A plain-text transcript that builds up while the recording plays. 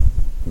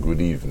Good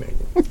evening.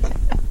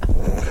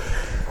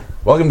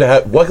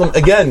 Welcome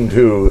again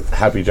to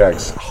Happy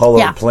Jack's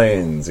Hollowed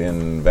Plains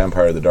in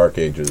Vampire: The Dark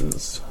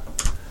Ages.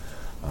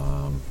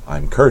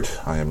 I'm Kurt.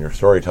 I am your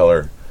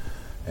storyteller,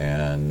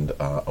 and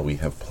we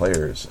have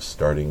players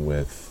starting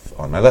with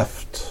on my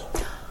left.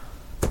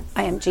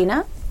 I am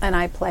Gina, and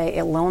I play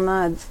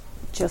Ilona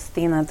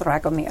Justina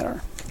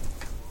Dragomir,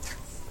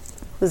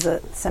 who's a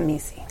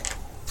Samisi.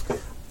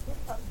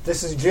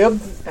 This is Jib,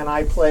 and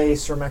I play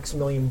Sir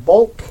Maximilian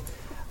Bulk,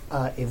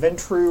 a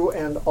Ventru,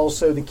 and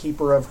also the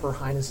keeper of Her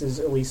Highness's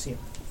Elysium.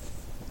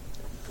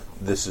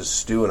 This is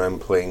Stu, and I'm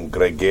playing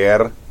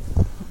Gregare,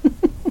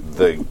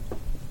 the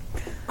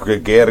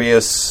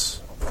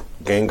gregarious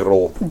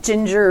gangrel.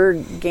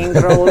 Ginger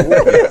gangrel.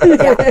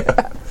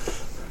 Yeah.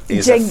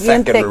 He's a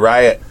fucking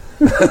riot.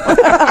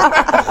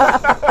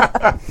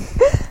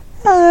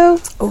 Hello.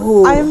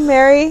 Ooh. I'm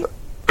Mary.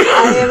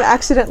 I am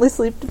accidentally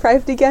sleep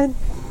deprived again.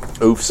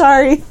 Oops.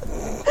 Sorry.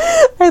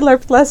 I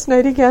LARPed last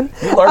night again.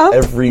 You LARP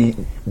every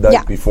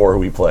night before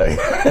we play.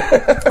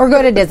 Or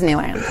go to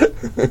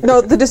Disneyland.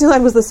 No, the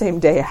Disneyland was the same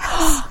day.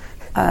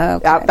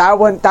 Okay. That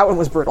one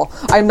was brutal.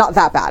 I'm not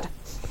that bad.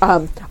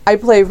 I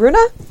play Runa.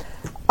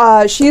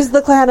 She's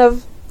the clan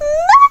of...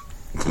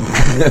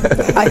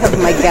 I have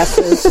my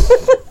guesses.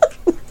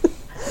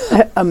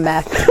 A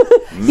meth.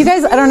 You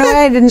guys, I don't know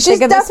why I didn't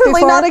think of this before.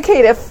 She's definitely not a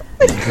caitiff.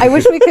 I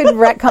wish we could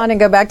retcon and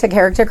go back to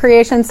character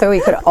creation so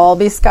we could all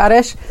be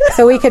Scottish.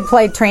 So we could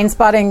play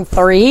Trainspotting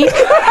 3.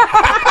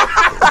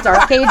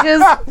 Dark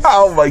Ages.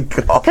 Oh my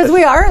god. Because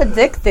we are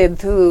addicted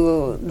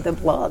to the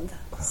blood.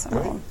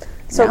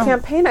 So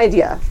campaign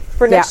idea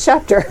for next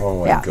chapter. Oh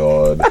my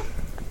god.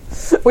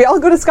 We all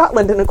go to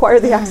Scotland and acquire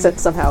the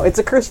accent somehow. It's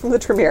a curse from the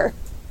Tremere.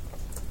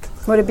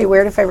 Would it be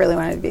weird if I really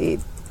wanted to be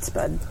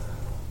Spud?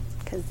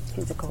 Because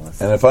he's a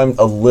coolest. And if I'm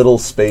a little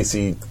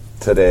spacey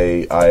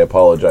today, I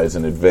apologize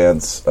in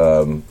advance.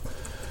 The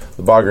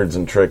Boggards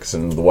and Tricks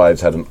and the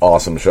Wives had an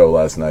awesome show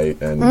last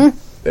night, and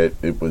it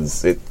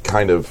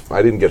kind of,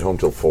 I didn't get home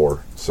till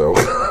 4, so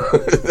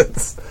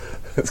it's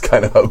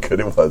kind of how good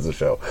it was, the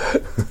show.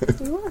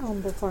 You were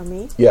home before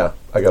me. Yeah,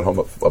 I got home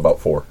at about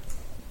 4.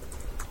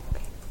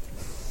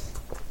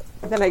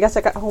 Then I guess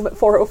I got home at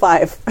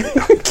 4:05.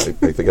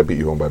 I think I beat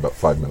you home by about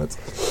 5 minutes.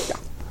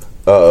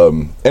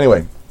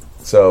 Anyway,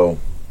 so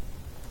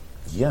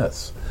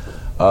yes,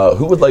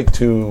 who would like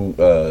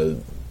to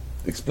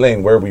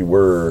explain where we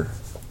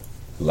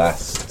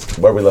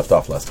left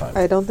off last time?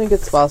 I don't think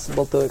it's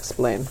possible to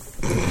explain.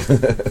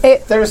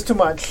 There's too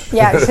much.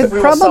 Yeah, it should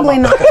probably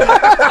not.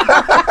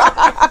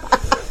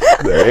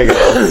 There you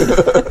go.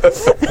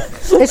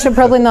 It should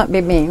probably not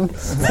be me,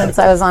 since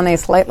I was on a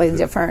slightly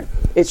different.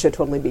 It should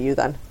totally be you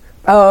then.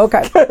 Oh,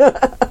 okay.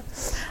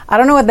 I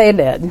don't know what they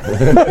did.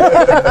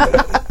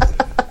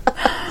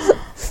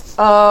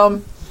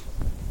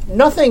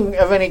 Nothing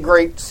of any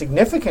great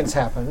significance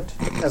happened,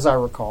 as I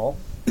recall.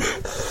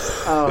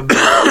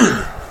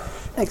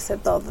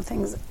 Except all the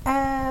things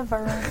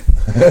ever.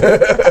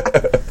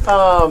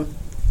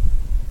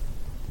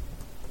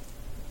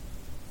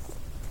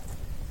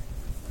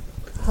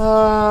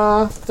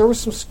 There was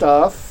some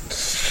stuff.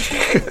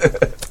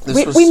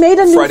 This was we made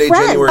a new Friday,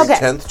 friend. January Okay.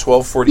 10th,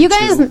 12:42. You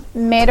guys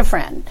made a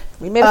friend.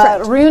 We made a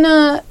friend.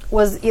 Runa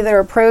was either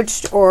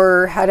approached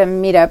or had a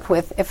meetup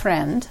with a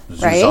friend,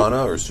 right?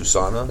 Zuzana or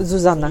Susana?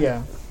 Zuzana.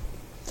 Yeah.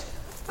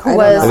 Who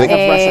was I think I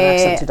have Russian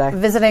accent today.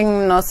 visiting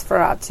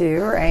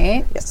Nosferatu,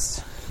 right?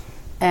 Yes.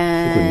 I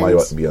think we And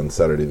might be on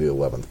Saturday the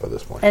 11th by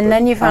this point.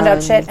 then you found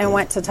out shit and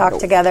went to talk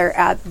together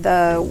at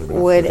the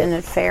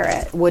Wooden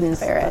Ferret.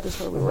 That is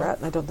where we were at,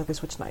 and I don't think we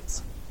switched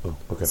nights. Oh,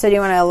 okay. So do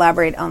you want to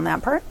elaborate on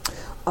that part?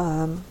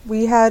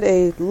 We had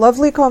a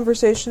lovely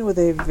conversation with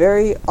a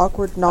very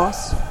awkward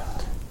Nos,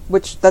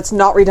 which that's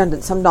not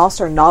redundant. Some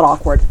Nos are not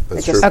awkward. That's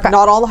It's just true. Okay.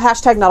 not all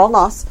hashtag not all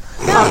Nos.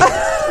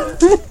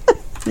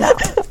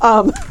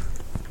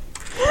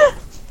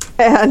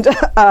 And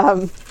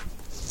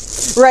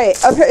right,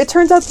 it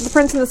turns out that the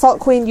Prince and the Salt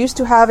Queen used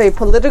to have a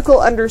political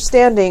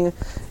understanding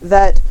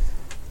that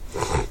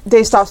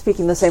they stopped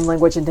speaking the same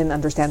language and didn't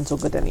understand so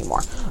good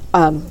anymore.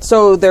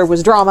 So there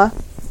was drama.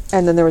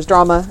 And then there was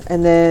drama,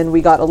 and then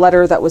we got a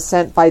letter that was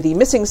sent by the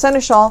missing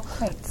seneschal,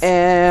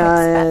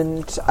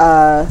 and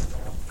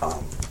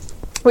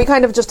we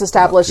kind of just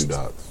established. 2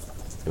 dots.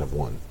 You can have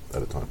 1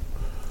 at a time.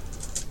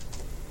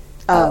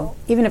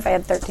 Even if I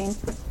had 13?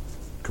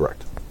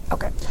 Correct.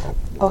 Okay.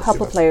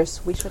 Helpful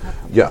players. We should have.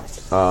 Yeah.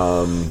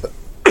 I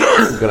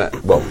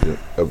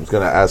was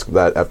gonna ask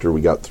that after we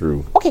got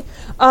through Okay.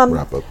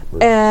 wrap up.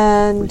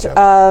 And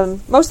recap.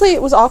 mostly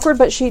it was awkward,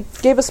 but she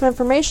gave us some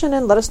information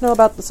and let us know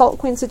about the Salt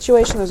Queen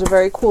situation. There's a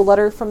very cool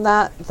letter from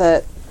that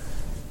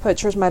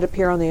pictures might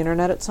appear on the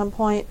internet at some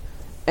point.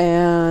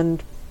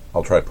 And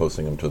I'll try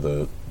posting them to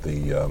the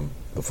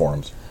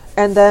forums.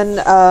 And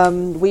then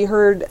we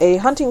heard a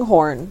hunting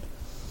horn,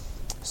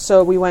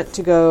 so we went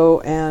to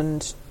go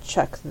and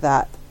check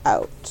that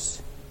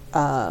out.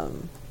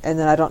 And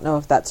then I don't know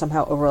if that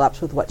somehow overlaps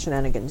with what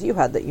shenanigans you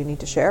had that you need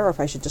to share, or if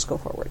I should just go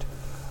forward.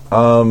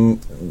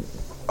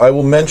 I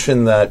will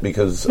mention that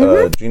because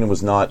Gina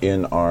was not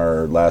in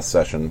our last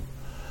session.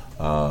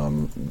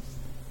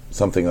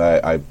 Something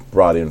that I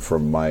brought in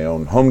from my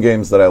own home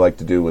games that I like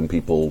to do when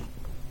people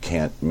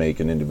can't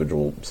make an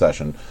individual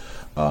session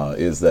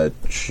is that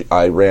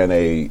I ran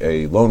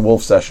a Lone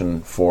Wolf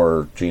session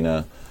for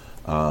Gina,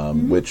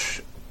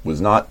 which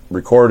was not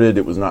recorded.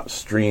 It was not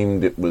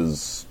streamed.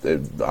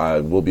 I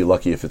will be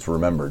lucky if it's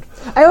remembered.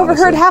 I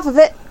overheard half of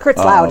it. Kurt's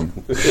loud.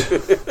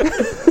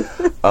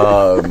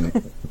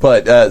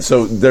 But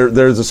so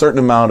there's a certain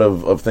amount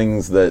of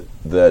things that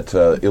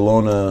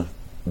Ilona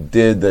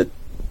did that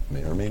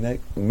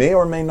may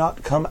or may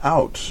not come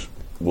out.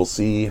 We'll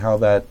see how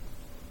that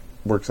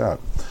works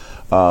out.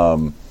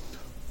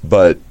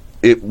 But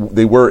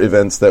they were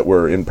events that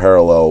were in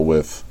parallel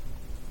with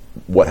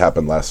what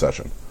happened last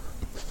session.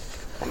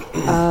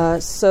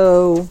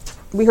 So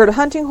we heard a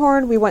hunting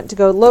horn. We went to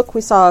go look.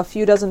 We saw a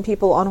few dozen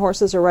people on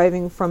horses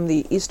arriving from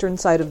the eastern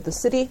side of the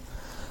city.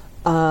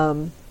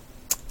 And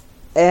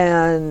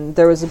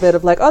there was a bit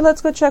of like, oh,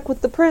 let's go check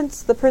with the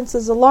prince. The prince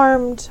is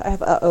alarmed. I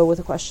have uh-oh with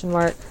a question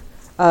mark.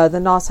 The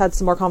Nos had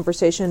some more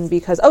conversation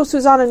because,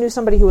 Susanna knew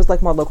somebody who was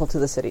like more local to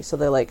the city. So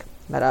they like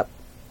met up.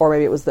 Or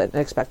maybe it was an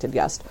expected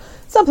guest.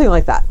 Something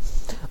like that.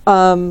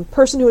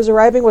 Person who was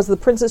arriving was the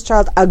prince's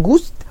child,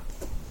 Auguste.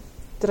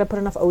 Did I put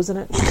enough O's in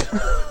it?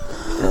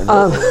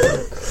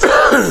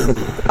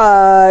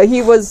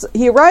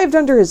 He arrived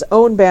under his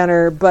own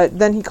banner, but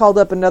then he called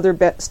up another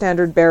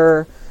standard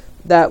bearer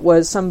that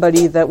was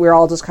somebody that we're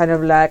all just kind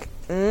of like,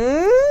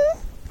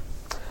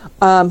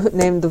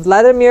 named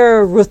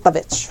Vladimir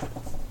Rustovich.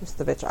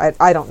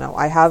 I don't know.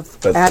 I have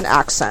an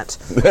accent.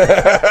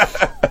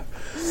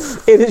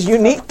 It is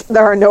unique.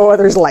 There are no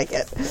others like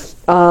it.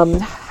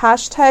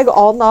 Hashtag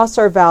all Nos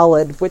are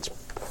valid, which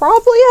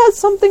probably has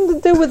something to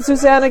do with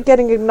Susanna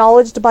getting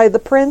acknowledged by the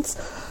prince.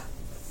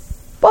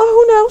 But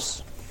who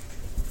knows?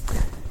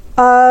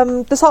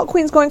 The Salt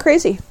Queen's going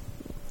crazy.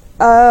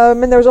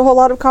 And there was a whole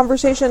lot of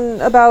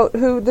conversation about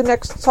who the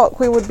next Salt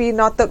Queen would be.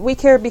 Not that we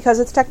care, because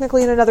it's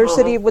technically in another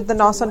city with the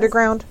Nos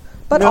Underground.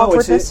 But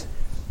awkwardness.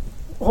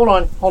 Hold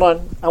on.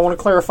 I want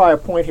to clarify a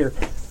point here.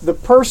 The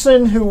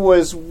person who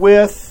was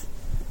with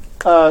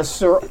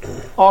Sir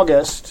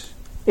August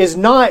is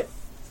not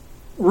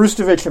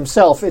Rustovich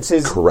himself. It's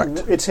his.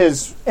 Correct. It's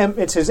his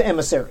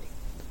emissary.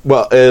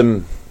 Well,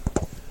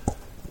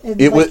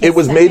 it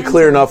was made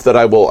clear enough that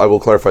I will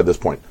clarify this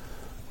point.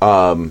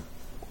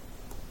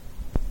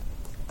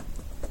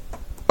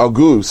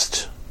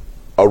 Auguste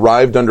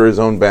arrived under his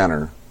own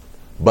banner,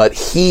 but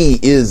he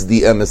is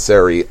the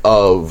emissary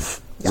of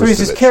So he's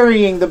just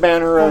carrying the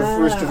banner of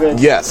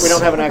Rustovich. Yes. We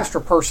don't have an extra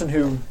person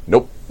who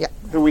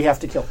we have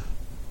to kill.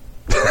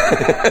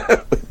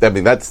 I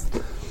mean, that's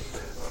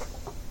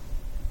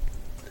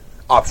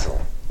Optional.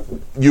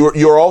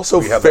 You're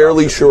also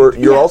fairly sure.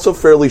 You're also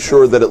fairly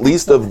sure that at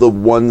least of the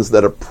ones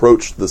that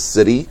approached the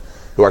city,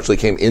 who actually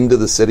came into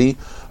the city,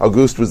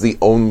 Auguste was the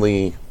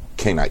only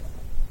Cainite.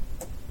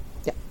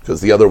 Yeah.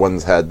 Because the other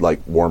ones had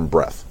like warm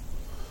breath,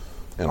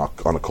 and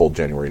on a cold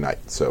January night.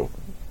 So.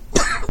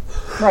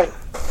 Right.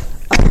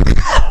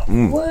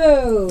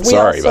 Whoa.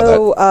 Sorry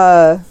about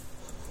that.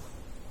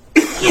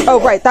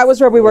 Right. That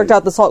was where we worked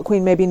out the Salt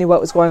Queen maybe knew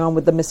what was going on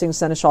with the missing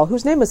seneschal,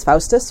 whose name is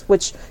Faustus,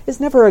 which is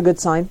never a good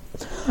sign.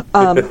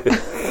 Don't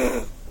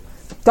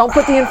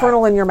put the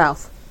infernal in your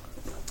mouth.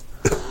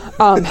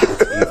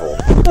 Evil.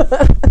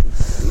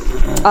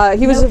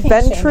 He was No a kink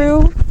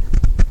Ventru.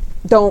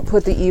 Don't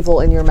put the evil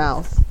in your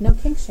mouth. No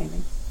kink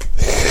shaming.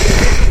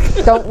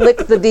 Don't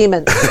lick the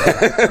demons.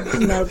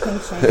 No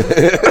kink shaming.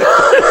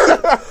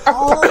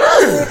 All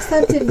are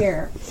accepted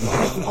here.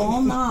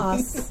 All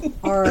Nos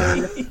are...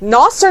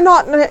 Nos are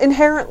not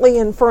inherently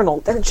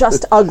infernal. They're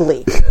just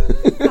ugly.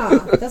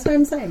 That's what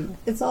I'm saying.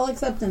 It's all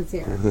acceptance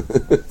here.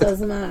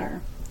 Doesn't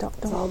matter.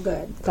 It's all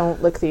good.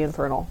 Don't lick the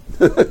infernal.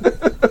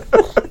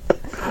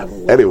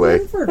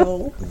 Anyway.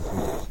 Infernal.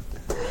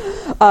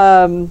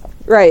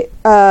 Right.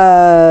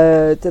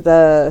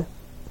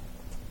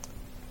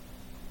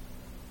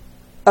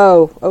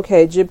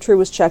 Okay. Jibtrue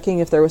was checking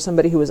if there was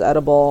somebody who was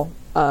edible.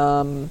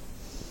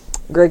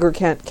 Gregor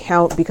can't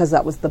count because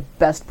that was the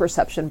best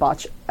perception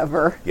botch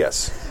ever.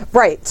 Yes.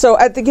 Right. So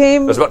at the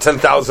game, There's about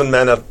 10,000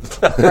 men up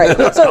right.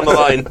 on the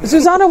line.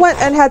 Susanna went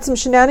and had some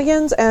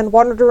shenanigans and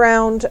wandered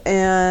around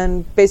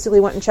and basically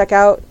went and checked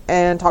out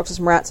and talked to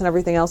some rats and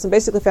everything else, and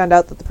basically found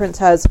out that the prince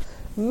has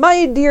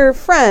my dear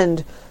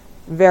friend,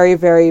 very,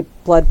 very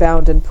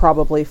bloodbound and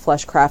probably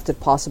flesh crafted,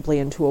 possibly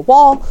into a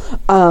wall.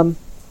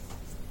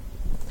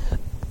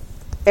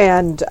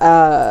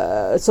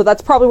 So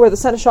that's probably where the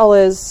seneschal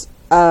is.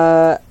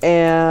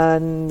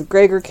 And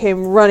Gregor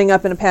came running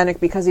up in a panic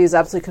because he was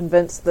absolutely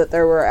convinced that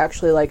there were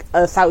actually like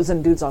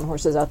 1,000 dudes on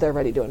horses out there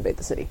ready to invade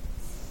the city.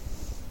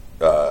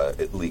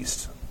 At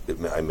least.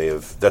 I may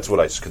have... That's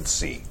what I could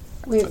see.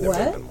 Wait, There may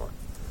have what? been more.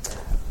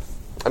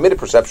 I made a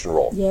perception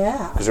roll.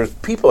 Yeah. Because there's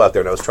people out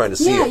there and I was trying to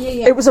see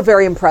it. It was a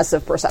very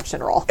impressive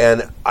perception roll.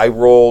 And I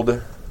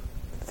rolled...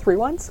 3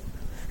 ones?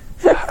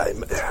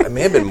 I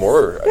may have been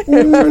more.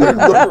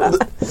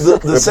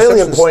 The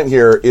salient point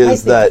here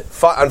is that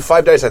On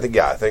 5 dice, I think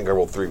I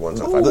rolled 3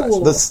 ones on 5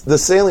 dice. the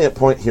salient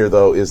point here,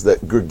 though, is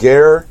that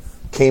Gregare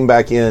came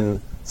back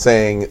in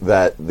saying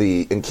that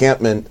the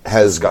encampment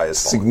has sky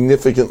is falling.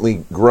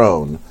 significantly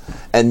grown,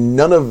 and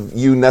none of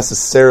you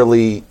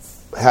necessarily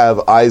have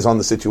eyes on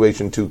the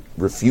situation to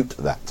refute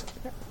that.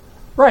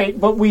 Right,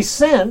 but we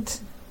sent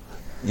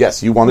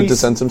Yes, you wanted We to s-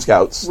 send some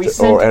scouts we to,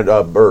 sent- and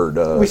a bird,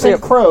 we sent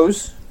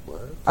crows. or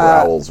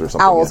owls or something.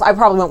 Owls. yeah. I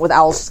probably went with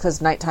owls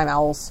because nighttime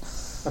owls.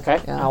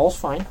 Okay, Yeah. owl's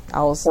fine.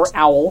 Owls. Or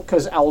owl,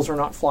 because owls are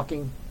not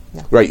flocking.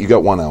 Right, you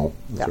got one owl.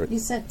 That's Yeah. right. You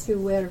sent to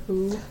where?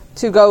 Who?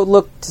 To go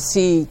look to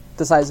see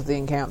the size of the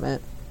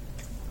encampment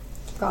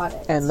Got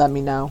it. and let me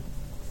know.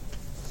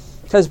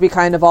 Because we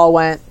kind of all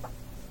went,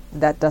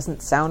 that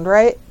doesn't sound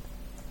right,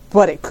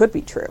 but it could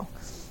be true.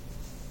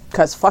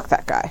 Because fuck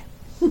that guy.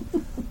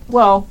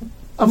 Well,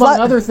 among What?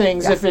 other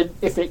things, Yeah.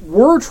 if it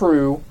were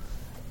true,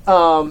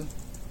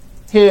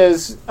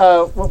 his wait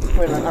a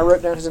minute, I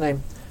wrote down his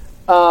name.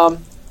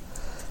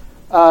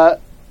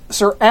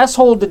 Sir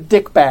Asshole to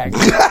Dickbag.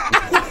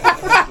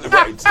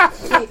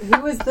 Wait,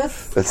 who is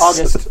this? That's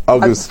August.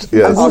 August,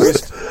 yes.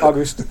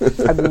 August.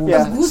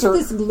 Yeah, Who's Sir,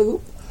 this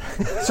glue?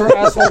 Sir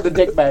Asshole to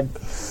Dickbag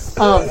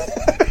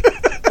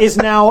is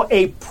now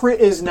a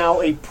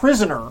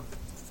prisoner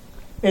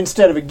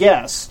instead of a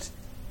guest.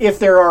 If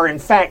there are in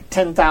fact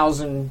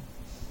 10,000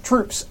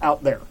 troops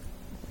out there,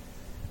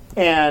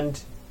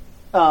 and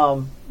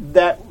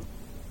there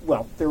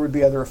would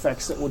be other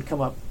effects that would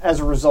come up as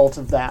a result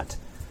of that,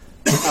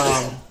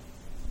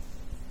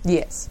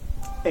 Yes.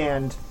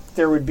 and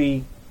there would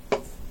be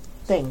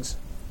things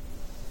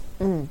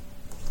And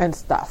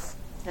stuff.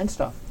 and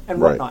stuff and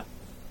Right. whatnot.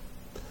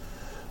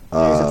 You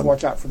just have to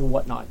watch out for the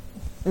whatnot.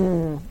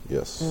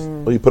 Yes.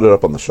 Well, you put it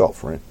up on the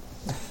shelf, right?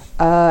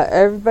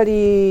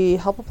 Everybody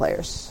help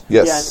players.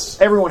 Yes.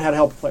 Yeah, everyone had a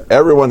help player.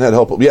 Everyone had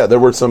help. Yeah, there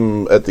were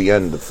some at the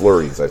end,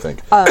 flurries, I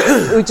think.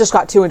 We just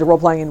got 2 into role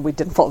playing and we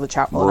didn't follow the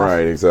chat well enough.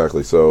 Right,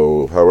 exactly.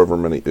 So, however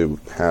many it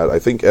had, I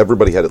think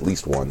everybody had at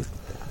least one.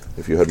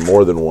 If you had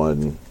more than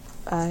one,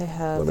 I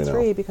have Let me know.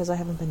 3 because I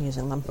haven't been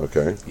using them.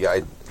 okay. Yeah,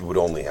 I would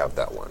only have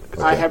that one.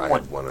 'cause I had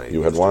one.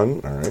 You had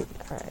one? All right.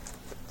 All right.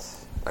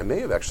 I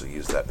may have actually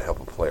used that to help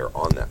a player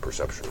on that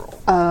perception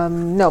roll.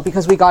 No,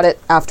 because we got it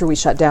after we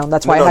shut down.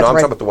 That's why no, I had I'm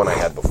to talking write. about the one I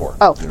had before.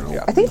 Oh,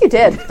 Yeah. I think you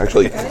did.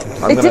 Actually,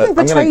 I'm didn't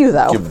betray you,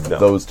 though. Give No.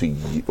 those to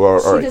you. Well, all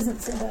She right.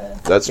 doesn't say the.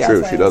 That's Yeah, true.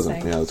 that's She what I was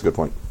doesn't. saying. Yeah, that's a good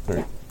point. All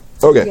right.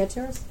 Did you Okay. get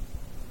yours?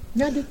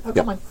 Yeah, I did. I got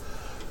Yeah. mine.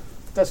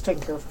 That's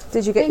taken care of.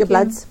 Did you get Thank your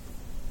you. bloods?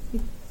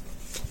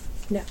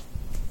 No,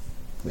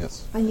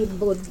 Yes. I need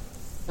blood.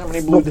 How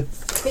many blood?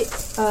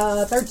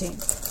 13,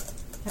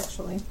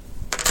 actually.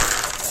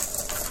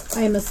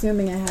 I am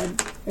assuming I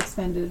had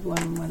expended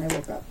one when I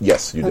woke up.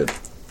 Yes, you did.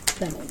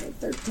 Then I did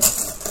 13.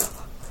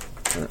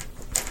 All right.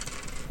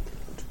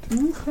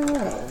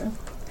 Okay.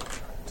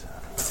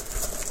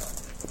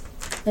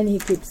 And he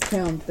keeps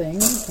counting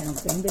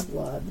the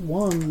blood.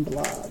 1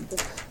 blood.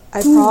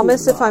 I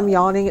promise if I'm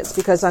yawning, it's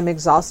because I'm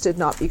exhausted,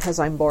 not because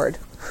I'm bored.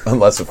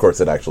 Unless, of course,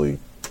 it actually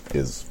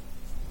is.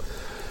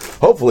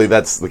 Hopefully,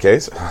 that's the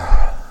case.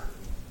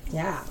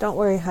 Yeah. Don't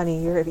worry,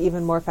 honey. You're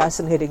even more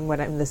fascinating when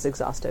I'm this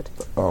exhausted.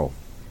 Oh.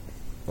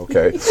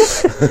 Okay.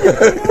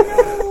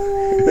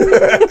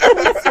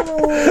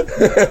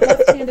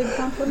 Left-handed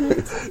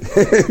compliment.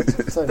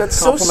 So That's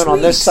so compliment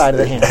on this sweet. side of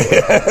the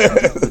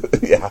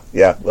hand.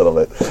 yeah, a little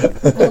bit.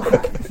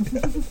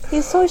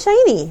 He's so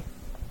shiny.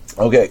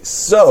 Okay,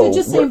 So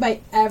just saying, by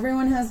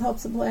everyone has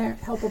help a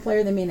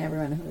player, they mean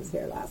everyone who was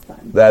here last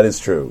time. that is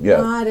true. Yeah,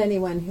 Not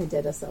anyone who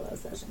did a solo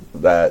session.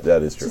 that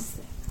is true. Just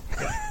saying.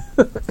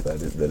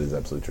 That is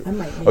absolutely I true.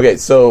 might need Okay,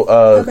 so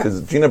Okay.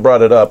 because Gina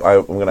brought it up,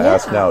 I'm going to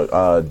ask Yeah.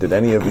 now. Did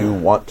any of you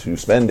want to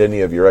spend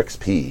any of your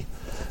XP?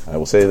 I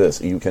will say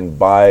this: you can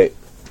buy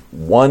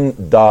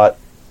 1 dot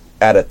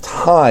at a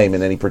time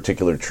in any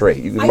particular trait.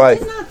 You can I buy.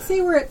 did not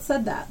see where it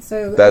said that.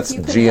 So That's if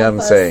you could GM help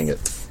us- saying it.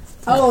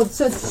 Oh,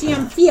 so it's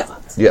GM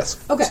fiat. Yes.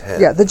 Okay.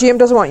 Yeah, the GM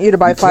doesn't want you to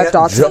buy 5 Can't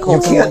dots. ju- and you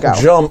Colts can't go.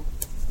 jump.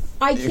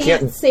 I You can't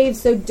can't- save,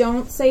 so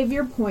don't save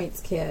your points,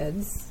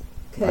 kids.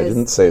 I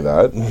didn't say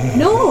that.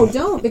 No,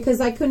 don't,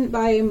 because I couldn't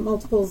buy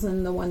multiples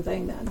in the one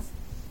thing then.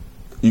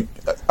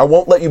 I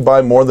won't let you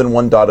buy more than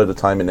 1 dot at a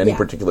time in any Yeah.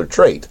 particular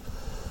trait,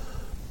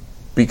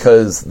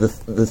 because the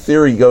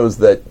theory goes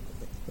that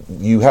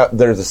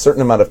there's a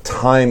certain amount of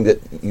time that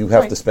you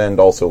have Right. to spend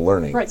also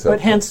learning. Right, So- but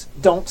hence,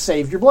 don't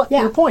save your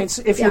Yeah. your points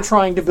if Yeah. you're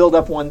trying to build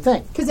up one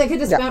thing. Because I could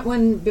have Yeah. spent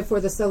one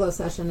before the solo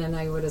session, and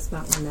I would have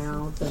spent one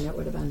now, then it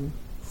would have been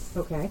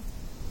okay.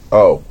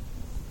 Oh,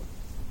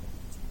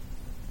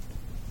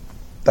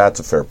 that's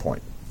a fair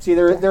point. See,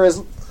 there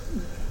is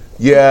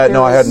Yeah,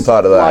 no, I There's hadn't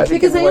thought of that. logic.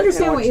 Because I in what-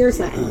 understand in what you're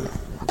saying.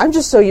 I'm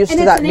just so used And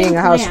to it's that an being ink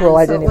a house plan, rule.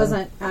 I so didn't it even.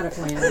 wasn't out of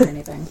plan or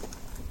anything.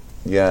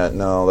 Yeah,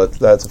 no,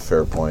 that's a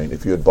fair point.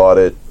 If you had bought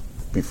it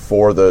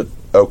before the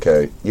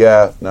okay,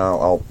 yeah, no,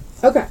 I'll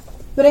Okay.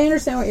 But I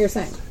understand what you're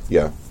saying.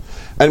 yeah.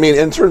 I mean,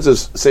 in terms of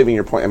saving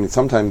your point, I mean,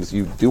 sometimes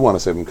you do want to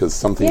save them because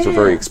some things are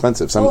very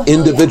expensive. Some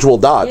individual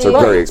dots are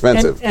very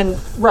expensive. And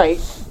right,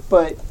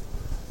 but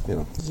You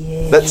know,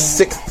 that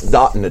 6th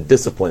dot in a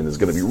discipline is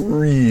going to be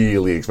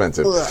really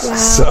expensive.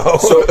 So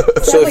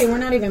Sadly, we're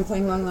not even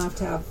playing long enough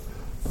to have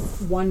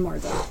one more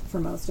dot for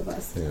most of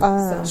us.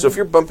 So if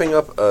you're bumping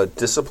up a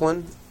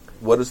discipline,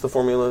 what is the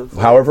formula?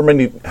 however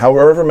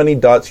many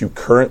dots you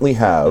currently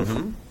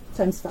have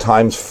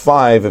times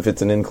 5 if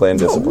it's an in-clan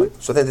discipline.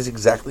 So that is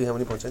exactly how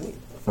many points I need.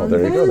 Well,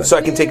 there you go. Then. So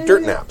I can take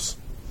dirt naps.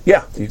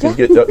 Yeah, you can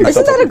get yourself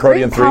Isn't that a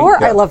Protean great 3. power?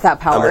 Yeah. I love that I'm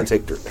power. going to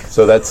take dirt naps.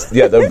 So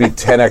that would be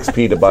 10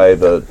 XP to buy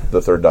the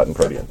 3rd dot in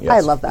Protean. Yes. I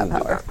love that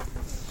power.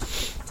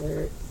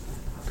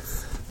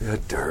 A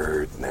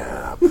dirt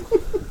nap.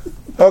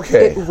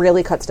 Okay. It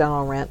really cuts down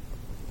on rent.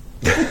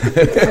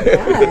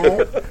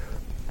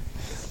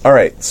 All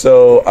right.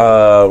 So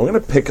we're going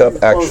to pick up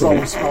those actually.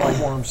 always smell like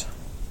worms.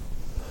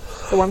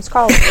 The worms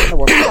crawl in, the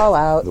worms crawl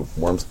out. The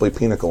worms play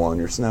pinnacle on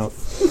your snout.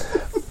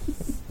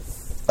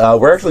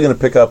 We're actually going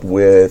to pick up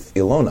with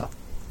Ilona.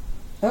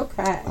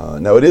 Okay.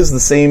 Now it is the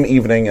same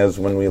evening as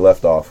when we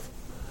left off.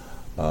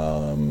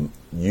 You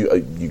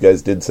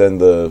guys did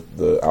send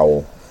the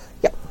owl.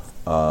 Yep.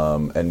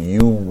 And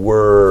you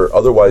were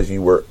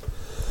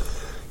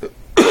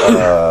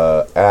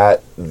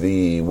at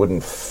the wooden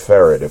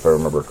ferret, if I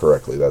remember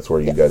correctly. That's where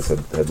you guys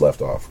had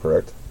left off,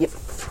 correct? Yep.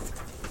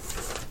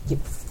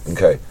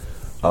 Okay.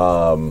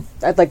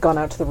 I'd gone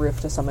out to the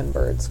roof to summon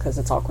birds because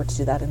it's awkward to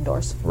do that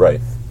indoors.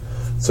 Right.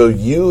 So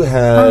you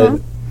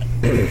had.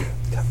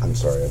 I'm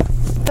sorry.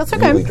 That's I'm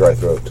really dry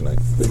throat tonight.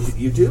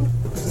 You do?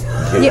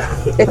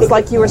 It's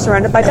like you were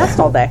surrounded by dust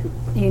all day.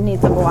 You need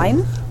some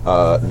wine?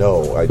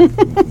 No,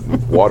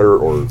 water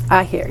or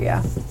I hear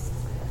ya.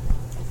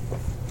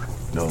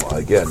 no.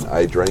 Again,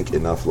 I drank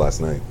enough last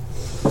night.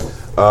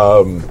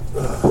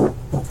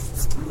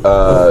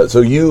 So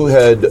you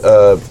had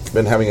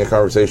been having a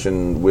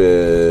conversation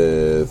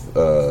with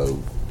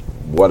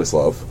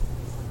Władysław,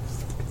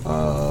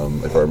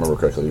 if I remember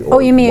correctly. Or Oh,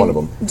 you mean one of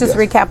them? just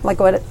Yes. recap like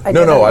what I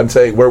No, did? no. I'm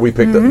saying where we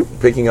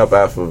picking up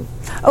off of.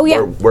 Oh,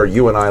 yeah. Where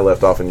you and I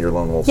left off in your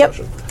lone wolf Yep.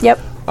 session. Yep.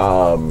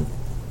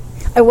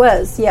 I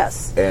was,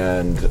 yes.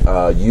 And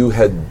you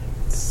had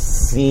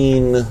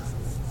seen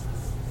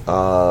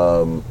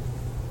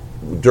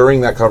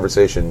during that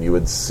conversation, you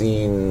had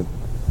seen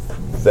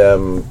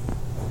them.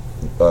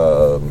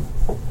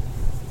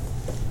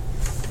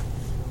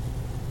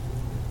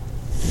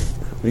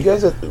 Were you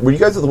guys at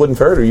the Wooden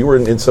Ferret, or you were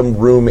in some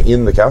room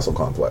in the castle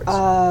complex?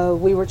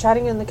 We were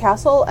chatting in the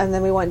castle, and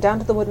then we went down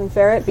to the Wooden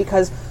Ferret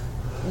because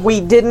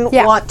we didn't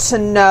Yeah. want to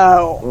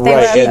know.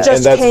 Right, She and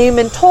just that's- came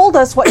and told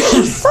us what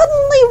she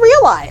suddenly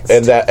realized.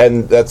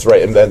 and that's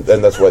right, and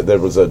that's why there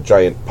was a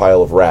giant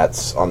pile of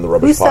rats on the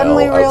rubbish You pile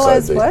suddenly outside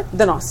realized the, what?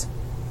 the Nos.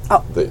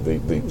 The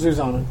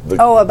Zuzana.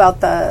 Oh, about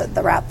the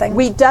rat thing?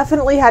 We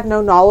definitely had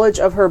no knowledge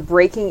of her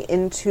breaking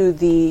into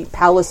the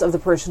palace of the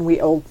person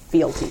we owed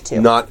fealty to.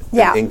 Not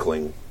Yeah. an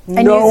inkling.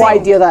 And no using-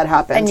 idea that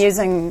happened. And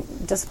using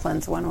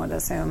disciplines, one would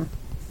assume,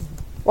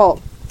 well,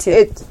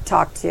 to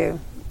talk to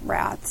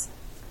rats.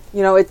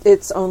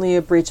 it's only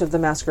a breach of the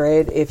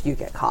masquerade if you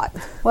get caught.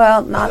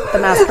 Well, not the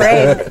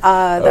masquerade.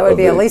 That would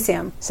be Okay.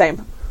 Elysium.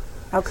 Same.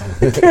 Okay.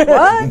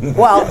 What?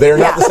 Well, they're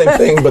not the same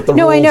thing, but the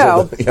No, rules I know.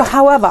 of the, But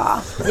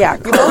however, yeah.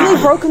 You've only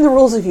broken the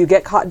rules if you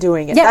get caught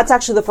doing it. Yeah. That's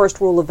actually the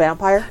first rule of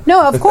vampire.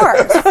 No, of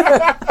course.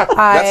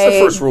 That's the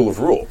first rule of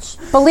rules.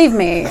 Believe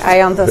me, I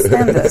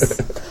understand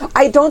this.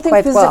 I don't think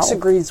Quite physics well.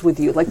 agrees with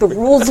you. Like, the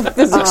rules of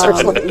physics are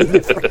slightly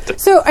different.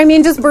 So, I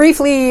mean, just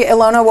briefly,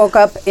 Ilona woke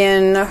up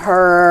in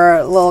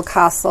her little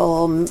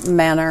castle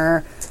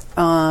manor,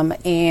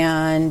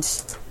 and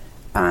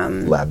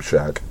lab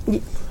shack.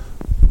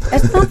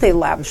 it's not the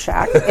lab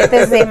shack. It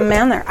is a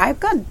manor.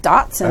 I've got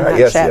dots in that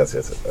Yes, shit.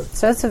 yes.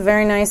 So it's a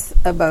very nice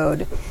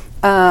abode.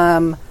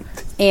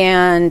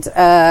 And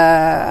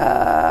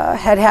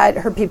had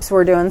her peeps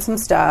were doing some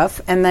stuff,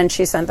 and then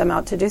she sent them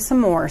out to do some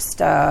more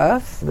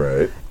stuff.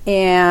 Right.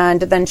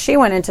 And then she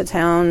went into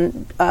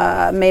town,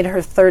 made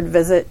her 3rd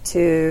visit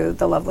to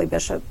the lovely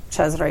Bishop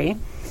Cesare,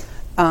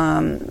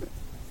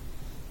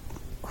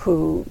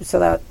 so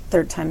that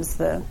 3rd time's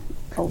the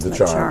The ultimate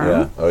charm.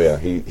 Yeah. Oh yeah.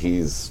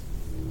 He's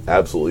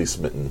absolutely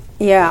smitten.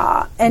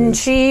 Yeah, and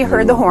she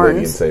heard the Lady and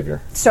horns.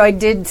 Savior. So I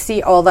did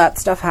see all that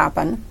stuff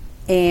happen,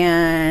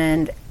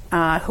 and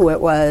who it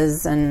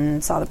was,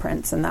 and saw the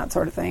prince and that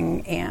sort of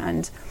thing,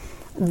 and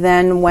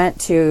then went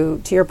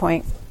to your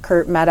point,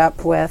 Kurt met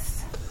up with,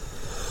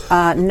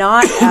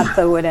 not at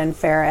the Wooden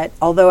Ferret,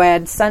 although I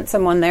had sent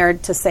someone there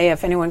to say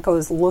if anyone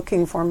goes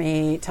looking for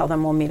me, tell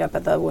them we'll meet up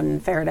at the Wooden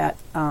Ferret at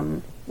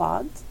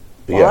Lodz?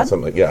 Yeah. Lod?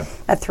 Something. Yeah.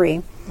 At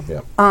 3.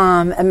 Yeah.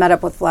 And met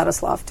up with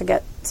Władysław to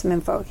get some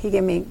info. He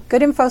gave me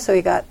good info, so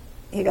he got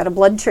a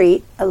blood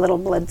treat, a little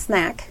blood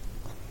snack.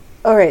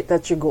 All right,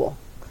 that's your ghoul.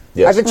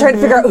 Yes. I've been trying to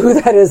figure out who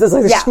that is.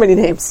 There's Yeah. too many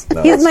names.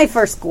 No, He's it's my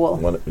first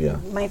ghoul. yeah.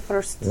 My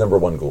first, Number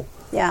 1 goal.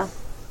 yeah.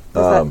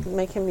 Does that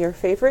make him your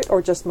favorite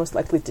or just most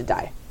likely to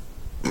die?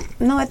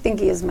 No, I think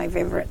he is my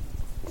favorite.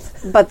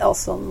 but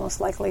also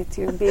most likely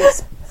to be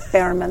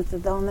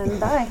experimented on and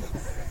die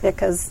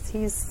because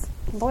he's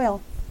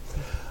loyal.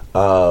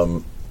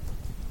 So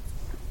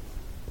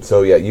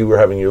yeah, you were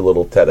having your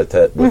little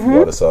tete-a-tete with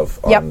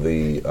Władysław Yep.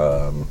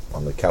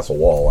 on the castle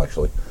wall,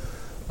 actually,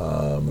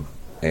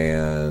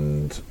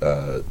 and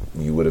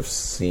you would have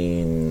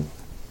seen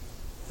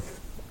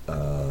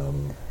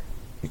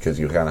because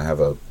you kind of have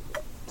a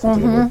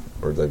something of a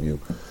bird's eye view,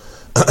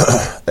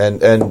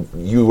 and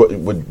you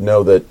would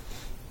know that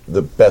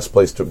the best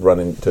place to run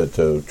into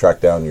to track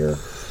down your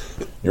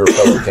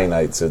fellow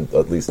Cainites, and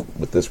at least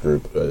with this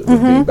group, would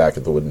be back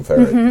at the Wooden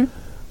Ferret.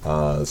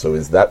 So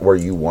is that where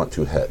you want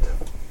to head?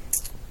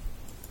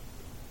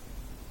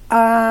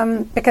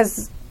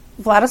 Because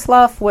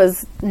Władysław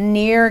was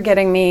near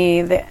getting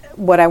me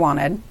what I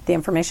wanted, the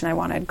information I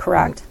wanted,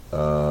 correct?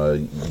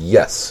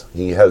 Yes.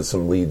 He has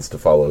some leads to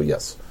follow,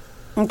 yes.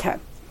 Okay.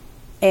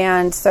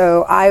 And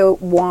so I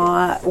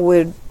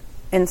would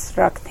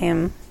instruct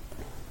him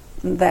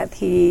that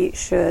he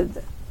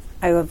should...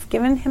 I have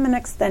given him an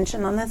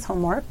extension on his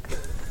homework,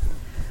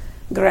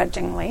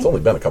 grudgingly. It's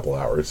only been a couple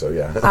hours, so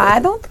yeah. I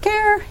don't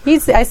care.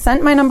 I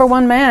sent my number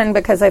one man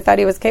because I thought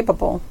he was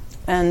capable.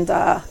 And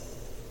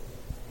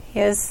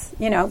his,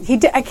 he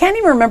did, I can't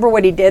even remember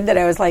what he did that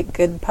I was like,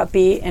 good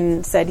puppy,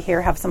 and said,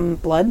 here, have some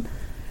blood.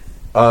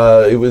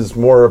 It was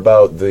more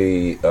about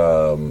the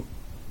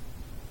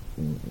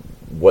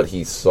what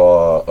he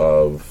saw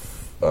of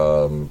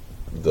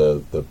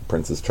the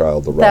prince's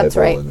child, the rival. That's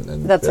right.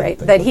 That's right.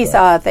 That he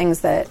saw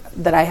things that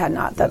I had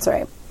not. That's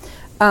right.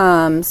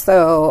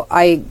 So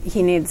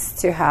he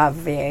needs to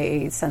have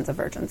a sense of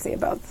urgency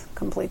about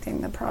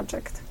completing the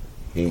project.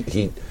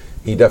 He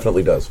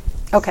definitely does.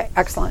 Okay,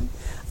 excellent.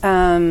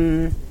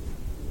 Then,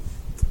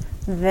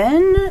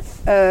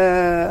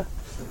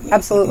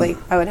 absolutely,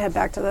 I would head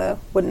back to the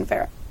Wooden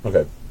Ferret.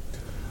 Okay.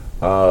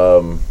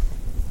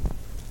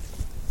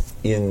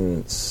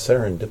 In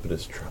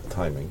serendipitous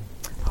timing,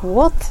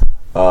 What?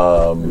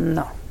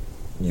 No.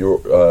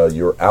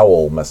 your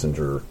owl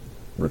messenger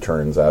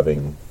returns,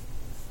 having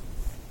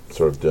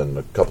sort of done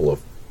a couple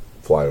of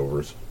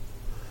flyovers,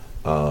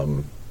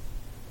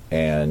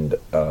 and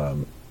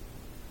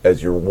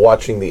as you're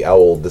watching the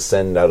owl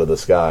descend out of the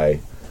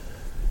sky,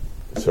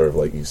 sort of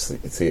like you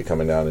see it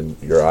coming down,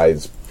 and your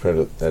eyes,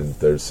 and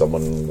there's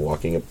someone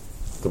walking up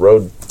the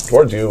road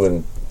towards you,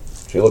 and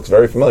she looks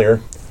very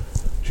familiar.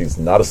 She's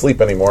not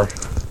asleep anymore.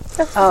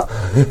 Oh.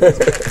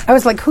 I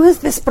was like, who is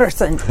this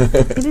person?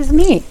 It is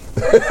me.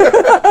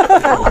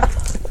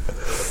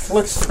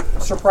 Looks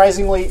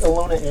surprisingly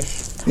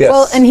Ilona-ish. Yes.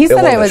 Well, and he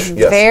said I was Ilonish,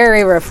 yes.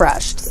 very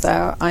refreshed,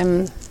 so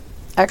I'm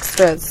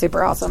extra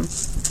super awesome.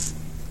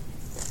 So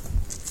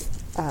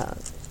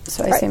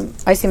right.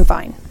 I seem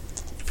fine.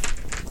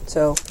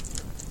 So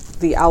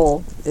the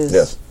owl is...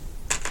 Yes.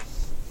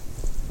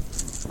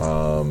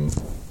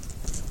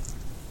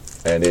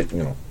 And it,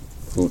 hoot,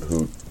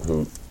 hoot,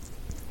 hoot.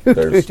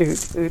 There's,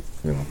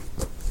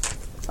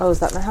 Oh, is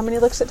that not how many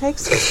licks it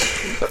takes?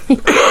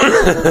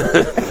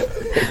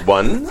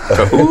 One.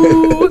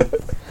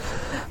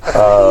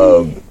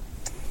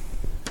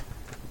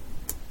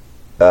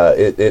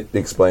 It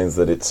explains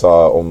that it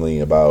saw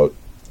only about,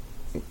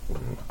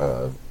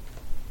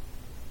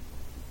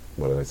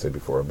 what did I say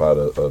before? About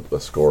a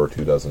score or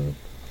 2 dozen.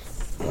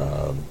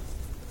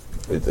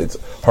 It's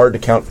hard to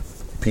count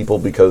people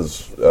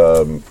because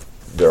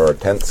there are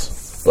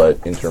tents,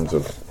 but in terms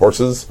of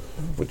horses,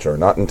 which are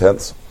not in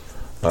tents,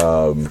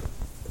 they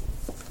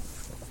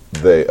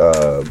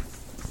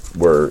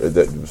were,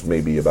 that was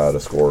maybe about a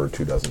score or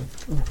 2 dozen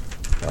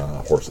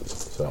horses.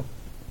 So,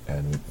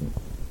 and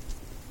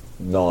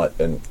not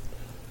an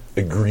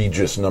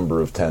egregious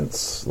number of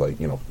tents, like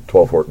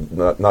 12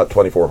 not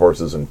 24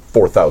 horses and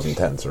 4,000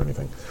 tents or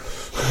anything.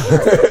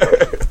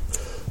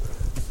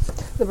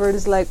 The bird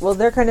is like, well,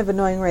 they're kind of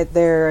annoying right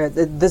there.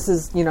 This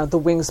is, the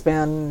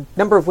wingspan,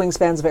 number of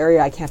wingspans of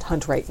area I can't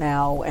hunt right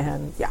now,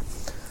 and yeah.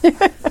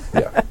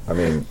 Yeah, I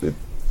mean,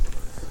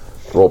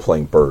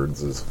 role-playing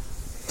birds is...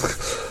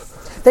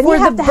 Then For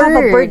you have the to have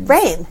a bird birds.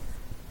 brain.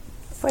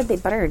 For the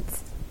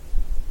birds.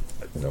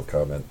 No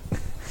comment.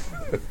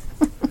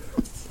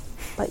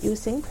 But you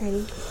sing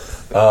pretty.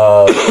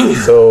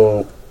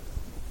 So,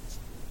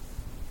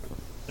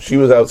 she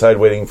was outside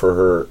waiting for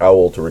her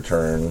owl to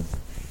return.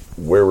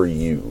 Where were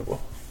you?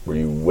 Were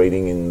you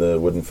waiting in the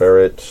Wooden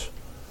Ferret?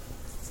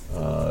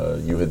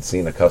 You had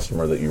seen a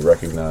customer that you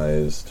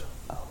recognized.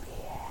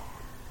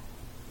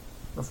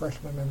 Refresh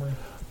my memory.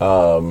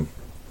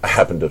 I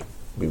happened to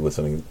be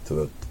listening to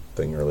the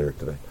thing earlier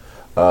today.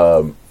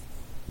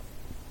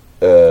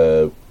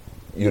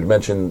 You had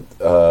mentioned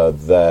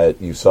that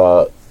you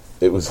saw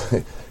it was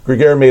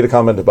Grigera made a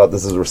comment about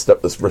this is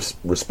this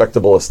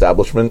respectable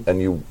establishment,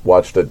 and you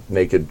watched a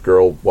naked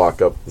girl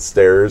walk up the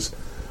stairs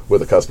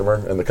with a customer,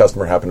 and the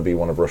customer happened to be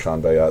one of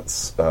Roshan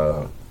Bayat's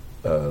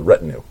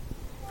retinue.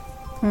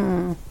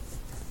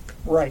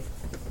 Right.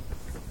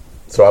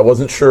 So I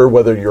wasn't sure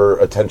whether your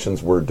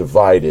attentions were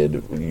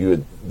divided.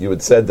 You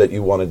had said that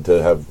you wanted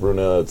to have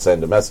Runa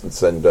send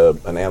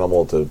an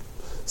animal to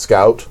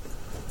scout,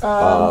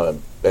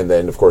 and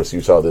then, of course,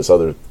 you saw this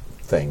other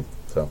thing.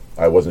 So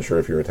I wasn't sure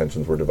if your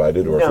attentions were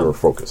divided or if No. you were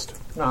focused.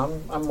 No,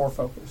 I'm more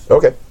focused.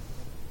 Okay.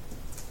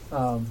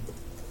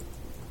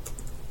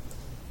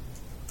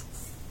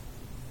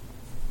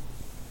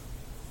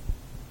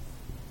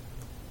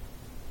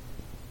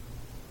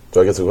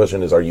 So I guess the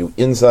question is, are you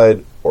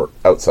inside or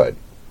outside?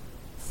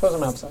 Suppose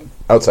I'm outside.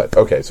 Outside.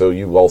 Okay, so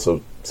you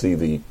also see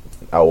the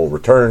owl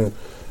return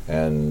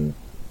and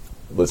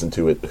listen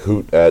to it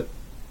hoot at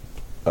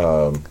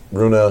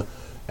Runa,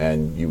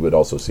 and you would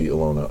also see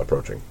Ilona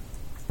approaching.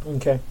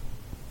 Okay.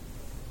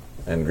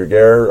 And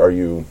Gregare, are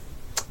you...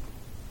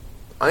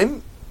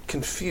 I'm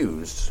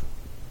confused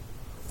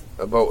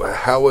about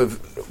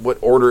what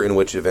order in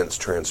which events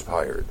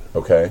transpired.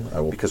 Okay, I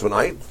will... Because when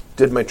I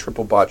did my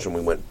triple botch and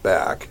we went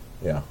back,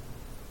 Yeah.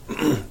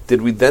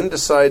 did we then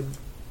decide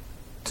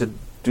to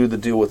do the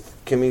deal with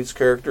Kimmy's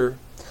character?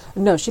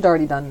 No, she'd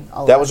already done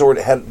all That of was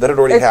already had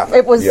happened.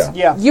 It was. Yeah.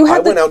 Yeah. You I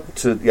had went out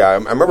to I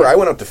remember I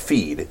went out to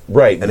feed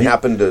Right. and you,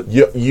 happened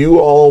to You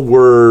all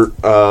were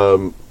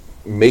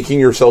making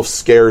yourself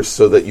scarce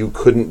so that you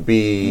couldn't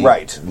be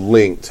Right.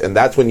 linked, and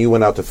that's when you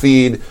went out to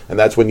feed, and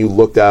that's when you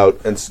looked out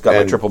and got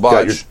my triple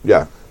got botch.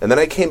 yeah. And then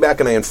I came back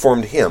and I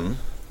informed him.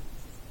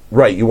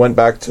 Right, you went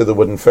back to the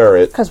Wooden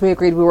Ferret. because we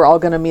agreed we were all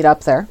going to meet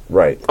up there.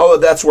 Right. Oh,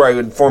 that's where I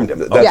informed him.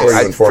 That's where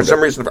you informed For some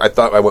him. reason, I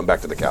thought I went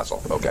back to the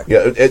castle. Okay.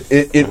 Yeah,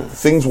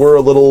 things were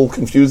a little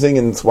confusing,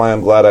 and that's why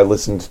I'm glad I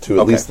listened to at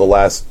Okay. least the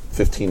last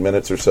 15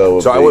 minutes or so.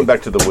 So I went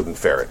back to the wooden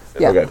ferret.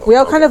 Yeah. Okay. We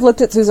all kind of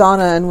looked at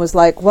Susanna and was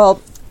like, well,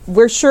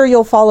 we're sure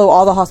you'll follow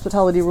all the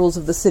hospitality rules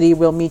of the city.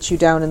 We'll meet you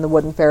down in the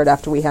Wooden Ferret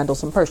after we handle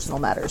some personal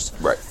matters.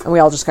 Right. And we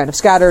all just kind of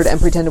scattered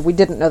and pretended we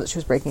didn't know that she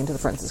was breaking into the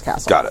Prince's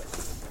castle. Got it.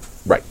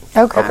 Right.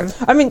 Okay.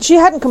 I mean, she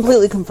hadn't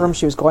completely confirmed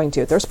she was going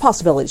to. There's a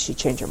possibility she'd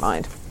change her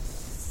mind.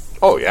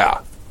 Oh,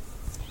 yeah.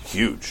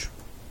 Huge.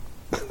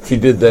 She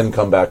did then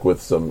come back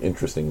with some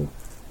interesting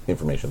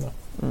information,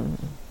 though.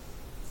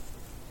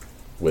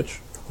 Which,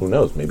 who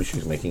knows, maybe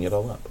she's making it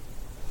all up.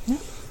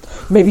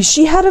 Maybe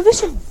she had a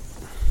vision.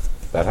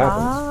 That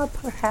happens.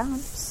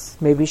 Perhaps.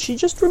 Maybe she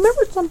just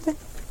remembered something.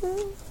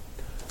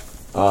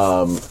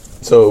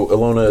 So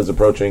Ilona is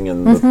approaching,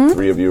 and the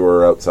three of you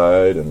are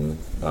outside, and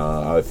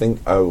I think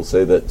I will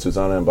say that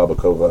Susanna and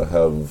Babakova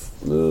have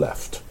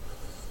left,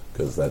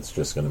 because that's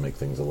just going to make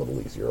things a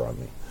little easier on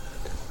me.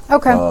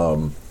 Okay.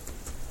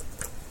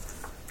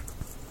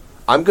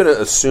 I'm going to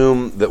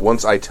assume that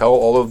once I tell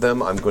all of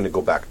them, I'm going to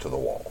go back to the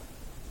wall.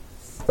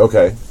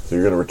 Okay, so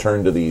you're going to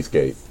return to the East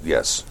Gate.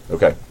 Yes.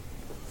 Okay.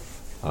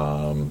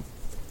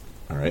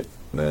 All right,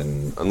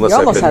 then... Unless You I've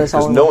almost been... had us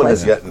all Because in no one one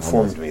has place. yet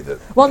informed me that...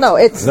 Well, no,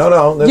 it's...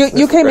 No, that's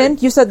You came in,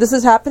 great. you said this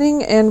is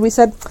happening, and we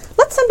said,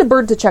 let's send a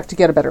bird to check to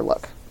get a better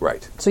look.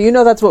 Right. So you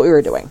know that's what we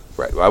were doing.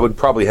 Right. I would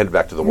probably head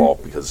back to the wall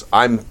because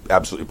I'm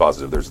absolutely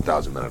positive there's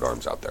 1,000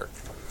 men-at-arms out there.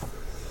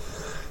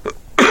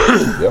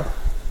 Yeah.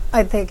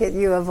 I take it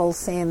you have all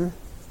seen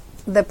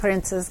the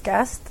Prince's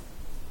guest,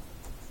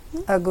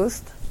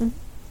 Auguste.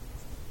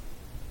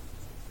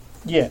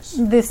 Yes.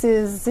 This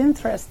is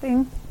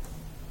interesting.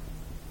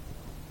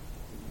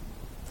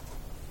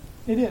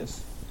 It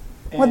is.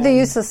 What do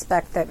you And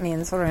suspect that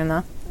means,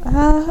 Runa?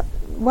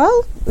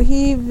 Well,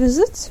 he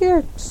visits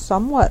here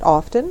somewhat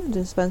often.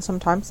 It's been some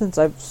time since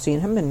I've seen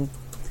him, and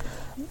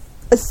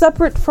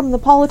separate from the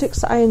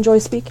politics, I enjoy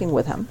speaking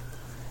with him.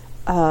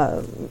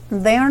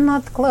 They are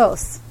not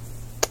close.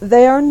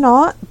 They are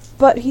not,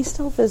 but he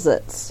still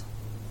visits.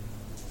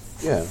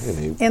 Yeah, and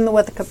he, In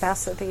what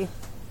capacity?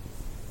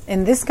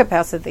 In this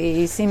capacity,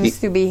 he seems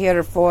to be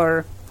here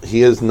for...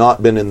 he has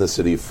not been in the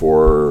city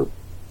for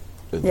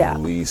at Yeah.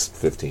 least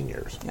 15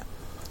 years. Yeah.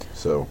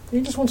 So,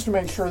 he just wants to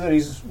make sure that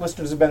he's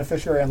listed as a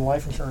beneficiary on the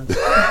life insurance.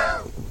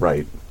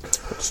 right.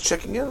 Just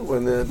checking in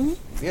when the...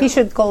 He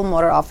should call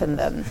more often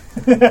then.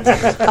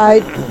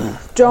 I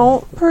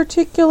don't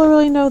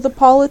particularly know the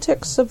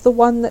politics of the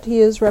one that he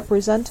is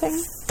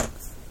representing,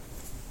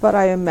 but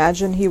I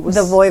imagine he was...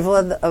 The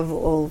voivode of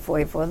all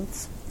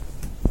voivodes.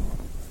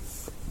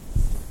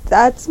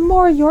 That's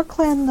more your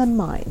clan than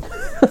mine.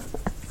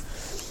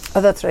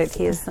 Oh, that's right.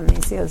 He is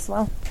Samisi as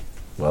well.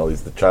 Well,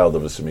 he's the child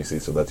of a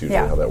Shemisi, so that's usually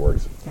Yeah. how that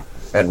works. Yeah.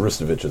 And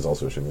Rustovich is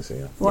also a Shemisi,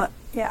 yeah. What?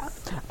 Yeah.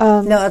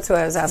 No, that's what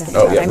I was asking.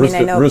 Oh, about. yeah, I mean, I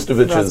know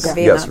Rustovich is...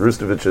 Roskovina. Yes,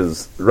 Rustovich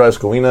is...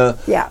 Raskowina,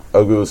 Yeah.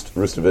 Auguste,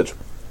 Rustovich,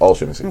 all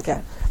Shemisi.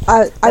 Okay.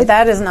 But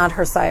that is not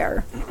her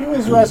sire. Who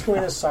is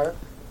Raskowina's sire?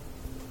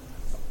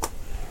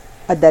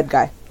 a dead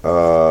guy. Yeah,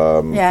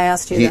 I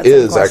asked you He that same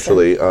is, question.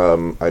 actually...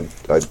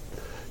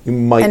 you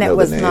might And know it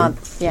was the name. not...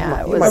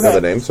 Yeah, it You was... might know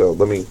the name, so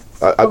let me...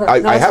 I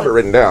that's have it fine.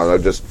 written down.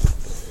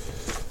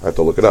 I have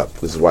to look it up.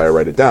 This is why I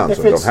write it down, If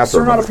so I don't it's have to Sir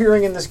not remember.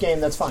 appearing in this game,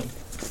 that's fine.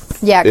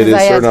 Yeah, It because is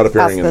I Sir had not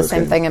appearing asked in the this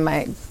same game.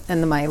 thing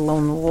in my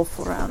lone wolf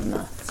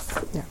run.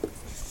 Yeah.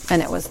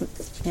 And it was...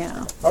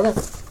 Yeah. Okay.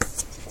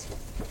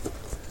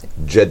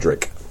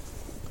 Jedrick,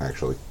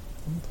 actually.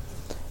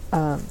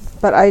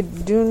 But I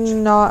do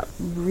not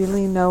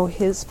really know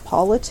his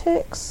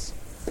politics.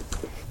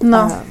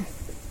 No.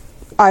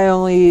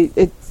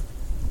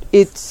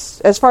 It's,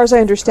 as far as I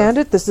understand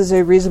it, this is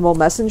a reasonable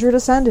messenger to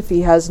send. If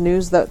he has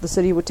news that the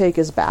city would take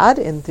as bad,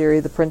 in theory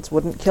the prince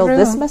wouldn't kill True.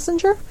 this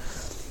messenger.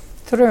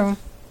 True.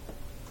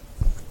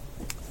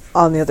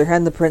 On the other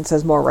hand, the prince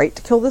has more right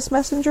to kill this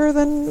messenger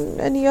than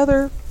any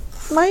other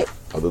might.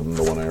 Other than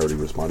the one I already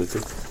responded to.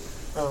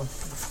 Oh.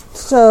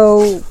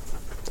 So,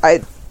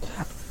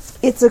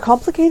 it's a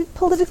complicated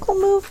political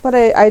move, but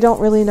I don't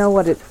really know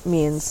what it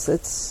means.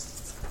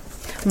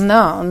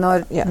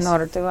 No, Yes.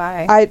 nor do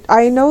I.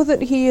 I know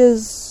that he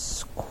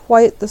is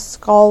quite the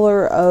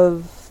scholar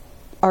of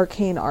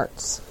arcane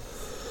arts.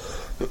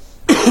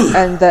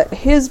 And that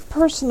his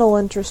personal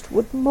interest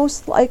would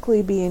most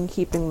likely be in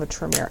keeping the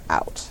Tremere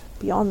out.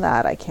 Beyond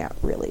that, I can't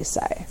really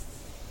say.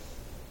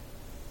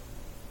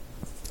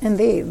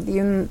 Indeed.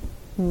 You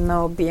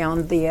know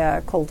beyond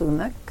the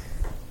Koldunic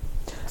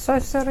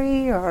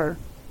sorcery, or...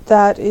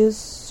 That is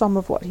some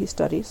of what he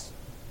studies.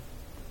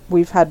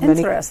 We've had many.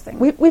 Interesting.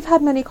 We've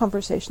had many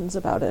conversations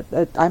about it.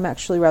 I'm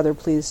actually rather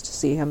pleased to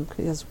see him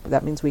because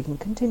that means we can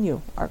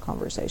continue our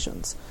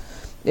conversations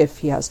if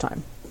he has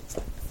time.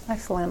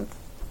 Excellent.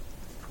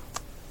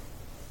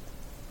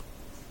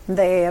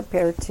 They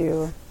appear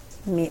to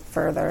meet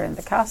further in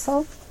the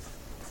castle.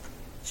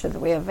 Should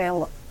we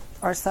avail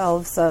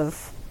ourselves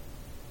of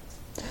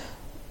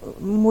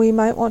We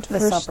might want to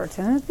this first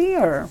opportunity,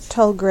 or...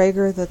 tell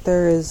Gregor that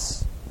there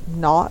is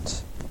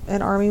not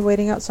an army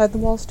waiting outside the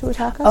walls to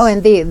attack us. Oh,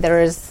 indeed.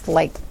 There is,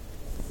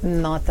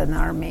 not an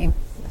army.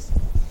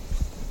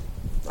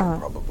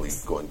 Probably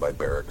going by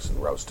barracks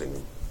and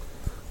rousting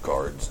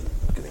guards and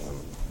getting them.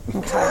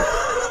 Okay.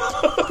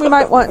 We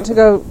might want to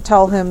go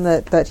tell him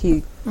that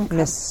he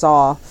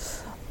missaw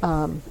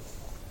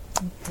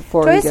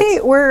before Do I he gets... see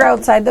we're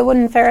outside the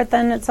Wooden Ferret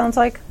then, it sounds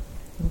like?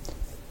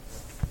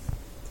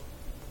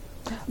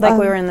 Like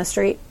we were in the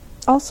street?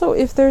 Also,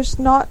 if there's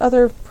not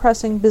other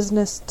pressing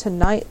business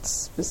tonight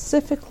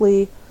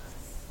specifically,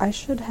 I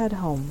should head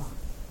home.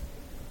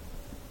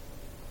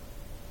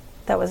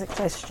 That was a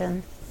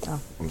question.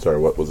 I'm sorry,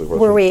 what was the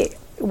question?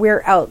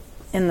 We're out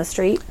in the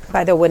street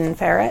by the Wooden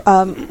Ferret?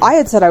 I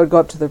had said I would go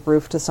up to the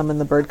roof to summon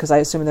the bird because I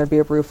assumed there'd be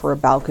a roof or a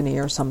balcony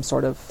or some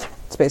sort of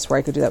space where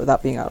I could do that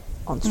without being out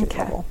on street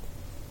Okay. level.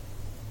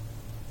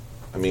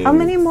 I mean, How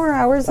many more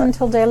hours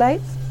until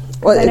daylight?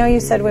 'Cause Well, I know you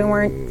said we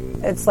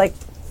weren't... It's like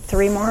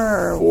 3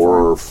 more or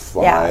 4 or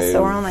 5. Yeah,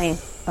 so we're only...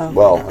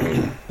 Well, I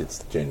mean, it's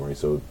January,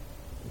 so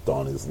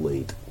dawn is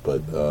late,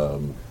 but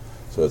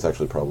so it's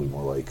actually probably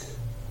more like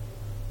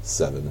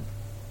 7.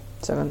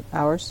 7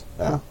 hours.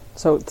 Yeah. Oh,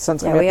 so the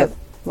sun's Yeah, gonna we be have up.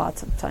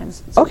 lots of time.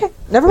 Okay,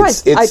 never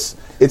mind.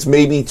 It's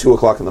maybe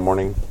 2:00 in the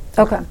morning.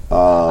 Okay.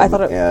 I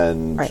thought it...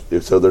 And right.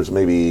 if so, there's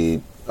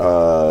maybe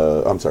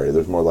I'm sorry,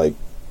 there's more like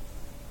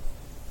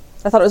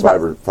I thought it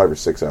was 5 or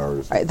 6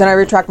 hours. Right, then I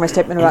retract my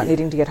statement about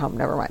needing to get home.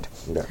 Never mind.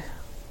 Yeah.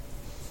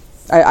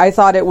 I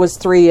thought it was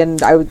 3,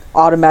 and I would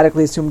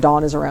automatically assume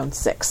dawn is around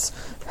 6.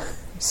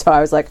 So I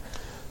was like,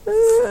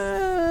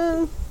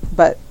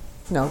 but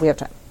no, we have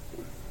time.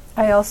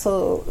 I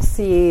also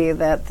see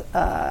that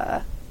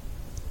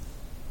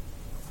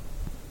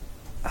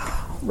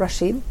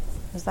Rashid,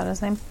 is that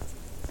his name?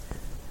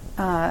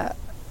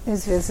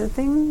 Is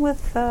visiting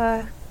with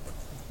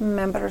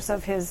members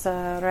of his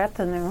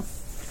retinue.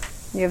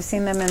 You have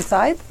seen them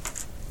inside?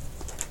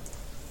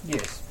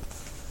 Yes.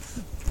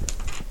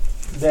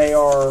 They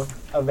are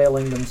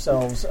availing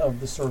themselves of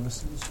the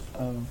services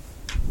of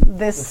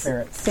This the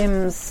ferret.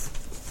 seems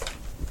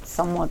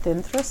somewhat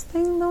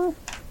interesting, though.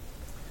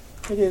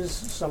 It is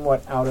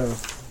somewhat out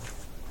of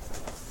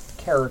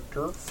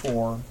character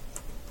for...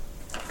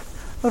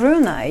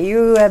 Runa,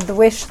 you had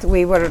wished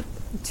we were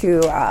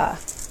to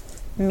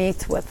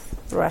meet with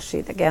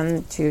Rashid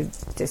again to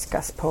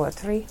discuss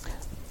poetry.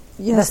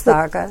 Yes, the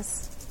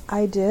sagas,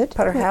 I did.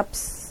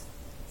 perhaps.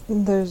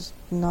 There's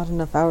not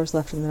enough hours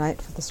left in the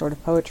night for the sort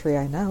of poetry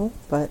I know,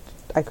 but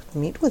I could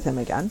meet with him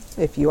again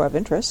if you have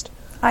interest.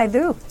 I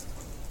do.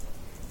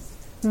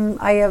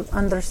 I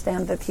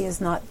understand that he is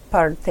not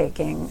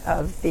partaking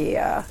of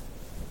the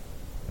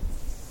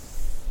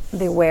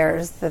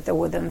wares that the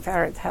Wooden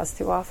Ferret has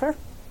to offer.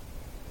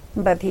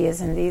 But he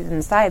is indeed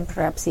inside.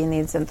 Perhaps he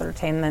needs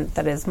entertainment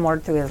that is more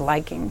to his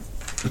liking.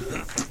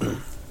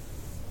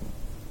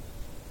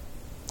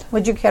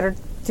 Would you care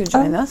to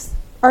join us?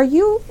 Are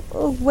you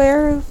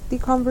aware of the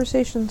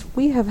conversations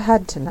we have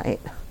had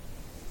tonight?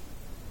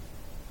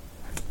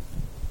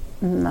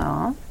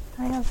 No,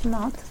 I have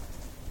not.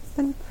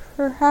 Then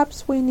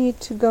perhaps we need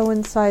to go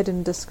inside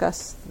and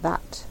discuss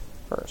that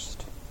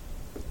first.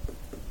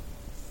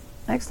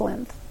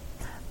 Excellent.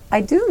 I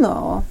do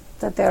know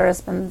that there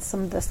has been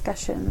some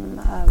discussion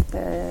of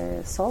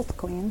the Salt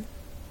Queen.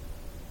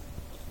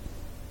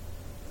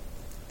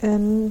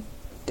 And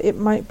it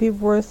might be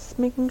worth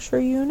making sure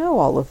you know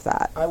all of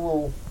that. I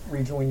will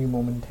rejoin you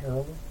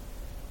momentarily.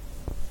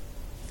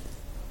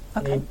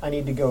 Okay. I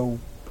need to go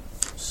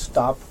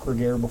stop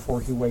Gregor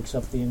before he wakes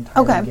up the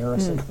entire Okay.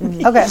 garrison.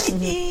 Okay.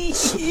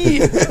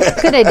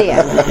 Good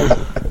idea.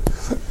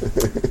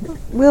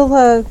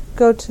 We'll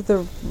go to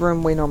the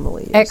room we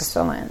normally use.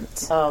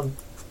 Excellent.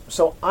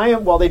 So I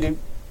am, while they do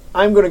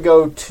I'm going to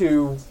go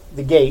to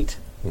the gate,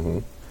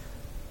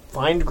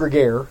 find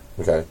Gregare,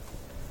 Okay.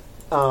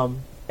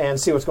 and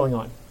see what's going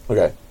on.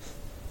 Okay.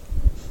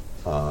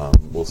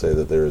 We'll say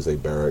that there is a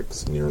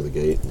barracks near the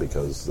gate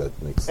because that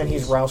makes And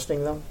he's sense.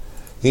 rousting them.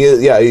 He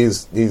is, yeah,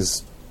 he's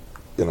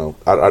you know,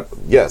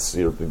 yes,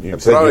 you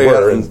said Probably you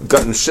were. And,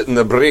 gotten shit in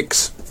the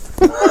brakes.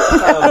 Good.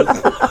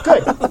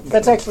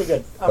 That's actually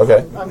good.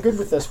 Okay. I'm good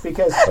with this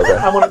because Okay.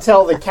 I want to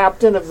tell the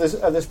captain of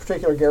this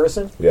particular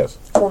garrison, yes.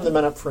 form the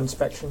men up for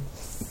inspection.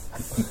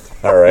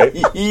 All right.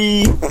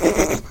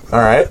 All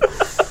right.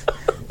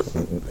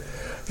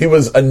 He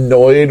was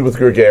annoyed with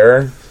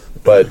Gregare,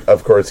 but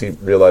of course he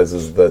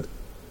realizes that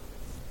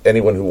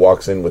anyone who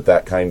walks in with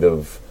that kind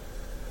of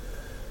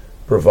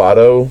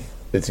bravado,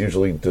 it's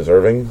usually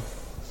deserving.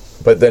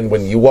 But then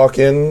when you walk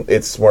in,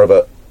 it's more of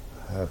a,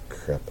 oh,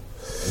 crap.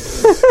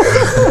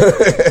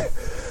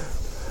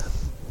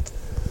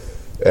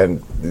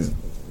 And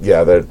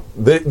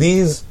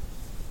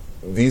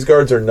these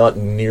guards are not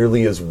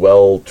nearly as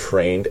well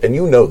trained, and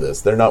you know this.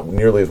 They're not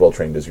nearly as well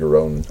trained as your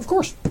own Of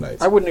course.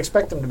 knights. I wouldn't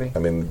expect them to be. I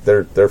mean,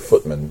 they're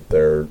footmen.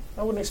 They're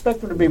I wouldn't expect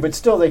them to be, but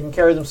still they can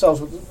carry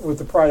themselves with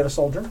the pride of a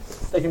soldier.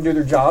 They can do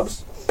their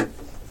jobs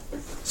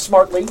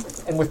smartly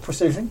and with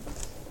precision.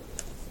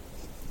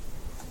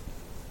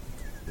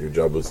 your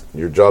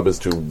job is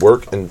to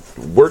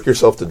work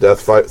yourself to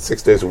death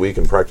 6 days a week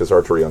and practice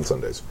archery on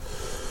Sundays.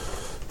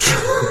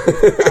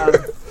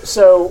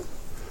 So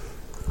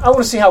I want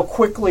to see how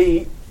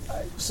quickly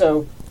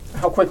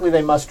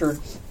they mustered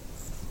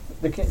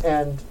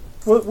and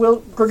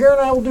we'll Gregare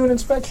and I will do an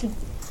inspection.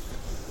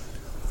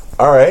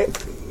 All right.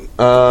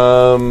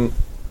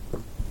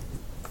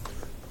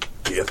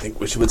 Do you think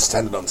we should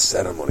stand it on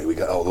ceremony? We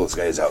got all those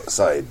guys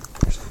outside.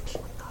 There's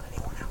not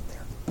anyone out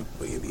there.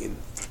 What do you mean?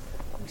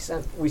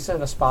 We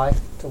sent a spy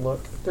to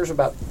look. There's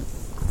about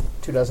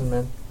 24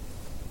 men.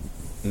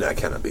 No, it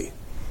cannot be.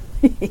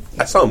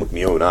 I saw him with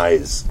my own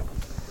eyes.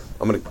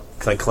 Can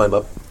I climb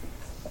up?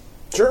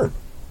 Sure.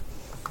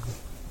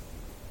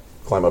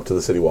 Climb up to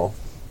the city wall.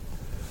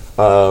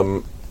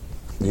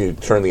 You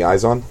turn the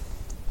eyes on?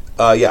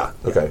 Yeah.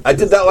 Okay. I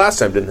did that last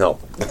time, didn't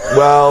help.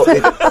 Well,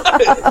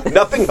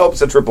 Nothing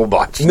helps a triple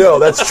botch. no,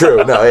 that's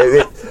true. No,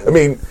 I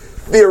mean,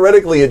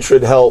 theoretically it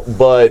should help,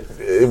 but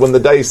when the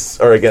dice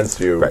are against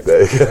you, Right.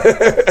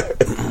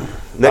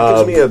 That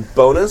gives me a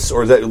bonus,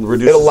 or is that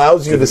reduces it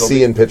allows you to difficulty?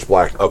 see in pitch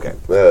black. Okay.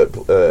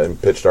 In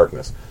pitch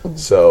darkness.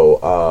 So,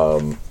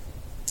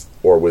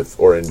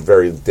 or in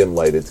very dim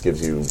light, it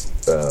gives you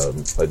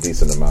a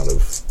decent amount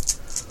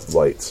of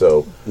light.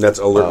 So That's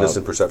alertness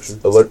and perception.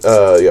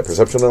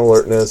 perception and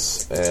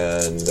alertness,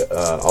 and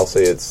I'll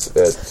say it's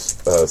at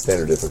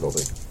standard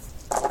difficulty.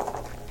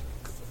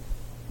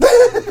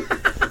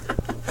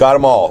 Got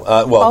them all.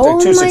 Oh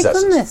two my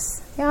successes. goodness.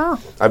 Yeah.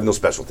 I have no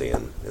specialty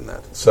in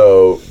that.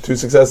 So 2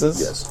 successes.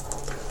 Yes.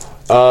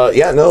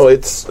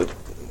 It's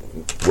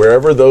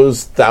wherever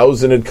those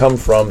 1,000 had come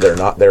from. They're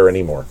not there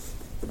anymore.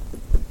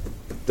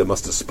 They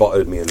must have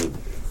spotted me and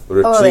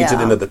retreated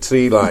yeah. into the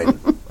tree line.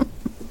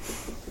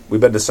 We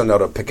better send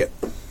out a picket.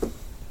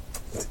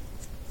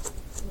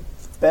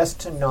 Best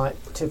to not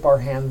tip our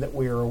hand that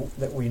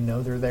we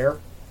know they're there.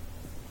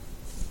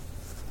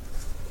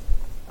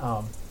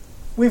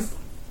 We've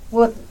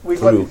let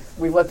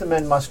the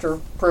men muster,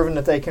 proven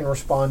that they can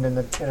respond in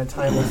a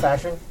timely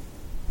fashion.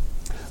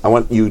 I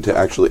want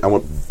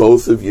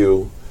both of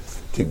you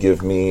to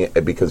give me,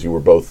 because you were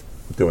both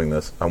doing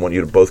this, I want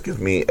you to both give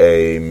me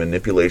a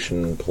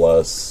manipulation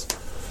plus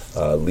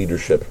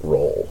leadership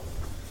roll.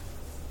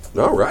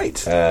 All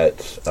right.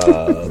 At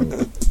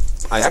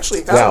I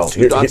actually have now,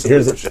 2 dots of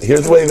here's leadership.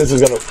 the way this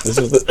is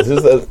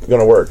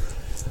gonna work.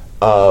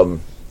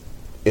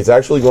 It's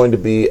actually going to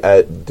be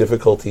at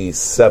difficulty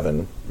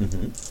 7.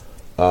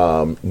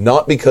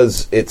 Not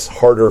because it's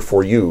harder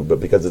for you, but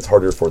because it's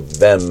harder for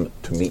them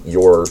to meet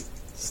your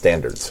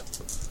standards.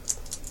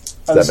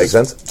 Does that make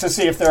sense? To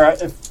see if they're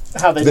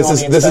how they do on the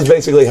inspection. This is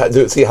basically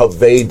to see how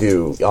they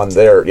do on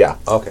their Okay.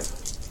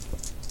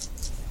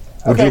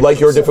 Would Okay, you like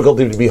your so-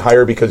 difficulty to be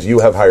higher because you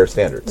have higher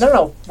standards?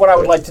 No. What I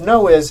would like to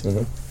know is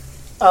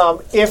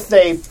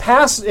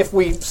if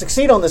we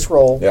succeed on this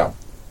roll, Yeah.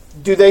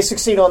 do they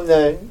succeed on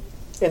the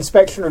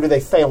inspection or do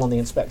they fail on the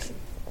inspection?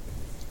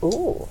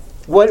 Ooh.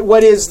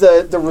 What is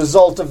the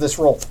result of this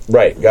roll?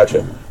 Right.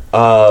 Gotcha.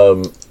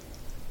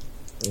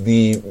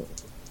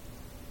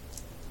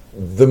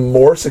 The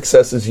more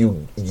successes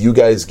you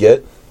guys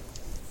get,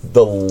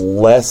 the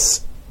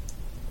less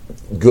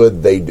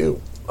good they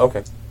do.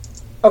 Okay.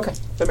 Okay.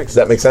 That makes Does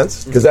that make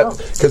sense? Because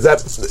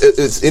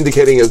it's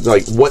indicating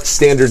like what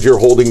standards you're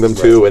holding them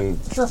to, and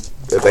Sure.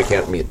 if they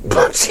can't meet.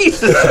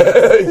 Jesus.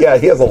 Yeah,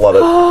 he has a lot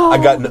of.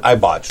 I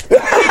botched.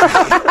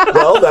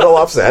 Well, that'll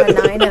offset. A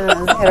 9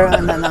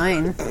 and a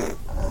 9.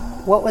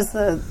 What was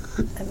the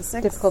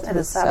 6 Difficulty and a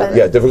was 7?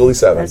 Yeah, difficulty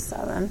 7. There's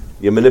 7.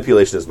 Your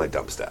manipulation is my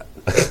dump stat.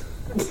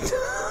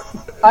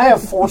 I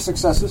have 4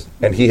 successes.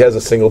 And he has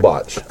a single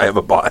botch. I have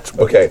a botch.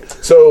 Okay,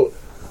 so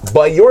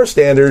by your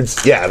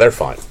standards, yeah, they're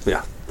fine.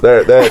 Yeah.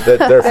 They're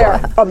They're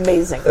fine.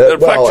 amazing. They're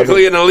well,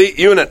 practically an elite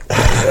unit.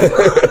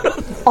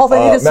 All they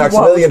need is some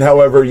Maximilian,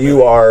 however,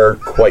 you are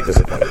quite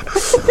disappointed.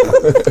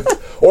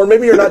 Or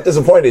maybe you're not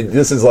disappointed.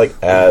 This is like,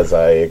 as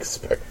I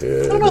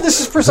expected. No, this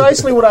is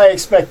precisely what I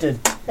expected,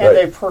 and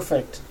Right. a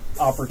perfect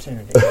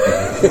opportunity.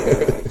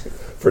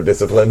 For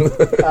discipline.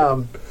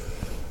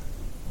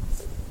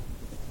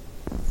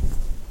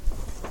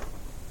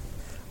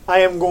 I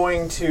am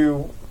going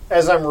to,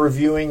 as I'm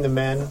reviewing the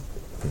men,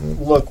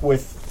 look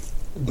with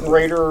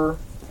greater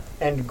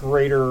and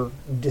greater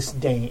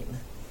disdain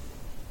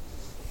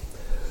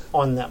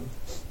on them.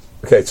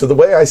 Okay, so the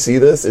way I see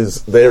this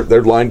is they're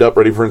lined up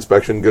ready for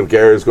inspection.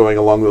 Gilgair is going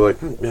along. They're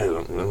like,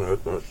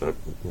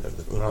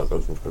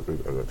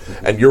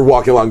 and you're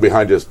walking along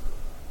behind just.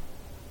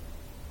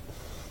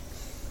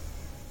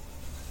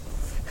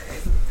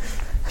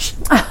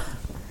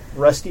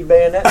 Rusty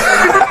bayonet.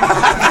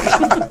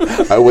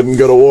 I wouldn't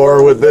go to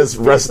war with this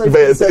rusty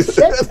bayonet,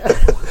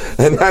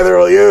 and neither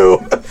will you.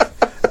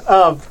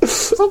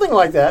 Something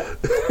like that.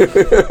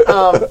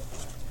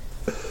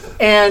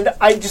 And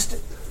I just,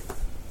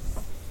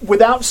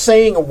 without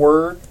saying a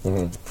word,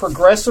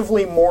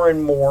 progressively more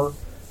and more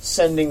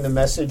sending the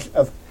message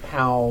of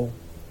how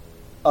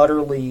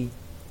utterly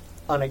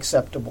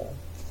unacceptable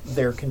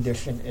their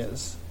condition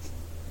is.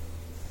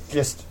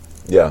 Just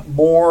Yeah,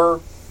 more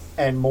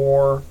and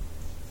more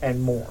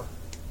and more.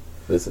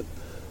 this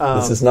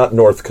is not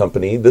North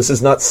Company. This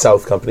is not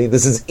South Company.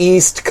 This is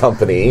East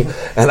Company,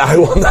 and I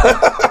will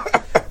not.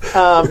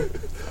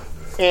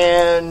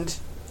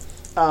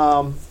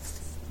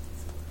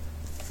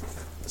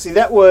 See,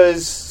 that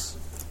was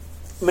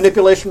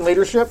manipulation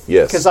leadership.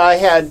 Yes. Because I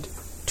had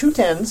 2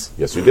 10s.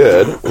 Yes, you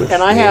did. Which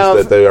And I means have-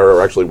 that they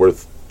are actually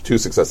worth 2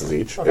 successes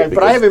each. Okay,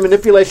 but I have a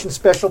manipulation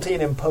specialty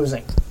in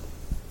imposing.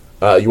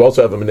 You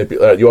also have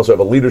you also have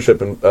a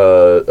leadership and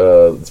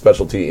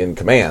specialty in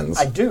commands.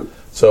 I do.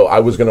 So I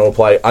was going to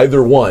apply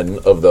either one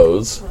of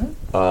those.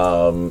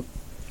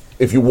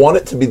 If you want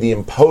it to be the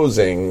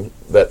imposing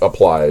that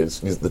applies,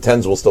 the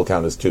 10s will still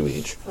count as 2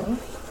 each,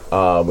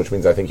 which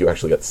means I think you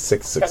actually got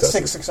 6 Got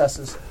successes. 6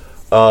 successes.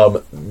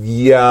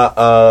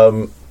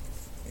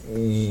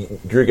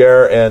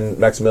 Gruger and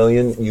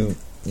Maximilian,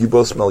 you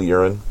both smell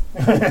urine.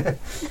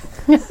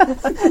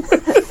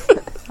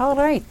 All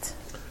right.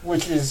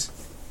 Which is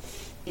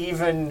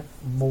even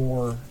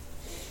more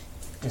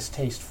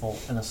distasteful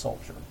in a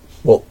soldier.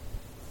 Well,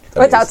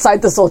 that It's means-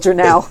 outside the soldier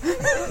now.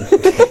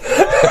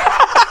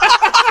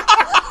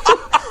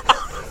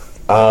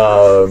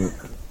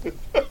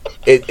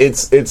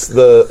 It's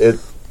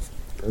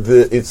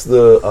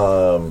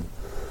the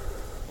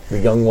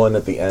young one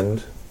at the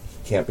end.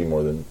 Can't be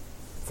more than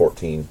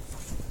 14.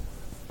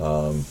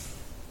 And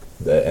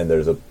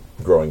there's a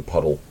growing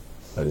puddle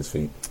at his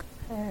feet.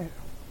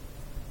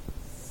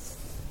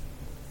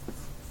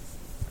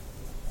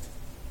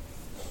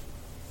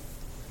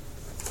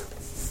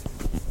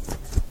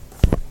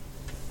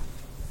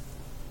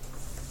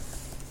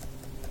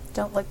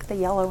 Don't lick the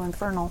yellow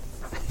infernal.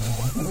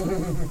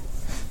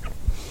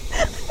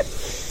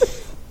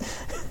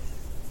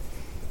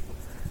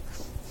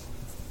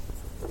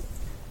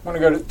 I'm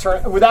going to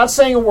turn without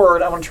saying a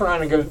word. I'm going to turn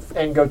around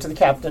and go to the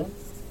captain.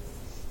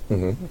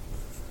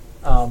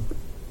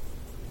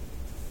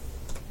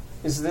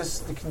 Is this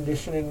the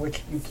condition in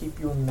which you keep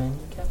your men,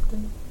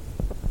 Captain?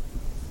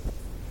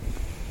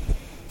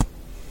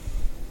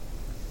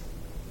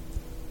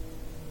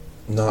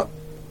 Not.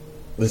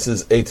 This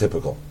is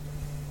atypical,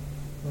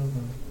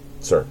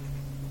 sir.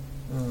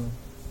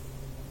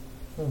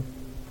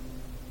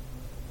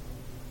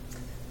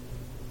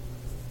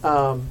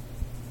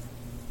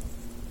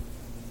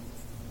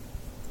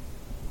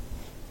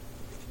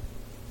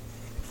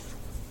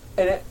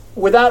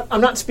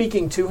 I'm not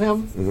speaking to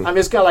him. I'm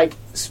just kind of like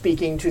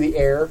speaking to the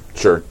air.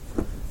 Sure.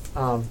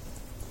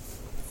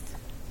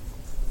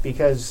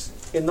 Because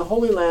in the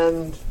Holy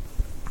Land,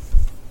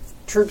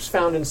 troops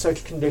found in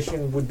such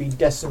condition would be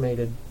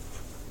decimated.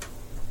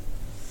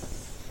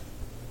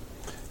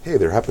 Hey,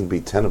 there happen to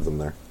be 10 of them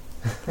there.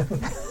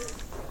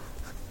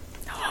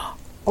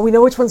 Oh, we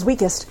know which one's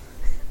weakest.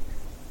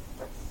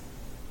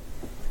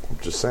 I'm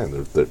just saying.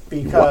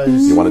 Because-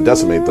 you want to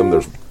decimate them,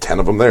 there's 10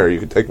 of them there. You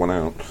could take one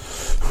out.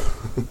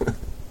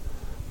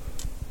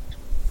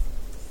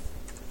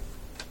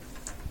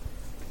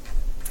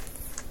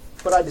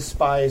 But I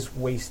despise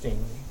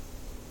wasting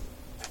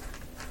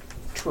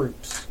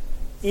troops,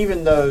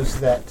 even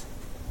those that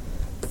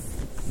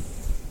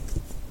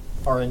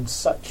are in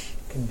such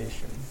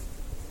condition.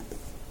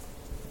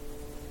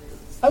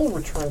 I will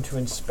return to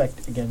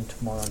inspect again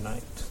tomorrow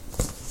night.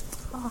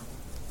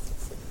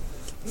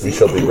 We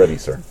shall be ready,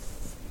 sir.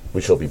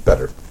 We shall be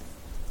better.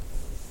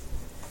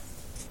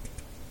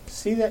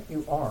 See that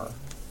you are,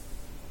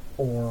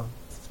 or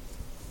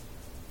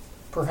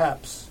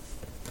perhaps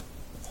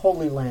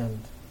Holy Land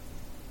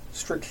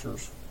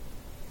strictures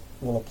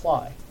will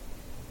apply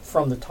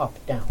from the top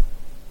down.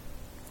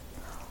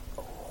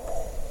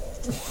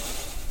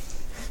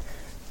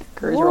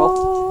 Courage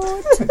roll.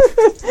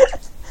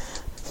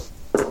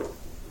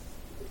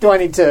 Do I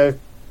need to?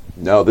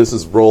 No, this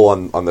is roll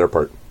on their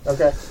part.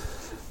 Okay.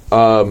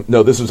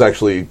 No, this was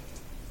actually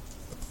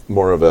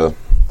more of a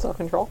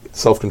Self-control.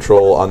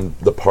 self-control on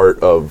the part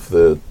of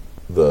the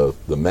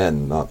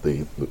men, not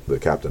the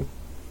captain.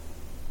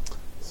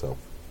 So,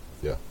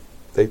 yeah,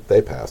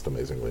 they passed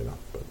amazingly enough.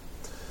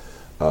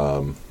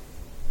 But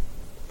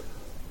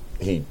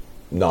he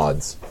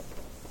nods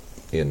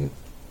in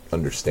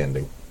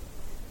understanding.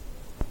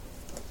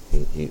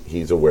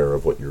 He's aware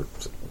of what you're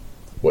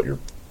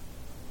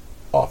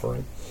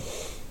offering.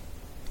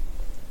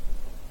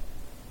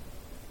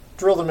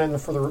 Drill them in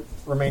for the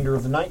remainder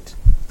of the night.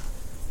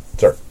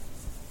 Sir.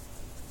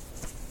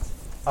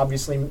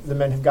 Obviously, the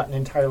men have gotten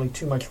entirely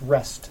too much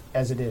rest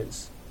as it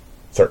is.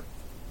 Sir.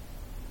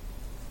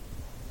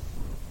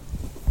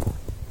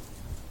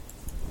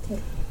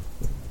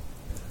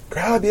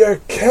 Grab your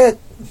kit.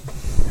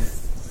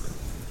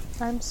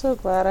 I'm so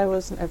glad I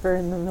wasn't ever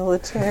in the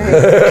military.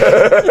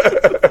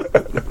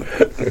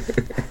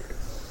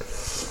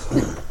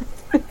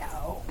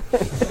 No.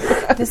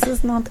 This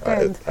is not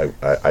good.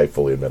 I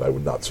fully admit I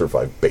would not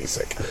survive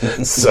basic.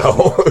 So,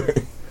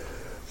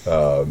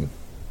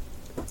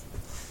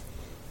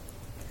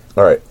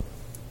 all right.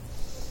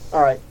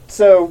 All right,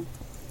 so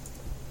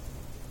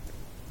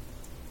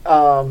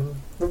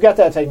we've got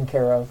that taken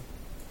care of.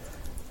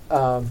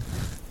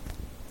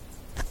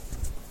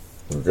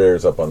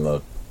 Revere's up on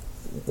the,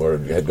 or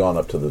had gone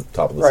up to the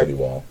top of the Right. city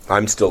wall.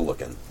 I'm still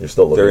looking. You're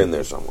still looking. They're in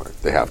there somewhere.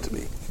 They have to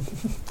be.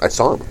 I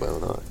saw them with my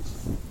own eyes.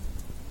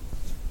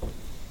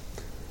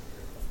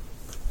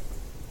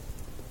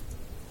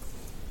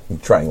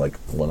 Trying like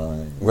one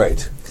eye.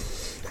 Right.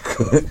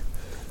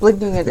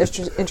 Blinking an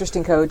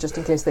interesting code just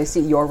in case they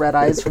see your red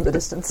eyes from the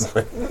distance.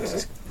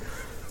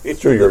 It's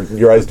true.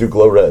 Your eyes do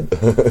glow red.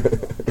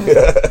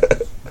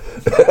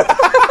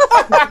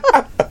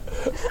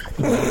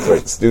 That's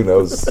right. Stu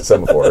knows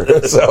semaphore.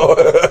 So,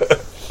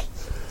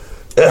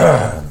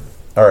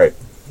 all right.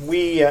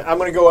 I'm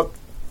going to go up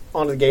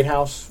onto the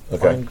gatehouse,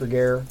 Okay. find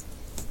Gregere.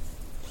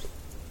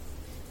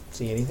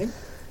 See anything?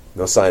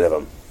 No sign of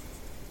them.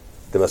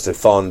 They must have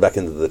fallen back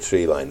into the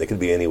tree line. They could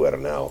be anywhere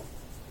now.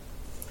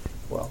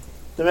 Well,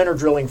 the men are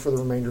drilling for the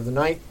remainder of the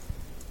night.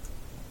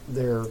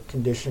 Their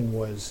condition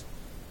was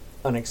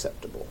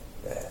unacceptable.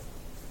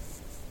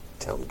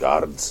 Town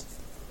guards.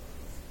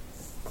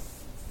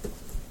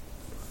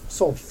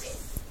 Soldiers.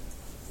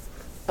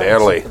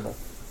 Barely. Unacceptable.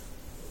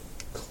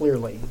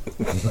 Clearly.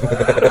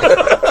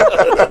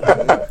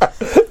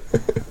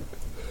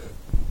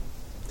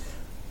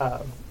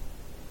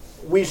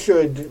 We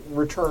should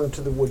return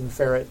to the wooden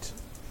ferret.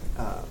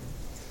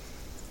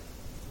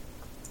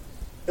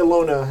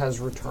 Ilona has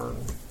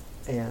returned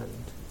and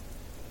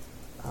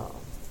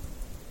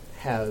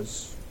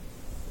has...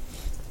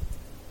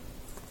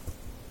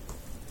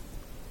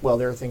 Well,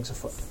 there are things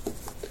afoot.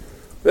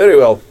 Very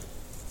well.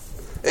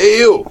 Hey,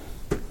 you!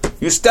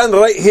 You stand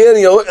right here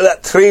and you look at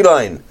that tree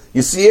line.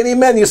 You see any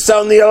men, you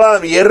sound the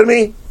alarm. You hear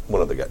me?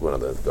 One of the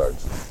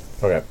guards.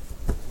 Okay.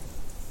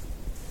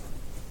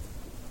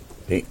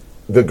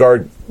 The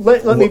guard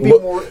Let me be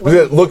more...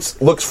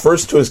 looks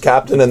first to his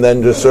captain and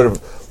then just sort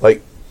of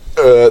like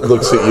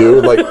looks at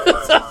you like.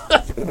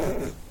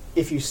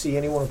 If you see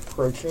anyone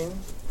approaching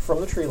from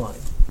the tree line,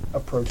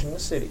 approaching the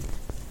city,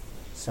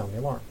 sound the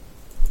alarm.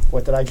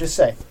 What did I just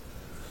say?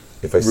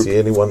 If I see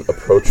anyone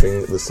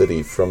approaching the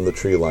city from the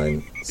tree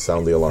line,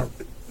 sound the alarm.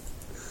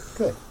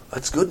 Good.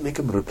 That's good. Make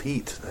him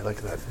repeat. I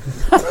like that.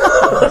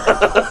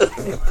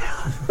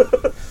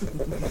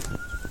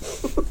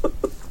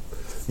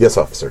 Yes,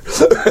 officer.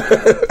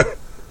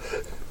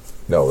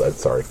 No,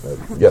 that's sorry.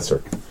 Yes,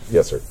 sir.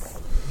 Yes, sir.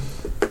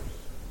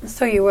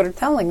 So you were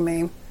telling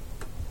me.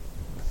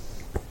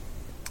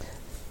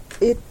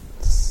 It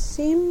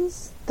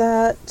seems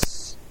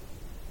that,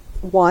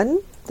 one,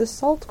 the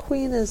Salt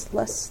Queen is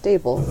less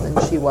stable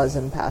than she was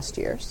in past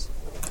years.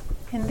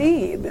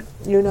 Indeed.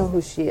 You know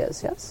who she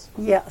is, yes?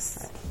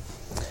 Yes.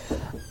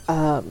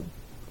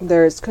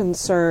 There's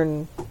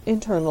concern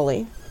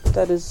internally.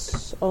 That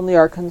is only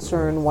our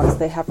concern once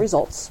they have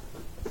results.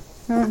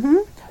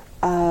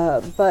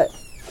 But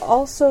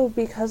also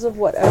because of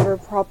whatever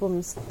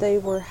problems they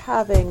were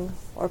having,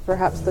 or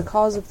perhaps the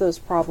cause of those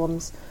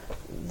problems,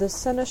 the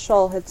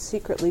Seneschal had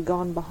secretly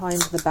gone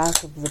behind the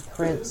back of the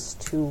prince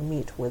to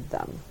meet with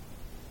them.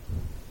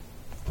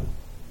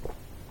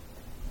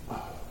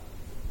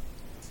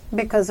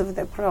 Because of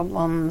the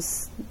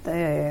problems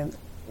the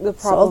The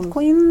Salt problem,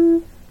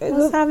 Queen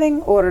was the-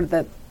 having, or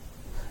that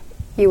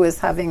he was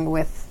having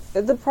with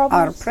the problem,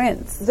 our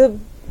prince.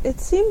 It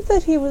seemed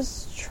that he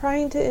was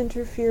trying to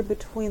interfere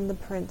between the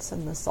prince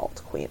and the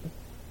Salt Queen.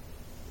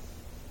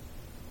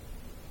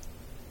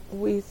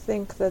 We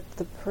think that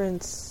the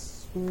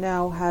prince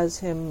now has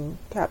him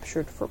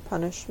captured for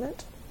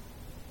punishment,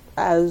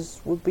 as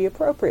would be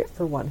appropriate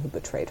for one who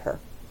betrayed her.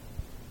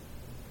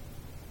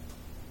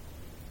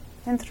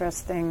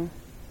 Interesting.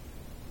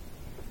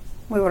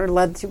 We were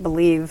led to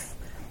believe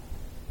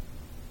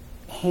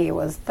he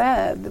was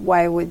dead.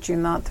 Why would you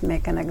not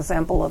make an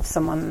example of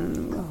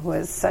someone who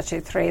is such a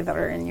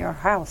traitor in your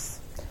house?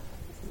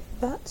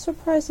 That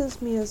surprises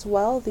me as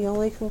well. The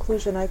only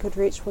conclusion I could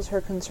reach was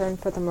her concern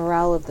for the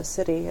morale of the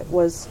city. It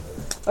was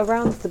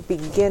around the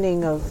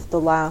beginning of the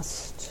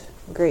last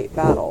great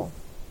battle,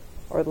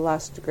 or the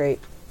last great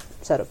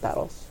set of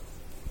battles.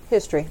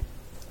 History.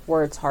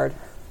 Words hard.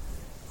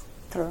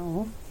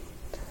 True.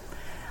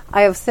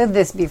 I have said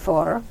this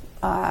before.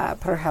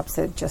 Perhaps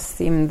it just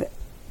seemed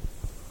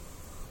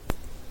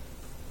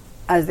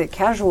as a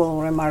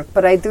casual remark,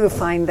 but I do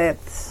find it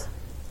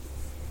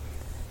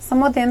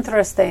somewhat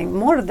interesting,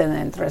 more than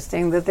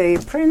interesting, that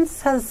the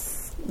prince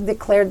has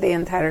declared the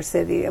entire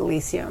city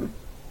Elysium.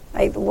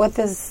 What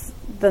is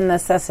the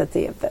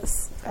necessity of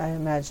this? I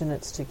imagine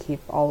it's to keep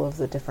all of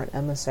the different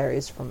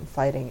emissaries from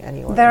fighting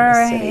anyone There in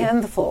are the a city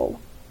handful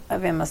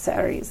of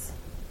emissaries.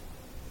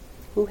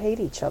 who hate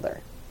each other.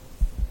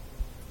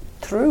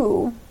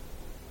 True.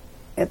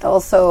 It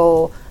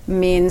also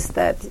means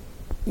that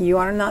you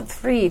are not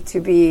free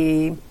to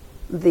be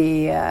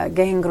the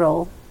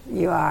gangrel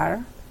you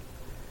are.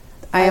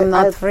 I am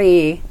not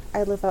free.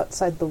 I live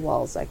outside the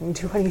walls. I can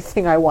do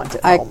anything I want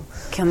at I home.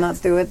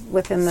 cannot do it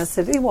within the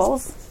city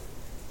walls.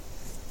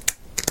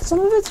 Some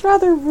of it's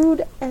rather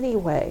rude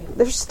anyway.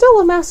 There's still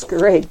a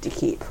masquerade to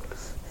keep.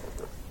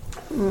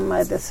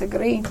 I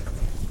disagree.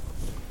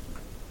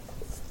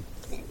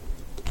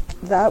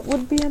 That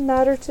would be a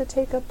matter to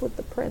take up with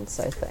the prince,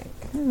 I think.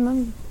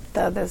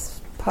 That is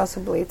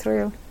possibly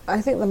true.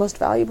 I think the most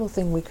valuable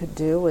thing we could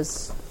do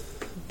is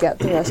get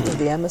the rest of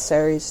the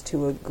emissaries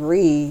to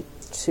agree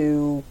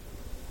to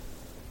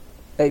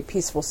a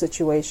peaceful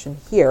situation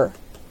here.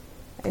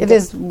 It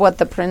is what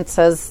the prince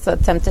has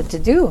attempted to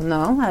do,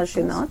 no? Has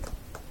she not?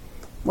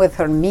 With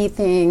her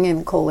meeting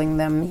and calling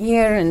them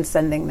here and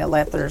sending the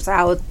letters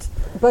out.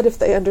 But if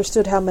they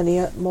understood how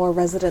many more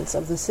residents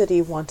of the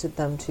city wanted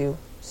them to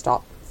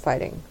stop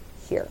fighting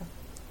here,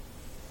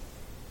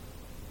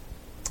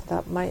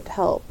 that might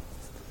help.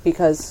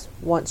 Because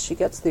once she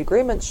gets the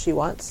agreements she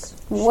wants,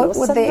 What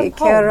would they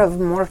care of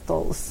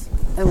mortals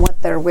and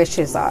what their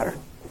wishes are?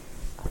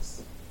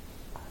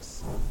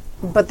 Us.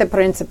 But the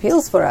prince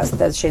appeals for us,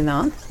 does she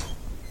not?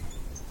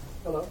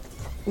 Hello.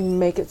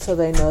 Make it so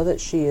they know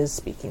that she is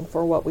speaking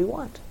for what we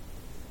want.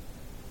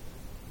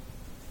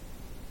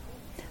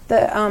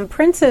 The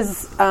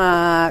prince's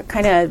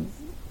kind of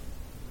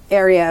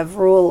area of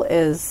rule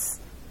is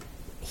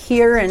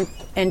here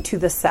and to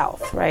the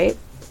south, right?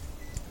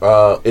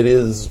 It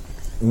is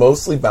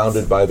mostly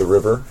bounded by the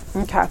river.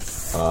 Okay.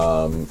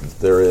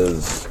 There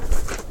is.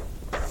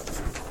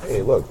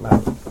 Hey, look,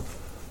 map.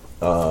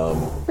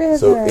 River.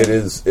 So it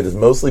is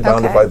mostly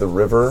bounded Okay. by the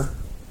river.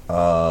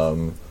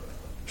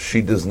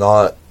 She does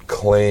not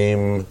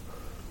claim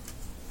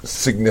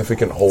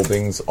significant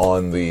holdings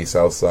on the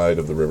south side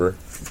of the river,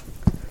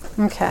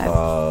 Okay.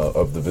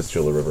 of the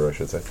Vistula River, I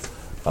should say.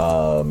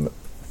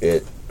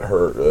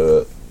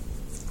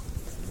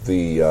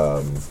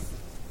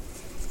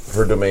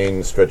 Her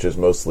domain stretches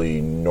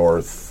mostly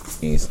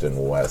north, east,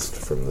 and west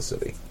from the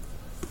city.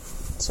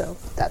 So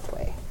that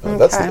way.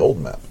 That's Okay. the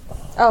old map.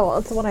 Oh,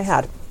 that's the one I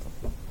had.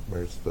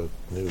 Where's the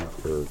new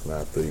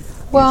map? The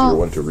Well, easier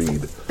one to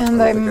read.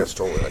 And I think I I'm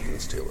stole it. I didn't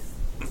steal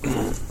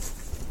it.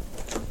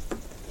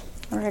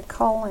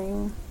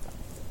 recalling.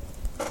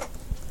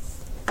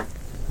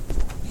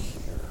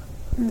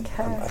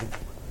 Okay.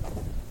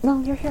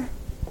 No, you're here.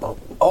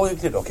 Oh, you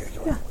did? Okay.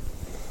 Yeah.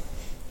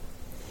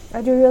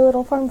 I drew your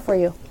little farm for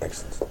you.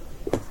 Excellent.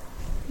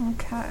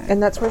 Okay.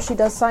 And that's where she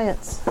does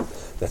science.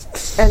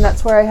 That's And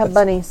that's where I have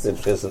bunnies.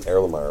 it's just an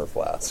Erlenmeyer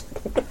flask.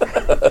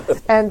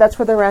 And that's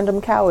where the random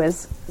cow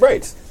is.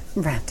 Right.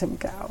 Random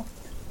cow.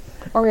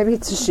 Or maybe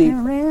it's a sheep.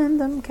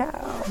 Random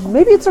cow.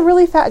 Maybe it's a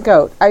really fat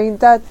goat. I mean,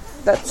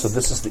 that's... So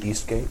this is the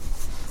east gate.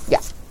 yeah.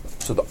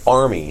 So the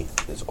army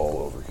is all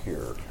over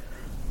here,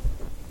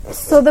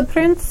 So the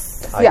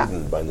prince,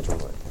 hidden by the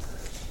doorway.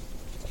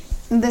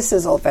 this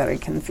is all very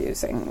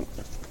confusing.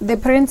 The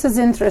prince is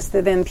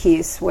interested in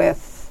peace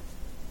with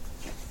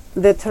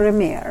the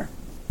Tremere.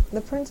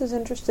 The prince is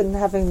interested in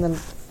having them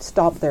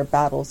stop their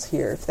battles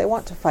here. If they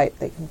want to fight,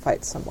 they can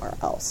fight somewhere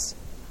else.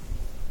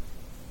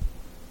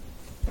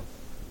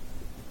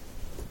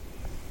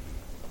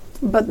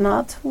 But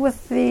not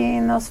with the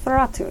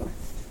Nosferatu,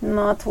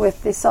 not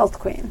with the Salt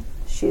Queen.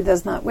 She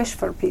does not wish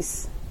for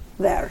peace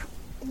there.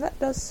 That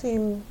does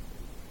seem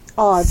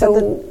odd.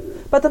 So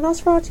but the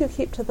Nosferatu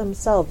keep to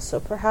themselves, so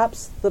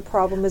perhaps the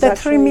problem is the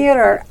actually...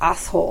 Tremere are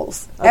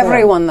assholes. Oh, they are.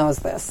 Everyone knows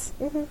this.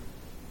 Mhm.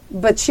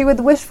 But she would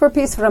wish for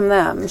peace from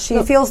them.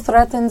 She feels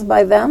threatened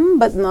by them,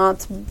 but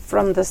not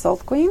from the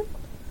Salt Queen.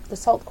 The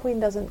Salt Queen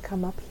doesn't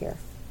come up here.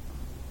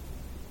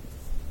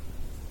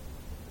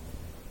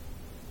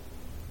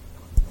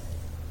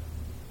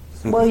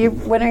 Well,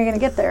 when are you going to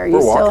get there? Are you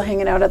We're still walking.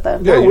 hanging out at the...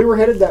 Yeah, No, you- we were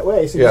headed that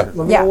way. So Yeah.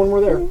 let me Yeah. know when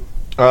we're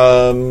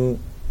there.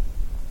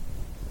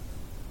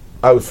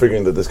 I was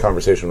figuring that this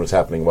conversation was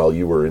happening while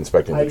you were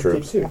inspecting I the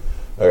troops. did too.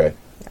 Okay.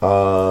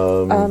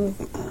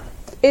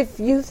 If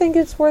you think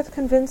it's worth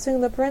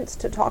convincing the prince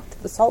to talk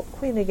to the Salt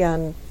Queen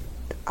again,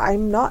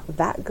 I'm not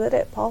that good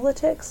at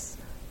politics.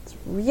 It's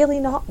really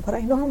not what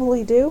I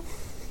normally do.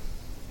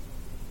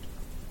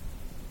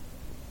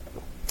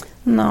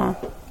 No,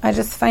 I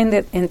just find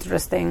it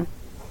interesting.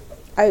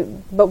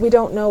 But we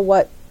don't know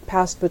what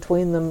passed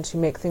between them to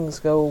make things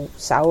go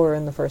sour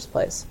in the first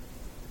place.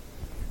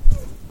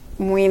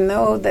 We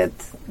know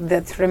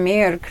that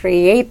Tremere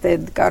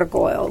created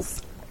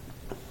gargoyles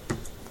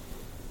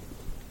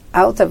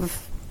out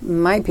of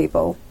my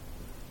people,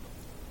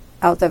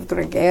 out of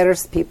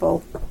Gregair's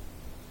people,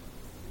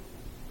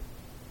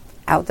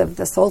 out of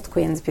the Salt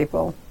Queen's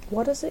people.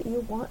 What is it you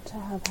want to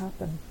have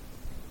happen?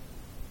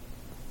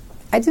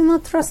 I do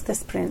not trust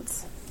this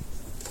prince.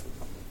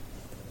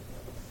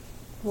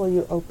 Will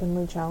you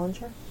openly challenge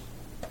her?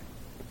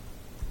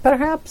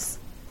 Perhaps,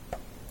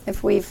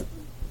 if we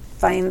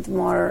find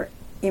more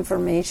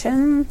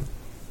information.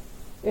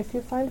 If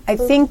you find I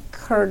proof- think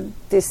her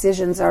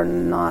decisions are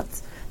not,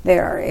 they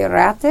are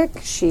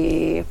erratic.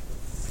 She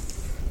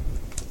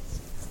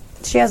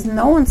has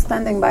no one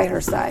standing by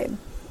her side.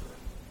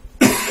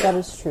 that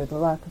is true. The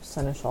lack of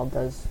seneschal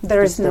does.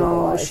 There is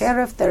no destabilize.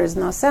 sheriff, there is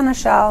no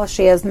seneschal.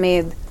 She has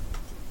made,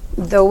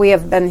 though we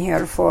have been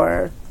here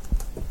for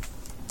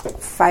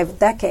 5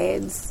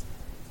 decades,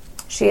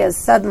 she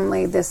has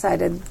suddenly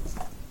decided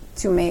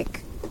to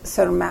make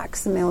Sir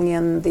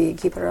Maximilian the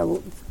Keeper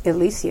of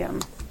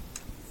Elysium.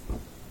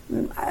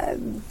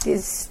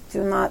 These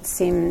do not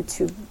seem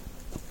to...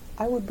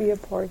 I would be a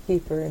poor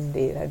keeper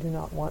indeed. I do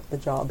not want the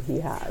job he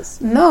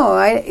has. No,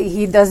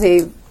 he does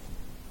a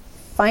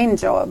fine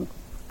job.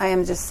 I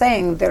am just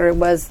saying there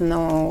was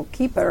no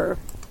keeper.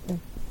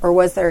 Or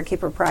was there a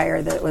keeper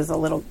prior that was a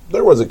little...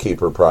 There was a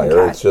keeper prior.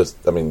 Okay. It's just,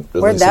 I mean...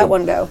 Where'd that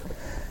one go?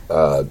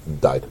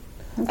 Died.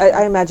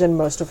 I imagine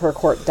most of her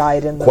court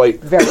died in the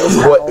Quite. various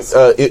battles.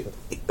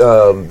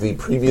 The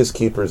previous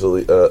keeper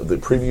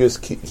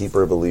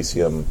of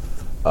Elysium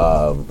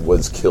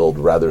was killed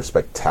rather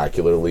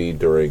spectacularly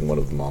during one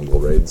of the Mongol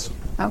raids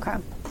Okay.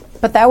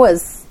 But that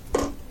was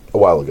a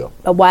while ago.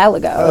 a while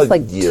ago. It was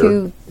like year.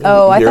 2...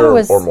 Oh, I thought Year it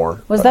was... or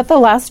more. Was that the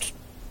last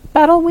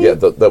battle we... Yeah,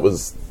 that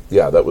was.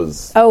 Yeah, that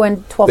was. Oh, in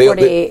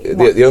 1248.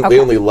 They Okay.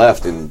 only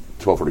left in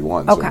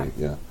 1241. Okay. So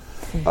yeah.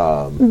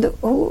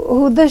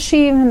 Who does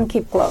she even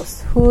keep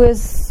close? Who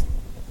is...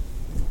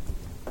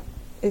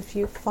 If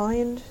you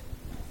find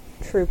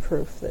true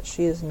proof that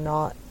she is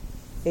not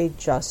a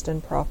just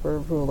and proper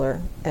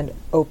ruler and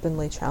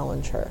openly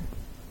challenge her,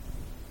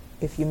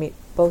 if you meet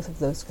both of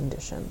those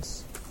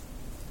conditions,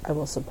 I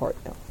will support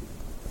you.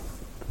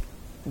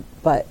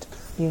 But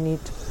you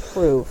need to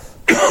prove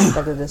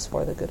that it is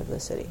for the good of the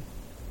city.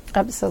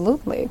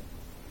 Absolutely.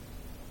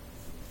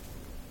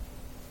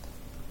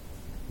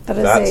 That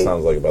is That a...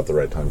 sounds like about the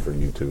right time for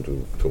you two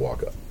to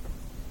walk up,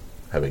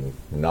 having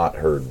not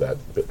heard that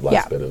last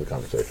Yeah. bit of the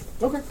conversation.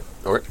 Okay.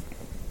 Okay.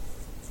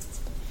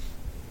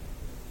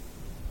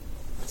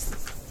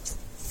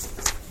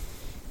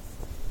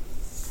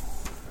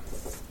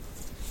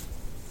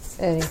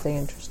 Anything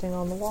interesting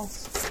on the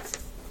walls?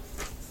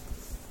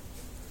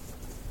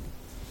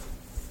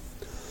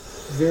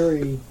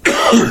 Very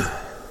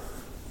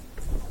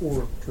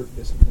poor troop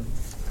discipline.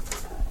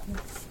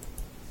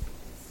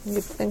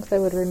 You'd think they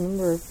would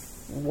remember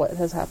what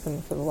has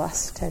happened for the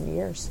last 10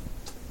 years.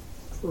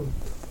 True.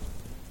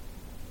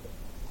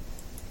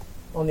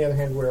 On the other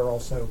hand, we're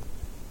also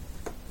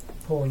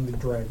pulling the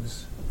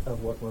dregs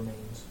of what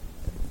remains.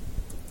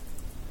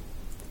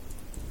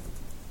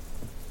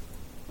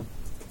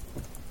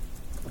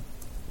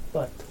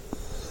 But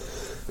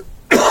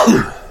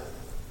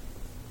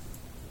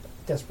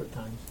desperate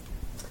times.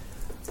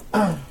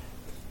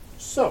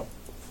 So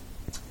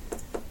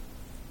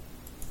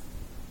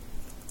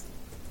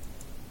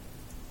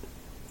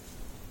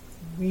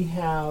we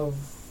have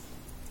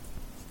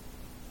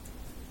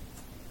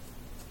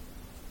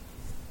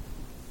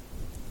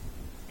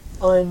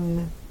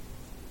unconfirmed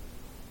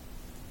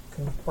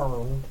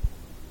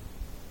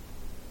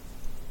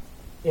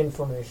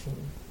information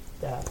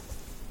that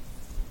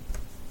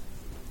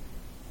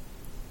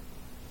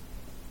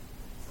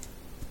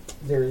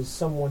there is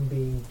someone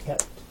being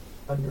kept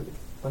under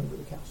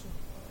the castle.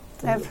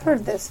 I've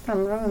heard this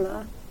from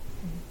Runa.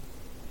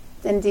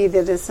 Indeed,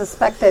 it is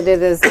suspected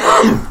it is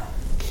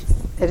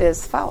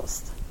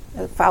Faust.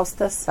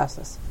 Faustus?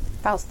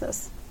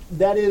 Faustus.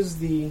 That is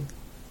the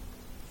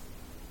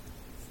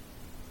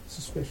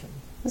suspicion.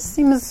 This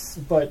seems...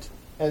 But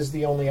as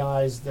the only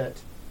eyes that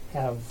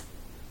have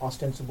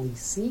ostensibly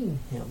seen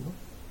him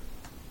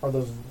are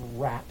those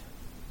rat.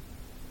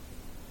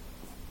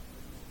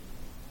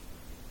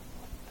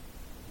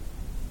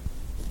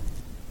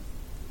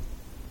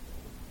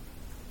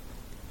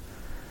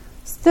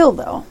 Still,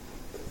 though,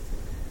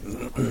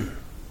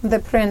 the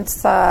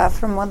prince,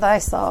 from what I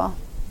saw,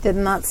 did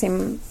not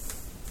seem...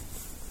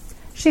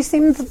 She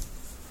seemed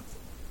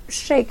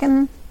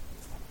shaken,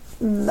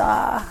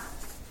 not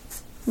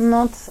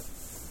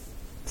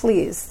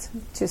pleased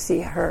to see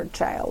her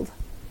child.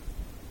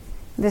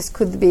 This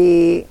could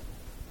be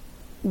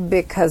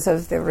because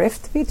of the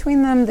rift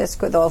between them. This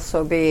could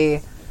also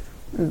be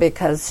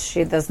because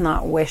she does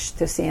not wish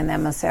to see an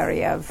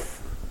emissary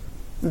of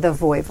the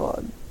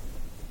voivode.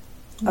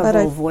 Of But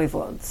all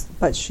voivodes.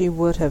 But she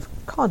would have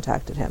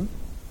contacted him.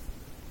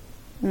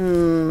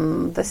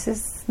 This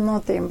is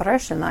not the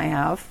impression I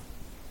have.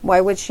 Why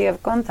would she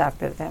have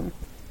contacted him?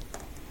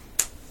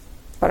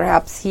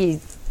 Perhaps he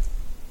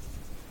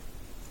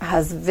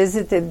has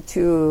visited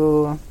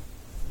to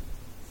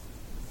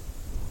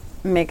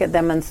make a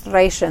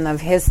demonstration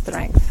of his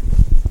strength.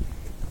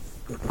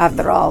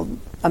 After all,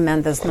 a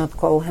man does not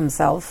call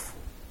himself,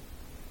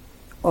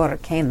 or a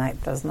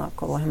Cainite does not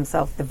call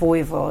himself the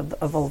voivode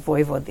of all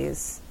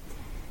voivodes,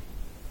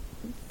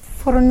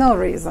 for no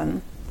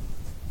reason.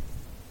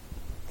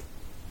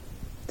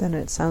 Then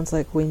it sounds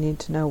like we need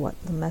to know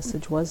what the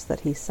message was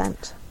that he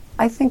sent.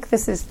 I think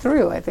this is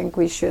true. I think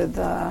we should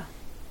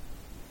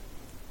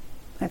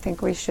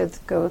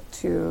go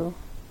to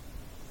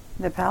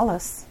the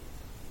palace.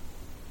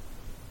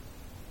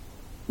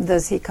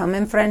 Does he come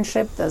in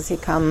friendship? Does he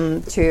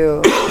come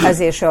to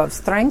as a show of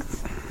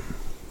strength?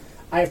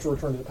 I have to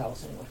return to the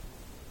palace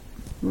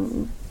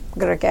anyway.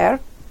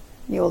 Gregor,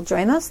 you'll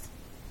join us?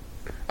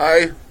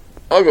 I'll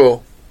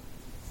go.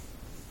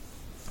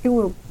 It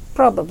will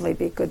probably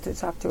be good to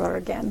talk to her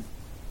again.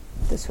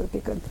 This would be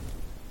good.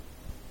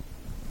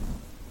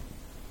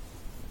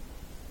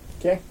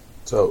 Okay.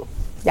 So,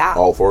 Yeah.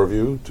 all four of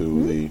you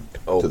to the...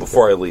 Oh, to the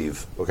before I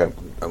leave, Okay. I'm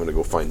going to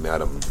go find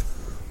Madame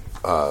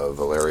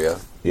Valeria.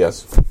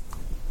 Yes.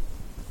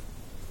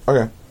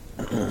 Okay.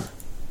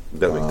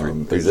 That'll make three.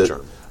 Is Three's it, a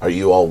charm. are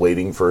you all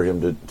waiting for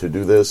him to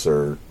do this,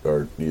 or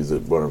is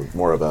it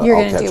more of a... You're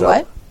I'll going to catch do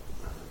up?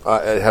 what?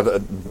 I have a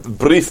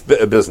brief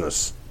bit of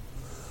business.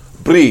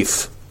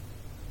 Brief.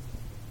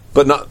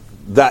 But not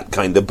that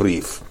kind of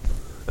brief.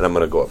 And I'm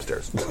going to go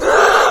upstairs.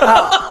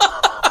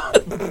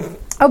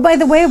 Oh, by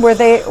the way, were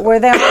they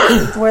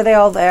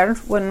all there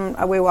when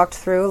we walked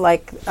through?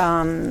 Like,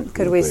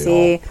 could we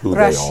see Who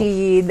they all?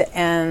 Rashid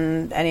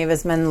and any of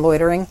his men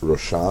loitering?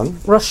 Roshan?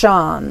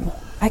 Roshan.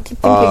 I keep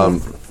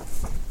thinking.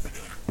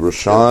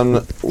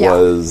 Roshan Yeah.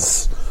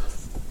 was...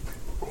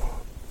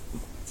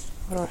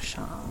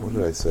 Roshan. What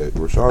did I say?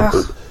 Roshan...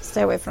 Ugh,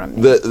 stay away from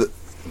me. the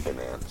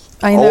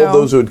I all know. of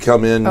those who had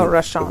come in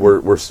Roshan.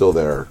 were still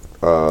there.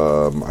 I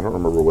don't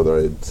remember whether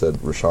I had said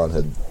Roshan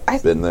had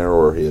been there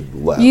or he had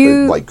left.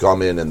 You- Like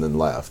come in and then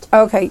left.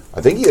 Okay.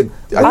 I think he had.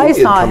 I think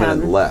he had saw come in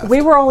him. and left.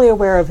 We were only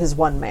aware of his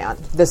one man.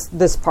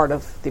 This part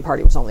of the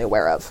party was only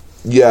aware of.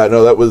 Yeah,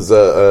 no, that was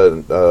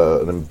an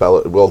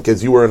embellish. Well,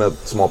 because you were in a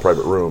small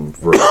private room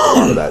for a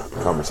lot of that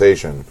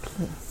conversation.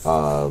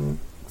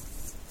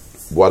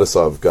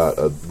 Władysław got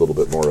a little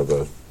bit more of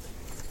a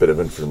bit of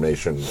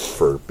information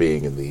for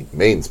being in the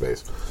main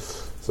space.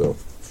 So,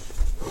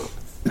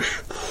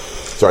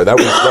 sorry, that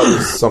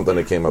was something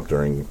that came up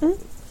during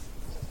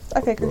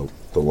I figured.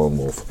 the Lone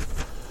Wolf.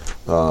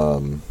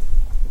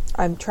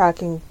 I'm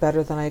tracking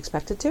better than I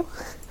expected to.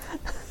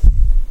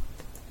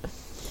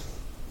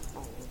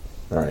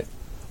 All right.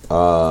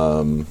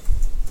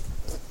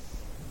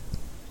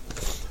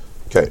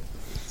 Okay.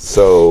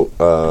 So,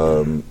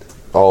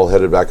 all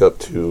headed back up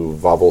to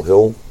Vavel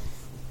Hill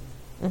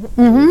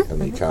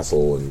and the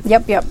castle and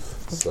Yep.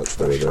 such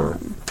that are there.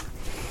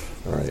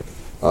 All right.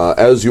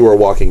 As you are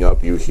walking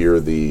up, you hear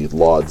the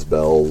Laud's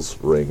bells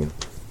ring.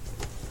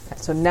 Okay,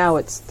 so now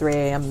it's 3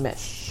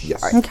 a.m.-ish.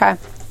 Yes. Okay.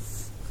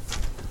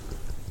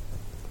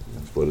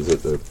 What is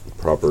it? The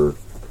proper...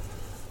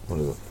 What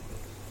is it?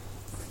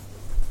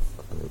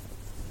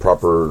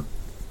 Proper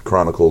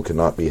chronicle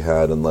cannot be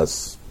had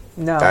unless...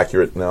 No.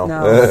 Accurate now?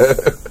 No.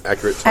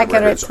 Accurate time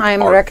Accurate records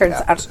time are records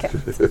kept. are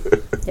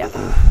kept. Yeah.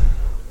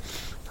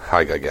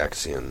 High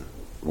Gygaxian.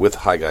 With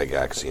High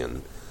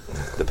Gygaxian,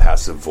 the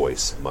passive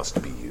voice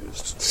must be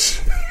used.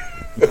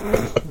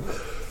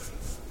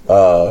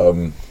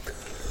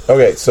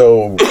 Okay,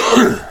 so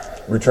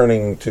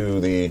returning to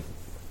the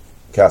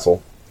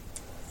castle.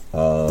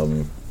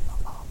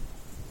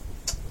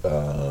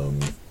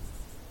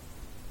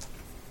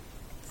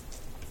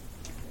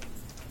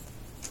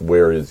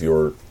 Where is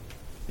your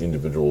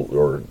individual,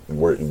 or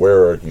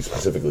where are you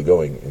specifically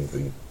going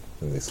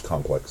in this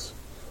complex?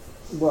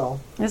 Well,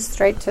 It's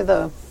straight to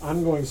the...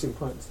 I'm going to see the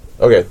prince.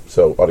 Okay,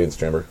 so audience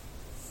chamber.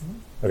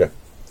 Okay.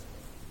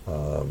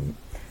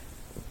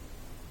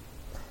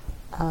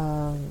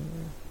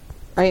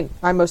 I mean,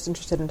 I'm most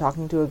interested in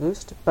talking to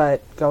Auguste,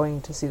 but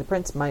going to see the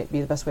prince might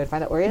be the best way to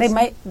find out where he is.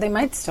 They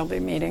might still be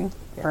meeting.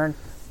 Or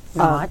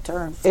not.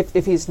 Or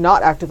If he's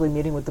not actively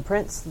meeting with the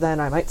prince, then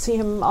I might see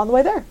him on the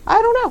way there.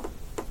 I don't know.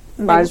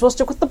 Might as well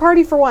stick with the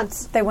party for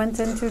once. they went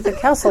into the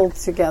castle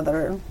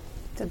together.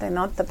 Did they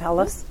not? The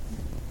palace?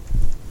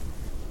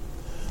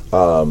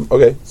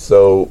 Okay,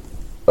 so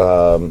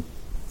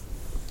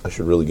I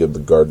should really give the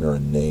gardener a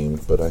name,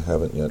 but I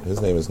haven't yet.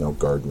 His name is now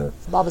Gardner.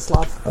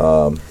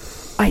 Bobislav.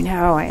 I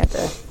know. I had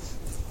to...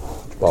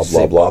 Blah,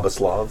 Say blah, blah.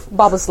 Bobislav.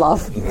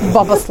 Bobislav.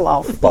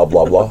 Bobislav. Blah,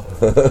 blah, blah.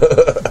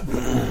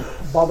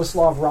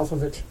 Bobislav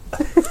Ralphovich.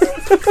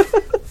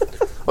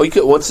 Oh, you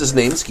could. What's his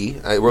name? Ski.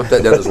 I wrote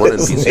that down as one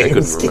NPC. I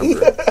couldn't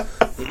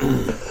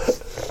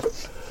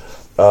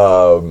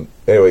remember.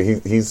 Anyway,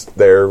 he's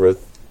there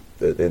with,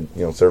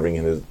 serving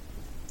in his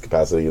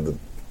capacity of the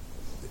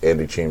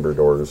antechamber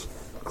doors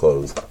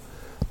closed.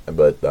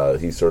 But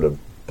he sort of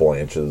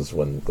blanches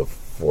when the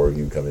before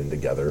you come in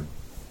together.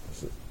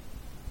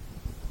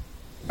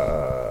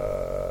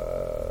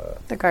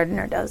 The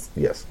gardener does.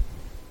 Yes.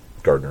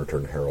 Gardner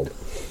turned herald.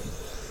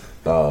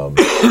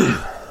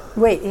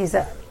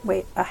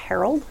 Wait, a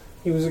herald?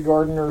 He was a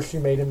gardener. She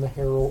made him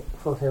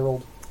her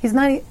herald. He's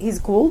not. He's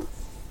Gould.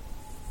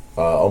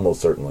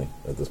 Almost certainly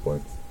at this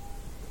point.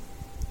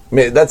 I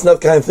mean, that's not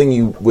the kind of thing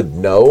you would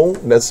know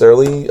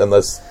necessarily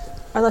unless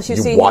Unless you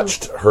you see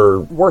watched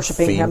her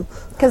worshiping feed. him.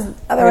 Because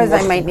otherwise,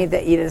 I might need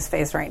to eat his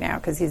face right now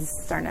because he's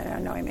starting to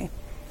annoy me.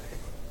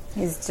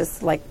 He's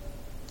just like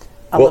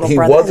a Well, little he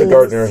brother. was a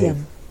gardener.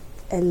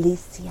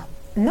 Elysium.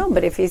 No,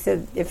 but if he's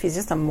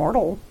just a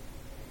mortal,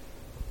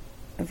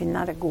 if he's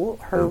not a ghoul,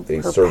 her A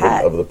her servant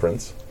pet. of the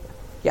prince.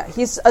 Yeah,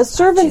 he's a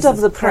servant Jesus of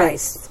the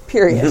Christ. prince.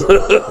 Period.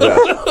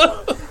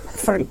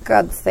 For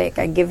God's sake,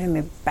 I give him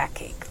a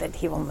backache that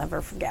he will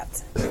never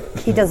forget.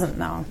 He doesn't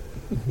know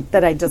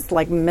that I just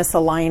like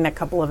misalign a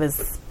couple of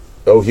his.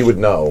 Oh, he would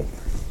know.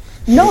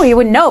 No, he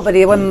would know, but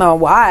he wouldn't know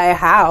why,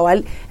 how.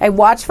 I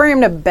watch for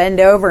him to bend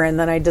over, and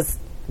then I just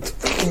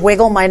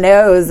wiggle my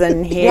nose,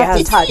 and he You have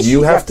has to touch.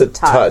 You have to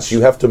touch.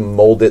 You have to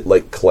mold it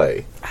like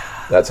clay.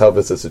 That's how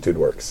vicissitude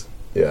works.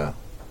 Yeah.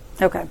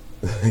 Okay,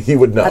 He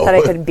would know. I thought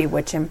I could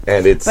bewitch him.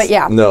 And it's But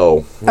yeah.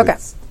 no. Okay,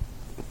 It's-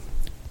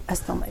 I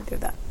still might do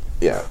that.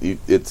 yeah, you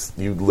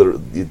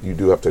literally you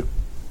do have to.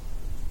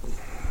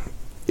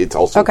 It's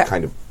also Okay.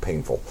 kind of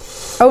painful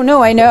Oh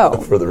no, I know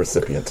for the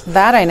recipient.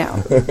 that. I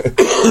know.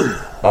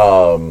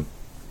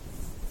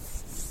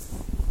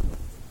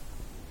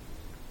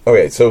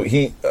 Okay, so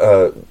he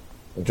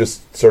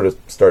just sort of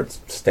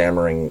starts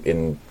stammering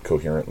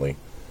incoherently,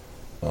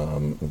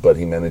 but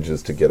he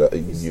manages to get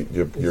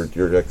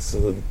your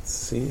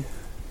excellency.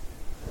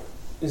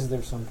 Is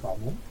there some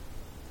problem?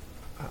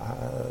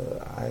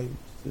 I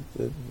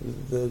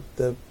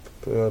the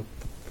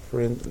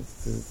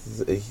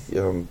prince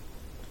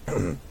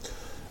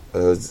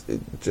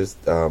just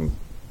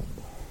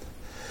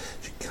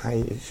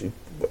she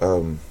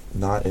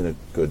not in a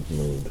good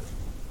mood.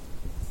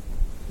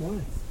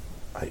 Why?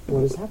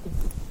 What has happened?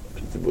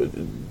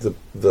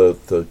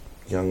 The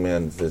young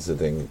man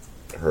visiting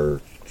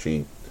her,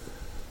 she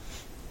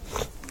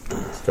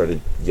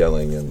started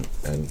yelling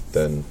and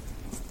then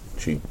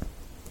she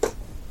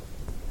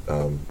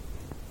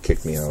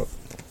kicked me out.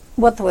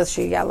 What was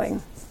she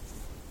yelling?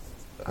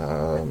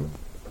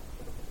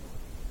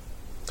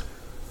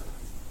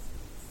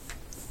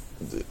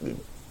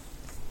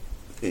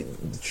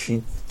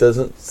 She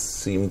doesn't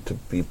seem to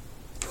be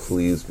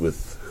pleased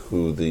with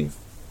who the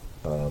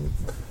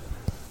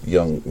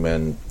young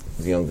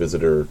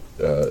visitor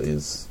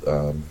is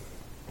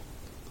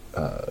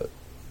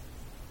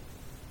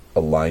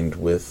aligned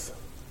with.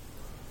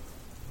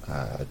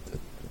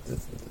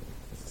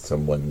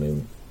 Someone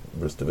named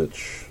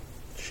Rustovich.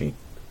 She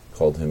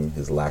called him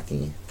his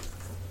lackey,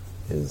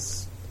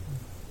 his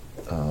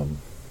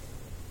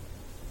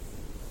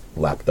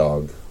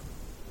lapdog,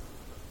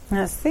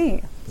 I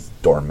see. his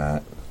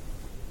doormat.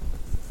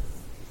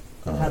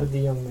 And how did the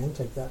young man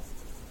take that?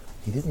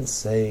 He didn't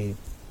say.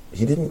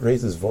 He didn't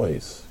raise his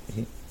voice.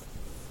 He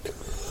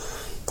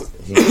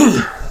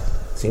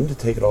seemed to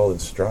take it all in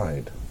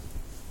stride.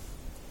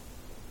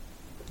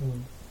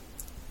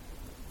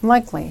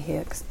 Likely, he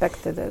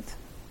expected it.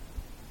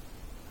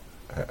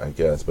 I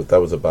guess, but that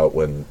was about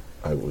when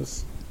I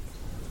was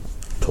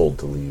told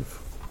to leave.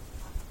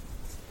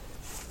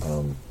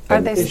 Are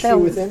and they Is she still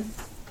with him?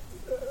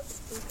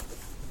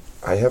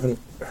 I haven't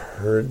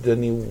heard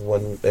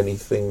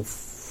anything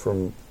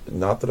from.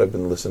 Not that I've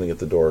been listening at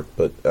the door,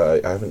 but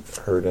I haven't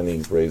heard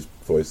any raised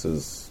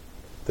voices.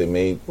 They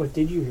may. What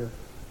did you hear?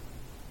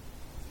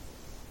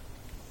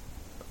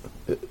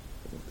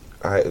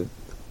 I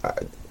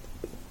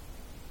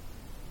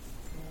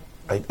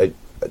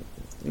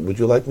would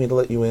you like me to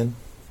let you in?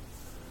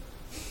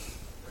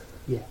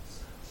 Yes.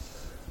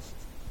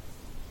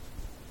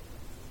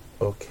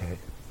 Okay.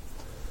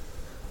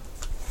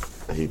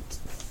 He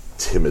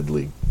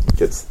timidly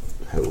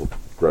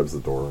grabs the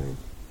door and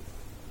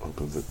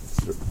opens it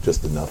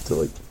just enough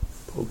to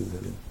poke his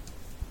head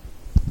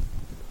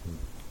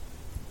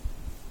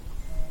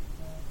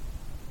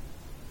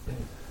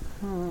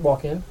in.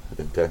 Walk in.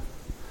 Okay.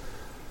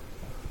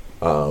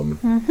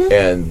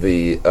 And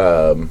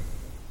the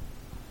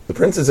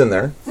prince is in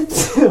there,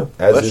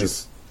 as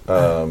is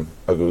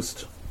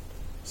Auguste,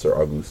 Sir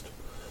Auguste,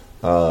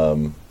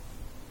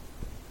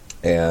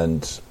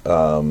 and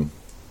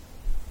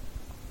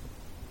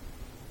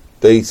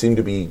they seem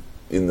to be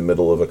in the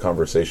middle of a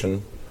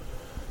conversation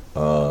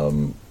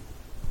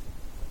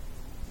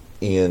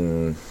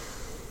in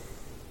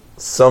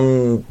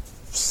some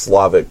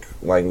Slavic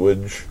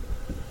language.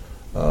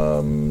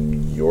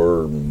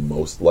 You're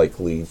most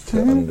likely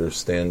to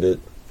understand it.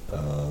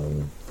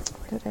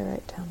 Where did I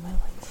write down my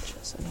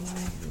languages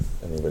anyway?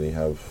 Anybody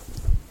have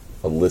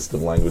a list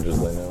of languages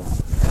they know?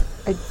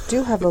 I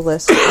do have a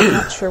list. I'm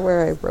not sure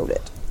where I wrote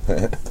it.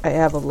 I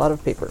have a lot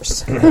of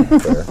papers.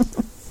 Fair.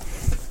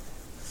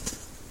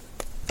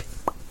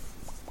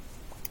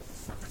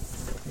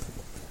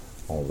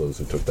 All those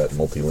who took that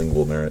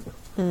multilingual merit.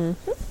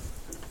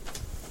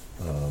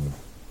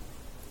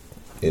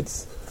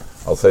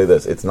 I'll say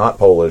this, it's not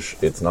Polish,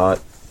 it's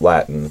not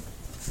Latin,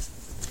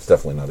 it's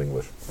definitely not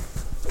English.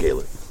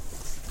 Gaelic.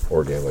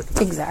 Or Gaelic.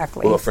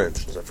 Exactly. Well,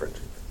 French. It's not French.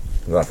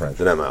 Not French.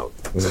 Then I'm out.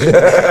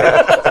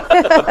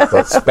 It's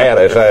not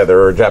Spanish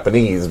either, or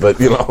Japanese, but,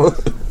 you know.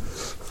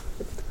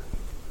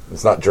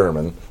 It's not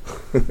German.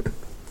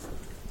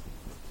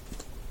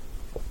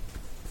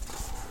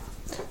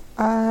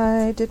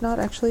 I did not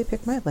actually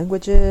pick my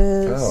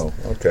languages. Oh,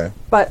 okay.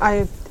 But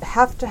I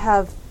have to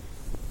have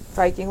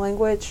Viking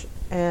language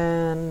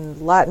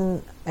and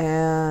Latin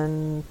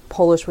and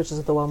Polish, which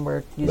is the one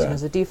we're using Yeah.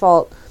 as a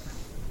default.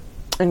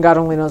 And God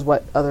only knows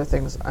what other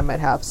things I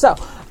might have. So,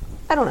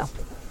 I don't know.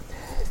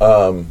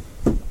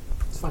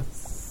 It's fine.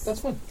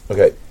 That's fine.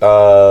 Okay.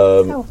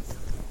 Oh.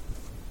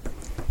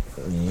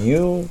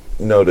 You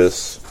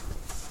notice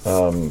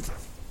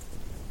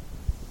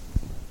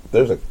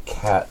there's a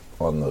cat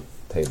on the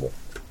table.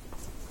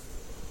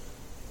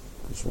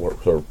 Just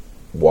sort of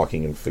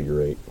walking in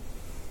figure 8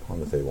 on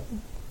the table.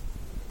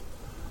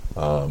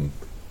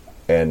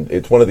 And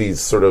it's one of these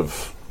sort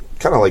of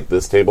kind of like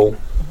this table,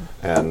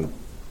 and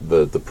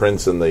the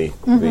prince and the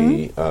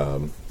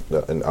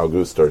and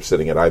August are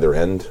sitting at either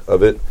end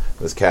of it.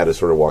 This cat is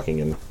sort of walking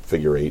in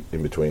figure 8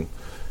 in between.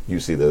 You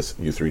see this.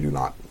 You three do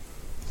not.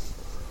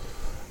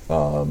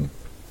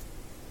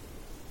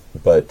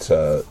 But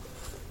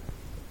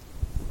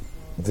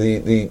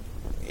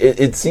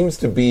it seems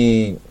to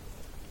be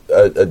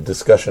a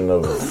discussion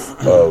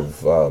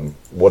of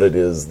what it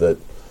is that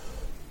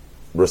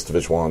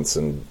Rustovich wants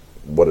and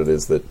what it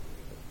is that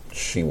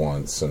she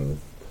wants, and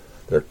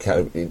they're kind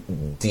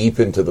of deep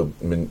into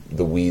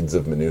the weeds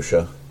of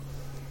minutia.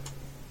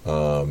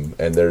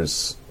 And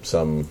there's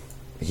some.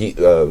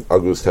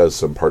 August has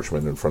some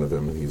parchment in front of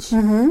him, and he's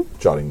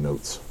jotting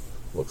notes.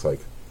 Looks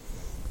like.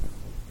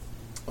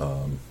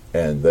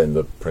 And then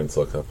the prince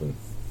looks up and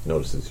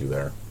notices you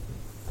there.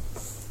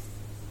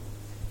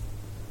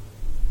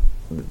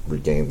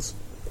 Regains.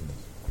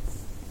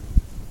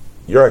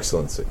 Your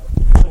Excellency.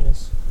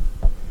 Highness.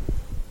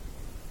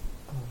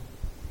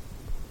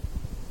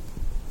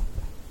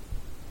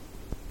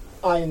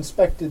 I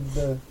inspected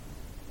the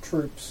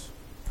troops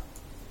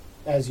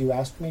as you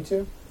asked me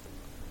to.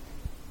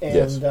 And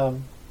Yes.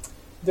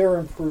 there are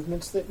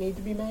improvements that need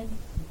to be made,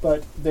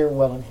 but they're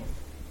well in hand.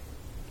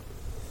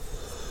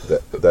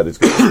 That is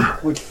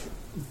good.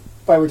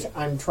 By which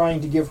I'm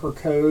trying to give her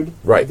code,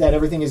 Right. that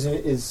everything is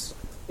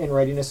in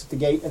readiness at the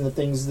gate, and the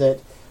things that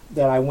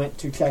I went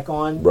to check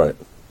on, Right.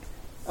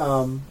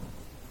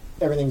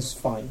 Everything's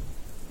fine.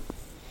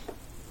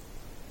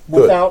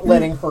 Good. Without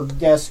letting her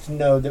guest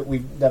know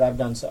that I've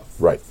done so.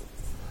 Right.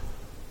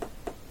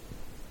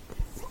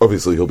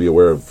 Obviously, he'll be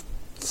aware of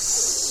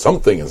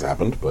something has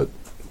happened, but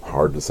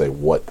hard to say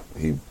what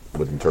he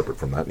would interpret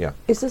from that. Yeah.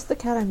 Is this the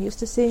cat I'm used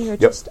to seeing, or Yep.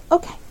 just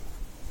okay?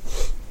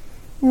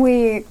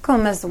 We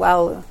come as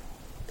well,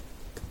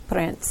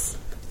 Prince,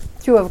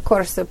 to of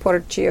course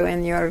support you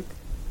in your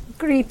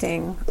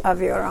greeting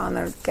of your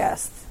honored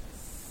guest.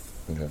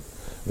 Okay.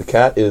 The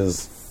cat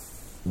is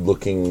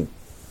looking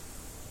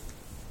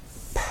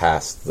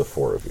past the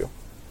four of you.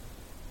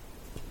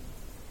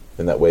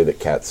 In that way that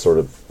cats sort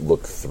of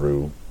look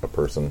through a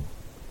person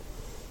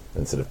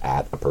instead of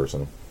at a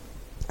person.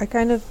 I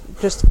kind of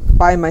just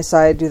by my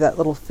side do that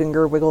little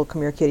finger wiggle,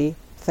 come here, kitty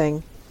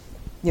thing,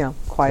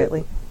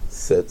 quietly.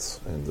 Sits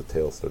and the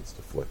tail starts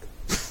to flick.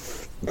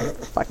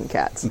 Fucking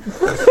cats.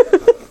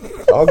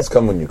 Dogs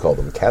come when you call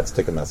them. Cats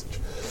take a message.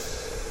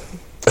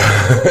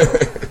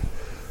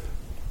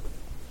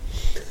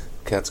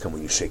 Cats come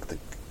when you shake the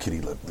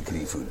kitty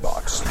food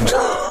box.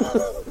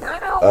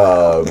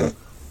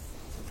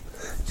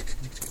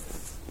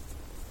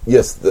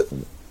 Yes,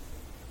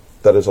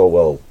 that is all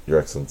well, Your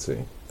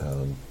Excellency.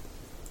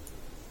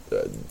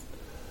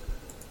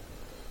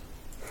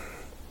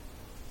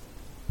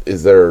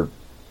 Is there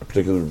a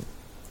particular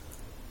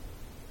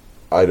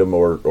item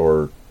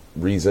or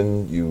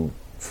reason you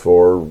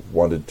four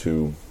wanted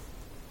to,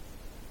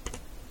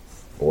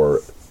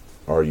 or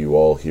are you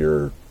all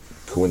here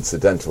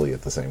coincidentally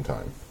at the same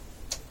time?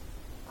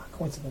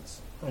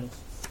 Coincidence. Highness.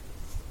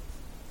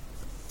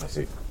 I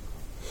see.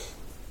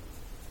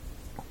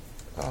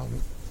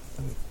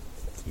 And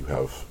you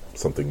have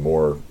something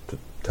more to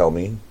tell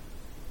me?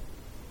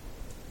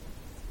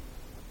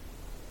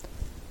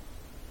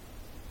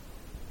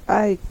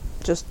 I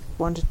just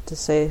wanted to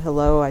say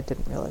hello. I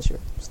didn't realize you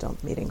were still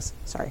in meetings.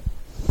 Sorry.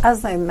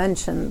 As I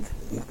mentioned,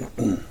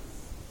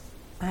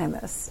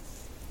 Highness,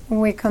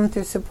 we come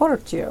to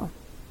support you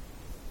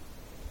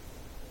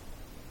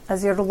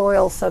as your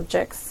loyal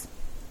subjects,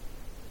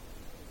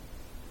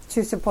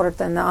 to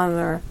support and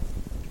honor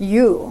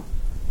you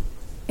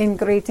in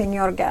greeting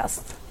your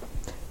guest.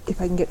 If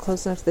I can get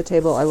close enough to the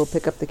table, I will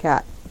pick up the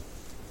cat.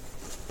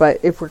 But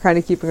if we're kind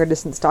of keeping our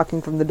distance,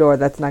 talking from the door,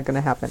 that's not going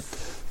to happen.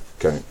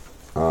 Okay.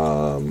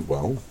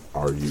 Well,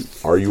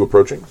 are you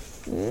approaching?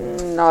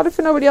 Not if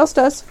nobody else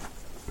does.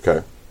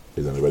 Okay.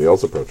 Is anybody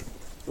else approaching?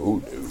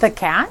 The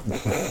cat?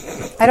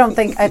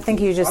 I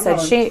think you just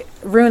said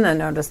Runa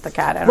noticed the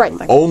cat. I don't Right.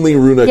 think. Only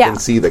Runa Yeah. can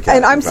see the cat.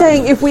 And I'm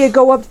saying if we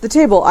go up to the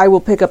table, I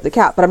will pick up the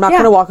cat, but I'm not Yeah.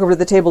 going to walk over to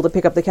the table to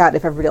pick up the cat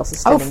if everybody else is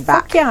Oh, standing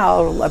fuck back. yeah,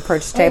 I'll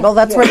approach the table.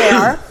 That's where they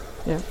are.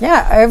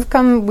 Yeah, I've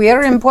come. We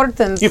are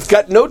important. You've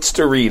got notes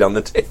to read on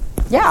the table.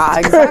 Yeah,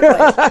 exactly.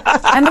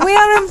 And we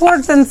are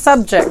important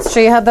subjects.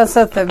 She had us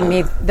at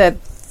the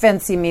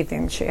fancy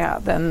meeting she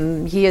had,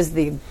 and he is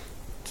the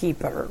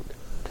keeper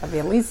of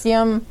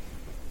Elysium.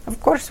 Of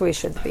course we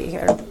should be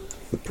here.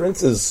 The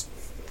prince is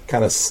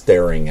kind of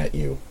staring at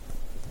you.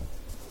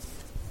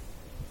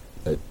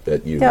 At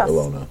you, Yes.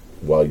 Ilona,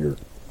 while you're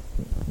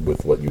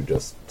with what you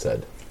just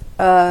said.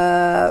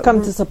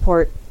 Come to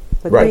support.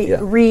 With Right. yeah.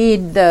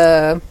 Read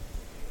the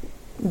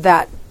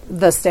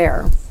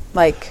stare.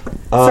 Like,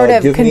 sort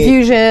of give me-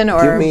 confusion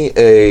or... Give me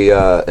a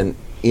an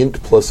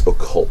int plus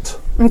occult.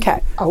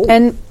 Okay. Oh.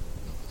 And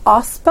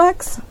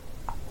Auspex?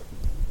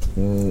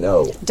 No.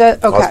 Okay.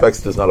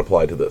 Auspex does not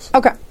apply to this.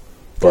 Okay.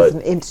 But It's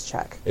an int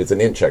check. it's an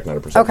int check, not a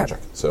perception Okay.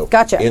 check. So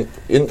Gotcha.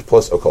 Int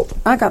plus occult.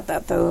 I got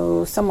that,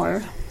 though,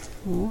 somewhere.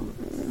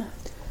 And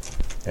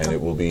it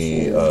will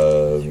be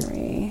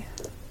 3.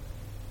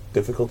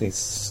 difficulty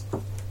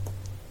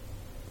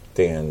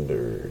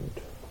standard.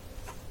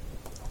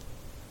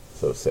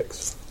 So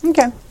 6.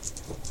 Okay.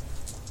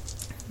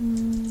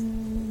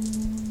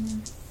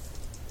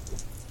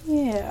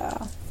 Yeah.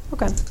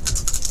 Okay.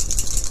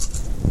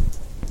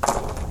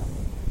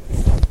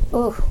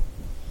 Ooh.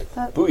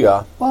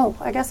 Booyah. Well,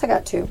 I guess I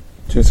got 2.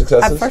 2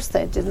 successes. At first,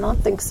 I did not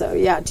think so.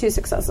 Yeah, 2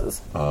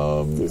 successes.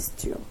 These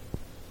 2.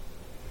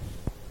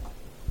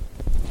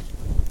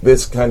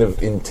 This kind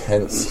of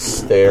intense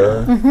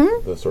stare,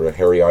 the sort of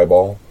hairy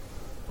eyeball.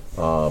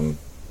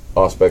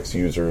 Auspex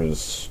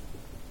users,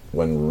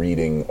 when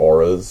reading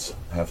auras,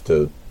 have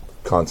to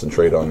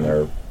concentrate on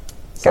their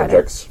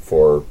subjects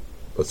for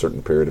a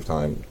certain period of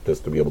time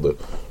just to be able to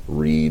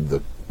read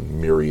the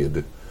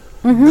myriad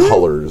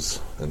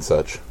colors and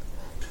such.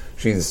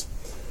 She's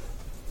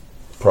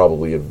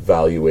probably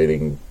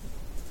evaluating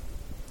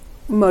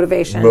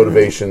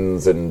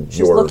Motivations and She's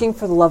your looking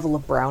for the level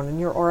of brown in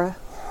your aura.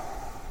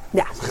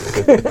 Yeah.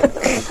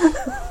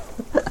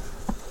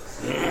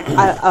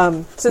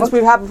 Since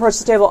we have approached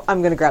the table,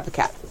 I'm going to grab the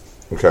cat.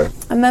 Okay.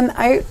 And then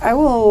I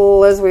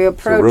will, as we So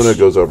approach... Runa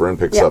goes over and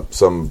picks Yeah. up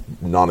some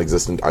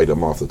non-existent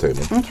item off the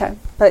table. Okay.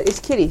 But it's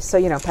kitty, so,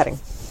 petting.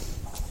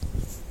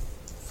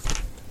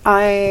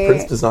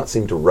 Prince does not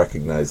seem to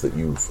recognize that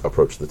you've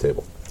approached the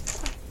table.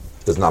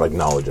 Does not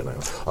acknowledge it.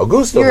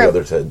 Augusto, You're the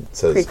other says,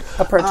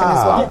 approaching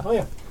as well. Oh,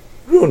 yeah.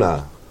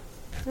 Runa,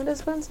 It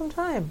has been some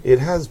time. it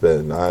has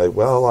been.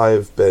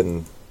 I've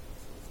been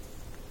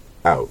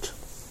out.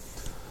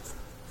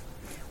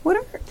 What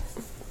are...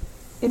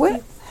 If What?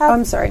 you have,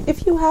 I'm sorry.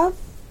 If you have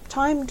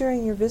time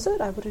during your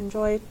visit, I would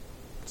enjoy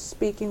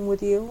speaking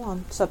with you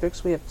on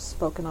subjects we have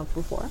spoken of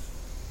before.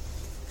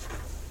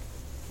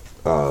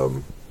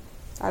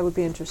 I would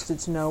be interested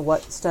to know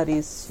what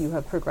studies you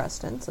have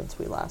progressed in since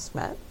we last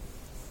met.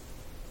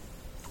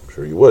 I'm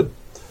sure you would.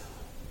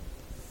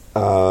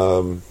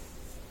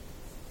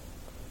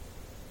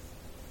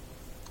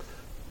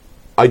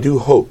 I do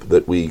hope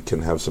that we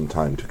can have some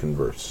time to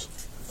converse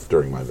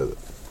during my visit.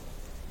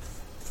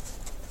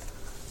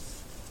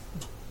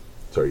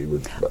 Sorry, you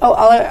would... Oh,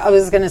 all I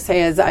was going to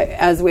say is,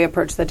 as we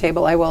approach the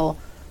table, I will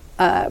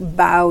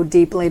bow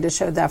deeply to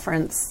show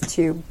deference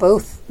to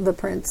both the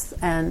prince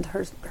and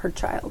her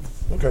child.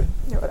 Okay.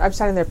 I'm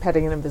standing there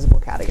petting an invisible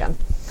cat again.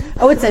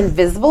 Oh, it's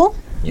invisible?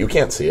 You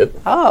can't see it.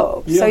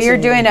 Oh, You so don't you're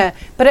see doing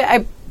anything. but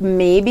I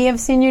maybe have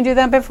seen you do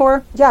that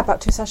before? Yeah, about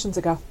 2 sessions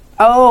ago.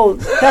 Oh,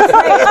 that's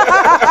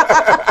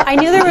right. I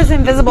knew there was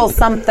invisible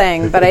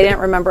something, but I didn't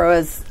remember it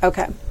was...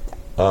 Okay.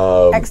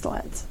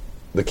 Excellent.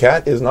 The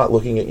cat is not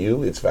looking at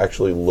you. It's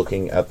actually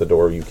looking at the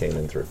door you came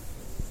in through.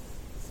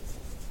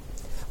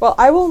 Well,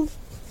 I will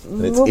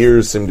And its move.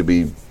 ears seem to be...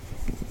 You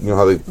know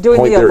how they Doing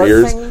point the their alert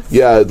ears? thing?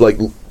 Yeah, like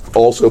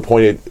also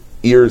pointed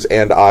ears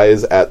and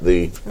eyes at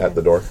the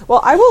door. Well,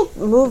 I will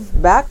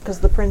move back because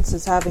the prince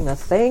is having a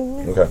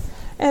thing. Okay.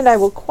 And I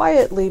will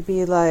quietly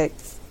be like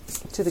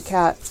to the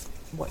cat,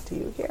 "What do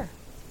you hear?"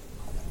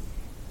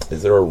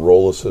 Is there a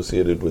role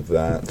associated with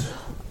that?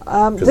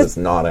 Because it's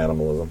not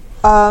animalism.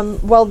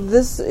 Well,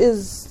 this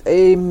is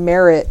a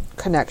merit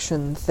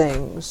connection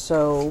thing,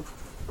 so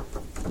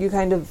you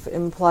kind of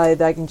imply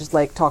that I can just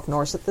talk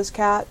Norse at this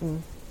cat,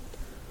 and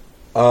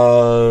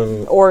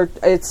or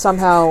it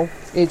somehow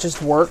it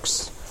just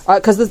works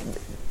because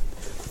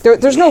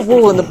there's no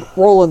rule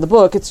in the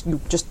book. It's you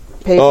just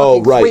pay. Oh,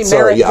 fucking right. 3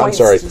 Sorry. merit Yeah, I'm points.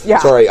 sorry. Yeah.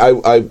 Sorry, I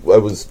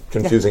was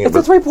confusing It's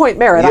it a with... 3-point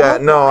merit. Yeah,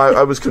 no,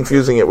 I was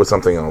confusing it with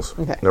something else.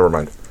 Okay. Never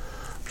mind.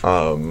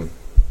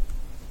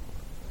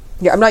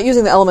 Yeah, I'm not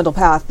using the elemental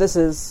path. This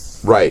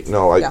is Right.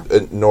 No, Yeah.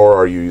 nor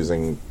are you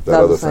using that the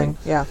other thing.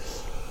 Yeah.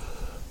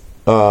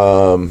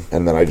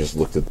 And then I just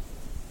looked at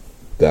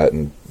that,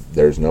 and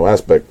there's no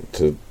aspect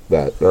to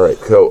that. All right.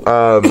 So,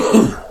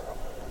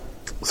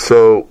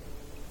 so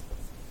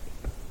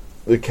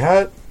the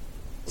cat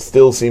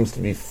still seems to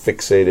be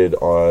fixated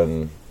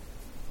on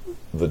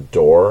the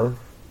door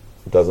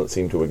doesn't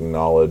seem to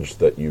acknowledge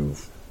that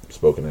you've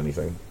spoken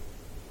anything.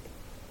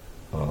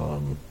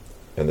 And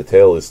the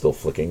tail is still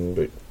flicking,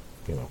 but,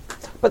 you know.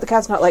 But the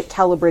cat's not like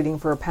calibrating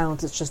for a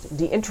pounce. It's just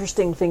the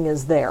interesting thing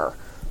is there.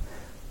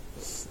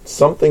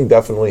 Something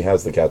definitely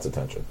has the cat's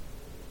attention.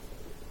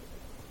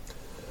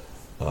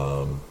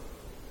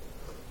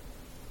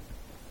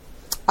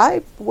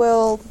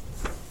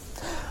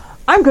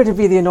 I'm going to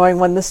be the annoying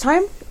one this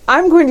time.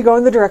 I'm going to go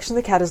in the direction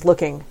the cat is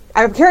looking.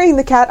 I'm carrying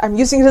the cat. I'm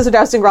using it as a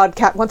dowsing rod.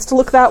 Cat wants to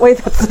look that way.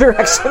 That's the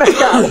direction I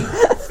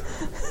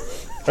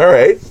go. All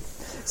right.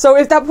 So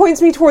if that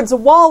points me towards a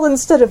wall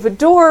instead of a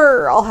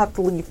door, I'll have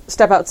to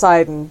step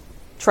outside and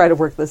try to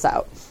work this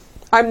out.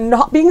 I'm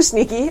not being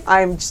sneaky.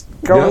 I'm just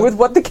going with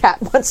what the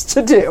cat wants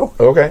to do.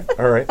 Okay.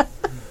 All right.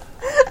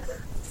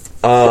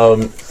 It's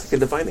like a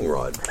divining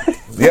rod.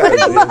 Yeah.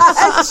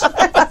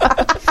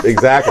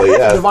 Exactly.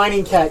 Yeah.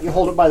 Divining cat, you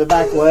hold it by the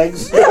back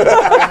legs.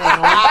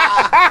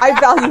 I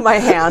value my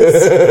hands.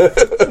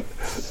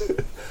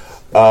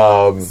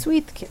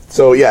 Sweet kid.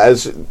 So yeah,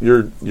 as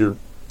you're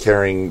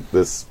carrying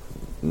this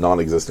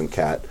non-existent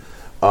cat,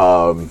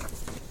 who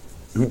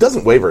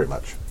doesn't weigh very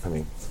much. I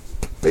mean,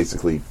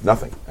 basically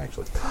nothing,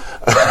 actually.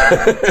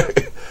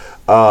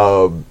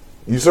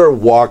 You sort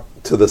of walk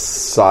to the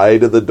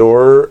side of the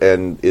door,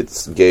 and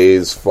its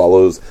gaze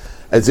follows,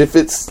 as if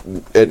it's,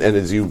 and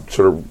as you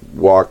sort of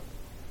walk,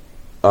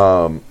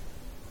 you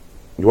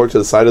walk to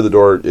the side of the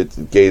door, its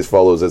gaze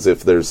follows as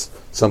if there's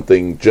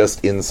something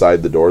just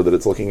inside the door that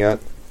it's looking at.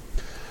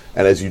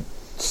 And as you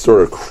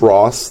sort of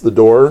cross the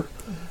door,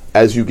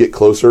 as you get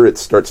closer, it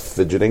starts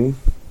fidgeting.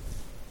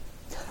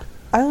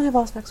 I only have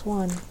Auspex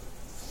 1.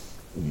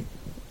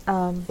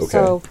 Okay.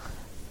 So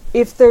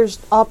if there's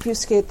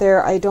obfuscate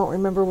there, I don't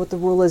remember what the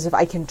rule is if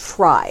I can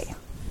try.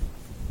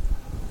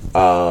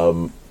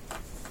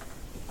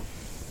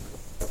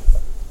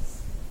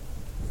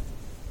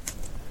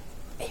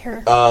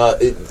 Here.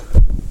 I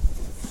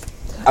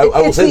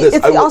will say this.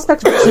 It's the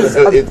Auspex versus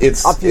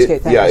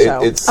obfuscate thing.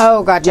 It's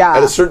Oh, gotcha.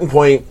 at a certain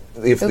point,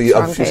 if the Oops,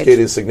 wrong obfuscate page.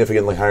 is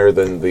significantly higher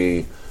than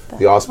the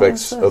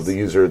aspects of the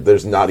user,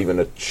 there's not even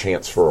a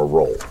chance for a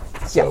roll.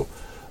 So,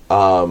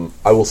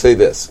 I will say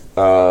this,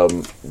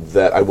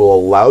 that I will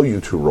allow you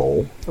to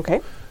roll.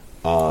 Okay.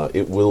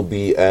 It will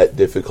be at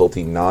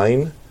difficulty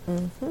 9,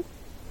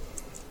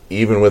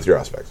 even with your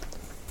aspects.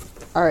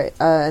 All right,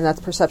 and that's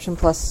perception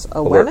plus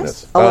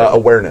awareness?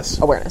 Awareness.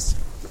 Awareness.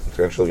 It's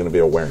actually going to be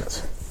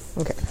awareness.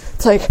 Okay.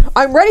 It's like,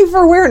 I'm ready for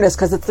awareness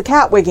because it's the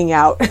cat wigging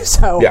out.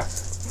 So Yeah.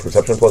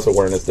 Perception plus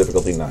awareness,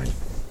 difficulty 9.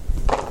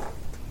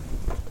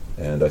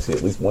 And I see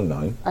at least 1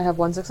 9. I have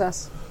 1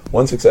 success.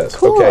 1 success.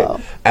 Cool.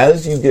 Okay.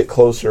 As you get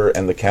closer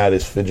and the cat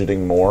is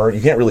fidgeting more, you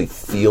can't really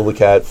feel the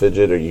cat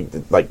fidget, or you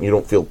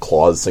don't feel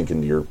claws sink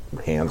into your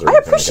hands. Or I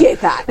anything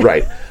appreciate like that.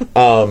 Right.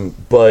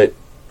 But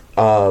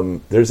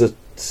there's a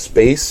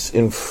space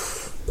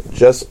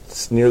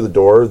just near the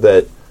door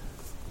that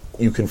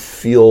you can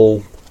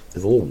feel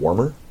is a little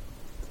warmer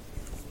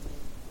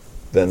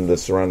than the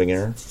surrounding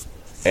air,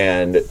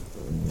 and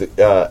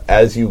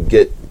as you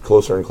get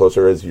closer and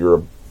closer, as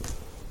you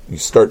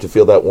start to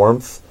feel that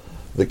warmth,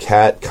 the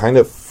cat kind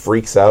of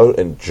freaks out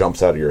and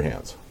jumps out of your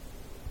hands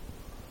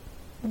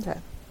Okay.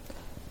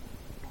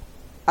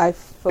 I and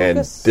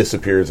focus.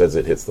 disappears as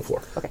it hits the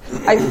floor. Okay.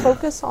 I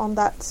focus on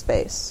that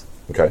space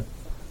Okay.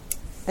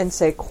 and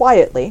say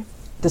quietly,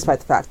 despite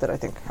the fact that I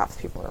think half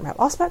the people in the room have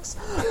Auspex.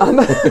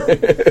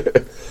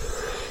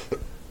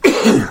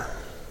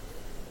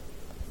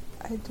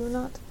 I do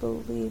not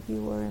believe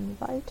you were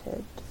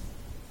invited.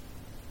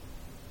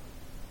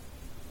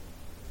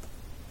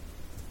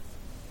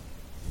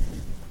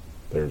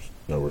 There's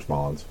no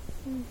response.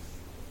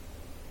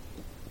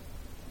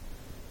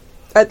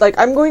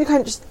 I'm going to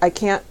kind of just. I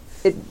can't.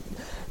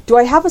 Do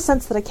I have a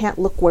sense that I can't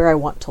look where I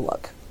want to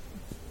look?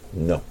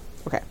 No,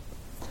 Okay.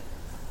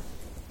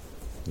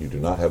 you do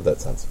not have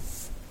that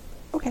sense.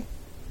 Okay.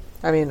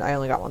 I mean, I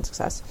only got 1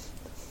 success.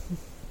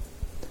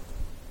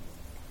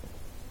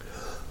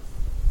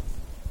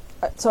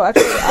 So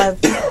actually,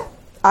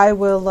 I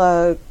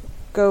will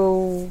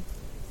go.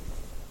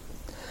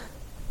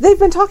 They've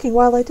been talking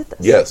while I did this.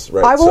 Yes,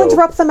 right. I will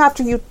interrupt them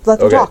after you let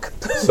them talk.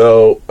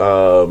 So,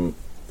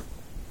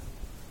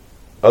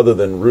 other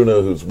than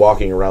Runa, who's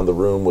walking around the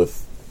room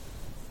with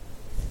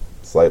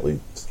slightly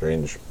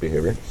strange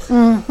behavior.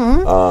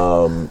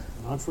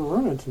 Not for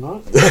Runa, it's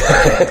not.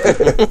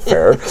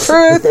 Fair.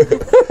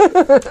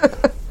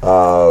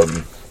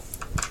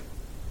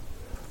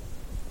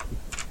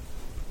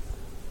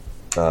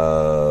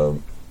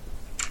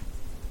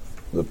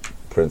 The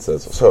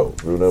princess. So,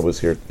 Runa is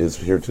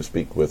here to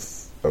speak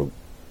with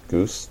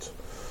Auguste.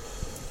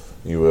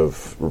 You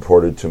have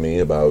reported to me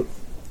about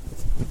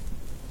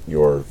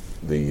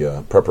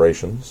the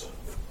preparations.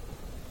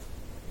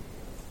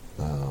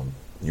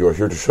 You are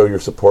here to show your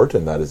support,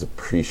 and that is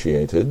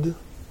appreciated.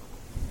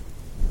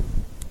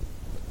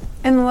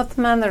 In what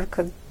manner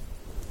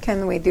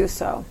can we do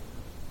so,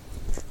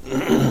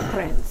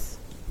 Prince?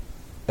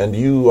 And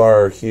you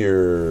are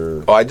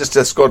here. Oh, I just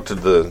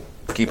escorted the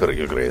keeper,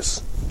 Your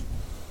Grace.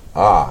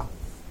 Ah.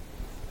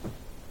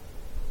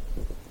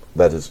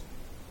 that is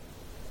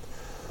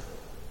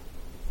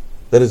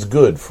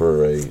good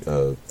for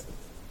a.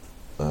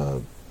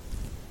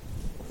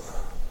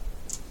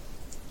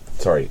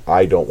 Sorry,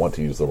 I don't want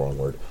to use the wrong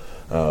word.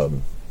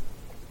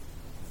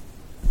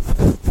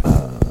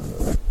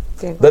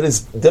 That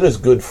is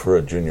good for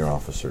a junior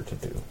officer to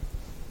do.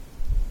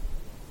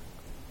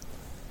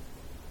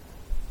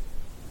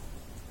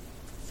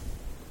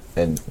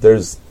 And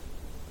there's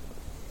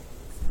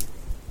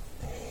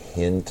a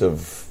hint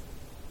of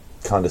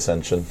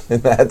condescension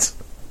in that.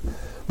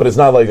 But it's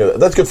not like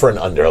that's good for an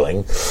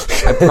underling.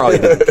 I probably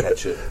didn't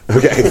catch it.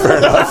 Okay, fair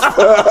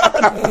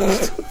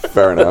enough.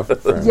 Fair enough.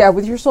 Yeah,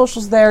 with your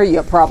socials there,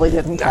 you probably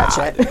didn't catch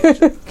it.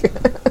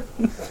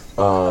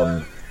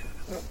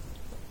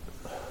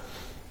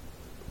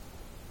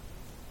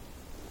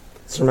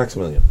 Sir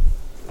Maximilian,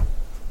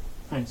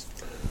 Nice.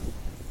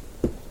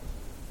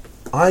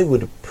 I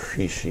would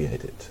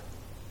appreciate it,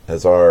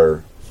 as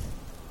our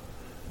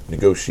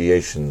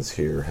negotiations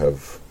here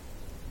have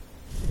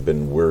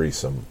been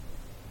wearisome.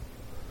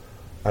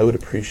 I would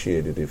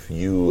appreciate it if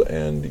you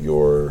and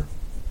your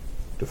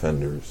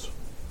defenders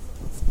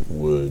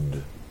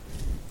would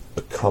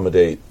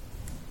accommodate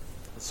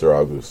Sir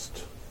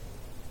August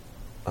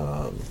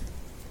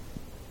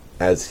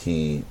as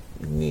he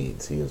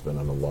needs. He has been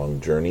on a long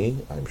journey.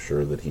 I'm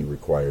sure that he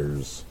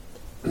requires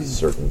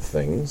certain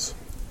things.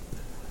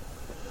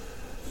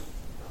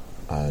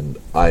 And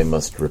I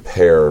must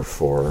repair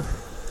for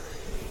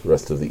the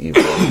rest of the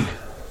evening.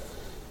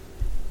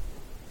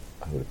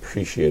 I would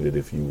appreciate it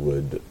if you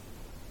would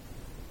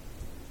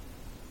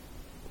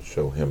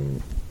show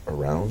him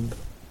around.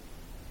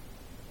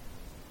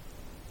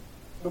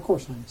 Of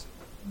course, Hines.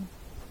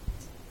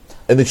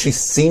 And then she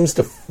seems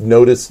to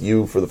notice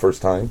you for the first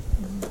time.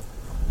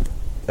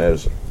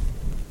 As Do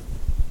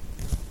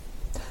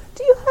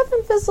you have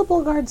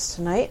invisible guards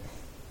tonight?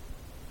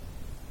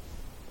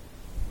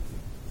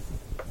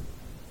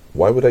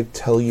 why would I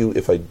tell you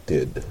if I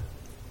did?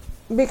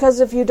 Because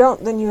if you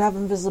don't, then you have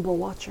invisible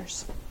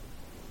watchers.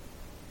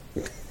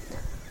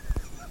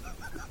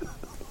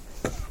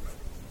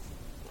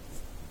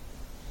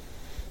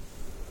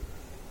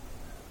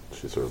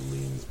 She sort of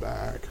leans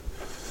back.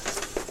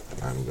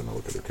 I'm going to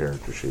look at her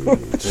character sheet.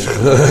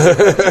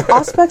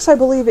 Auspex, I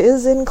believe,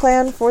 is in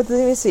clan for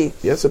the AC.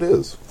 Yes, it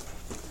is.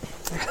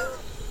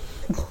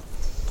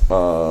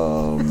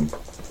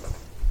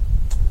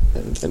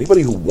 And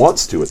anybody who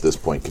wants to at this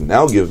point can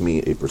now give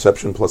me a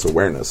perception plus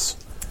awareness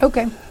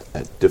Okay.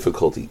 at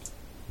difficulty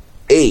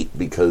 8,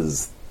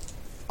 because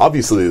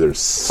obviously there's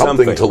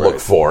something to Something, look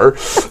right. for.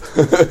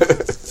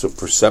 So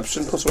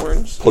perception plus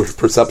awareness?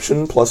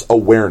 Perception plus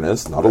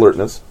awareness, not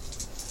alertness.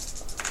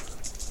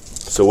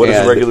 So what is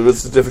And- regular?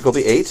 What's the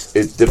difficulty? 8?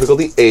 It's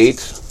difficulty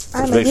 8.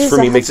 I'm Which gonna makes, use for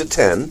me a- makes it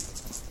 10.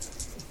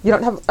 You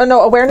don't have...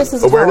 no, awareness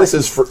is Awareness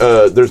talent. is for,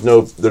 there's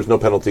no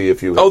penalty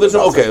if you. Oh, there's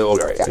no... Okay, all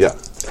right. Yeah.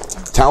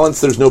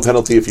 Talents, there's no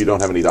penalty if you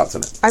don't have any dots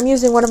in it. I'm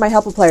using one of my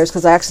helper players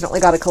because I accidentally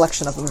got a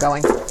collection of them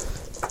going.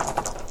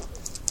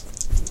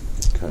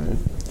 Okay.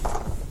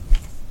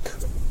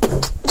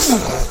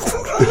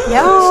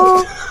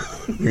 Yeah.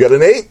 You got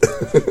an 8?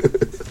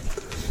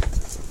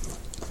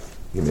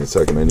 Give me a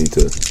second. I need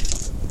to.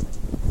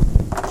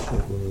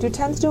 Do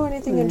 10s do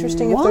anything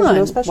interesting if there's no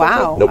One. special?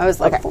 Wow. Nope. I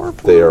was like Okay. 4.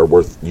 They are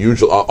worth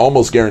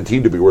almost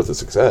guaranteed to be worth a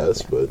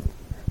success, but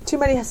Too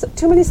many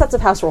sets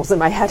of house rules in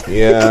my head.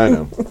 yeah, I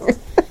know.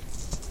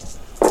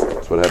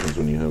 That's what happens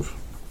when you have.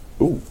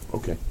 Ooh,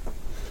 okay.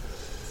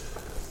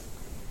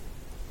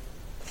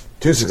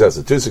 2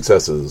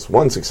 successes,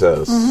 1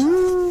 success.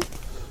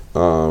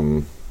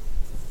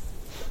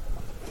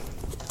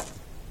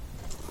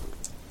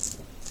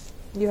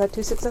 You had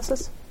 2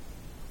 successes?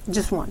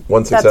 Just one.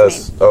 1 That's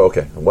success. me. Oh,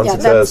 okay. 1 Yeah,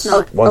 success. that's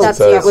not- 1 that's-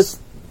 success. that was-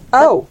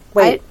 Oh,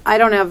 wait. I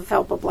don't have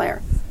help a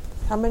player.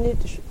 How many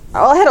did you...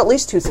 Oh, I had at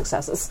least 2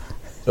 successes.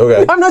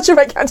 Okay. I'm not sure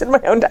if I counted my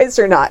own dice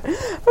or not.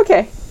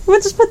 Okay,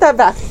 we'll just put that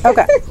back.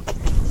 Okay.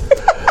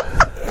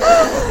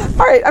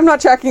 All right, I'm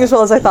not tracking as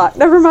well as I thought.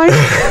 Never mind.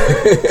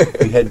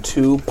 We had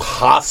 2,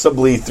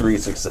 possibly 3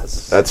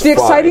 successes. That's The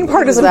exciting fine.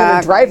 part is I'm going to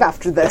Exactly. drive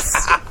after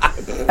this.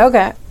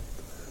 Okay.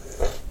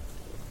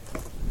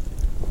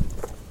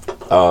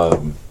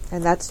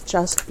 And that's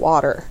just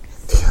water.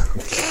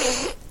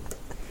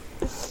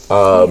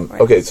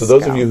 Okay, so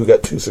those of you who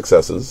got 2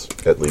 successes,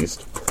 at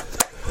least,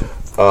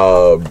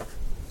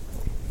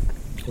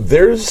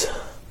 there's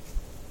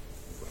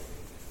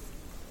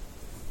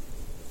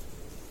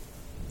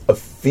a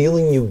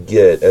feeling you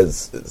get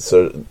as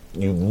so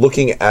you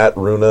looking at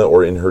Runa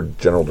or in her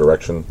general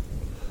direction.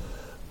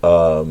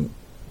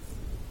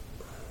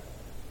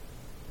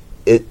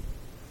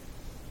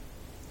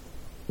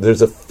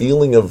 There's a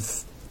feeling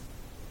of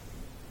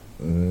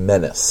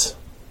menace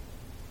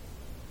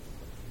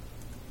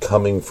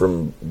coming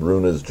from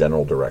Runa's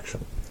general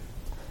direction.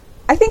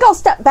 I think I'll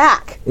step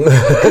back.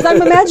 Because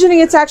I'm imagining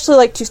it's actually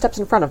like 2 steps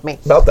in front of me.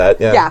 About that,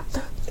 yeah.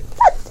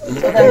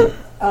 Yeah.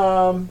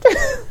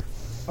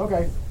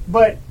 Okay.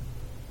 But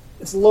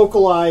it's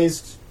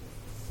localized,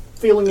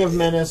 feeling of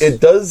menace. It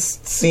does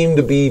seem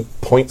to be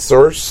point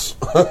source.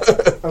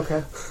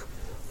 Okay.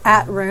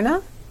 At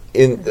Runa?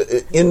 in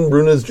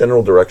Runa's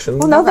general direction.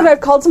 Well, now that I've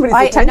called somebody's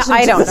attention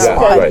I to don't this know.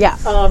 Yeah, right.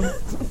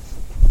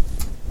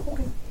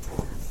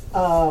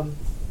 Yeah.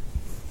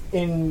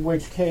 In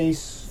which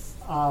case,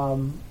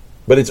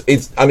 But it's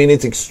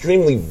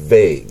extremely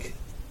vague.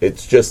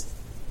 It's just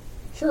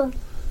sure,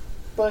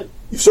 but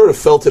you've sort of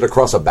felt it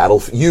across a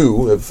battlefield.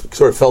 You have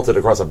sort of felt it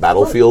across a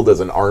battlefield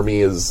as an army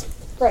is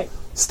right.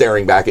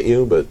 staring back at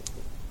you, but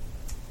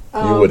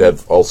you would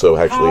have also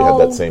actually had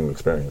that same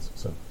experience.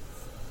 So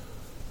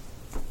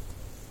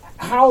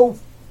How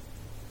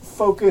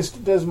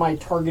focused does my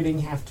targeting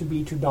have to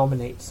be to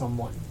dominate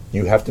someone?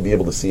 you have to be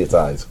able to see its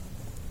eyes.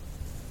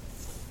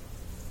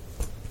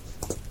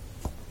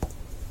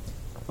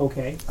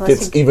 Okay.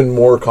 It's even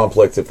more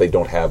complex if they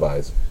don't have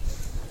eyes.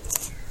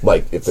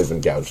 Like if they've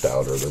been gouged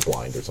out or they're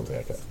blind or something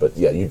like that. But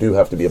yeah, you do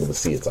have to be able to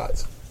see its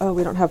eyes. Oh,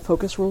 we don't have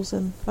focus rules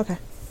in. Okay.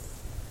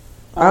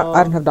 I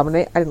don't have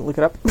dominate. I didn't look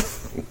it up.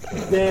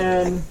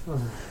 Then,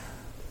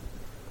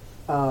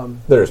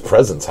 There's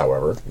presence,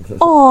 however,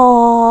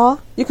 Aww.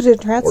 You could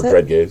entrance or it.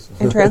 dread gaze.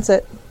 Entrance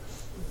it.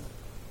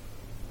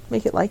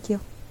 Make it like you.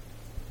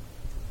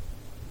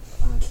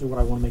 actually, what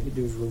I want to make it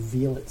do is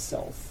reveal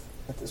itself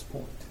at this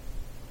point.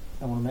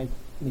 I want to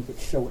make it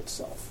show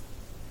itself.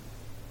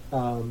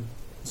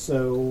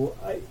 So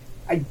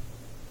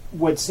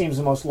what seems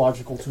the most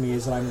logical to me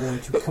is that I'm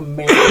going to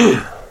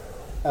command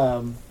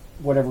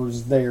whatever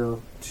is there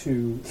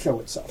to show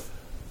itself.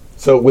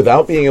 So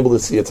without being able to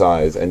see its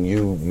eyes and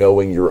you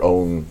knowing your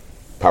own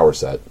power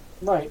set,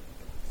 Right.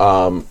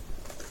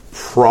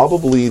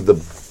 probably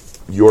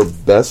your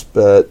best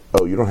bet.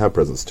 Oh, you don't have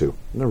presence too.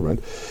 Never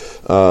mind.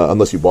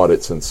 Unless you bought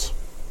it since.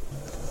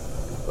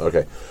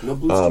 Okay. No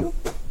blue steel?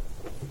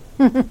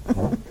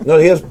 No,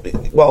 he has.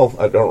 Well,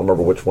 I don't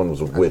remember which one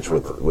was which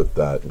with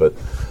that, but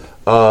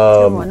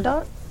One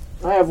dot?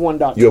 I have one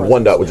dot. you have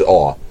one dot, which is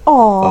awe,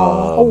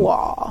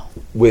 Aw.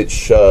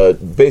 which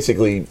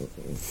basically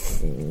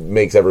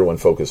makes everyone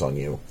focus on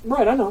you.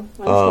 Right, I know.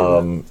 I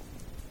understand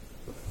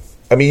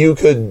I mean, you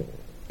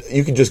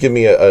could just give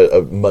me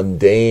a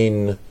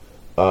mundane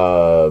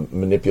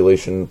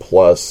manipulation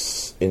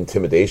plus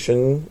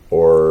intimidation,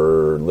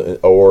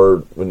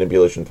 or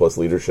manipulation plus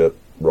leadership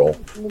roll.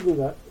 that. We'll do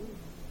that.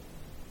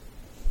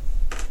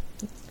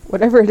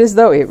 Whatever it is,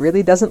 though, it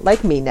really doesn't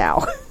like me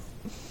now.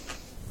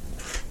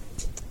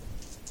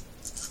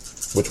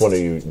 Which one are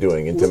you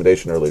doing,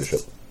 intimidation or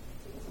leadership?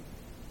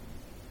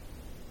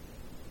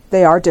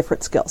 They are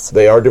different skills.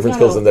 They are different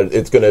skills, No. and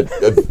it's going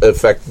to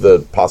affect the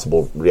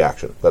possible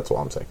reaction. That's all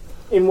I'm saying.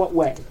 In what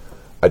way?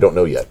 I don't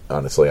know yet,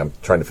 honestly. I'm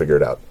trying to figure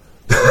it out.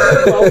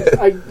 Well,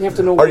 I have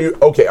to know. Are you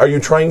okay? Are you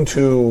trying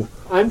to?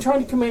 I'm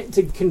trying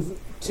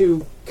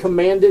to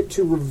command it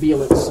to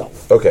reveal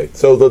itself. Okay,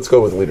 so let's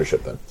go with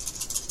leadership then.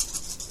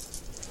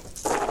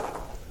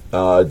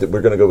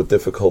 We're going to go with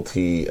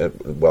difficulty.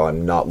 Well,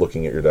 I'm not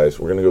looking at your dice.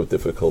 We're going to go with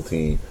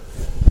difficulty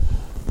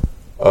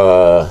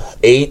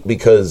 8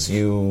 because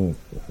you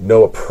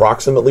know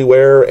approximately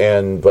where,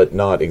 but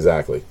not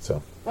exactly.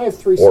 So, I have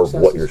 3 or successes.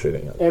 what you're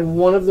shooting at. And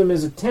one of them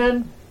is a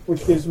 10,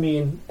 which gives me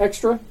an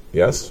extra.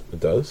 Yes, it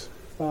does.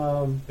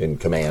 In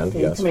command.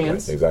 in Yes,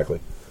 commands. right, exactly.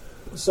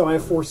 So I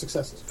have 4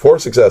 successes. 4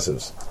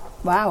 successes.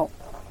 Wow.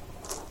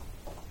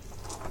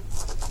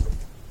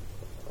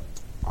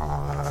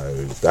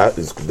 That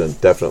is then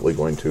definitely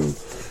going to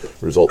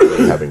result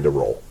in having to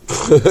roll.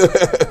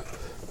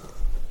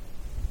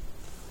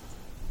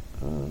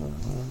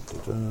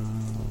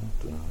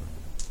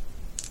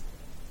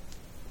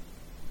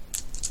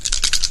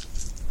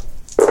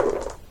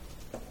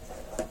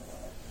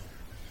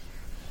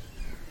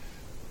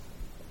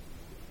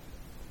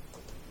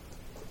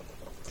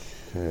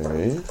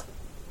 Okay.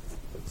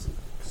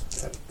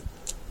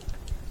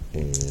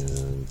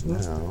 And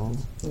now.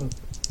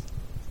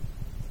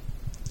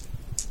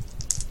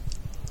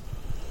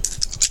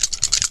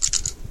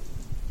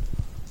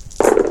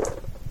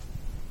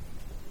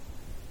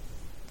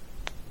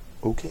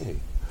 Okay.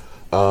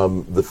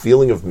 The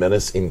feeling of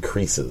menace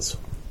increases,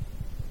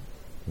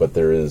 but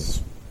there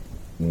is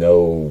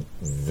no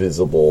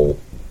visible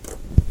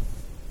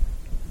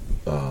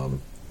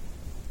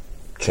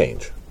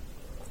change.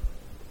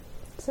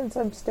 Since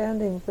I'm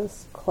standing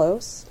this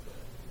close,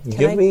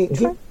 Give me.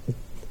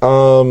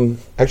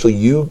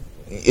 Actually,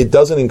 it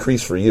doesn't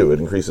increase for you. It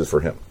increases for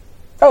him.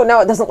 oh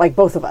no, it doesn't like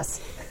both of us.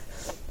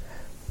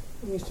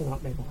 I'm used to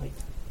not being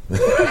liked.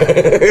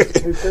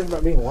 Who cares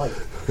about being liked?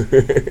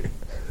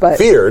 But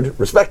Feared,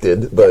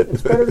 respected, but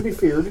It's better to be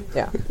feared.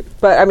 yeah,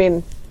 but I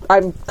mean,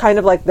 I'm kind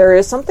of like, there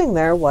is something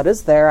there. What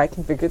is there? I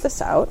can figure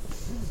this out.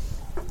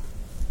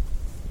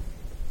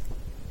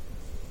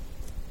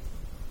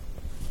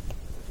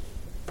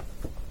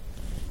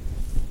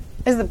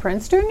 Is the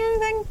prince doing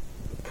anything?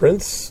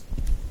 Prince.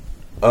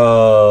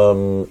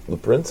 The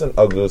prince and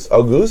August.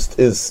 August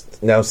is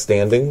now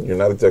standing. You're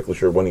not exactly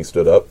sure when he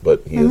stood up,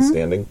 but he is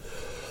standing.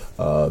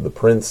 The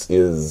prince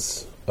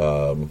is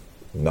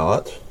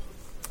not.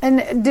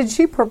 And did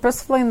she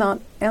purposefully not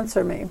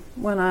answer me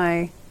when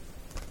I...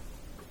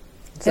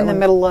 in the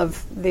middle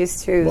of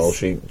these two. Well,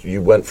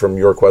 you went from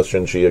your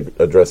question, she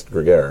addressed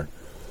Gregare.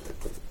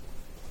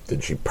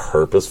 Did she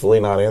purposefully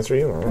not answer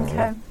you? I don't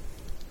know.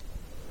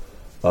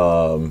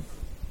 Okay.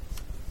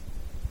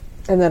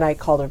 And then I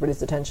called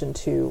everybody's attention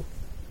to,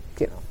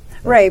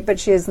 Right, but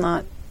she has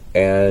not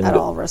And at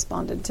all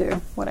responded to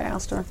what I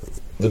asked her.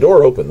 the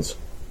door opens,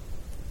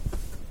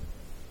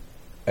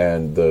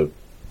 and the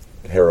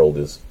herald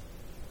is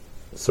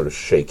sort of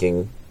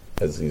shaking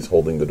as he's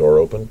holding the door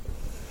open,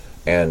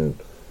 and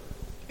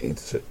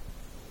it's,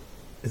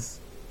 is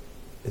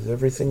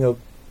everything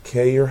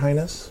okay, Your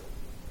Highness?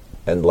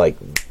 And like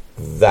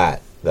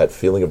that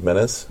feeling of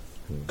menace,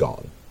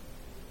 gone.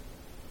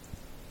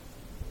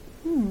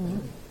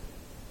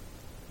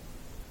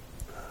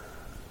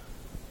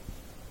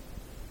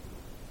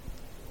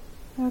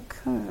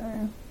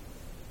 Okay.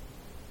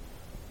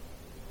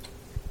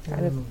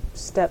 kind of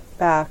step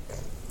back,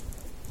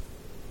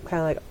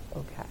 kind of like,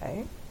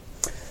 okay.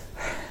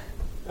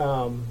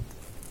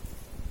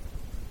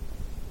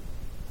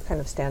 Kind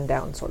of stand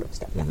down, sort of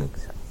step back.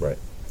 So. Right.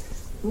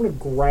 I'm going to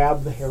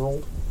grab the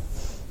herald,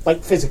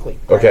 like physically.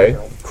 grab the Okay.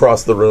 herald.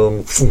 Cross the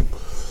room.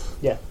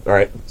 Yeah. All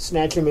right.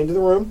 Snatch him into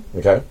the room,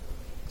 Okay.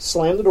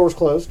 slam the doors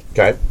closed,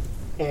 Okay.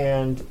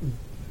 and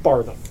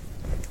bar them.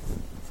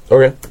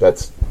 Okay.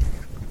 That's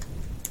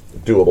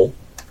doable.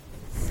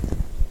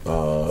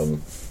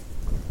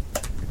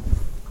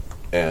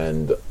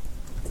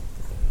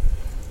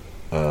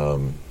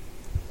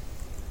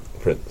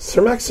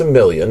 Sir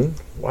Maximilian,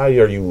 why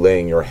are you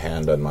laying your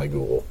hand on my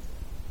ghoul?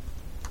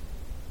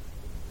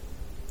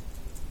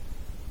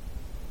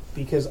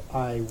 Because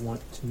I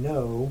want to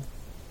know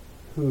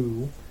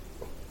who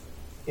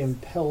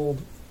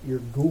impelled your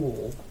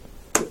ghoul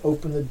to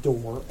open the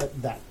door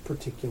at that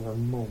particular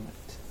moment,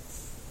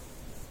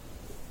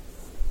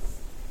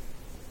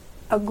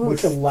 A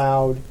which goose.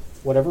 allowed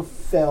whatever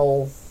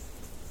fell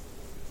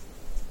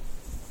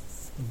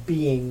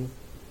being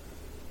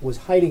was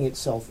hiding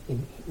itself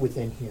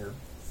within here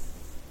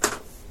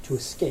to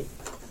escape.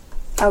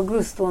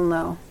 Auguste will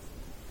know.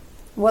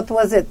 What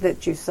was it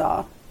that you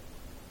saw?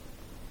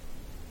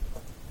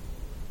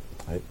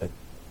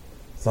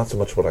 It's not so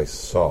much what I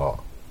saw,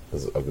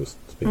 as Auguste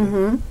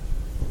speaking.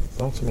 It's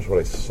not so much what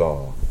I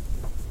saw,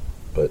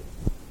 but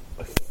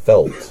I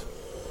felt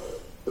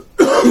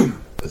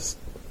this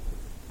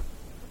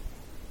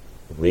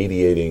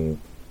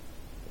radiating.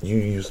 You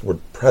used the word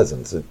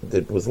presence.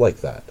 It was like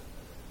that,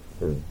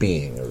 or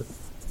being, or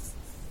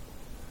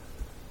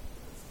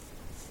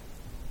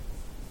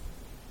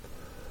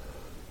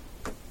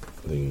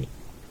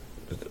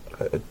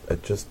I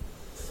just.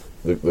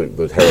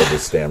 The herald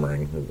is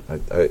stammering.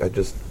 I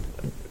just.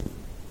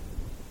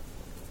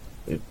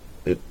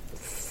 It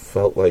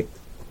felt like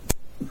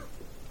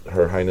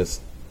Her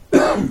Highness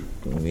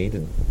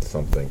needed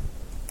something.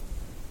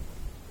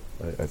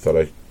 I thought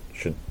I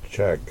should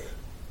check.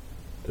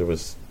 There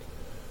was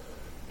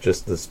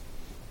just this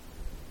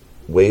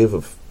wave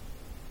of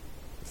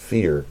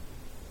fear.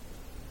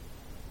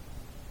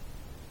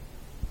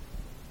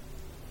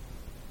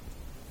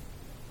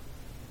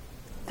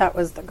 That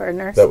was the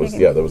gardener. That was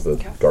speaking? that was the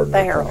Okay. gardener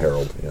The herald.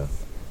 herald. Yeah,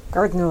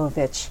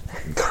 Gardnerovich.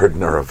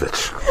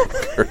 Gardnerovich.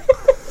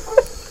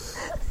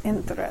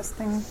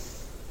 Interesting.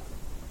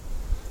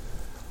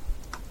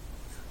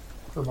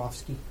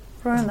 Grabowski.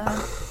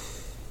 Bruna,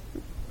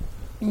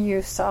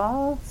 you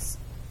saw?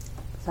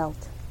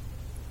 Felt.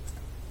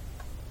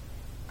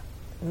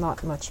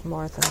 Not much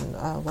more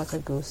than what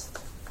Auguste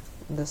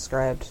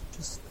described.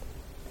 Just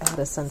had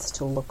a sense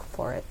to look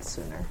for it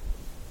sooner.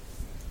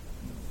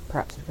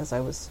 Perhaps because I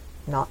was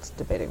not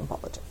debating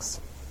politics.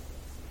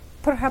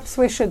 Perhaps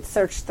we should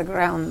search the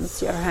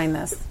grounds, Your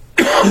Highness.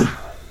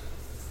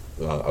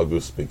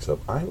 Auguste speaks up.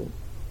 I'm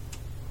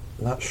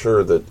not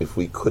sure that if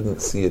we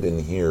couldn't see it in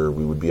here,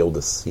 we would be able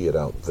to see it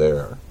out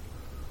there.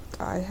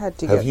 I had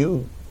to Have get...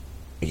 you...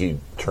 He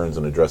turns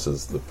and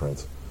addresses the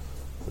prince.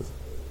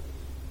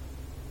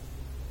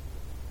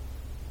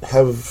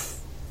 Have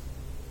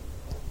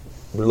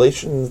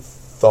relations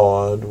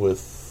thawed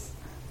with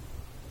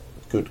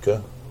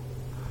Gutka?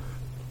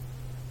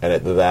 And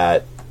at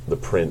that, the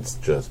prince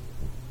just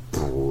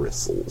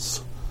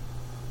bristles.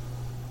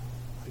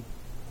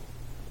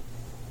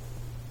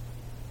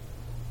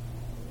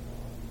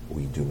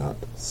 We do not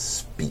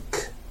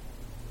speak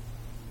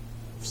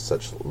of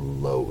such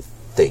low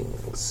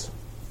things.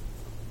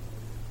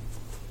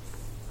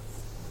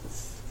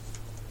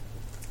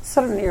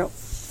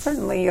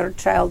 Certainly your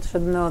child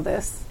should know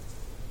this.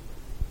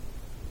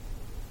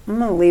 I'm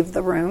going to leave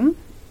the room.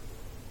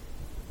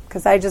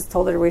 Because I just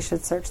told her we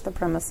should search the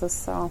premises,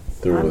 so...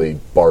 Through the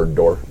barred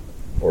door?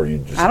 Or you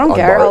just I don't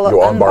care. I'll You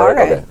unbar unbar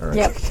it. Okay, all right.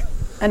 Yep.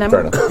 And I'm Fair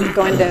enough.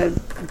 going to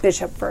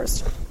Bishop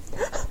first.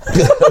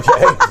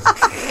 Okay.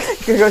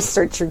 You're going to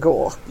search your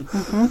goal.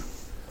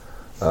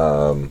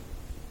 All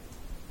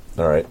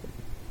right.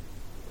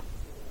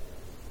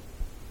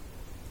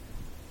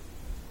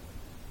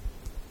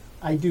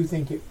 I do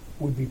think it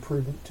would be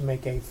prudent to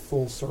make a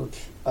full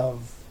search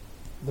of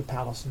the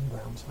palace and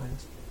grounds,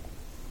 Highness.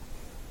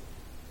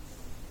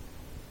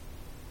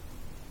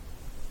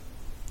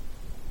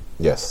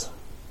 Yes.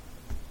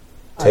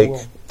 I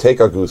will. Take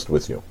Auguste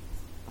with you.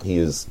 He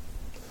is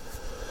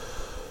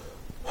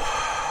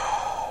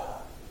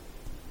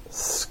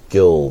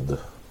skilled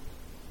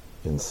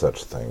in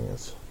such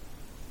things.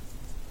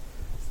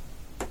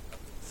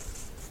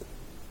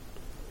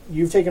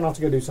 You've taken off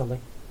to go do something,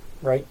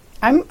 right?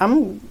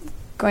 I'm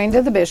going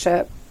to the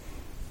bishop.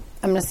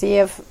 I'm going to see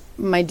if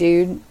my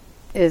dude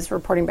is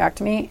reporting back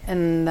to me,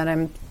 and then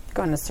I'm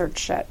going to search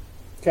shit.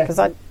 Okay. Because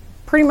I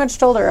pretty much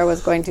told her I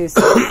was going to.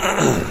 So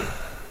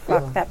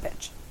fuck that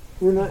bitch.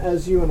 Runa,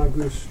 as you and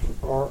Auguste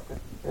are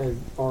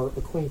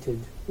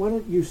acquainted, why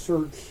don't you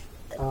search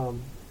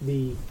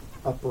the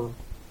upper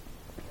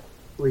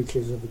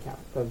reaches of the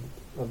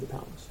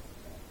palace?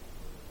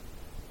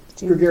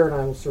 Grigor and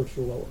I will search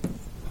the lower.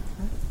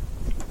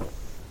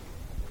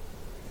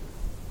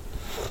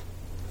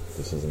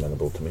 This is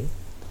amenable to me.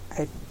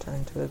 I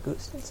turned to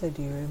Auguste and said,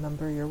 "Do you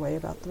remember your way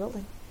about the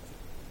building?"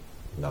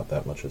 Not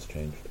that much has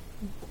changed.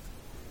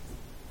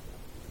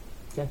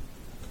 Okay.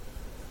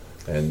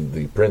 And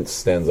the prince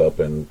stands up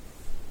and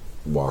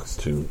walks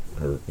to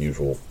her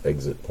usual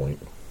exit point.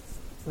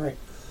 Right.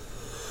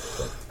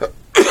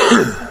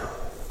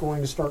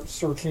 Going to start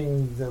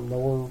searching the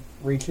lower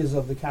reaches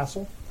of the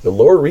castle. The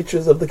lower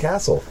reaches of the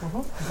castle.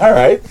 Uh-huh. All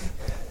right.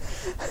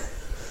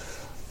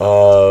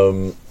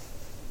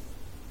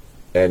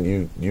 And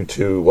you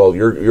two. Well,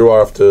 you're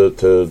off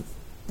to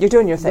You're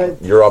doing your thing.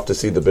 you're off to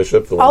see the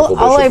bishop, the wonderful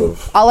bishop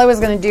of. All I was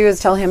going to do is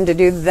tell him to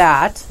do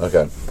that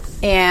Okay.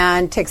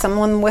 and take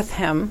someone with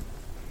him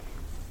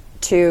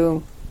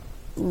to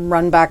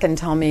run back and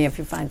tell me if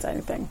he finds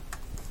anything.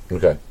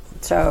 Okay.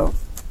 So,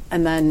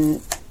 and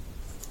then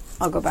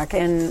I'll go back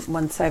in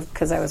once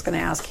because I was going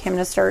to ask him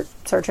to start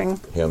searching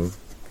Him.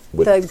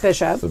 With the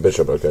bishop. the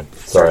bishop. Okay.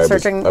 Sorry,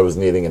 searching. I was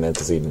needing an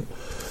antecedent.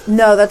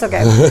 No, that's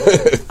okay.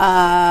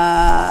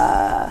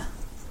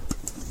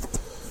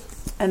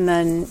 And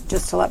then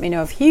just to let me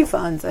know if he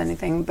finds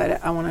anything,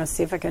 but I want to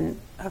see if I can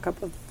hook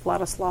up with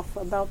Vladislav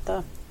about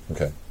the...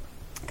 Okay.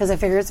 Because I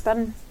figure it's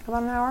been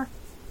about an hour.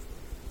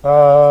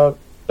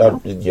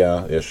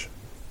 Yeah, ish.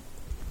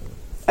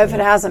 If it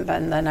hasn't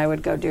been, then I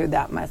would go do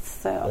that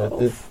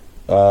myself.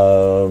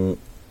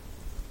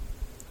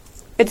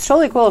 It's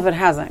totally cool if it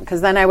hasn't,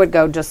 because then I would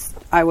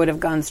have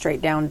gone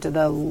straight down to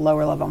the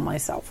lower level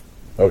myself.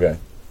 Okay.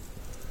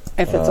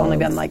 If it's only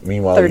been like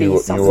Meanwhile, 30 you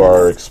something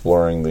are minutes.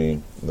 exploring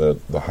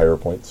the higher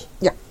points.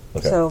 Yeah.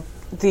 Okay. So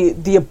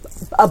the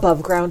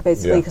above ground,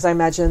 basically, Yeah. because I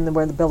imagine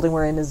where the building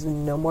we're in is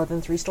no more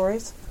than 3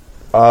 stories.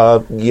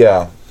 Yeah.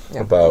 Yeah.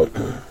 About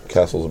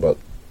castle's about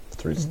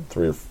three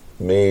or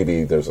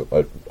maybe there's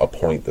a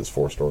point that's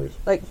 4 stories.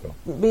 Like, So.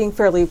 being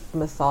fairly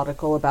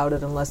methodical about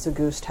it, unless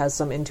Auguste has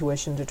some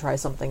intuition to try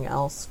something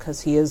else,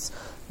 because he is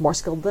more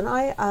skilled than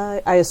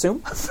I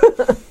assume.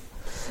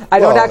 I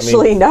don't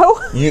actually know.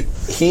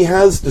 He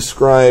has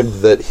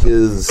described that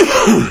his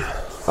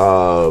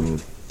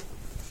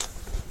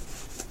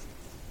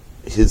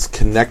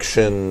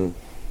connection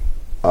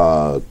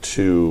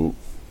to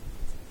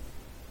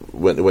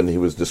when he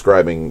was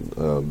describing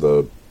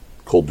the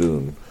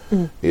Koldun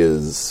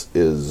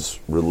is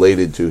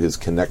related to his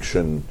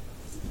connection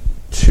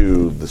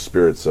to the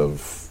spirits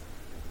of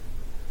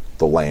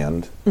the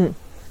land.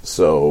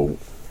 So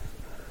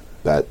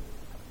that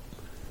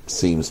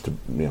seems to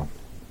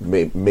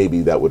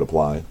maybe that would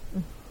apply.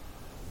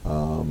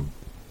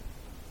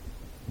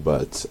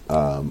 But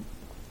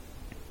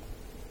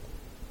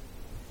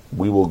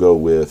we will go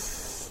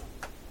with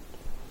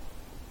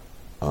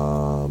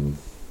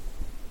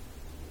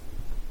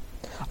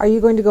Are you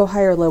going to go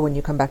high or low when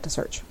you come back to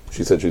search?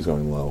 she said she's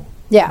going low.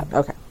 Yeah.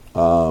 Okay.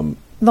 The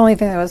only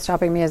thing that was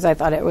stopping me is I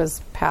thought it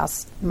was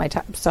past my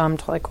time, so I'm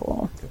totally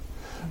cool.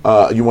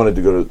 You wanted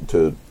to go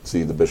to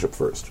see the bishop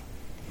first.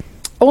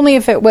 Only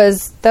if it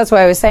was, that's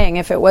why I was saying,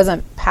 if it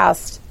wasn't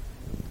past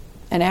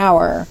an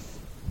hour,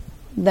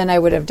 then I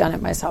would have done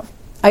it myself.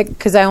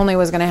 Because I only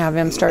was going to have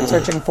him start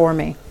searching for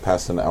me.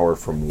 Past an hour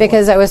from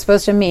Because I was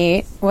supposed to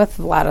meet with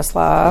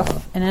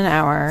Vladislav in an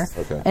hour.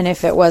 Okay. And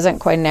if it wasn't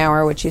quite an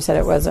hour, which you said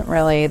it wasn't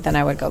really, then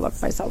I would go look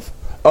myself.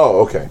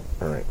 Oh, okay.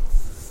 All right.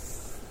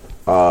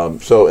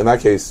 So in that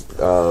case,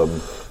 the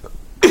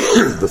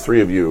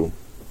 3 of you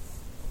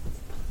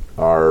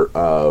are...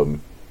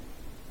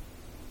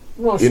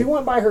 Well, she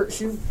went by her.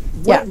 She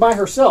went by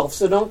herself.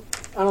 So I don't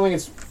think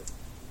it's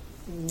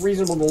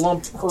reasonable to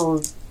lump her,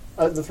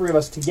 the 3 of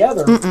us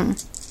together.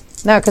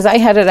 No, because I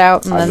headed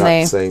out and I'm then not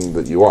they... saying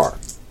that you are.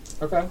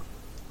 Okay.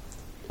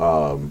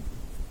 All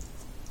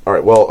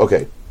right. Well,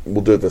 okay.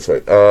 We'll do it this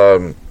way.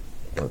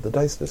 Let the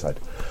dice decide.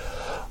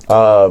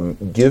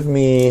 Give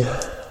me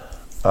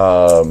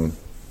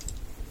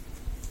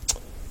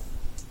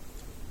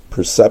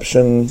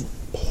perception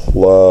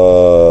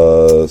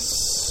plus.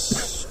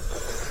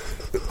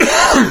 I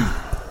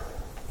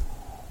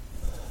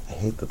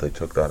hate that they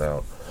took that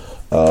out.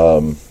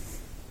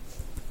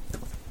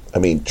 I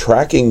mean,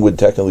 tracking would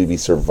technically be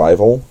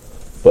survival,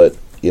 but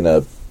in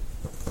a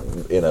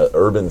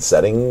urban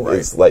setting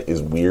is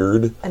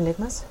weird.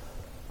 Enigmas?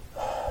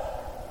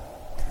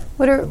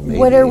 What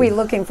are we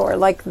looking for?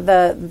 Like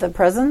the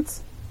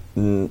presents?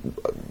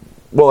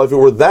 Well, if it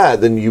were that,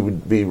 then you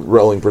would be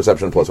rolling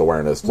perception plus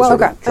awareness. To Well,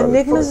 sort of try to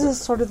enigmas find it.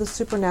 is sort of the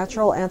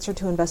supernatural answer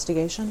to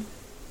investigation.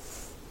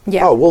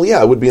 Yeah. Oh, well,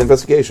 yeah, it would be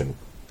investigation.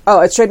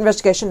 Oh, it's straight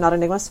investigation, not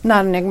enigmas?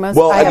 Not enigmas.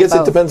 Well, I have guess it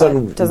both, depends but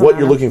on it doesn't what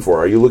you're matter. looking for.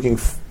 Are you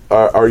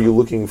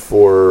looking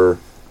for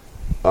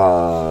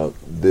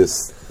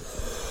this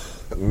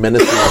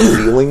menacing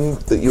feeling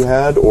that you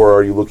had, or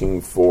are you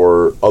looking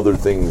for other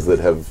things that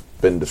have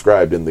been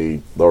described in the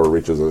lower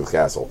reaches of the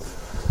castle?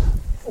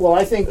 Well,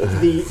 I think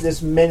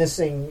this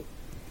menacing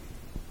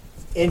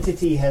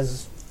entity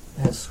has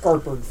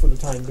scarpered for the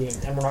time being,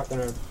 and we're not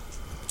going to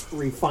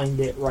refine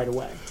it right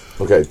away.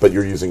 Okay, but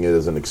you're using it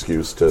as an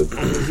excuse to...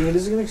 I'm using it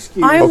as an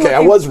excuse. I'm Okay, I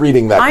looking- was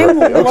reading that I'm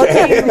correctly.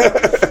 Okay.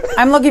 looking.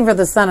 I'm looking for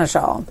the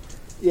seneschal.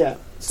 Yeah.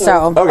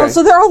 So Okay. Oh,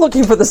 so they're all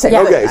looking for the same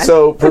thing. Okay,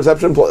 so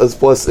perception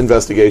plus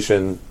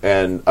investigation,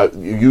 and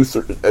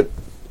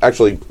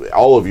actually,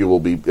 all of you will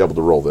be able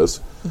to roll this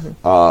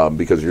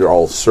because you're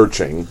all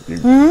searching.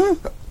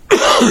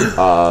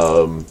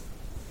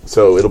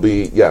 So it'll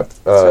be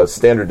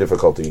standard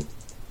difficulty.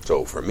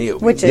 So for me, it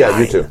would Which be is Yeah,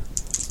 you too.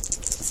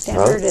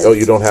 standard. Oh,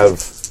 you don't have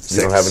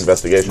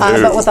investigation.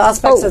 But with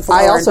aspects, it's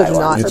I lowered also by do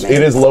one not. for It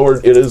me. is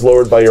lowered. It is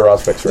lowered by your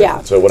Auspex rating.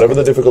 Yeah. So whatever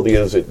the difficulty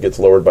is, it gets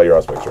lowered by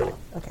your Auspex rating.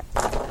 Okay.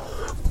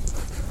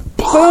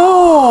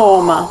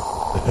 Boom!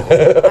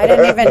 I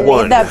didn't even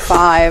One. need that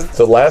 5.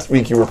 So last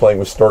week you were playing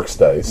with Stork's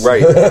dice.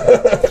 right.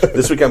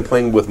 This week I'm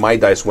playing with my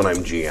dice when I'm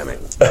GMing.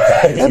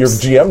 Your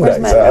GM Where's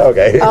dice. my-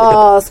 Okay.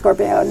 Oh,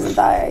 Scorpio,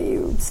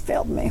 you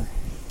failed me.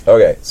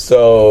 Okay.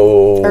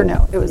 So. Or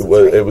no, it was a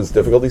 3. It was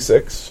difficulty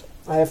 6.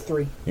 I have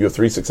 3. You have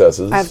 3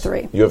 successes. I have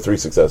 3. You have 3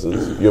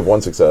 successes. You have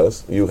 1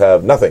 success. You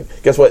have nothing.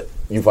 Guess what?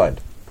 You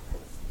find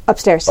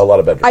Upstairs. a lot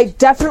of bedrooms. I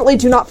definitely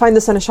do not find the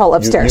seneschal You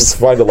upstairs.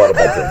 find a lot of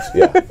bedrooms.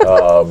 Yeah.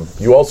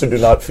 You also do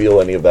not feel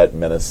any of that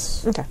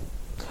menace. Okay.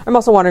 I'm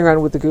also wandering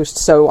around with the goose,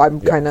 so I'm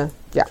kind of,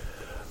 yeah.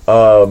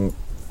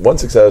 1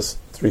 success,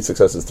 3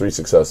 successes, 3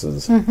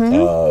 successes.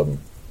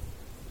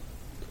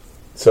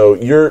 So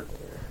you're,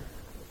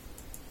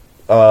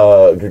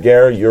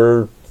 Gregare,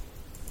 you're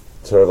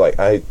sort of like,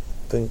 I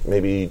think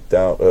maybe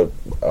down,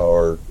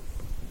 or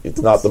it's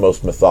not the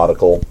most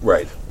methodical.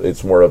 Right.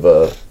 It's more of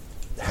a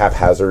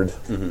haphazard.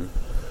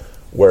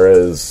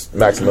 Whereas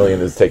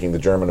Maximilian is taking the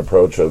German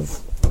approach of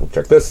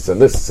check this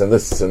and this and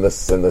this and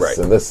this and this Right.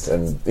 and this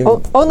and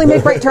Only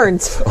make right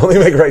turns. only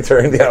make right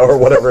turn, yeah, or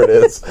whatever it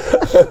is.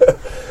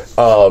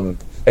 And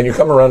you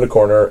come around a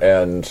corner,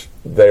 and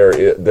there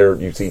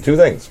you see 2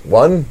 things.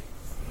 One,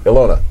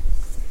 Ilona,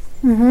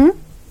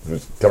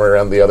 who's coming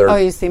around the other Oh,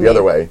 you see the me.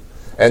 other way,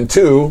 and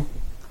 2,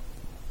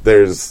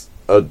 there's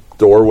a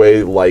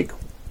doorway like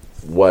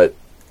what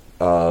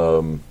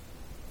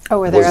Oh,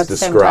 we're there was at the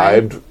same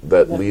time. described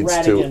that leads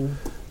Radigan.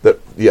 to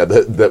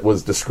that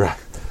was described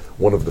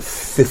one of the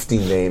 50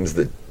 names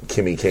that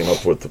Kimmy came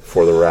up with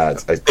for the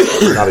rats. I'm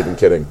not even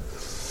kidding.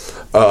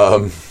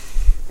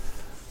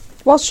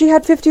 Well, she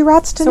had 50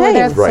 rats to So we're name.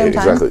 there at the Right, same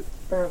time? exactly.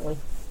 Apparently.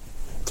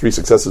 3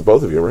 successes,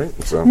 both of you, right?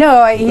 So.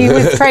 No, he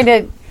was trying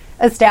to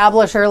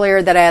establish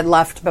earlier that I had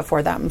left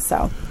before them,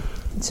 so.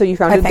 So you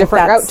found I a think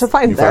different that's- route to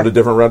find You there. found a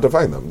different route to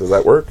find them. Does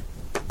that work?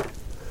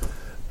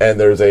 And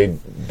there's a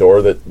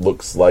door that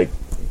looks like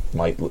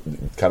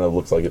kind of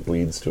looks like it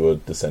leads to a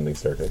descending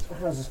staircase.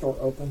 How's this door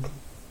open?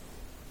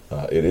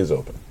 It is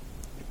open.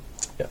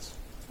 Yes,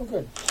 Oh,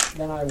 good.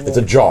 Then I will. it's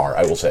ajar.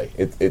 I will say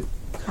it.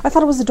 I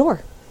thought it was a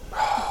door.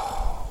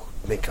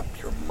 Make up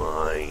your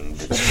mind.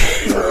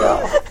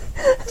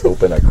 To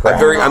open a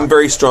crack. I'm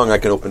very strong. I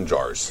can open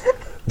jars.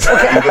 Even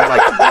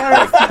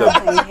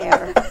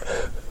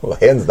Well,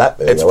 hands that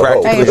big. It's I would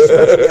hope.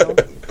 practical.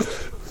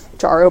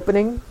 Jar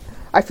opening.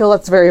 I feel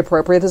that's very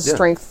appropriate. This is Yeah.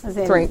 strength, As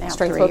in strength, now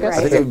strength 3, focus.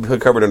 I right? think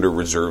it's covered under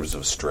reserves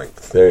of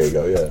strength. There you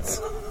go.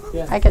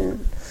 Yeah. I can.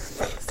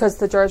 Because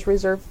the jars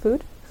reserve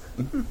food.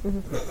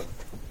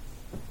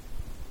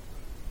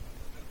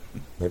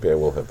 Maybe I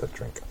will have that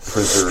drink.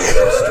 Preserves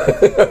of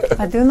strength.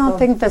 I do not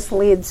think this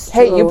leads to.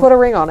 Hey, you put a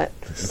ring on it.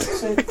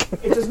 So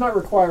it does not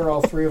require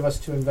all 3 of us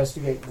to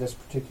investigate this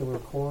particular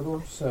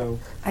corridor, so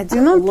I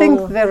do not think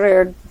Ilona-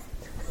 there are.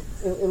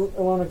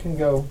 Ilona can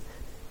go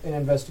and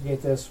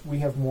investigate this. We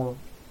have more.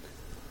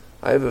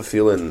 I have a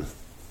feeling,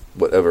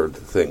 whatever the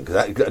thing.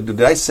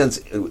 Did I sense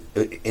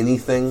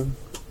anything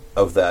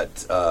of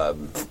that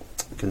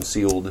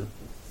concealed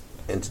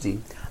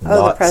entity?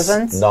 Oh, the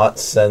presence? Not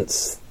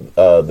since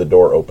the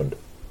door opened.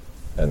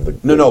 And the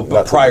No, not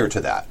but prior to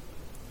that,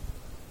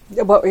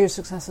 What were your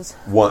successes?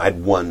 I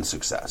had 1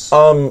 success.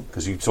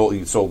 Because you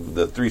told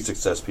the 3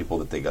 success people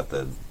that they got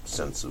the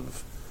sense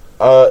of.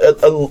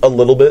 a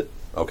little bit.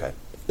 Okay.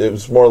 It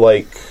was more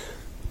like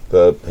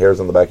the hairs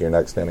on the back of your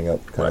neck standing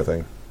up kind of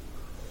thing.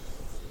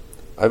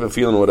 I have a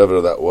feeling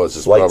whatever that was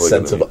is Slight probably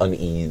sense gonna of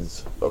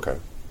unease. be, okay.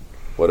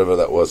 Whatever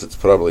that was, it's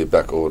probably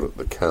back over at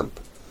the camp,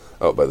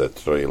 out by the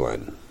tree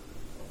line.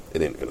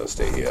 It ain't gonna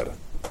stay here.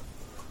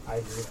 I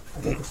agree. I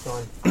think it's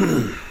gone.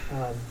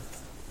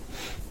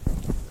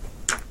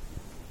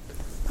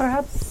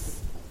 Perhaps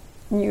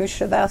you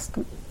should ask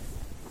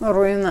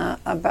Runa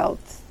about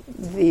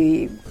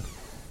the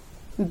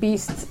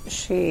beast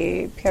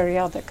she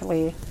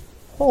periodically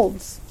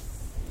holds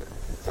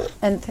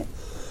and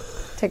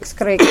takes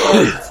great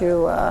care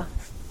to.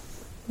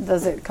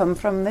 Does it come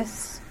from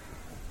this?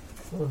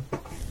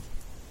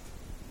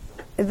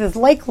 It is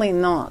likely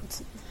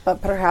not,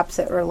 but perhaps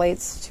it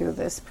relates to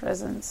this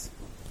presence.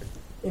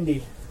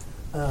 Indeed.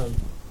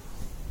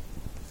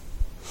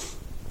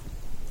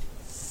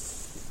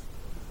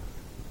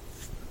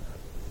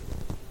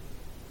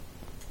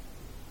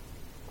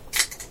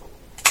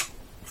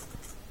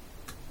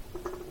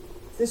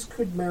 This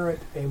could merit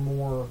a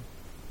more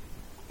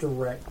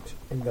direct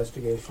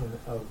investigation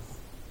of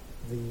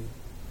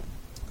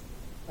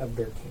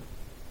their camp,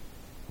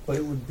 but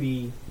it would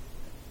be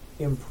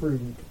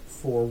imprudent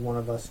for one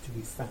of us to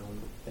be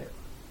found there.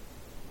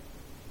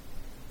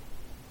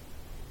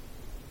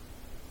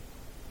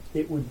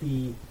 It would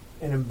be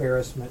an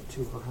embarrassment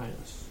to Her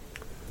Highness.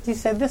 You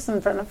said this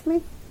in front of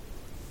me?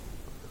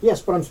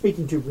 Yes, but I'm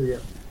speaking to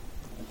Briere.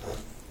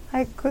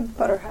 I could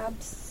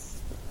perhaps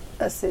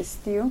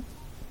assist you.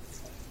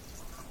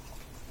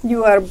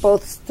 You are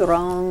both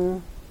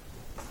strong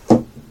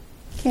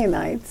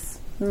Canaanites,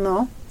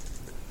 no?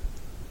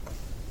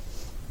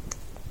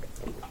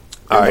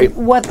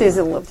 What is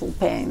a little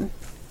pain?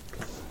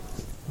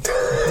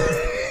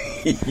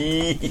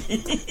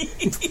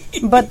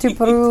 But to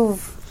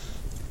prove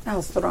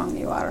how strong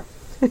you are.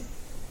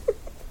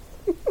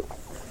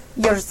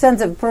 Your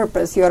sense of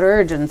purpose, your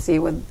urgency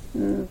would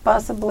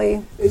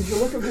possibly... Is your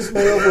look of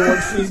dismay over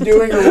what she's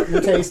doing or what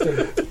you're tasting?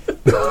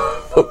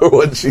 Or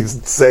what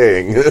she's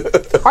saying.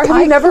 Have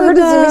you never heard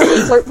of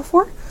Zimmy flirt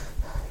before?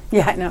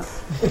 Yeah, I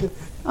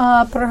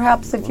know.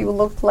 Perhaps if you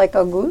looked like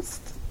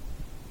Auguste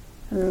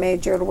and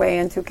made your way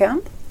into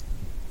camp?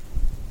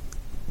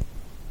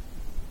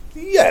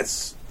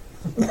 Yes.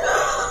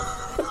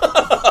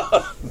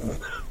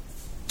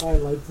 I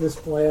like this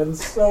plan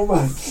so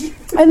much.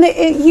 And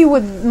he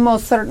would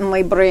most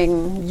certainly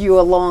bring you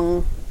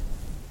along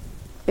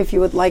if you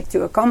would like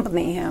to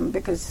accompany him,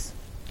 because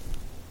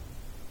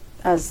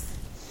as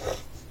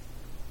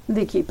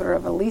the keeper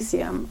of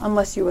Elysium,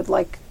 unless you would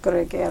like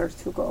Gregor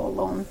to go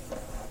alone.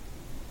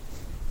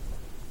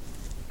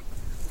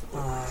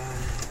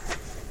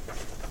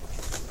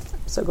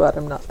 So glad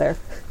I'm not there.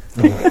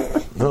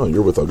 No,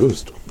 you're with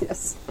Auguste.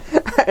 Yes.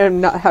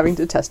 I'm not having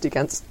to test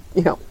against,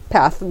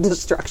 path of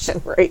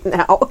destruction right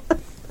now.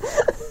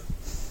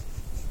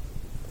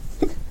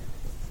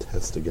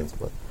 Test against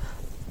what?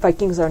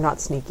 Vikings are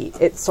not sneaky.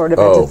 It's sort of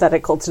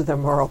antithetical to their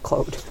moral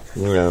code.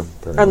 Yeah.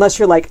 Unless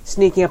you're like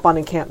sneaking up on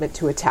encampment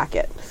to attack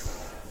it.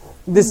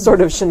 This sort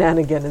of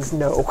shenanigan is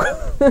no.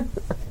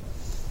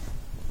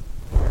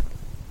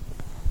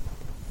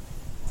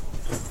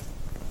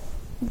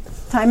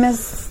 Time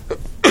is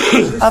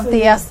of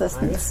the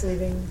essence.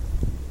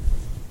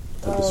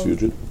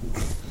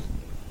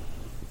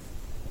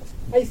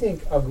 I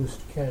think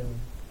Auguste can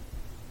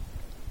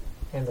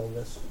handle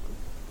this.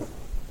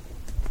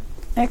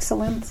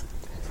 Excellent.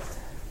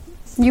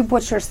 You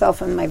put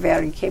yourself in my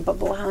very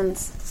capable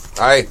hands.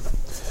 Aye.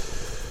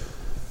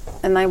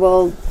 And I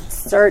will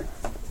start.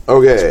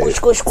 Okay.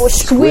 Squish, Squish,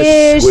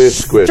 squish.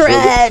 So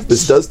stretch.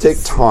 this does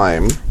take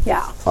time.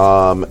 Yeah.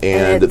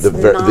 And it's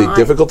the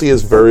difficulty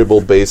is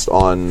variable based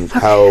on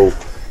how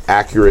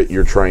accurate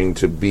you're trying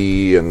to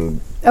be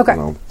and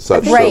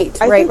such. Right.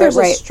 So, I think there's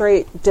a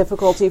straight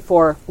difficulty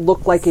for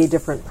look like a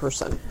different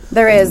person.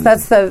 There is.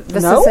 That's the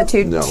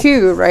vicissitude No.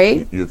 2,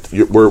 right?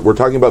 We're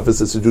talking about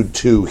vicissitude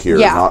 2 here,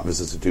 Yeah. not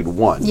vicissitude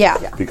 1. Yeah.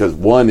 Yeah. Because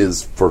 1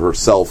 is for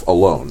herself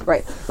alone.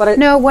 Right. But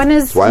No, one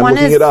is. That's why I'm one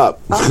looking is, it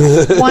up.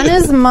 one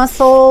is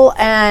muscle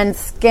and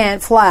skin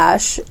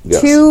flesh.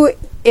 Yes. 2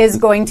 is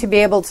going to be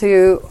able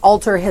to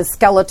alter his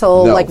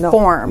skeletal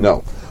form. No.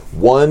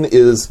 1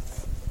 is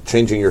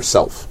changing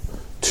yourself.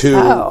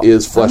 2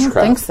 is fleshcraft.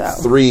 I don't think so.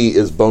 3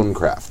 is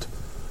bonecraft.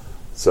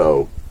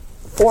 So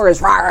 4 is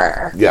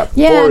rawr. yeah.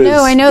 Yeah, 4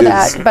 no, I know is-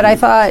 that, but I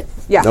thought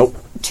Yeah. Nope.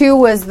 2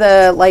 was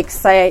the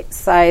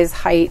size,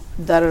 height,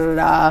 da da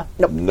da.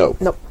 Nope.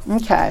 Nope.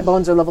 Okay,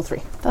 Bones are level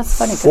 3. that's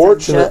funny. 'cause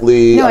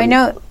Fortunately, no, I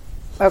know.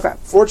 Okay,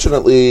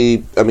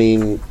 Fortunately, I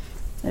mean,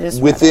 I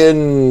just read it.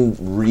 within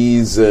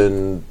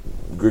reason,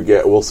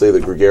 we'll say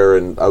that Gregor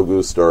and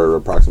Auguste are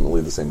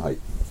approximately the same height.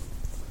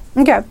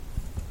 Okay,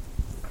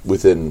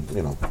 Within,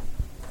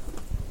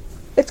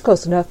 It's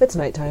close enough. It's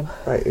nighttime.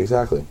 right,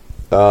 exactly.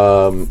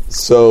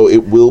 So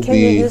it will Can be.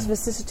 you use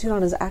vicissitude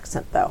on his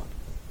accent, though?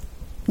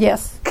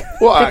 yes,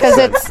 Well, because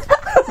it's.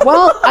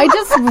 Well, I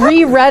just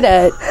reread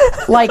it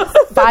like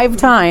 5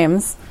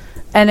 times,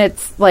 and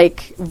it's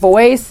like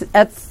voice,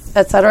 et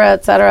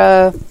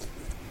cetera,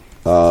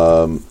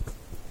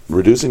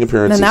 Reducing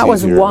appearance. Then is that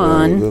was easier.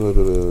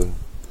 1.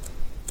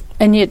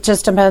 and it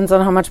just depends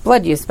on how much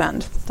blood you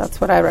spend. That's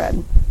what I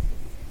read.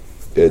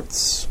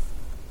 It's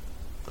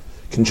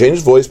can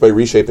change voice by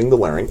reshaping the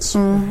larynx.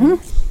 Mm-hmm.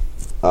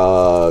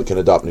 Can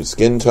adopt new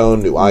skin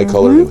tone, new eye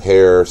color, new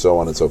hair, so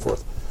on and so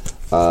forth.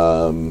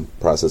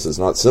 Process is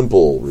not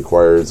simple.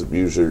 Requires a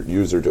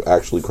user to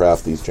actually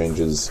craft these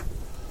changes,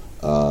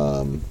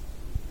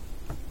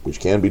 which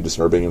can be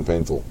disturbing and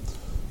painful.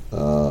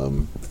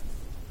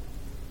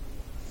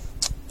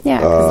 Yeah,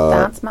 because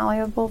that's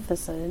malleable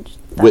visage.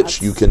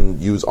 which you can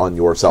use on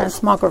yourself.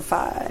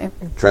 Transmogrify.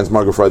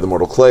 Transmogrify the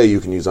mortal clay you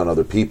can use on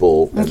other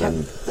people, and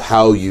then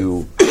how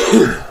you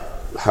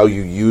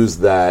use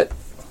that.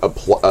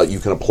 You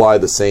can apply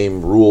the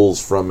same rules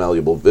from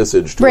malleable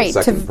visage to a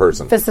second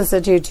person.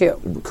 Visage you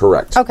too.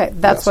 Correct. Okay,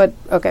 that's Yes.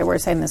 what. Okay, we're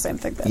saying the same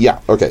thing then. Yeah.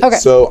 Okay. Okay.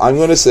 So I'm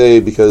going to say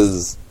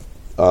because.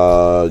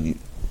 You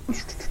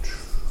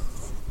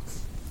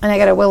And I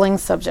got a willing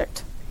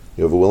subject.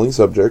 have a willing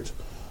subject.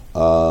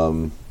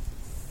 I'm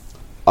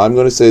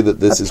going to say that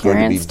this is going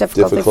to be Appearance,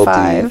 difficulty difficulty.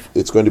 5.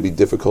 It's going to be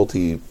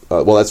difficulty.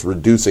 Well, that's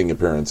reducing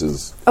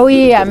appearances. Oh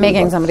yeah, Difficulty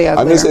making 5. somebody I'm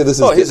uglier. going to say this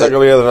is. Oh, he's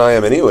uglier than I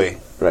am anyway.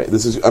 Right.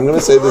 This is. I'm going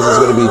to say this is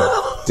going to be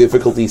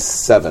difficulty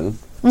 7,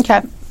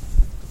 Okay.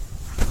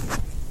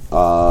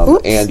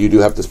 and you do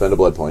have to spend a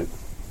blood point.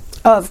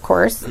 Oh, of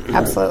course,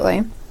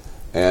 absolutely.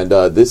 And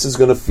this is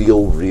going to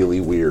feel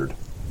really weird.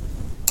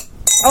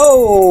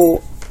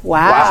 Oh,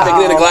 wow! Stick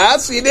it in a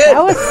glass? You did?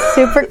 That was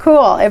super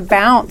cool. It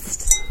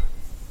bounced.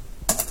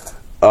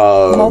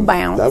 Mo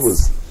bounce. That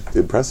was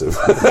impressive.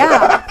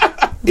 Yeah.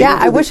 Yeah,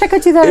 I wish I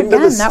could do that into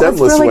again. the That was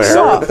stemless really wear.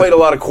 Someone cool. played a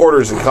lot of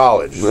quarters in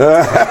college.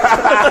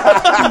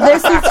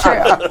 This is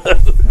true.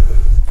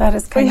 That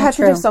is But kind you of have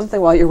true. to do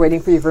something while you're waiting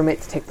for your roommate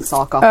to take the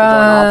sock off the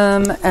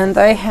doorknob. And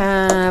I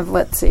have,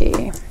 let's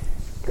see.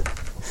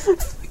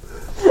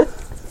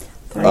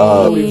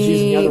 Nobody's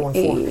using the other one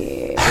for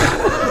me.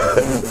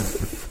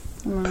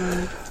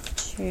 1,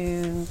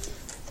 2,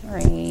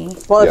 3.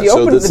 Well, if you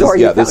opened the door,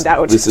 you found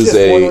out. This is Just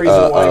one a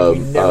reason why we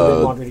never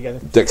did laundry together.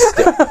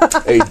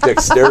 a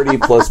dexterity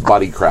plus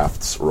body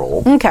crafts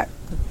roll. Okay.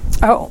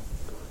 Oh,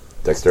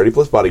 Dexterity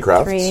plus body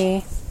crafts.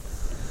 3.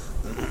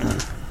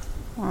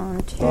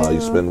 1, 2,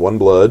 You spend 1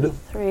 blood,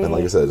 3. and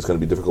like I said, it's going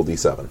to be difficulty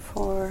 7.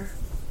 4.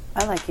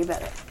 I like you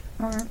better.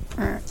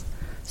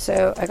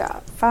 So I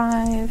got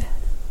 5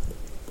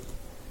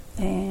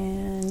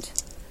 and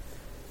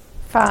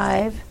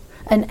 5.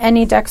 And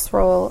any dex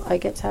roll, I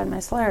get to add my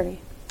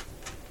celerity.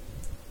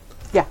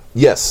 Yeah.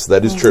 Yes,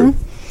 that is true.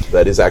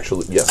 That is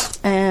actually yes.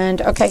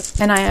 And okay,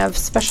 and I have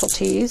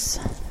specialties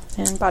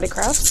in body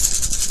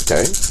crafts.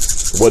 Okay.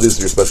 What is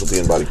your specialty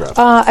in body craft?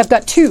 I've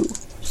got 2.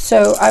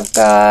 So I've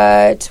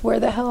got, where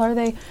the hell are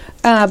they?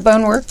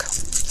 Bone work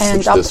and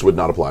Which this would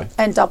not apply.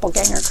 and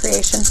doppelganger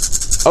creation.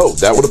 Oh,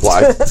 that would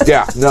apply.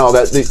 Yeah. No,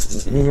 that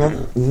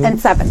And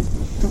 7.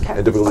 Okay.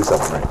 and difficulty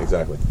 7, right?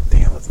 Exactly.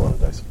 Damn, that's a lot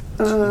of dice.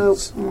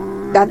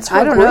 That's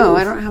I don't know.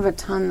 I don't have a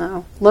ton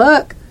though.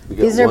 Look, You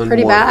get these are one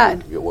pretty one.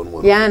 bad. You get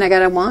 1. Yeah, and I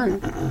got a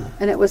 1,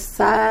 and it was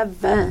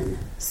 7.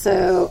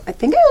 So I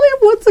think I only have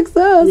 1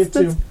 success. You have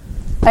 2.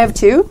 I have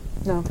 2.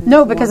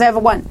 No, because I have a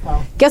 1.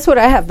 Oh. Guess what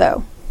I have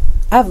though?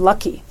 I have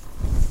lucky.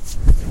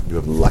 You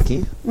have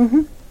lucky.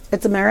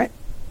 It's a merit.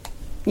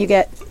 You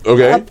get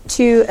Okay. up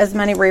to as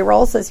many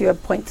rerolls as you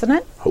have points in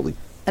it, Holy.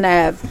 and I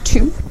have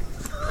 2.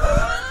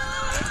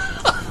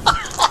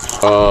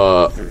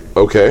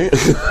 Okay.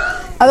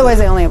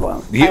 Otherwise, I only have 1.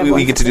 I have We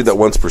one get to do that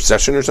once per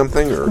session or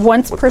something? Or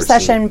once per scene?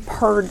 session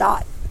per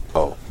dot,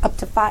 Oh. up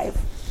to 5.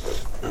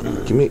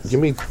 give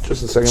me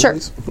just a second, Sure.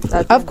 please.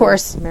 Of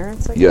course.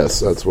 Merits, I guess? Yes,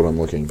 that's what I'm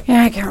looking.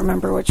 Yeah, I can't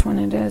remember which one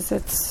it is.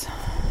 It's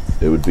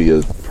It would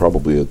be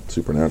probably a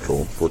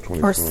supernatural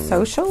 420. or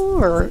social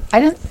or I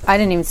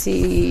didn't even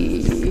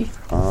see.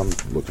 I'm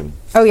looking.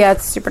 Oh yeah,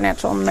 it's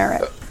supernatural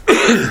merit.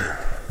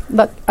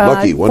 Look,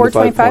 Lucky 1 to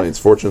 5 425. points.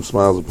 Fortune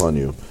smiles upon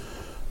you.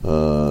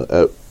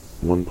 At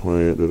 1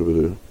 point.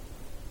 3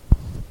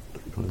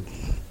 points.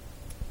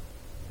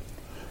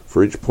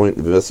 For each point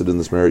invested in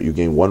this merit, you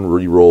gain 1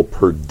 reroll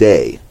per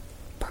day.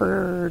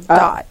 per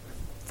dot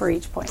for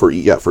each point.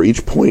 For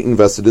each point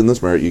invested in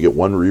this merit, you get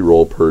 1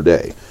 reroll per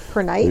day.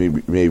 Per night?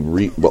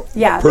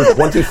 Yeah. per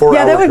 24 yeah,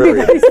 hour that would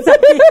period. be nice.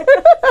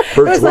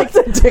 Per It was like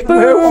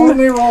You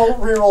only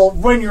reroll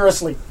when you're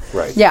asleep.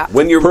 Right. Yeah.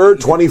 When you're per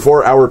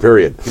 24 hour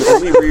period. you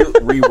only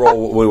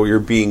re-roll when you're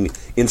being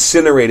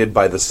incinerated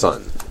by the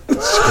sun.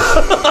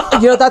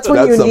 You know, that's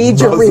when you the need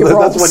your most-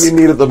 rerolls That's when you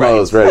need it the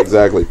most, right?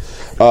 Exactly.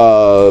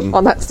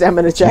 on that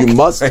stamina check. You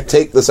must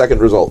take the second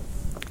result.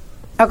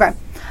 Okay.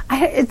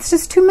 It's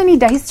just too many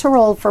dice to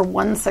roll for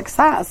 1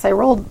 success. I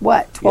rolled,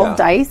 12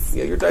 dice?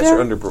 Yeah, your dice are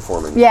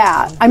underperforming.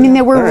 Yeah. I mean,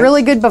 they were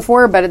really good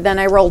before, but then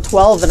I rolled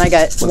 12 and I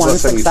got When's 1 the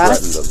last time you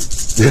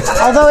success. threatened them?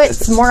 Although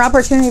it's more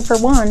opportunity for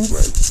 1.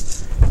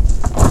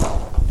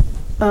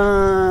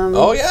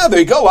 Oh yeah, there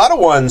you go. A lot of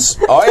ones.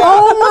 Oh yeah.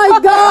 Oh my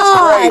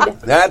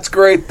god! That's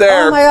great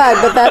there. Oh my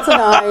god, but that's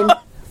a 9.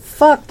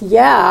 Fuck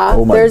yeah.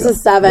 Oh my There's God. a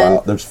 7.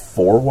 Wow, there's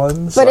 4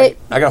 ones? But it,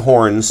 I got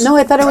horns. no,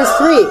 I thought it was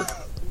 3.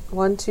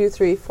 1, 2,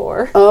 3,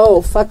 4.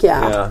 Oh, fuck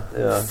yeah. Yeah,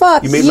 yeah.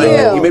 Fuck you made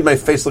you. you made my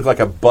face look like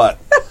a butt.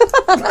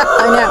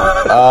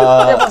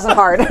 I It wasn't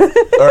hard. All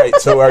right,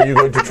 so are you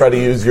going to try to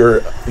use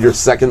your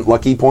second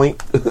lucky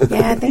point? know.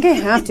 Yeah, I think I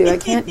have to. I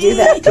can't do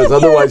that. Because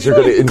otherwise you're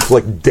going to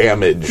inflict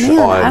damage Man,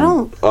 I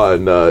don't-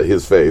 on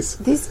his face.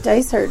 These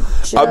dice are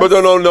just... But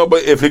no.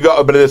 But if you got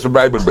a bit of this,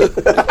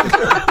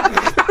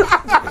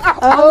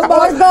 Oh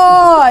my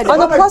god! On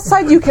the plus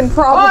side, you can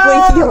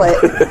probably heal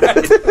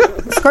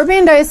it.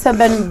 Scorpion dice have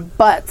been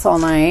butts all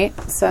night,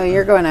 so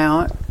you're going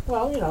out.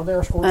 Well,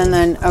 they're scorpions. And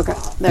then, okay,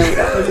 there we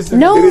go. It is their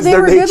No, It is they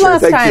their were good nature, last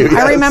thank time. you,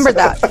 I yes. remembered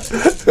that.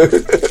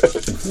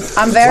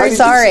 I'm Why very did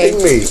sorry. you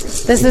sting me?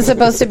 This is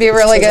supposed to be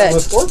really I'm a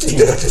good.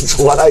 scorpion. It's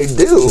what I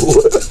do.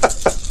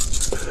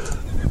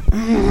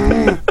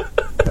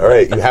 All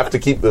right, you have to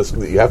keep this.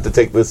 You have to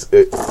take this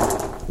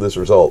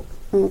result.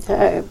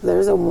 Okay,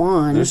 there's a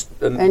 1 There's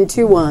and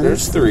 2 1s.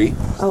 There's 3.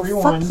 Oh, Three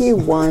fuck ones. you,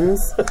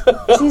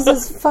 1s.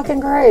 Jesus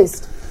fucking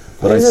Christ.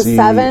 But There's I a see-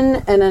 7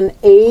 and an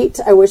 8.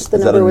 I wish the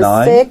number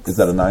was 6. Is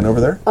that a 9 over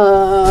there?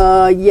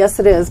 Yes,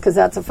 it is, because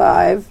that's a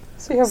 5.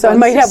 So, you have So I one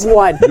might have success.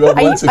 1. You have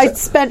one I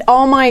success. spent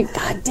all my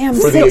goddamn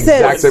For the sixes.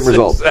 exact same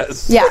result.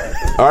 Yeah.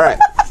 All right.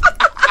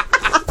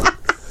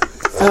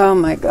 Oh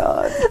my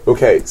god.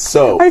 Okay,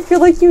 so I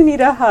feel like you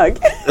need a hug.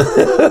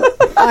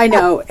 I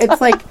know. It's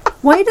like,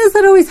 why does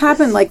that always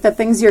happen? Like the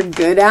things you're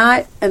good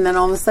at, and then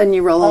all of a sudden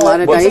you roll a lot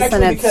of Well, dice,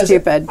 and actually it's because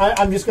stupid.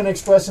 I'm just going to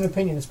express an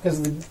opinion. It's because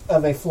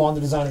of a flaw in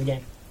the design of the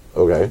game.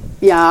 okay.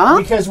 Yeah.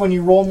 Because when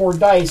you roll more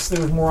dice,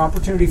 there's more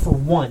opportunity for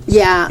ones.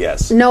 Yeah.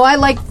 Yes. No, I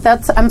like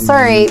that's. I'm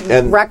sorry.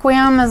 And-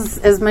 Requiem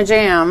is my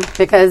jam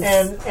because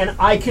And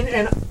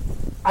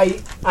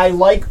I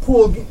like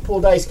pool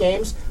dice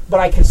games, but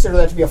I consider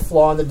that to be a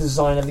flaw in the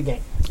design of the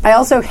game. I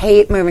also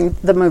hate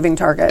the moving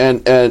target.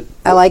 And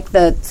I like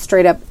the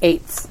straight up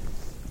 8s.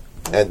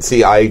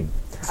 see, I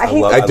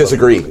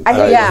disagree.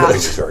 Yeah.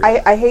 Sorry.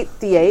 I hate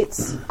the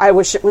 8s. I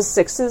wish it was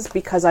 6s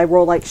because I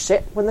roll like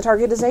shit when the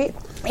target is 8.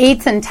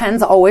 8s and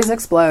 10s always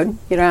explode.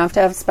 You don't have to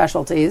have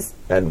specialties,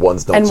 and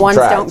ones don't. and ones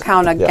subtract. don't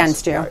count Yes.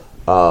 against you.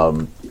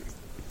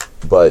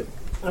 But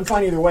I'm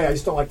fine either way. I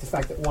just don't like the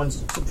fact that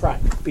ones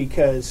subtract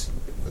because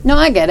No,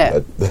 I get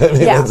it. I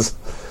mean, Yeah. it's-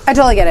 I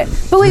totally get it.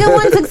 But we got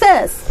 1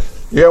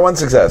 success. you got one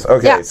success.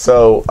 Okay, Yeah.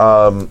 so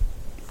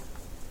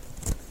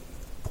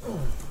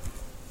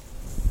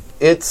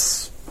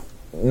it's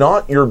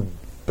not your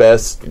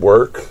best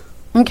work,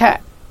 Okay.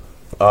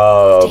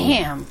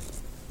 Damn.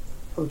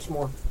 hurts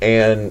more.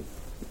 and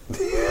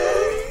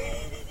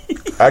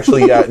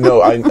actually, yeah,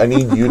 no, I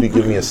need you to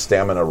give me a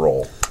stamina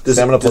roll.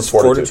 Stamina plus does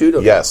fortitude?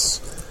 Okay.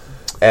 Yes,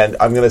 and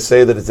I'm going to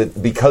say that it's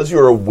because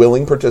you're a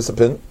willing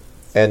participant,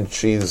 and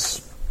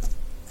she's.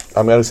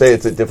 I'm going to say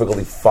it's at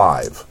difficulty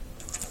 5.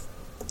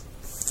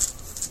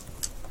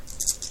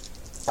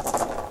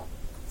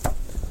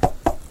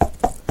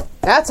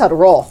 That's how to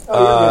roll.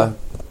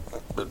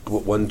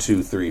 1,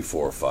 2, 3,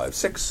 4, 5,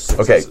 6.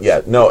 Okay,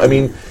 yeah, no, I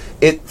mean,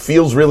 it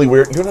feels really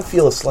weird. You're going to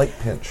feel a slight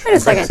pinch. Wait a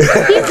second.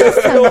 He's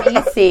just some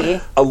AC.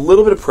 A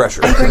little bit of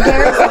pressure.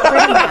 Gregare's a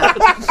pretty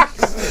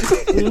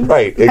man.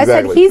 Right, I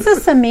said exactly. he's a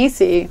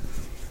Samisi,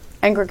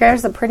 and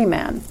Gregare's a pretty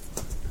man,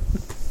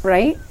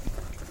 right?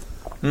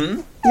 He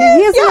has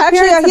Yeah, an actually,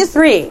 appearance he's of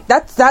 3.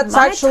 That's My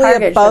actually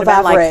target above should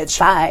have been average.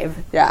 Like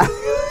 5. Yeah.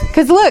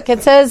 Because look,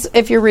 it says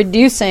if you're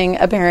reducing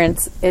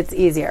appearance, it's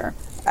easier.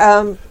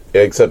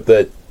 Except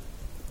that,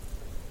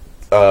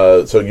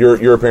 so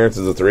your appearance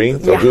is a 3,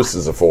 so Yeah. Goose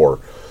is a 4.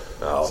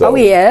 Oh. So, Oh,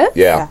 yeah?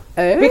 Yeah.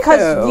 Oh.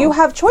 Because you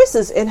have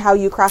choices in how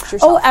you craft Oh,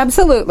 yourself.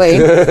 absolutely.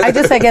 I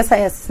guess I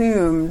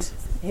assumed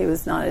he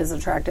was not as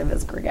attractive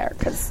as Gregare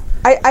because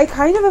I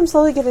kind of am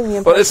slowly getting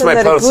the Well, it's impression my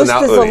that a goose is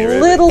personality, a really.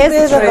 little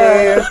It's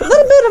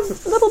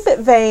bit little bit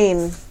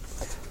vain,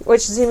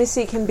 which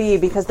Zimic can be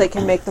because they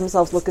can make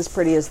themselves look as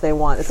pretty as they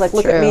want. It's like,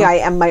 look at True. me, I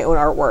am my own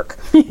artwork.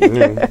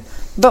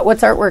 but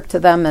what's artwork to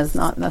them is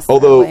not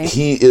necessarily. Although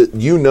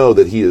you know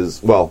that he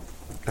is, well,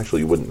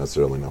 actually you wouldn't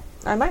necessarily know.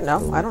 I might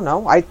know. I don't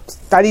know. I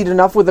studied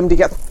enough with him to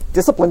get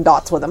discipline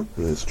dots with him,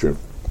 It's true.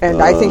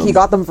 and I think he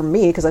got them from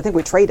me because I think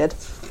we traded.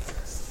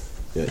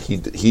 Yeah,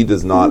 he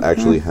does not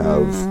actually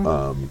have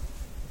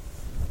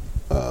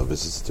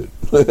vicissitude.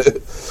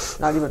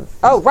 Not even.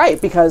 Oh, right,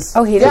 because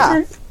he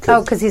doesn't.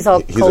 Oh, because he's all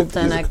He's a-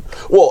 coltenic.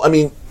 well, I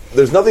mean,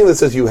 there's nothing that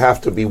says you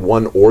have to be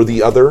one or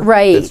the other.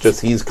 Right. It's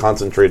just he's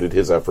concentrated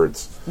his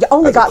efforts. you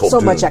only as a got so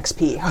Khaldun. much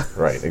XP.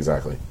 Right,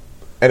 exactly.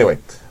 Anyway,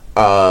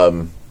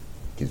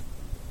 he's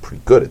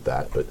pretty good at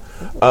that. But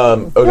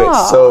okay,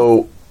 Yeah.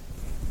 so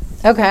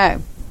Okay.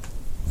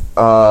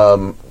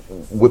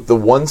 with the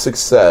one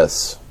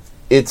success,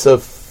 it's a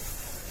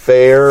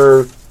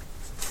fair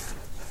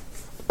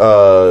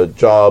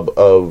job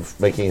of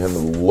making him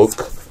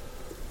look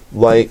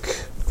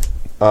like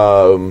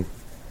Auguste.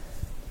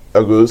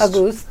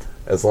 Auguste.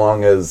 As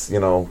long as,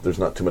 there's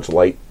not too much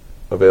light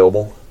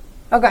available.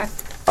 Okay.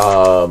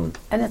 And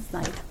it's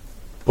night.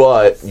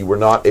 But you were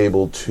not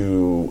able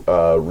to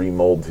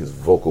remold his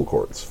vocal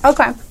cords.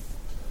 Okay.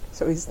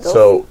 So he's still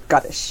So-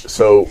 guttish.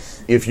 So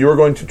if you're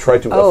going to try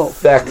to Oh.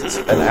 affect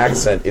an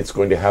accent, it's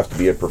going to have to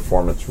be a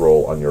performance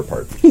roll on your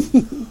part.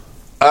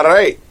 All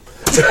right.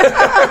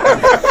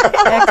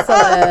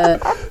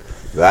 Excellent.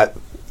 That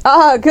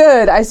Ah,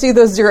 good. I see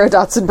those 0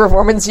 dots in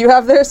performance you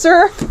have there,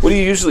 sir. What do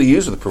you usually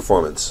use with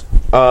performance?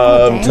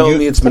 Dang. Tell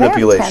me it's Can I have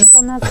manipulation. 10s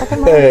on that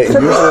second one?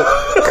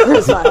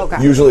 Charisma.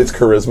 Okay. usually it's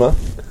charisma.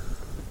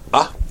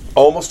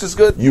 Almost as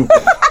good? You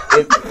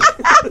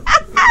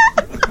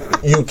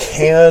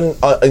can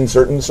in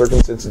certain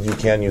circumstances you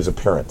can use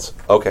appearance.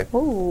 Okay.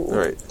 All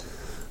right.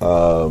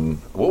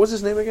 What was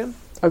his name again?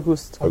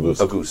 Auguste.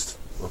 Auguste.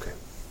 Okay.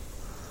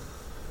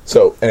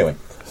 So, anyway.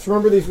 Just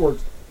remember these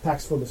words.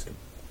 Pax Vobiscum.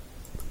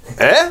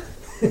 Eh?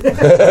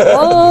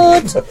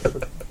 What?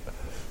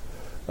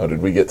 Oh,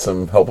 did we get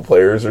some help of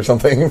players or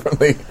something from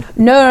the...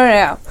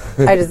 No.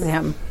 I just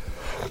him.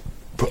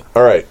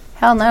 All right.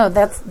 Hell no,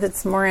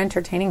 that's more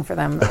entertaining for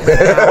them.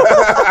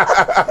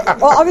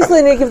 Well, obviously,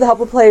 I need to give the help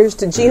of players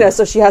to Gina,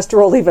 so she has to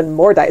roll even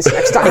more dice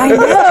next time. I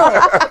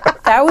know.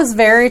 That was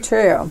very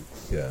true.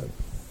 Yeah.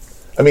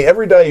 I mean,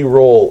 every die you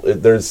roll,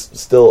 there's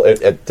still,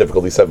 at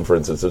difficulty 7, for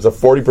instance, there's a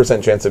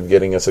 40% chance of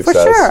getting a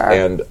success sure.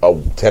 and a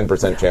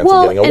 10% chance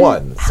of getting a and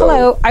 1.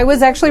 Hello, I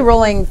was actually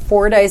rolling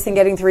 4 dice and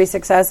getting 3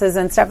 successes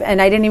and stuff,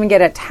 and I didn't even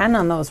get a 10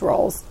 on those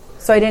rolls.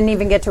 So I didn't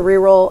even get to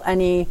re-roll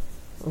any.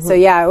 So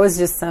yeah, it was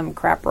just some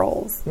crap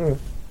rolls.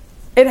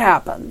 It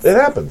happens. It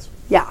happens.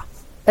 Yeah.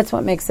 That's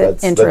what makes it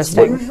That's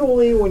interesting.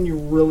 Usually when you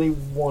really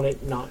want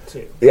it not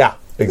to. Yeah,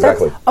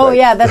 exactly. Oh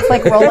yeah, that's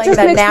like rolling That just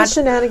the makes the nat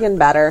shenanigan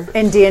better.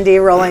 in D&D,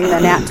 rolling the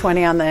nat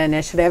 20 on the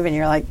initiative, and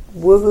you're like,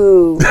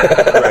 woohoo!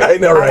 I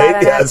know, I right?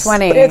 got a nat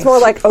 20. It's more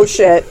like, oh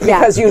shit,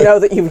 because you know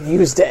that you've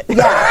used it.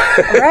 Yeah,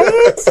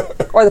 right?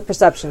 Or the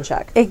perception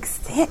check.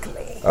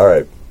 Exactly. All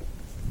right.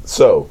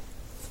 So,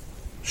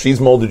 she's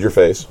molded your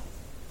face.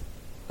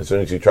 As soon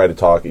as you try to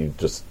talk, you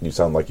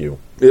sound like you.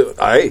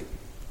 Aye.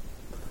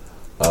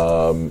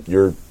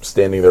 You're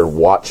standing there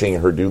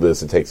watching her do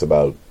this. It takes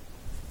about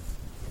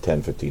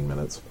 10, 15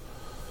 minutes.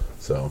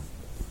 So,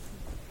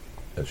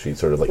 and she's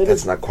sort of like,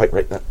 that's not quite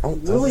right. Oh,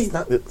 Really?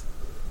 that's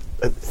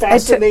not...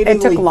 Fascinatingly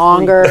It took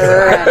longer.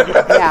 And,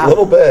 yeah. A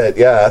little bit,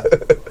 yeah.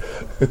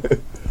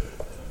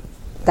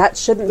 That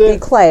shouldn't be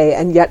clay,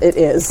 and yet it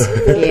is.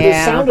 The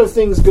sound of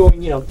things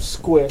going,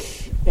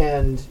 squish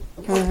and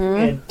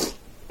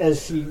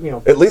as she,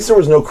 At least there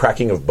was no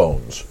cracking of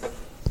bones.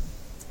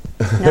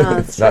 No,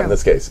 that's Not true. in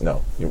this case,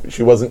 no.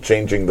 She wasn't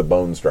changing the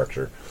bone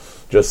structure.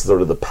 Just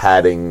sort of the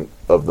padding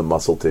of the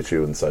muscle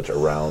tissue and such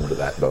around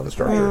that bone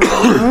structure.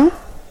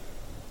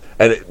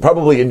 And it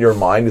probably in your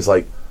mind is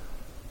like,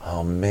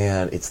 oh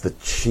man, it's the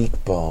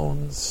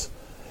cheekbones.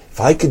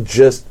 If I could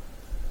just...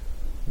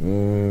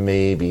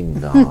 Maybe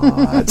not.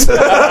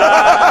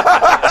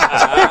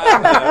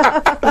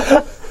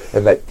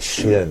 And that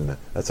chin.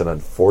 That's an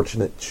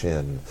unfortunate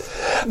chin.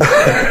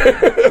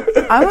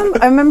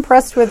 I'm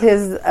impressed with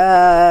his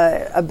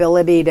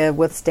ability to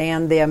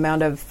withstand the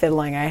amount of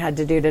fiddling I had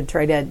to do to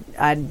try to.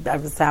 I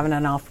was having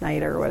an off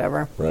night or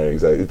whatever. Right,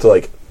 exactly. It's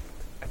like,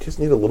 I just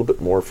need a little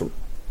bit more from...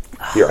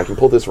 Here, I can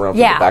pull this around from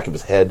the back of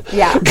his head.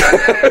 Yeah.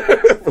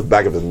 The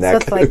back of his neck. So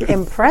it's like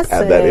impressive.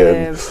 Add that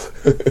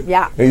in.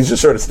 Yeah. And he's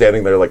just sort of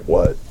standing there like,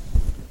 what?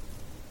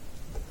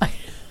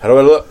 How do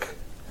I look?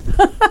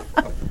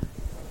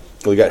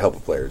 We got help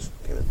of players.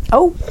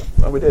 Oh,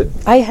 Oh, we did.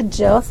 I had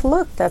just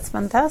looked. That's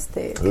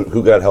fantastic.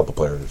 Who got help of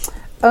players?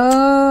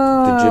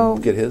 Oh. Did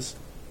Jim get his?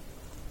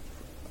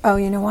 Oh,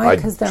 you know why?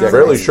 Because I'm they're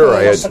fairly sure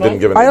I didn't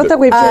give I don't think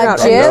we've figured out.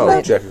 Jim?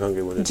 No. Jack is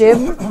hungry with it. Jib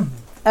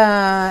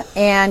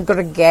and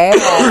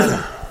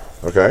Gregal.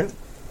 Okay.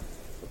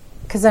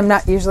 Because I'm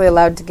not usually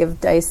allowed to give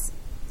dice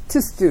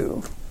to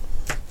Stu.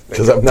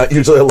 Because I'm not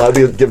usually allowed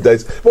to give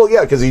dice. Well,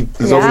 yeah, because he's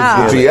Yeah.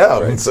 always the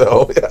GM. Right.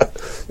 So, yeah.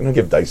 You don't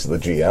give dice to the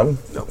GM.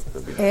 No.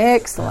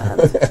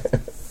 Excellent.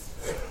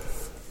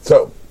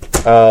 So,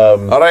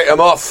 All right, I'm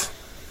off.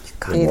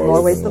 Need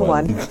more ways than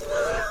one.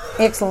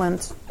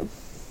 Excellent.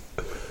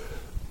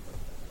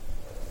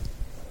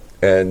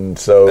 and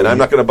so... And I'm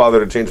not going to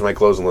bother to change my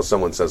clothes unless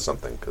someone says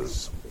something,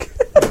 because...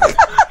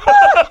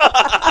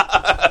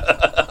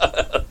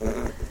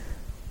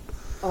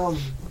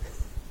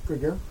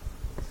 Grigor,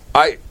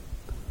 I...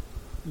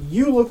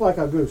 you look like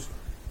Auguste,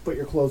 but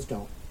your clothes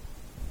don't.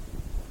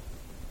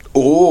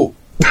 Ooh.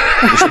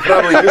 You should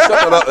probably do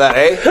something about that,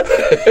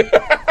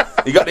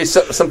 eh? You got any,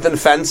 something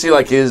fancy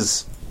like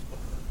his...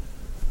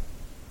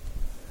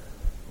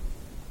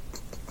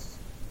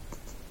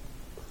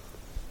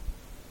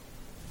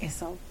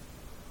 So,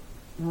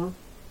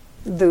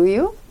 do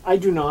you? I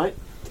do not.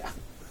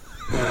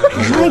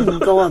 My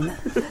God.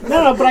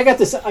 No, but I got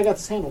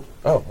this handled.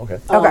 Oh, okay.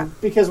 Okay.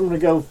 Because I'm going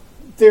to go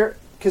there,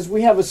 because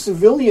we have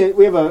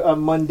a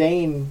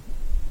mundane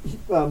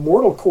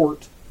mortal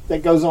court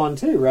that goes on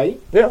too, right?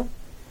 Yeah.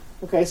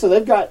 Okay, so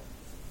they've got,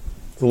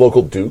 The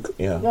local duke,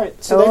 yeah.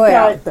 right, so Oh, they've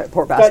yeah. got, That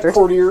poor got bastard.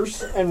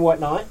 courtiers and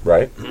whatnot.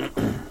 Right?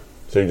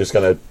 So you're just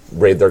going to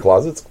raid their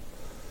closets?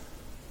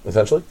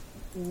 Essentially?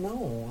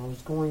 No, I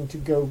was going to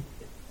go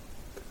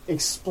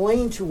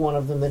explain to one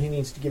of them that he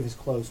needs to give his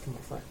clothes to my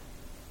friend.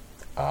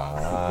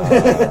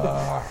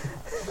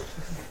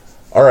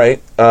 All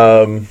right.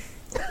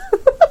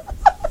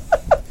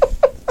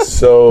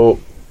 So,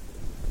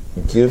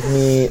 give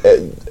me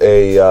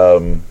a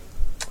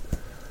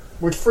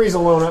Which frees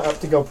Alona up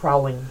to go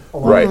prowling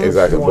along. right,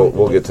 exactly.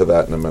 We'll get to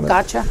that in a minute.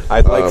 Gotcha. I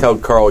like how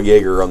Carl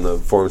Yeager on the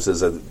forum says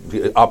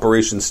that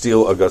Operation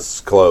Steal Auguste's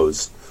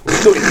clothes.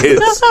 So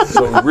it is.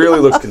 So it really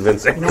looks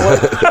convincing. You know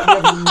what? You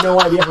have no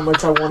idea how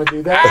much I want to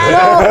do that.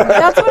 Well,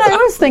 that's what I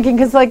was thinking,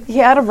 because like he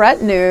had a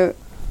retinue,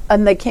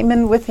 and they came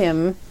in with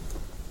him,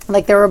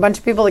 Like there were a bunch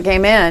of people that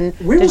came in.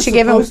 We were Did she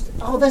give him? supposed-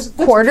 Oh, that's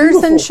quarters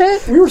and beautiful.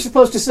 shit? We were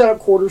supposed to set up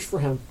quarters for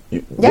him.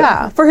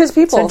 Yeah, For his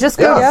people. So just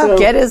go Yeah.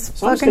 get his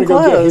So I'm just fucking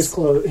gonna go get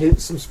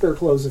clothes. some spare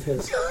clothes of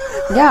his.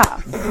 Yeah,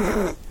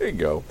 There you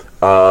go.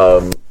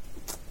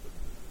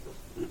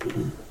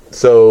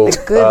 So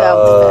good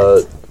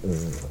outfit.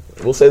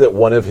 we'll say that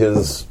one of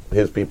his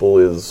people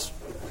is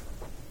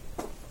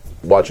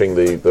watching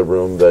the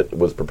room that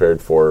was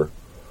prepared for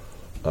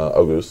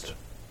Auguste.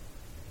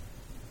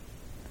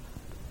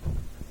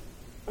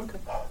 Okay.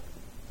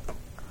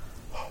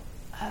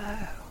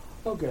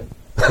 Oh, good.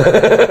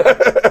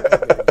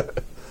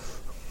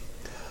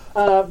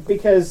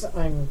 Because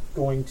I'm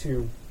going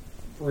to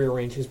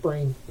rearrange his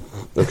brain.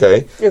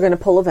 Okay. You're going to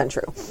pull a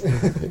Ventru.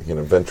 You're going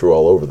to venture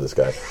all over this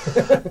guy.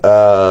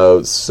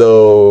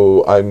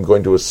 So I'm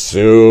going to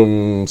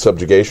assume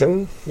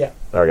subjugation. Yeah.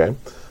 Okay.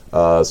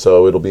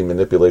 So it'll be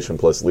manipulation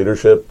plus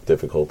leadership,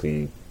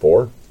 difficulty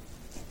 4.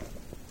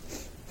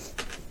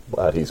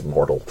 Glad he's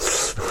mortal.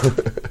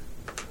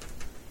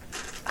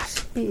 I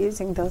should be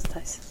using those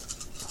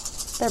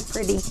dice. They're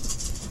pretty.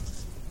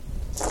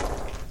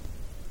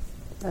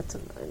 That's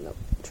an I know.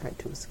 Trying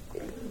to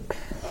escape.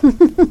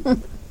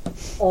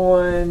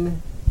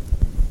 On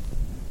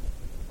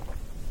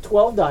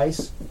 12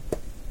 dice.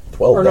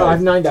 12 Or no, I dice.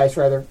 have 9 dice,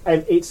 rather. I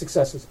have 8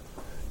 successes.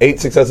 8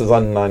 successes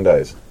on 9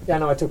 dice. Yeah,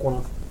 no, I took one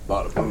off.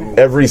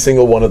 Every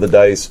single one of the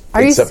dice,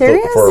 Are you except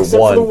serious? for Except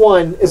one, for the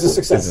one is a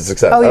success. is a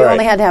success. Oh, you All right.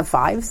 only had to have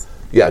 5s?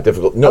 Yeah,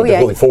 difficult. No, Oh, yeah.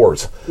 difficulty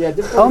 4s. Yeah,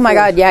 difficulty Oh my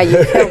 4. god, yeah,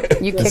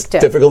 you kicked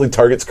it. Difficulty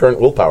targets current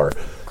willpower.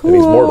 And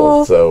he's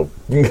mortal, so...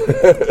 this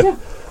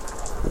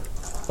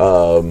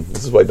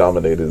is why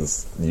Dominate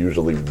is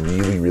usually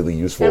really, really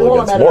useful And while I'm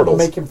against at it, I'll mortals.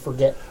 make him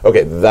forget.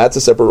 Okay, that's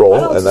a separate roll, I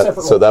know it's and a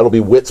separate so roll. that'll be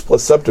Wits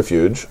plus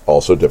Subterfuge,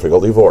 also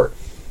difficulty 4.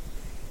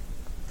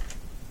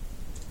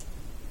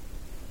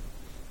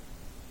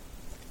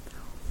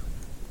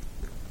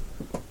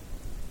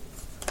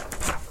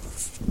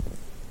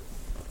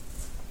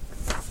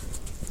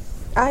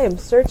 I am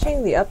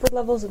searching the upper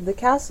levels of the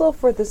castle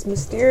for this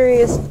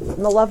mysterious,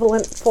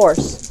 malevolent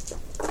force.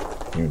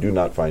 You do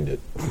not find it.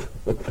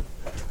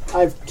 I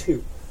have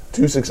 2.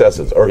 2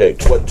 successes. Okay,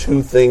 what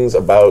 2 things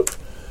about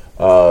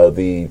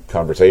the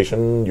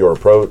conversation, your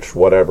approach,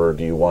 whatever,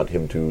 do you want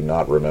him to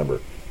not remember?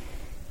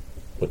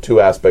 What 2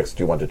 aspects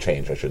do you want to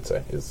change, I should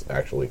say, is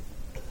actually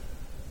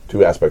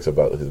 2 aspects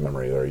about his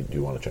memory that do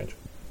you want to change?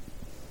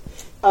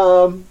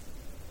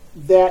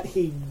 That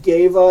he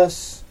gave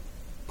us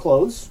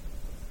clothes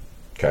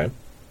Okay.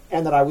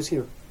 and that I was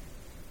here.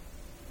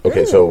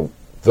 Okay, so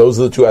those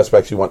are the 2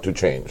 aspects you want to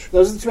change.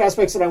 Those are the 2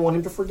 aspects that I want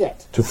him to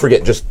forget. To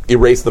forget, just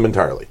erase them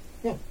entirely.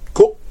 Yeah.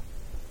 Cool.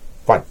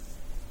 Fine.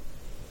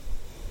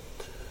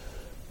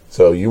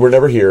 So you were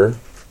never here,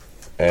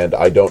 and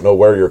I don't know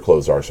where your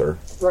clothes are, sir.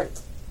 Right.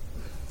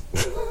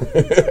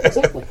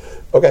 Exactly.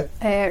 Okay.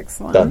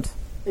 Excellent. Done.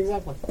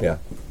 Exactly. Yeah.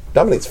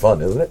 Dominate's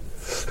fun, isn't it?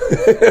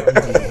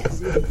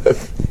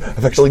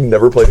 I've actually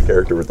never played a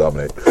character with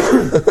Dominate.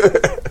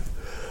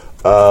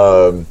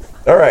 All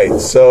right,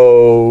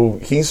 so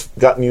he's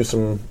gotten you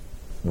some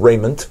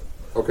raiment.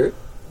 Okay.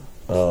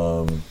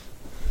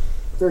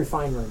 Very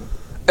fine room.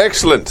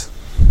 Excellent.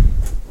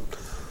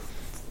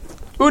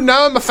 Oh,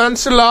 now I'm a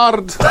fancy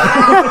lord.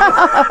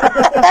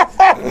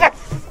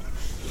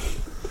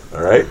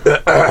 All right.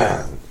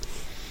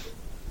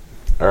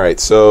 All right,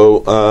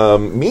 so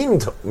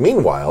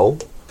meanwhile,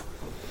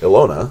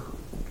 Ilona,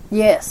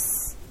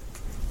 Yes.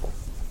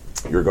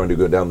 you're going to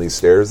go down these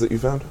stairs that you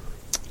found?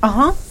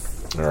 Uh-huh.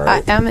 All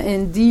right. I am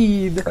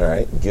indeed. All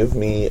right, give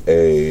me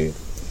a...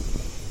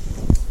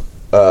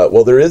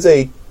 well, there is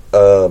a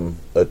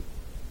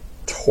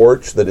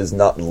torch that is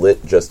not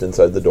lit just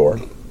inside the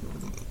door.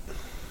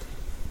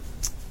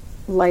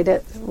 Light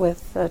it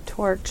with a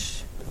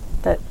torch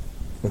that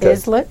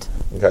is Okay. lit.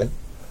 Okay.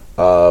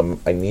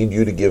 I need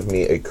you to give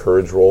me a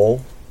courage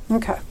roll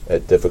Okay.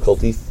 at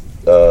difficulty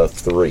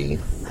 3.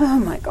 Oh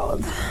my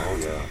god. Oh,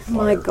 yeah.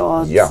 My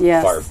god. Yeah,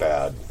 Yes. Fire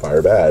bad.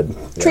 Fire bad.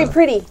 Treat Yeah.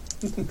 pretty.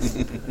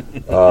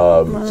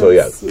 So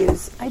yeah.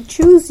 I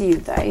choose you,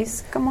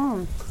 dice. Come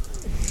on.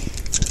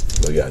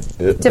 So yeah.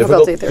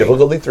 Difficulty 3.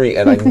 Difficulty 3,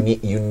 and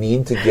you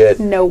need to get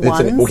No it's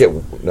ones?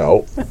 Okay,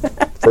 no.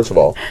 First of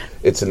all,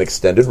 it's an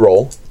extended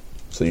roll,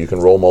 so you can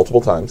roll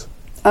multiple times.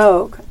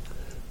 Oh, okay.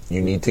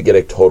 You need to get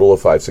a total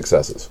of 5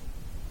 successes.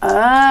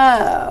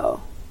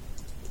 Oh.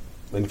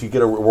 And if you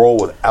get a roll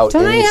without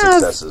Don't any I have...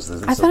 successes,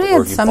 then I thought I or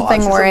had if you something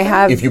botch or where I something-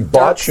 have... If you dark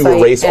botch, you sight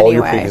erase all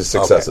your anyway. previous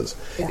successes.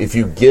 If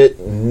you get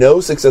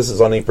no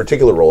successes on a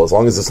particular roll, as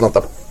long as it's not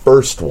the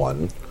first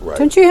one, Right.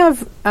 Don't you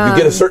have...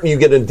 you get you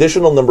get an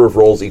additional number of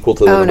rolls equal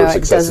to the Oh, number no, of it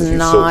does successes you've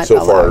not so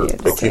allow far you to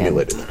stay in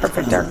accumulated.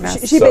 perfect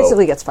darkness. She So-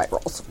 basically gets 5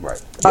 rolls.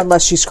 Right.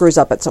 Unless she screws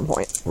up at some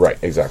point. Right,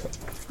 exactly.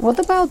 What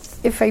about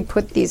if I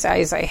put these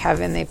eyes I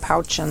have in a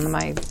pouch in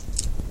my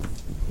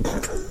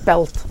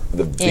belt?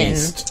 The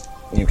beast,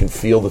 you can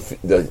feel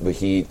the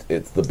heat.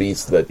 It's the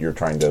beast that you're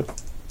trying to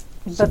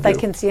But I subdue.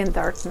 can see in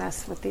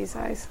darkness with these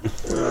eyes.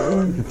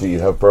 Do you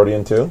have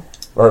Protean too?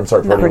 Or I'm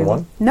sorry, Protean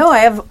 1? No, I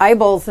have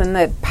eyeballs in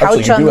the pouch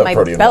Actually, you on do my have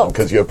Protean 1 belt.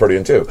 because you have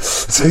Protean 2.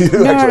 So you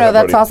No, have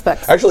that's Protean.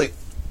 Auspex. Actually,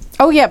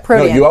 Oh yeah, no,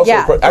 Protean. you also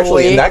yeah, actually in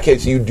totally. that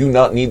case you do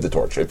not need the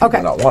torch if you Okay.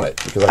 do not want it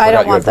because I I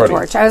don't forgot you want had the Protean.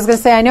 torch. I was going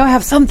to say I know I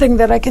have something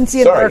that I can see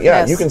in the Sorry, darkness.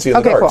 yeah, you can see in the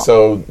okay, dark. Cool.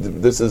 So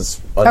this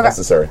is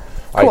unnecessary.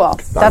 Cool. I'm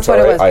That's sorry,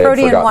 what it was. I had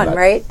Protean forgotten 1, that.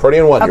 right?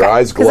 Protean 1. Your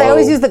eyes glow. Because I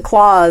always use the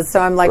claws, so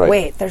I'm like, Right.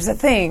 wait, there's a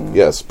thing.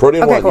 Yes,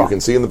 Protean Okay, 1. cool. You can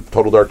see in the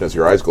total darkness.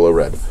 Your eyes glow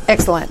red.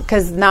 Excellent.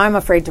 Because now I'm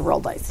afraid to roll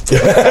dice.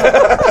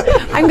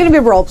 I'm going to be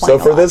role playing.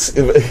 So for a lot. this,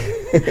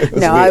 this No,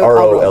 would be I'll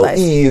roll dice.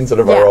 ROLE instead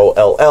of Yeah.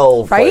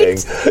 ROLL Right?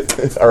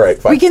 playing. All right,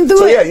 fine. We can do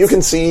so it. yeah, you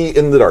can see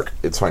in the dark.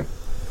 It's fine.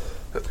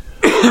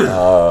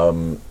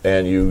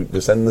 And you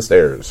descend the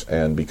stairs,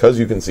 and because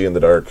you can see in the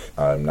dark,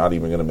 I'm not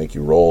even going to make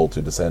you roll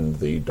to descend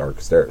the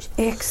dark stairs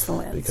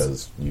Excellent.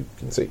 because you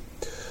can see.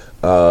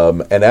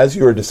 And as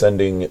you are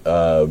descending,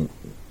 the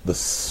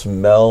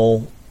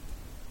smell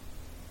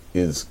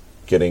is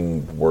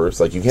getting worse.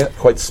 Like you can't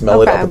quite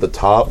smell it Okay. up at the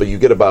top, but you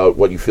get about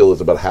what you feel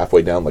is about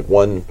halfway down, like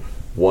one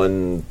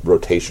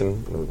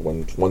rotation, or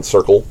one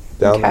circle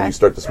down, Okay. and you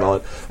start to smell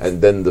it.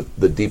 And then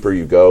the deeper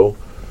you go,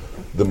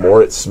 the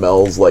more it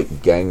smells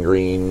like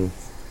gangrene,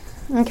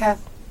 Okay.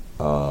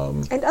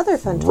 And other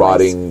fun toys.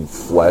 rotting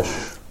flesh.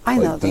 I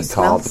know like those decomp.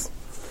 smells.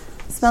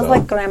 Smells So-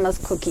 like grandma's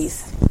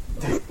cookies.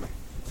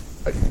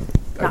 I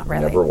Not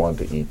really. never want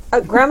to eat.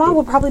 Grandma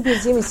will probably be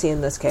Zimisi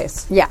in this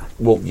case. Yeah,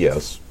 Well,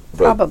 yes,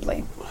 but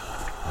probably.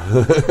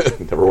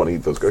 never want to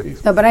eat those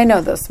cookies. No, but I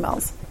know those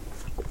smells.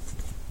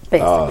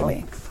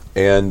 Basically.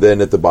 And then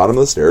at the bottom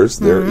of the stairs,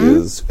 there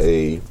is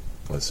a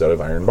set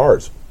of iron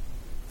bars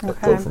that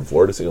Okay. go from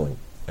floor to ceiling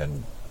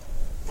and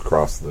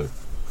across the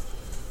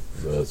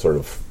sort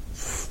of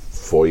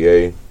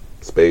foyer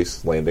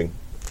space landing.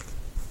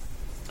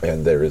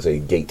 And there is a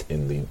gate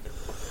in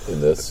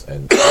this,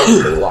 and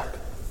they lock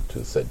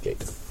to said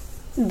gate.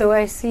 Do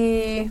I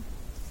see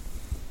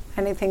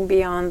anything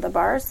beyond the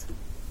bars?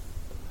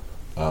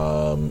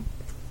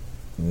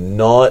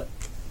 Not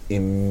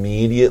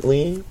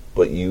immediately,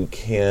 but you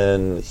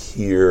can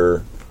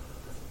hear.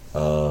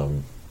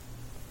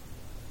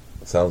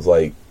 Sounds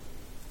like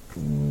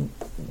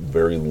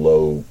very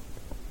low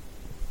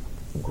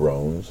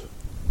groans.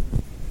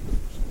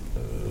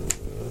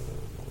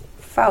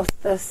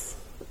 Faustus.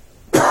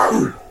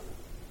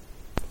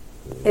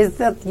 Is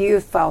that you,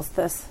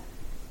 Faustus?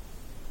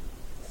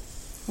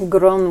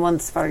 Groan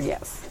once for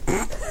yes.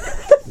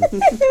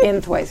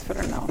 And twice for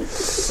no.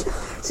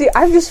 See,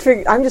 I'm just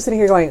sitting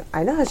here going,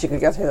 I know how she could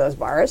get through those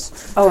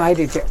bars. Oh, I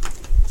do too.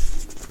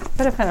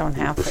 But if I don't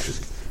have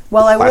to.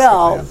 Well, I Plastic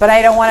will, man. but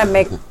I don't want to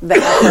make the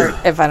effort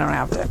if I don't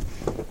have to.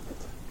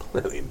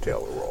 Lillian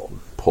Taylor roll.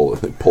 Pull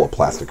a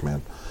plastic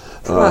man.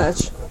 Too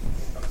much.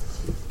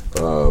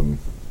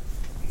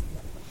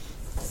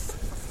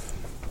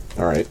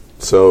 All right.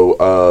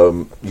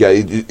 So yeah,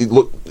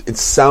 it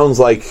sounds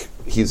like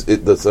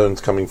the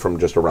sound's coming from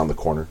just around the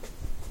corner.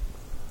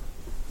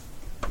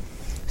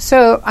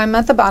 So I'm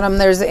at the bottom.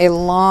 There's a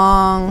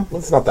long Well,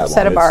 it's not that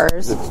set long. of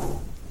bars. It's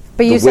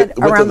But you the said width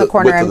around of the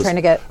corner width of I'm the trying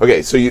to get.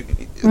 Okay, so you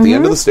at the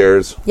end of the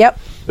stairs. Yep.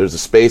 There's a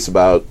space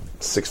about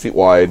 6 feet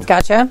wide,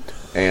 Gotcha.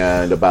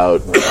 and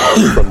about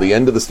from the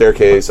end of the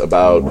staircase,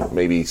 about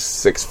maybe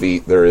 6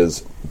 feet, there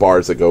is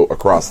bars that go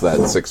across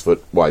that 6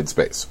 foot wide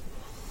space.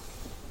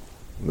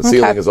 The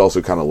ceiling is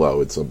also kind of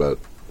low. It's about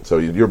so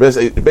you're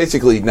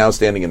basically now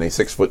standing in a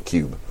 6 foot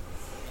cube.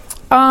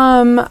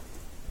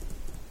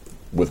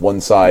 With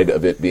one side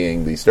of it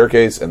being the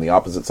staircase and the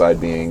opposite side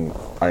being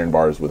iron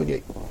bars with a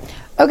gate,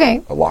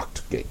 Okay. a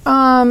locked gate.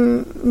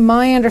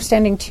 My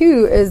understanding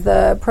too is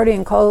the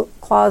protean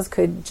claws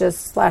could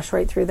just slash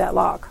right through that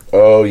lock.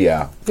 Oh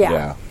yeah,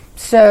 Yeah.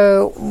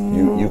 So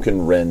You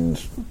can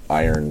rend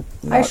iron.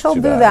 I not shall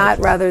too do bad, that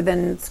actually. rather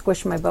than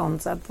squish my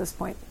bones at this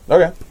point.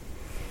 Okay.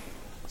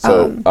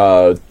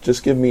 So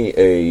just give me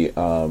a.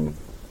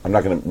 I'm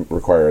not going to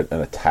require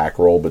an attack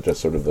roll, but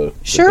just sort of the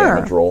Sure.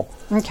 damage roll.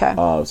 Okay.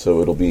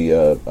 So it'll be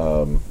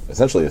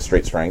essentially a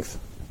straight strength,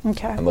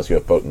 Okay. unless you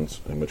have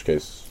potence, in which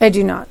case. I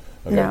do not.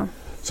 Okay. No.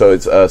 So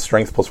it's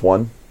strength plus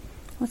 1.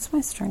 What's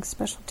my strength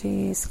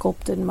specialty?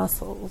 Sculpted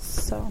muscles.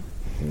 So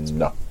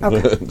No,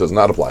 Okay. does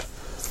not apply.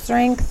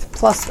 strength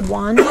plus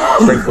 1.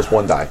 Strength plus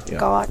 1 die. Yeah.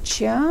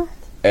 Gotcha.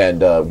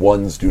 And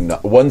ones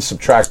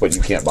subtract, but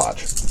you can't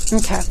botch.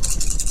 Okay.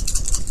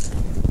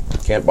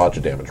 Can't botch a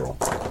damage roll.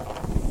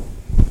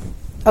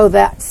 Oh,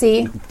 that.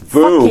 See?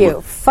 Boom.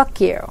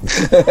 Fuck you.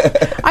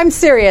 I'm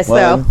serious,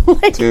 though.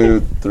 1, 2,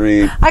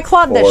 3. I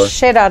clawed 4. the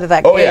shit out of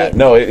that Oh gate. yeah,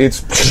 no,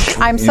 it's.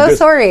 I'm you so just-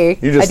 sorry.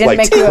 You just I didn't like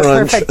make you a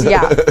crunch. perfect.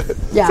 Yeah.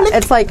 Yeah.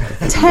 It's like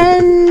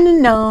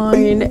 10,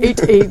 9,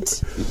 8,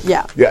 8.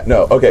 Yeah. Yeah,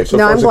 no, okay. So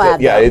No, I'm first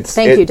glad, yeah, though. it's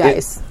Thank you,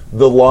 Dice.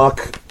 The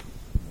lock,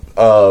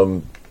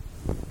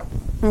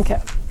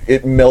 Okay.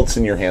 it melts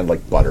in your hand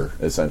like butter,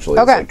 essentially.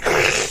 It's Okay.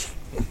 like-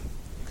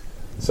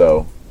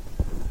 so,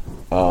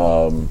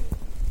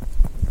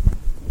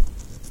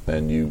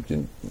 and you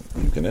can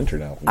enter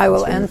now. You I can will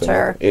swing the thing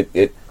enter.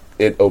 open.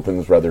 It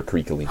opens rather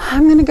creakily.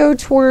 I'm going to go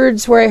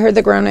towards where I heard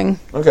the groaning.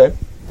 Okay.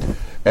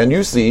 And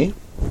you see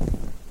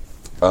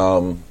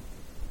I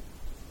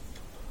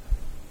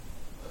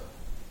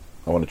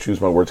want to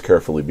choose my words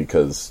carefully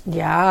because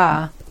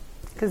Yeah.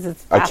 Because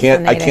it's I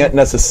can't fascinating.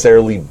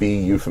 necessarily be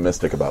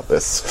euphemistic about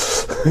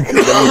this.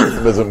 Because any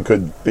euphemism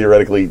could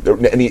theoretically,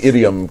 any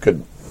idiom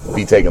could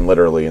be taken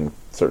literally in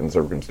certain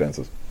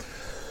circumstances.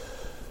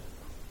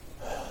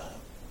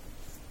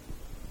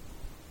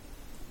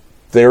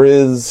 There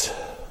is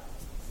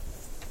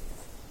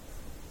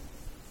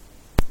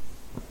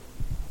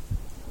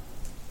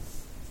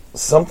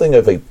something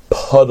of a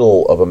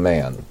puddle of a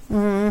man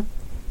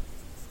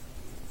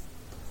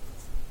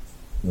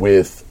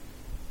with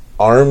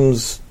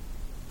arms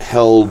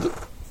held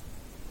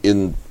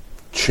in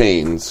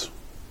chains.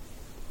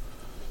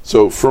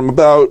 So from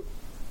about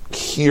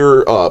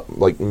here up,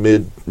 like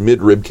mid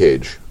rib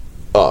cage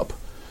up,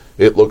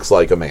 it looks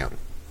like a man,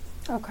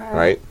 Okay.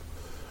 right?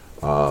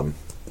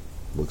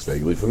 Looks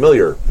vaguely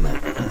familiar.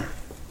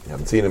 You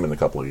haven't seen him in a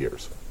couple of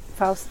years.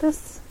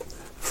 Faustus?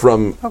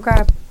 From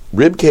Okay.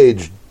 rib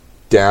cage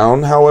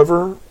down,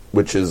 however,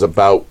 which is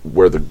about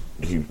where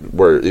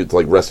where it's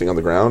like resting on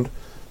the ground,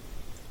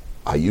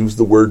 I use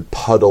the word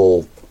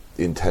puddle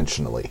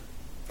intentionally.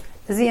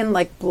 Is he in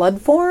like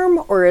blood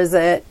form, or is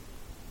it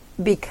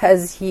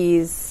because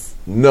he's...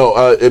 No,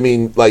 I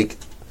mean, like,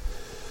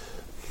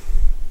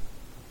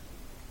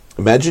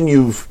 imagine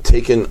you've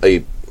taken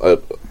a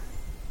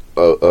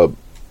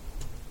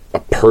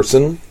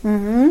person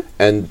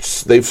and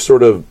they've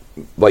sort of,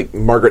 like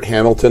Margaret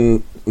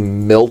Hamilton,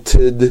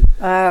 melted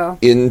Oh,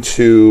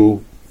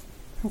 into,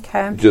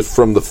 okay. just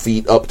from the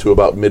feet up to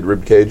about mid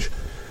rib cage,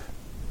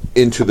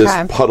 into this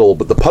Okay. puddle.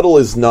 But the puddle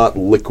is not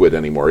liquid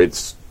anymore.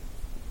 It's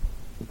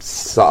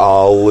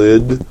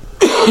solid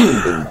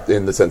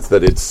in the sense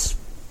that it's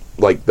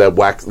like the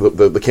wax.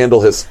 The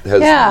candle has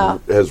Yeah.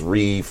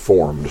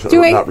 reformed.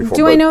 Do Not reformed,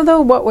 I but know,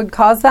 though, what would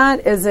cause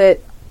that? Is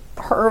it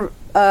her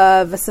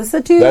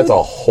vicissitude? That's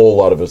a whole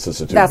lot of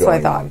vicissitude. That's what I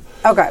going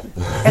thought. on. Okay.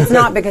 It's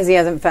not because he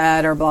hasn't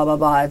fed or blah, blah,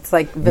 blah. It's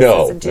like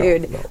No,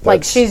 vicissitude. no,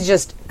 Like that's- she's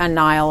just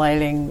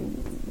annihilating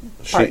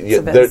parts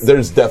of his.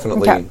 There's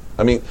definitely. Okay.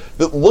 I mean,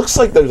 it looks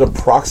like there's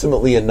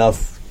approximately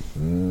enough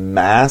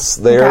mass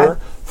there Okay.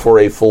 for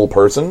a full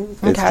person.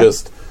 It's Okay.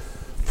 just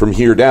from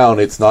here down,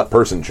 it's not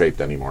person shaped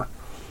anymore.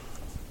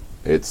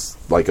 It's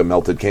like a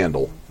melted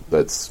candle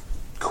that's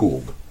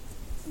cooled.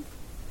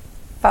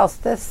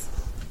 Faustus.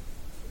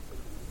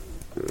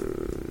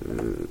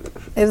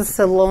 Is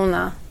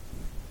Salona.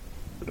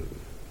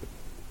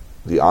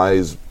 The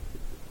eyes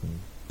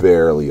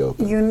barely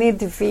open. You need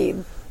to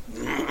feed.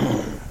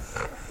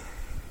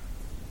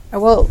 I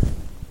will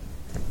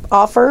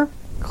offer.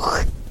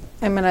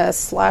 I'm going to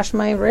slash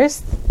my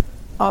wrist.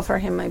 Offer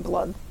him my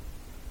blood.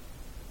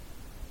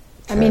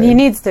 I mean, he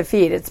needs to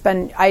feed. It's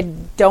been... I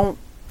don't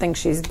think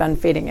she's been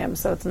feeding him,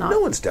 so it's not... No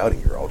one's doubting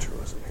your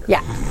altruism here.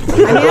 Yeah. I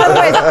mean,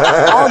 otherwise,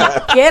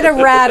 I'll get a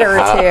rat or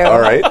two. All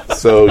right,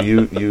 so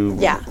you.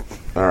 Yeah.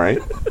 All right.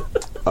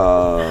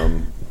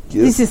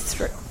 This is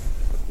true.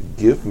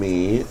 Give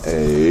me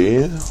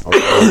a.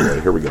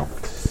 Okay, here we go.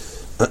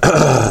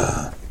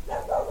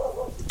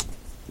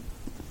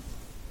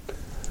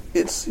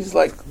 He's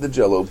like the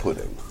Jell-O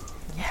pudding.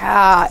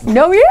 Yeah.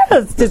 No,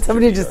 yes. Did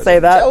somebody just say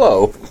that?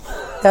 Jell-O.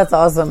 That's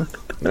awesome.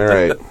 All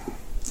right.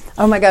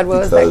 Oh my God, what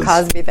was that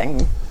Because- Cosby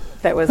thing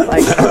that was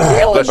like...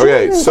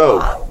 Okay, so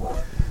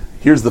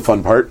here's the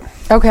fun part.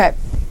 Okay.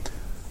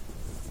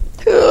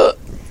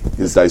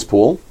 His dice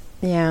pool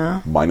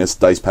Yeah. minus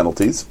dice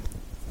penalties.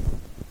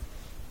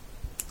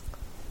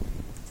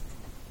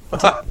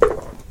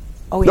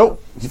 Oh, yeah.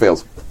 Nope, he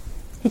fails.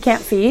 He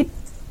can't feed?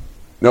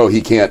 No,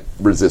 he can't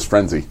resist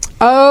frenzy.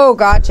 Oh,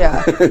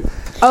 gotcha.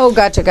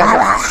 Gotcha.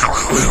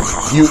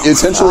 You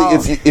essentially,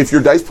 if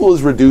your dice pool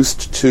is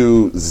reduced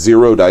to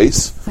 0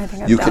 dice, I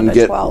think I'm you down can to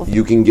get 12.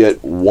 you can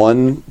get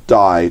 1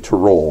 die to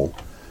roll.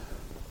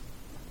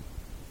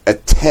 A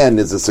 10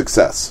 is a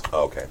success.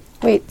 Okay.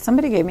 Wait,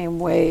 somebody gave me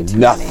way too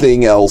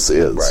Nothing else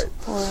is. Right.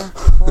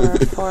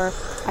 many. Four.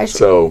 I should,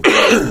 So,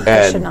 should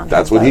and not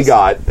that's have what he those.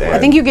 got. I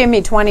think you gave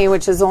me 20,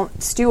 which is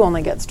Stu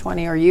only gets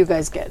 20, or you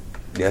guys get.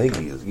 Yeah, I think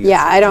he is.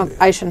 Yeah, I don't.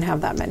 I shouldn't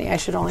have that many. I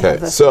should only have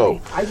Okay, this. so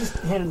 20. I just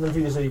handed them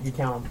to you so you could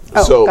count them.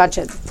 Oh, so-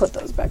 gotcha. Put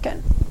those back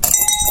in.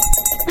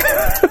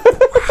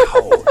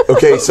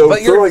 okay, so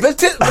But your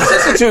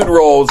vicissitude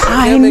rolls.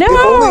 I if only there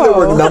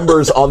were know.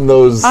 numbers on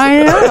those.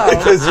 I know.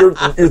 Because you're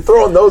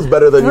throwing those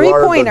better than you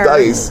are the 3-pointer.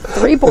 dice.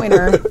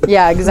 3-pointer.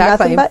 Yeah,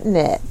 exactly. Nothing but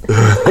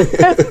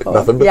net.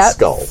 Nothing but Yep.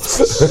 skull.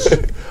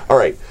 All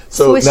right,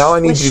 so Swish, now I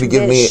need swish, you to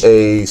give me swish.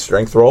 a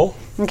strength roll.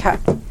 Okay.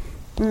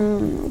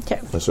 Okay.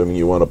 Assuming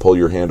you want to pull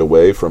your hand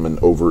away from an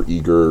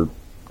overeager,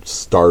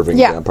 starving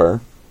Yeah. vampire.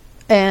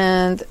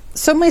 And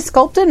so my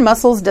sculpted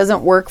muscles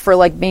doesn't work for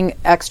like being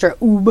extra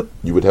oob.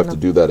 You would have to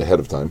do that ahead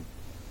of time.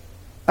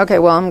 Okay,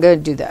 well I'm going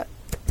to do that.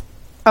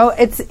 Oh,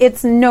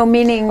 it's no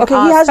meaning Okay,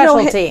 he has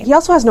specialty. He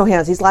also has no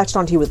hands. He's latched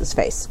onto you with his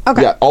face.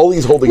 Okay. Yeah, all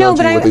he's holding No, on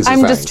but to with is his I'm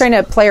fangs. just trying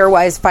to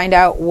player-wise find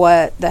out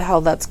what the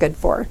hell that's good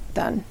for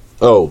then.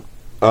 Oh,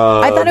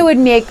 I thought it would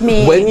make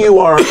me when you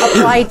are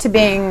apply to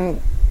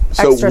being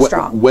extra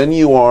strong. When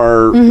you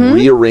are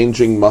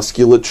rearranging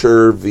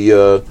musculature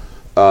via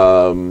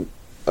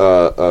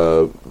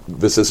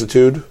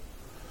vicissitude,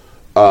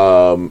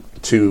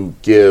 to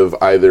give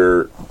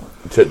either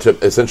to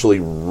essentially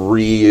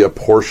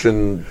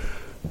reapportion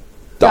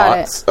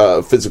dots,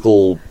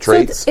 physical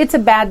traits. So it's a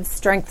bad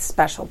strength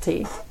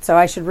specialty, so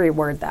I should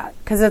reword that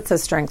because it's a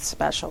strength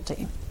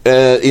specialty.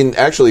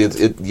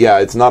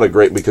 It's not a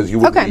great because you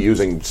wouldn't be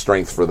using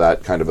strength for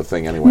that kind of a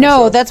thing anyway.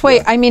 No, that's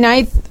why. I mean,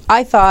 I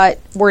thought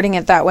wording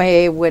it that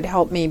way would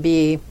help me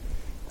be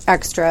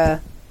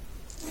extra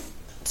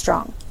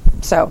strong.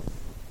 So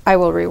I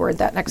will reword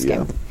that next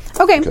game.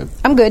 Okay,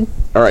 I'm good.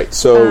 All right,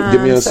 so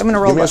give me a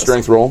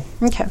strength roll.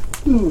 Okay.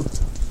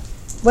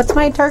 What's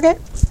my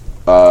target?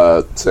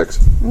 6.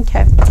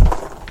 Okay.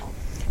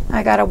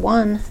 I got a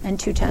 1 and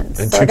 2 10s.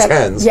 And so 2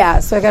 10s? Yeah,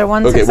 so I got a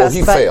 1 Okay, success. well,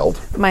 he failed.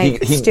 My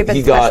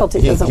stupid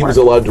specialty doesn't He work. was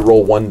allowed to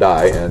roll 1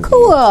 die, and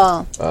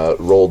Cool. he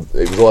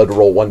was allowed to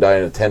roll 1 die,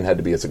 and a 10 had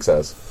to be a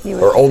success. He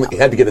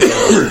had to get a 10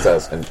 as a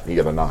success, and he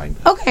got a 9.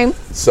 Okay.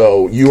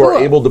 So you are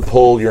able to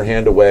pull your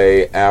hand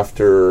away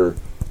after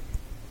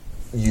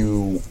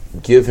you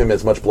give him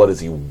as much blood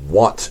as you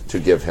want to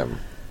give him.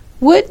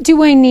 What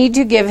do I need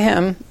to give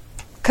him?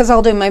 Because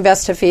I'll do my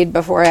best to feed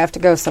before I have to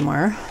go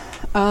somewhere.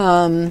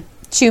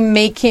 To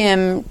make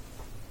him...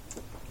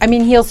 I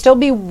mean, he'll still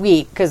be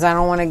weak because I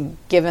don't want to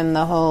give him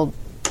the whole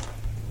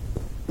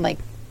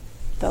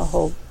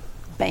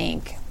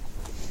bank.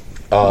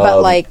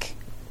 But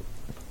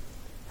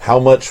how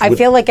much? I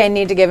feel like I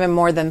need to give him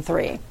more than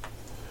 3.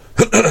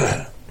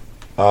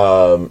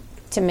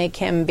 To make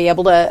him be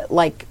able to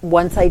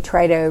once I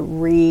try to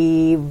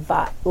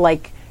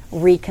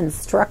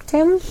reconstruct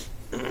him.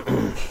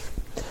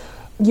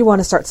 You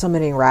want to start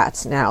summoning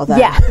rats now? Then.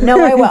 Yeah,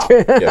 no, I will.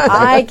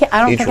 I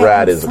don't each think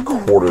rat is a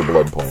quarter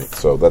blood point,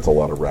 so that's a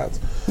lot of rats.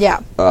 Yeah.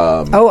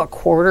 A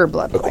quarter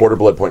blood point. A quarter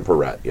blood point per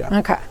rat. Yeah.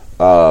 Okay.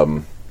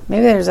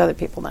 Maybe there's other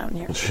people down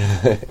here.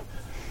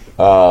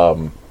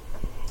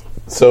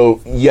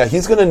 So yeah,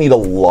 he's going to need a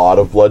lot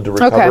of blood to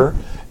recover,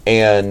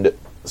 and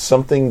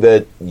something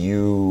that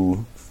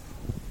you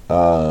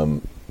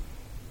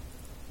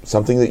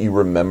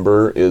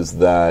remember is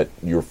that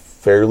you're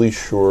fairly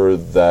sure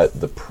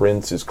that the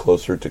prince is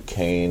closer to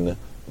Cain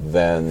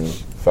than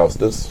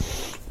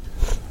Faustus.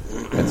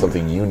 And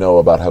something you know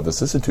about how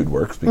vicissitude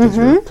works, because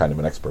you're kind of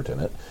an expert in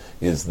it,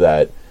 is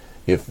that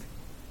if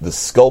the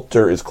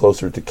sculptor is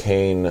closer to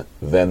Cain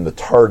than the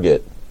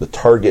target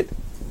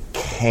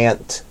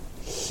can't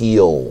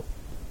heal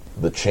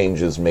the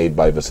changes made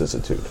by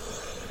vicissitude.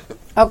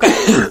 Okay,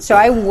 so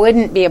I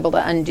wouldn't be able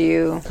to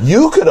undo.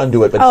 You could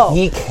undo it, but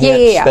he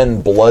can't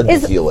spend blood to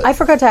heal it. I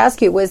forgot to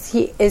ask you: is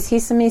he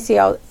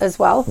Simisi as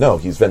well? No,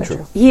 he's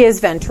Ventrue. He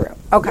is Ventrue.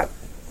 Okay.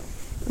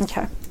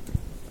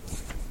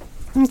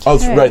 Oh,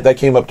 that's right. That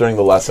came up during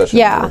the last session.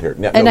 Yeah, Here.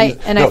 I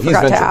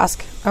forgot to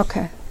ask.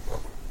 Okay,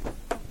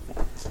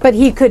 but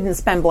he couldn't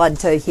spend blood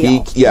to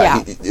heal.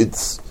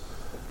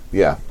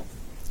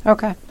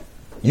 Okay.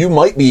 You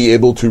might be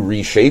able to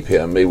reshape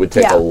him. It would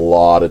take a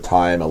lot of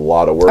time, a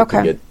lot of work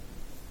to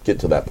get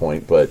to that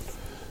point, but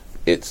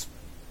it's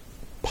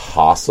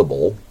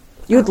possible.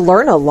 You'd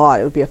learn a lot.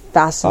 It would be a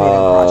fascinating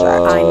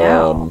project. I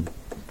know.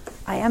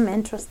 I am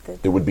interested.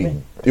 It would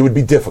be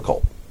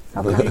difficult.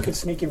 Okay. You could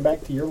sneak him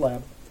back to your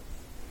lab.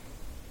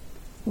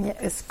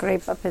 Yeah,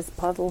 scrape up his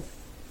puddle.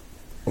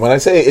 When I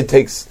say it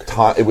takes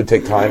time, it would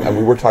take time. I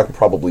mean, we're talking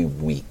probably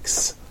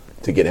weeks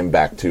to get him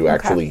back to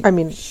actually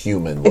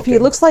human. If he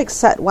looks like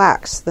set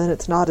wax, then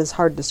it's not as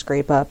hard to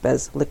scrape up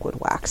as liquid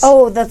wax.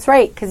 Oh, that's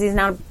right, because he's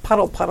not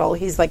a puddle.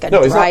 He's like a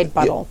dried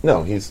puddle.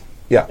 He's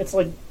It's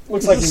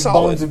looks like his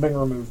bones have been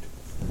removed.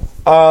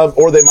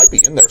 Or they might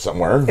be in there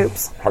somewhere.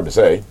 Oops. Hard to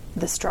say.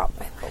 This drop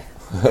by the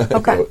way.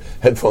 Okay.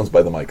 Headphones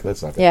by the mic.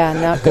 That's not good. Yeah,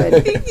 not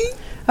good.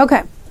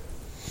 Okay.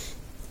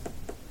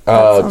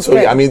 So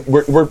yeah, I mean,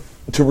 we're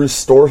to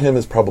restore him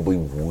is probably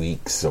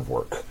weeks of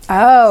work.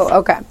 Oh,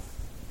 okay.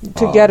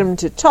 To get him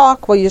to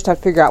talk, well, you just have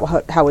to figure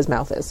out how his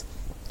mouth is.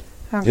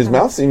 Okay. His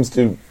mouth seems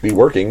to be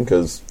working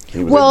because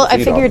he was. Well,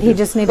 I figured he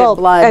just needed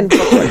blood. And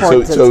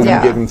so you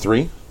give him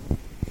 3.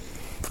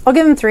 I'll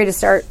give him 3 to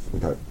start.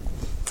 Okay.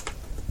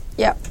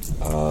 Yep.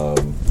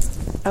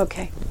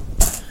 Okay.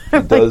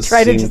 It does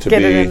try to seem just to get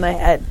be, it in the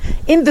head,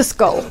 in the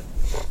skull.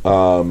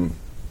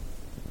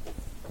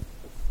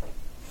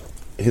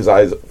 His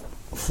eyes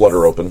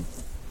flutter open.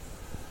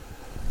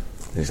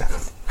 He's like,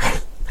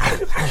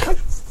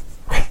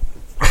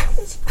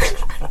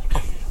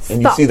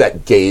 and you see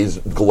that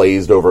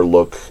glazed over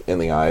look in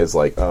the eyes,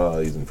 like, oh,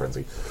 he's in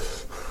frenzy.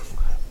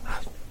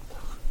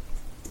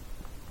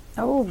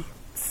 Oh,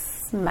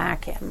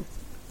 smack him,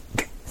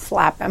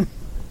 slap him.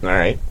 All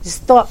right.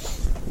 Just stop.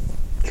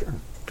 Sure.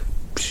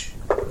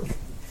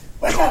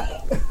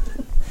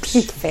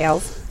 He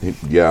fails.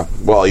 Yeah.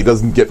 Well, he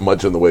doesn't get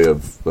much in the way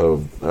of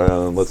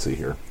let's see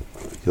here.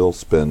 He'll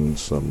spend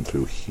some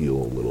to heal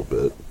a little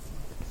bit.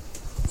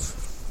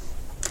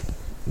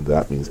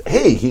 That means,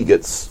 hey, he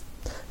gets.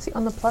 See,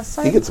 on the plus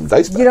side, he gets some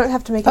dice back. You don't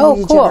have to make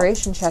any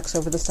degeneration checks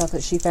over the stuff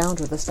that she found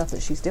or the stuff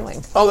that she's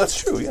doing. Oh,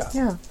 that's true. Yeah.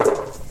 Yeah.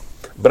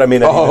 But I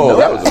mean, that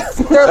was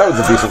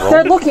a decent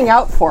They're roll. looking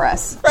out for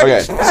us.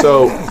 Okay,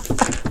 so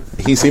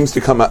he seems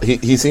to come out.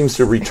 He seems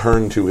to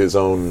return to his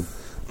own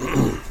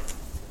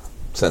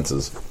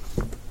senses.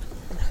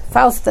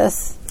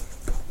 Faustus,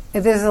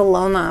 it is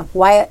Alona.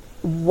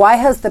 Why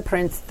has the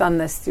prince done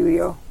this to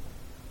you?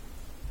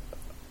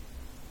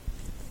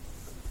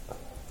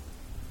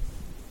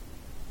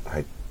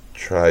 I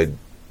tried.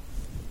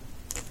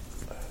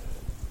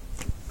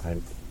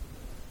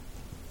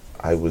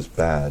 I was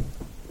bad.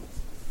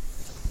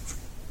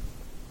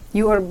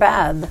 You were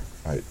bad.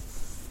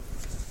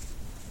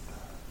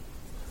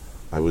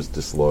 I was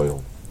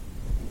disloyal.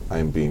 I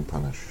am being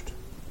punished.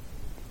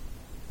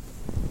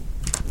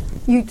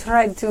 You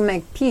tried to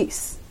make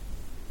peace.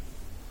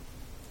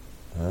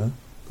 Huh?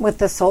 With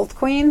the Salt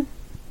Queen?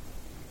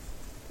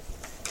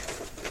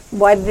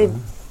 Why did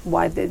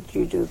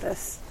you do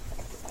this?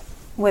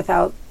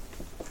 Without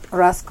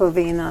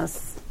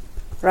Raskovina's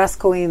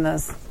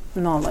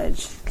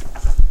knowledge.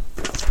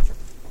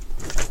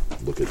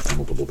 Look at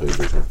multiple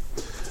pages here.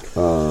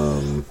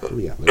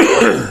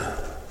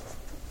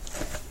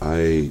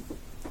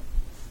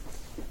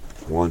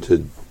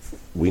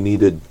 We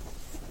needed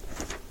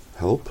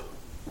help.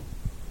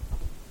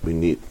 We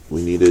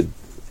needed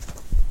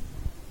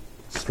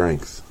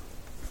strength.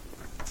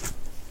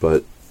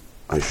 But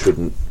I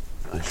shouldn't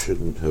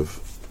have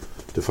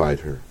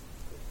defied her.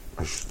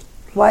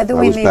 Why do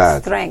I we was need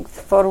bad.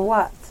 strength? For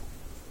what?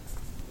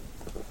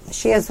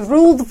 She has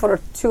ruled for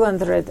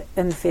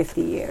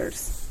 250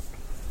 years.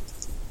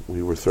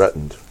 We were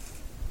threatened.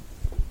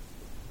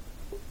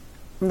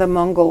 The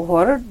Mongol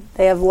horde,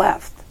 they have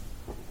left.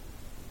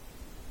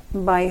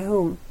 By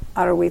whom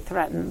are we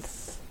threatened?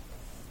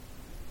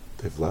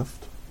 They've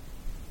left?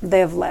 They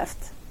have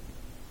left.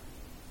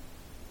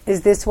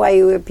 Is this why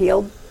you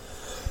appealed?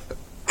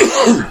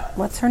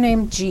 What's her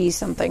name? G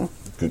something.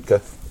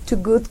 Gutka? To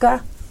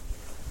Gutka?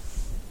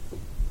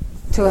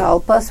 To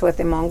help us with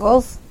the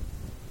Mongols?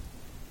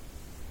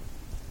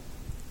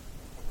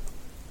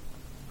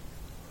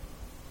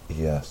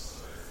 Yes.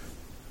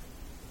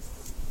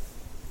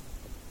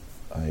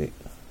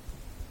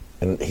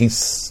 And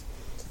he's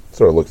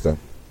sort of looks down.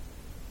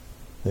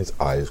 His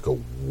eyes go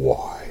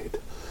wide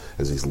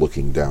as he's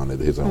looking down at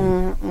his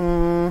own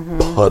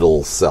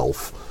puddle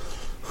self.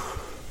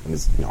 And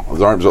his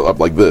arms are up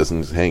like this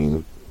and he's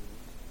hanging.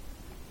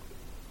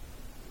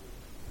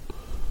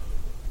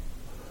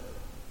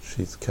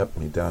 She's kept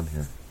me down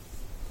here.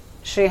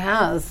 She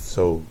has.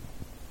 So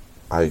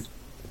I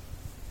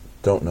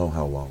don't know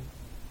how long.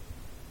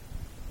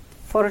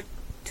 For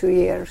 2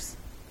 years,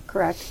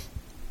 correct?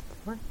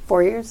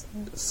 4 years?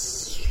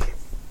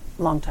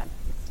 Long time.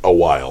 A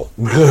while.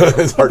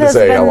 It's hard It to has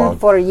say how been long.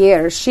 4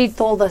 years. She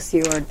told us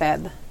you were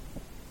dead.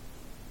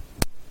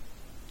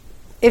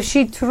 If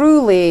she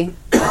truly,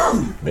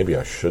 Maybe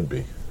I should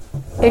be.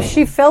 if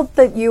she felt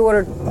that you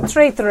were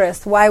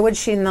traitorous, why would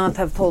she not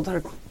have told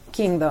her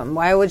kingdom?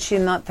 Why would she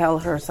not tell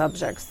her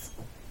subjects?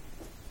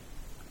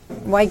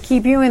 Why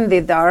keep you in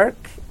the dark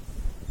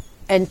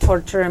and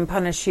torture and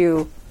punish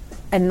you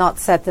and not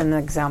set an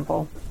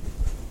example?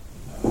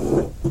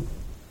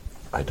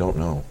 I don't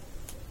know.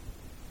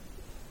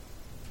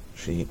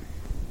 She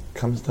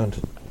comes down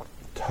to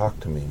talk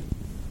to me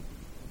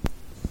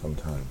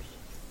sometimes.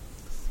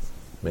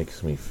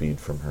 Makes me feed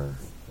from her.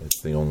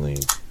 It's the only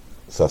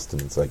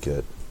sustenance I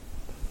get.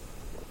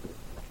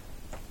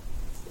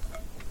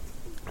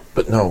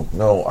 But no,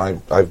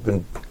 I've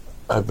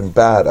been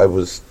bad.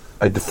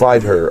 I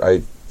defied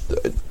her.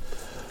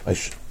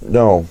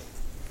 No.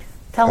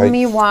 Tell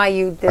me why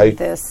you did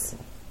this.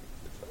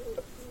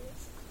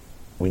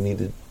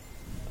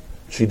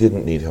 She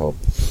didn't need help.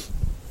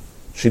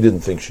 She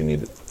didn't think she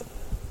needed.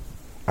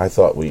 I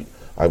thought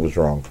I was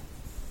wrong.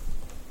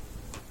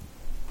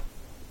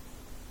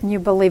 You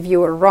believe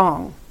you were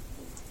wrong.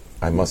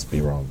 I must be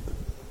wrong.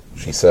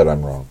 She said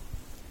I'm wrong.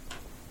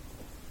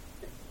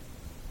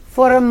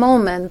 For a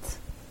moment,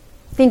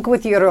 think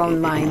with your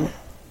own mind.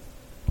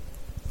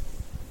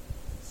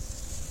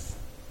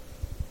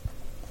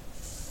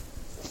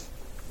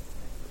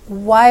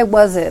 Why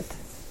was it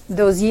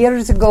those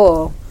years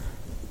ago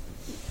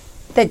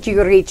that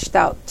you reached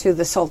out to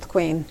the Salt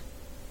Queen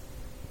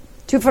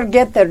to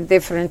forget their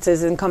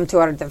differences and come to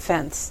our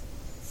defense?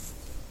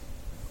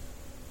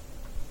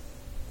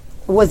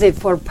 Was it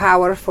for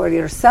power for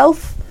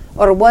yourself,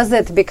 or was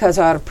it because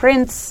our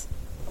prince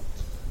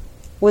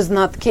was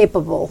not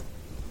capable?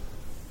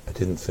 I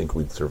didn't think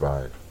we'd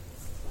survive.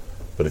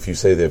 But if you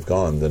say they've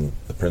gone, then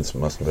the prince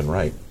must have been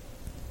right.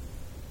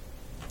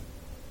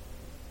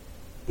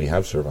 We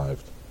have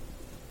survived.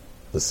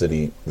 The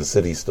city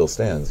still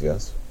stands,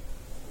 yes?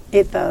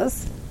 It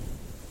does.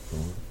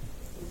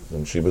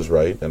 And she was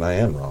right, and I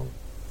am wrong.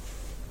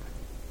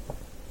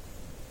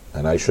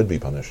 And I should be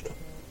punished.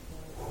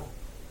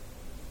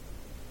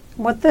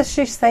 What does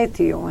she say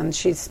to you when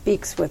she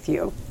speaks with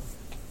you?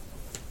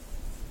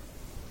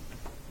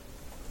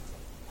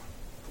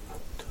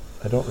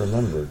 I don't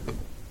remember.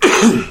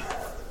 I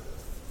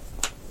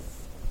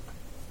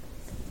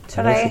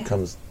know she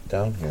comes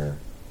down here,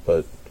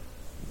 but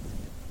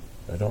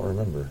I don't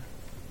remember.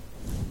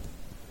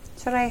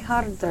 Try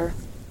harder.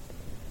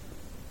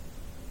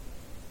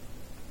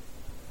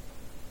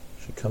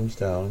 She comes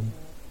down.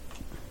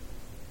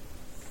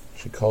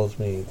 She calls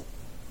me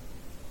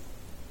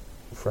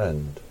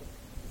friend.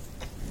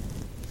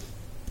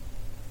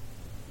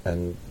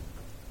 And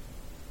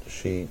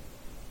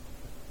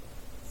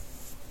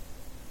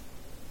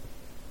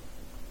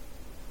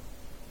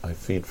I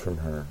feed from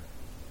her.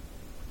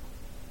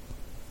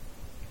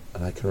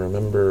 And I can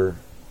remember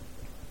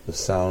the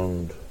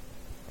sound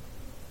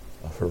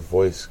of her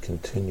voice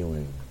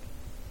continuing.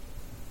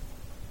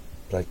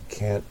 But I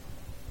can't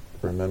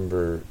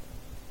remember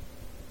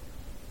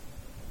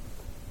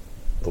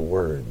the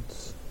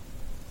words.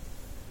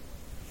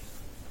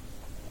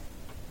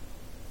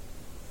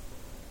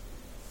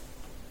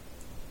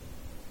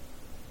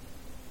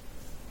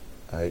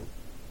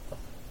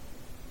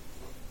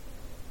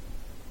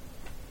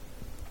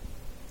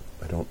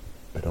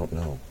 I don't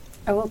know.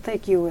 I will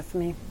take you with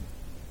me.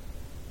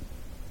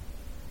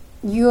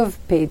 You have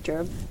paid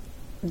your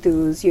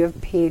dues. You have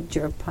paid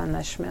your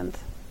punishment.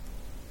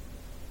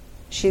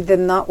 She did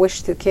not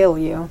wish to kill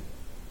you.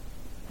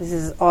 This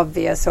is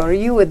obvious, or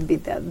you would be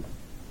dead.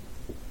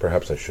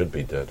 Perhaps I should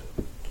be dead.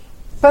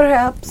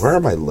 Perhaps. Where are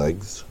my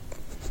legs?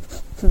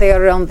 They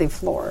are on the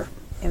floor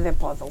in the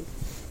puddle.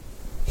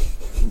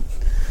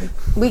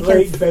 We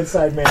Great can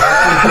bedside manner.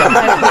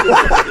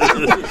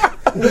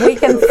 we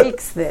can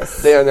fix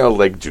this. They are now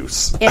leg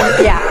juice.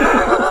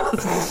 Yeah.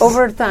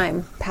 Over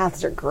time.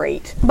 Paths are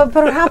great. But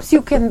perhaps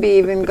you can be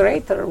even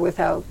greater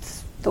without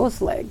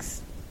those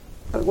legs.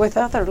 But with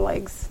other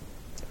legs.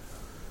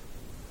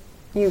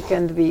 You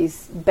can be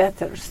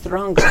better,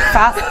 stronger,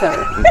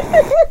 faster.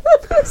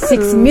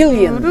 6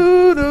 million. It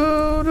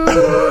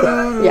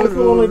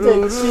will only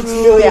take 6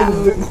 million. Yeah.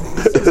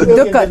 6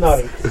 million Ducats.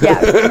 Gennady. Yeah.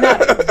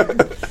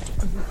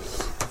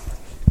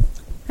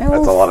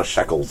 That's a lot of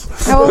shekels.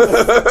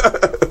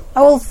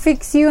 I will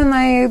fix you, and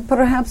I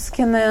perhaps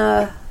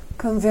can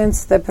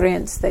convince the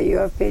prince that you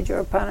have paid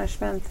your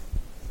punishment.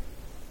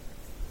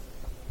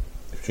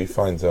 If she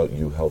finds out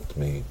you helped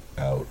me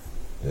out,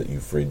 that you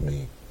freed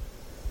me,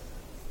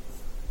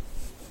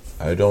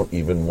 I don't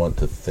even want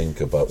to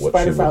think about what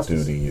Spider she would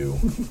Faustus. do to you.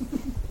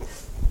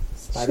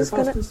 Spider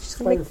Faustus.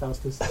 Spider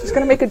Faustus. She's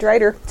gonna make a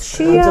drider.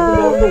 She, Runs up and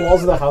down the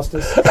walls of the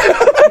hostess.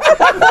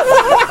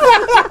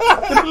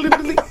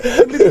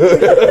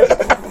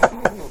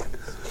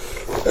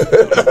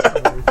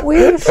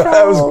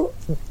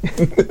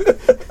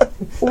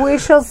 we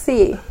shall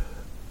see.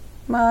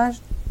 Maj,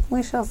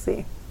 we shall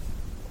see.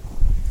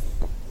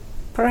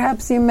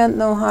 Perhaps you meant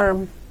no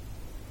harm.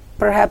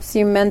 Perhaps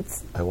you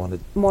meant I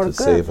wanted more to good.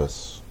 save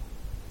us.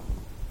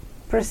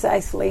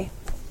 Precisely.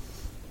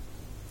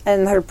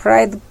 And her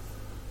pride,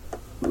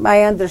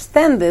 I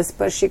understand this,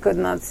 but she could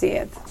not see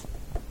it.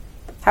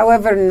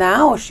 However,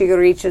 now she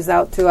reaches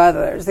out to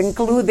others,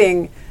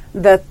 including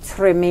the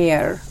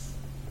Tremere,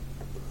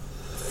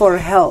 for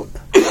help.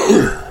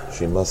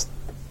 She must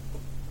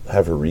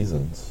have her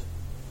reasons.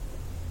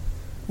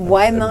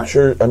 Why I'm not?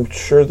 sure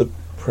the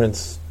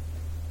prince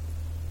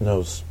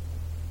knows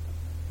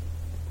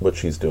what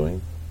she's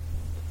doing.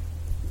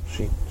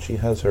 She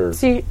has her.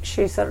 She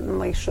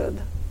certainly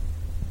should.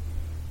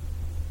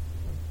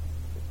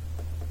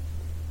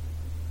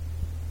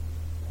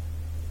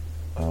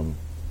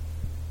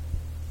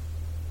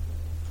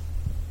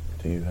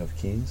 Do you have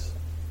keys?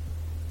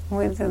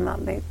 We do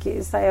not need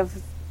keys. I have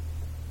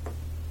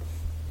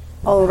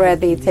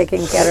already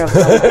taken care of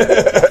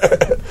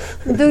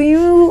them. Do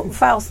you,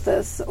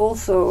 Faustus,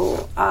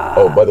 also...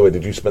 Oh, by the way,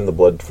 did you spend the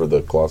blood for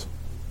the claws?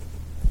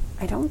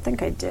 I don't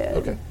think I did.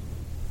 Okay.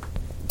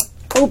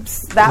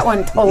 Oops, that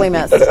one totally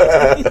missed.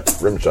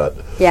 Rim shot.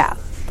 Yeah.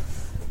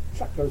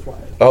 Shot goes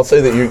wide. I'll say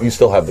that you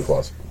still have the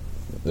claws.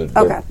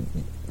 Okay.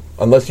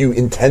 Unless you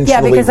intentionally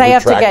Yeah, because I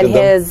have to get retracted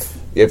them. his...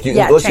 Unless you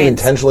chains.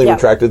 intentionally Yep.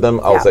 retracted them,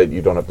 I'll Yep. say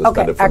you don't have to spend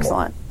Okay, it for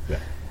excellent. more.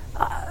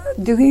 Yeah.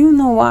 Do you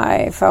know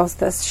why,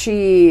 Faustus,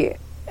 she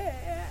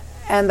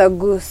and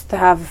Auguste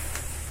have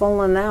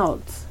fallen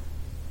out?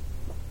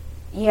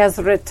 He has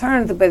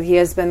returned, but he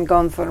has been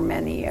gone for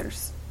many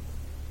years.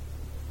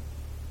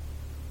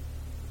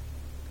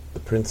 The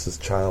prince's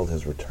child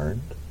has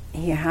returned?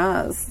 He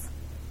has.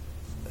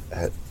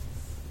 At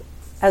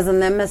As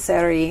an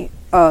emissary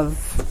of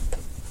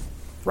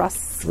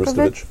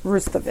Rustovich?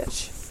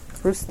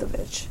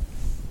 Rustovich.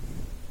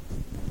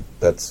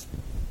 That's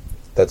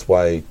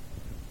why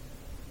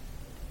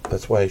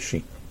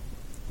she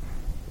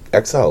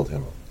exiled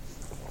him.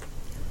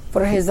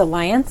 For his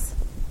alliance?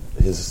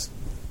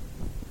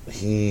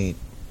 He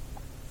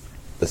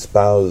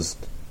espoused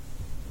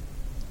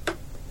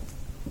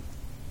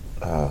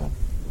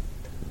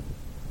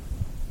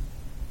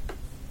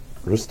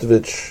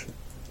Rustovich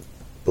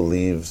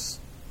believes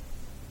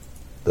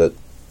that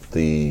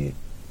the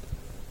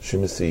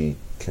Shimisi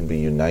can be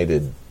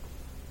united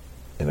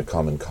in a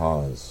common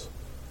cause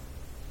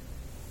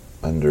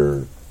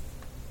under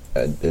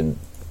and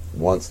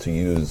wants to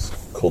use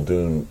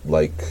Khuldoon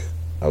like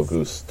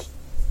Auguste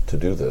to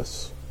do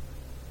this.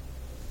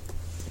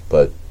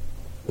 But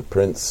the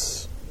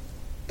prince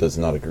does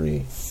not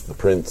agree. The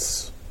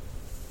prince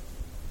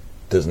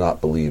does not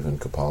believe in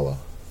Kupala.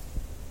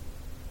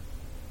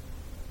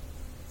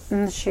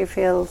 And she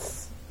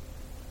feels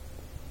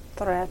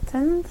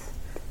threatened.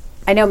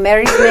 I know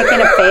Mary's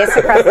making a face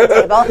across the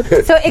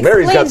table. So explain.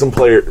 Mary's got some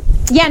player.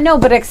 Yeah, no,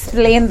 but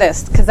explain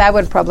this, because I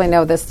would probably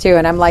know this too.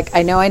 And I'm like,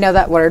 I know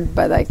that word,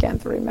 but I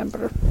can't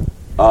remember.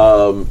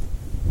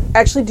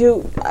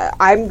 Actually,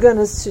 I'm going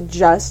to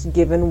suggest,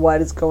 given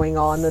what is going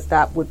on,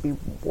 that would be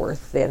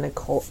worth an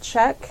occult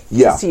check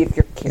Yeah. to see if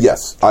you're curious.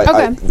 Yes,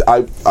 Okay.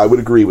 I would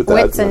agree with that.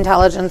 Wits,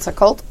 intelligence,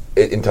 occult.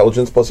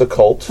 Intelligence plus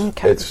occult.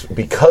 Okay. It's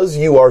because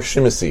you are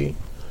Shimisi,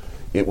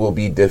 it will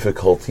be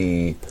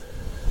difficulty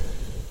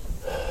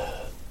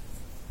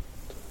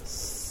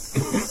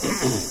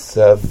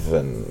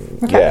 7.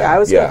 Okay.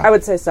 Yeah, I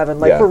would say 7.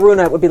 Like, Yeah. for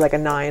Runa, it would be like a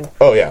 9.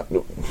 Oh yeah,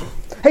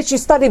 Hey, she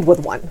studied with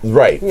 1.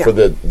 right. Yeah. For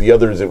the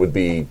others, it would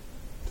be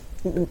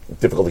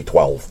difficulty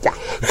 12. Yeah.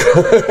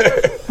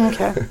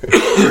 Okay.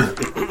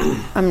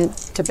 I'm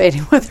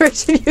debating whether I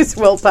should use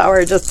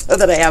willpower just so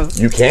that I have.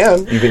 You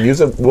can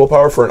use a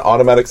willpower for an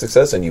automatic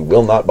success, and you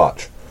will not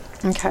botch.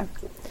 Okay.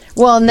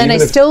 Well, and then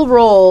Even I if- still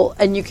roll,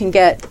 and you can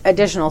get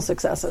additional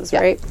successes,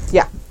 right?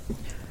 Yeah.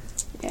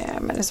 Yeah, I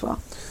might as well.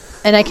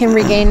 And I can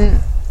regain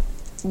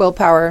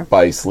willpower.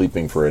 By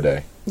sleeping for a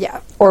day, Yeah.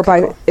 Or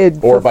by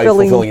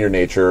fulfilling your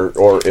nature,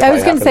 or if I I,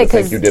 was gonna happen say, to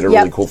think 'cause- you did a yep.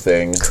 really cool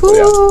thing. Cool.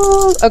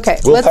 Yeah. Okay,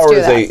 let's Willpower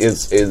do that.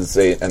 is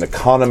an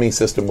economy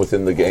system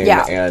within the game,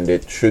 Yeah. and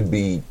it should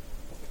be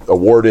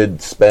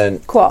awarded,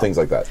 spent, Cool. things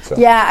like that. So.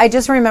 Yeah, I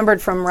just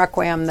remembered from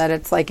Requiem that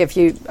it's like if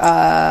you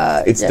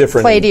It's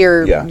different. play to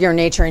your yeah. your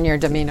nature and your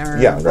demeanor.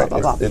 Yeah, blah, right. blah,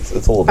 blah. It's a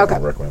little bit Okay.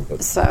 on Requiem,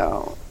 but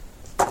So,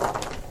 so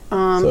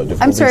difficulty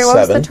I'm sorry, what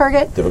was the 7.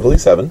 target? Difficulty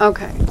 7.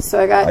 Okay, so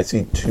I got I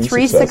see 2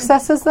 3 successes.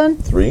 successes then?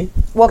 3?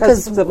 Well,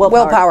 because 'Cause the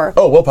willpower. willpower.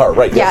 Oh, willpower,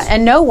 right, Yeah, yes.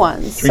 and no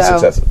ones. 3 so,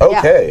 successes. yeah.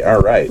 Okay, all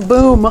right.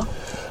 Boom.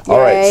 All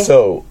right, Yay.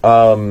 so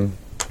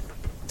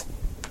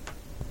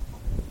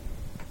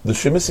the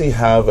Shimisi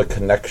have a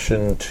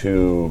connection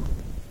to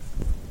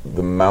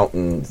the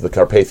mountains, the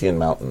Carpathian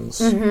Mountains,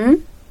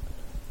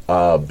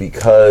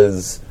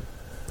 because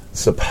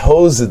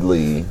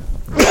supposedly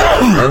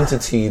the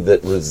entity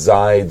that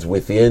resides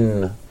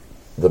within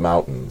the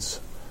mountains,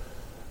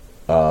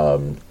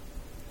 the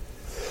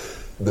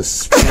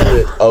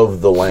spirit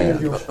of the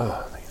land,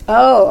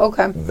 Oh,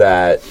 okay.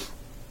 that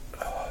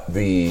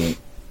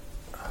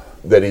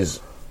is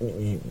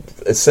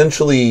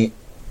essentially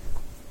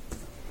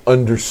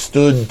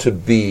understood to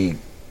be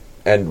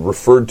and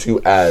referred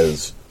to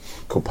as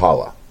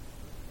Kupala.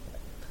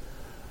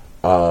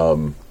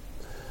 I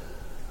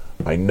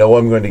know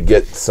I'm going to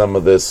get some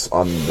of this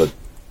on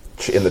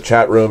in the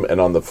chat room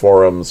and on the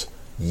forums.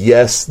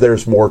 Yes,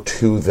 there's more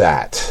to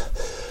that.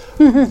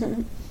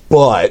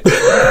 But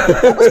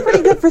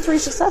Pretty good for 3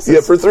 successes.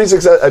 yeah, for 3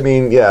 success, I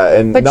mean, yeah,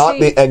 and But not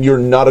she- and you're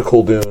not a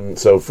Kuldoon,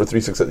 so for 3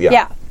 success, yeah.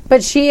 Yeah,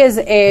 but she is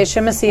a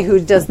Shimisi who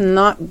does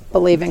not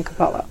believe in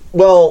Kapala.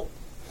 Well,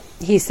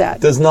 He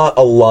said. does not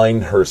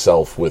align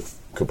herself with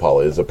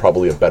Kupala is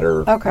probably a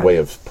better Okay. way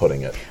of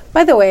putting it.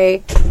 By the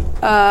way,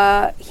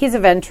 he's a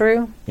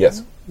Ventru.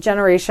 Yes,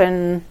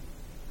 Generation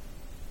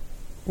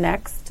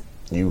next.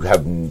 you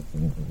have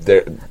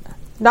there.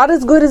 Not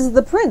as good as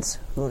the prince.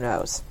 Who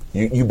knows?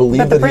 You believe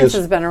But the that he prince is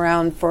has been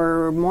around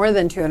for more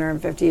than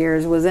 250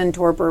 years, was in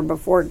torpor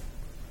before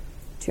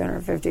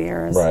 250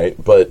 years. right,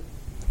 but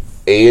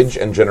age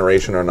and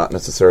generation are not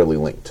necessarily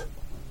linked.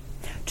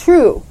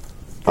 True.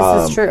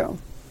 This is true.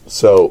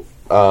 So,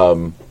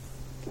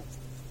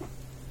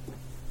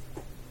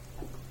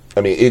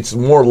 I mean, it's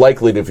more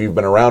likely that if you've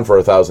been around for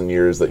 1,000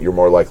 years that you're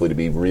more likely to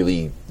be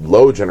really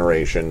low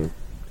generation.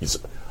 It's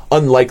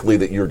unlikely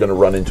that you're going to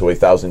run into a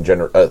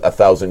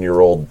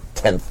 1,000-year-old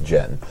 10th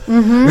gen.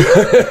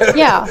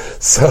 Yeah. How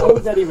So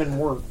would that even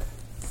work?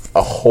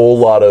 a whole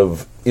lot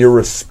of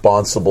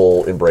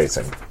irresponsible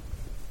embracing.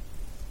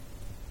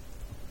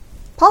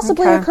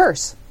 Possibly Okay. a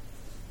curse.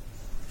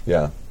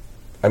 Yeah,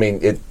 I mean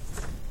it.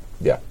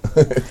 Yeah.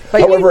 But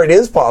However, it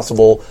is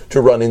possible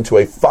to run into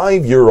a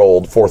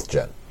 5-year-old 4th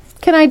gen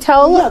Can I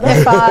tell Yeah,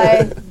 if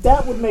I...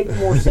 That would make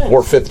more sense.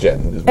 or 5th gen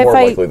is more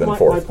I- likely than my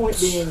 4th. point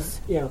being,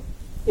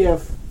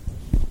 if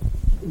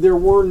there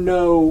were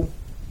no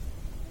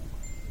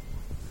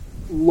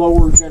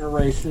lower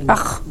generation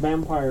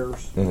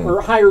vampires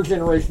or higher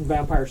generation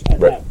vampires at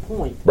Right. that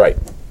point, Right.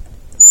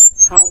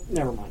 how?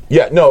 Never mind.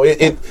 Yeah. No.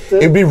 It'd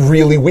be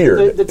really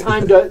weird. The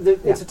time.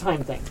 It's a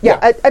time thing.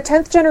 Yeah, a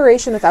 10th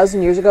generation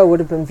 1,000 years ago would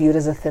have been viewed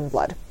as a thin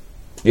blood.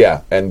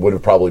 Yeah, and would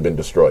have probably been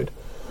destroyed.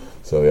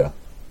 So yeah,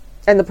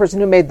 And the person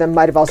who made them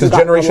might have also because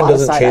gotten a generation lot of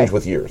doesn't side change eye.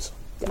 with years.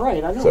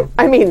 Right. I know. So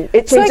I mean,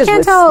 it So I changes can't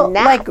with tell,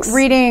 snacks. like,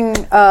 reading...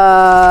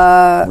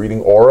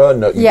 reading aura,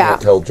 no, you Yeah.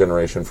 can't tell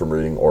generation from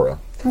reading aura.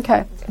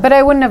 Okay. But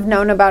I wouldn't have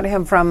known about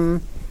him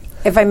from...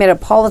 If I made a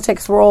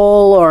politics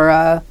roll or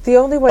a... The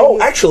only way Oh,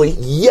 you- actually,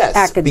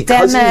 yes.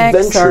 Because he's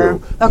Academics Ventru. or-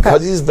 okay.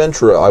 Because he's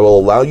Ventru, I will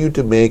allow you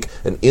to make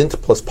an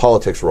int plus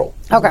politics roll.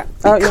 Okay.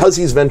 Because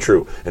he's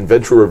Ventru, and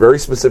Ventru are very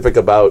specific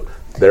about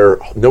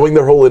knowing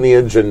their whole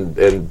lineage and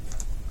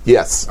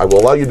Yes, I will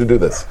allow you to do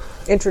this.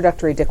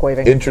 Introductory dick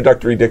waving.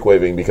 Introductory dick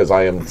waving, because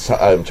I am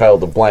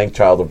child of blank,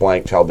 child of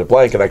blank, child of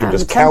blank, and I can I'm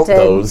just count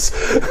tempted. those.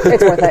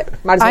 It's worth it.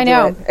 Might as well I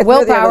know. do it. It's near the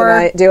end of the Willpower.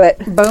 night. Do it.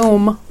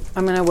 Boom.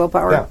 I'm going to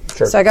willpower. Yeah,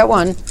 sure. So I got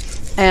 1.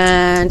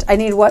 And I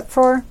need what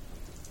for?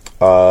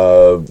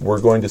 We're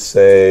going to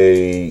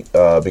say,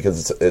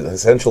 because it's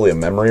essentially a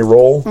memory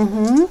roll.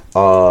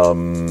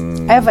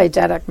 Mm-hmm. I have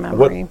eidetic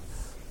memory.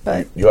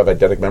 But You have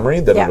eidetic memory?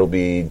 Then Yeah. it'll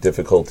be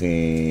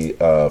difficulty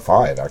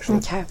 5, actually.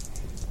 okay.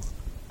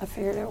 I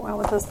figured it well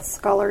with this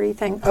scholarly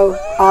thing. Oh,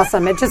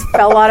 awesome. It just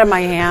fell out of my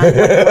hand. Like,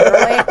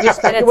 literally.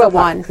 And it's a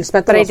 1. You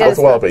spent the but I willpower. did. That's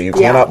well, but you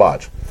cannot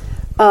botch.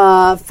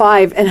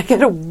 5. And I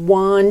get a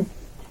 1.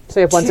 So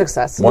you have 1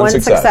 success. One One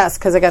success. success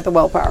because I got the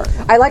willpower.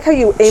 I like how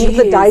you aimed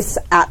the Jeez. dice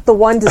at the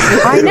 1 to see.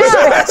 I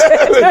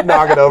know.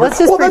 Knock it over. Let's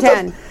just Well, that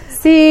pretend.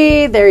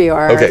 See, there you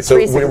are. Okay, so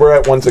 3 success. we're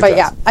at 1 success. But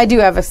yeah, I do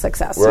have a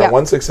success. We're yeah. at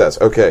 1 success.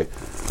 Okay.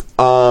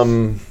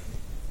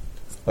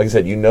 Like I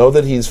said, you know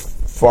that he's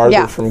farther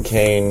Yeah. from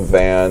Kane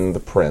than the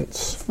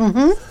prince.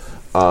 Who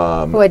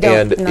I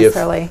don't and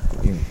necessarily.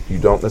 if you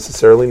don't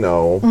necessarily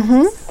know,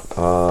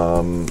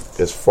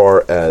 as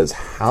far as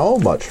how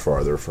much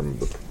farther from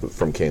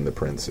Kane the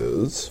prince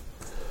is.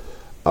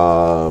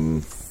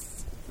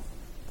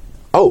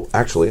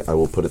 Actually, I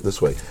will put it this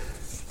way: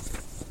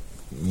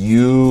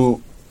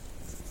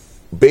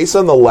 based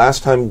on the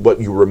last time, what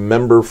you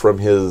remember from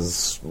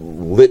his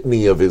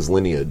litany of his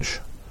lineage,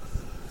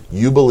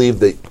 you believe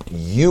that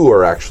you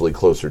are actually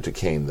closer to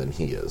Kane than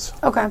he is.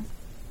 Okay.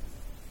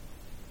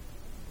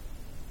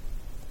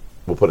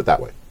 We'll put it that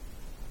way.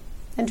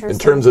 Interesting. In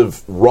terms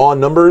of raw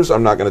numbers,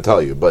 I'm not going to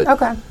tell you, but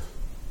Okay.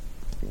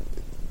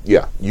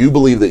 yeah, you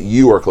believe that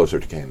you are closer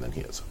to Kane than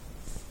he is.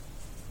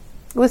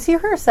 Was he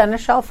her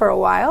seneschal for a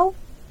while?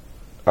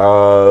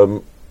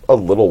 A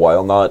little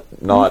while, not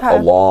Okay.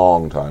 a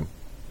long time.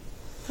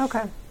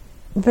 Okay.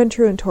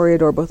 Ventrue and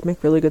Toreador both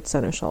make really good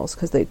seneschals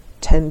because they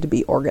tend to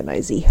be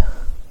organizy.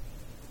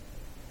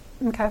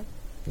 Okay.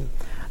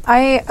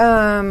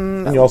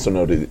 And you also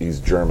know that he's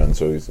German,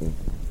 so he's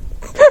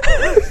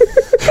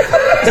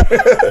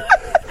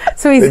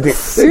So he's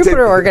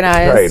super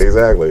organized. Right,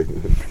 exactly.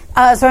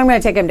 So I'm going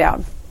to take him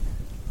down.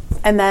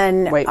 And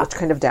then, Wait, which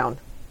kind of down?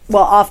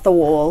 well, off the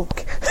wall.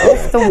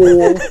 Off the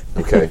wall.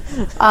 Okay.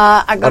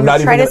 I'm going to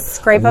try to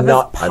scrape up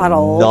his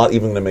puddle. I'm not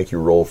even going to make you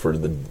roll for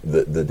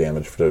the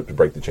damage to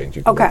break the chains.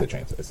 You can Okay. break the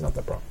chains. It's not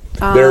that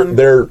problem.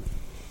 They're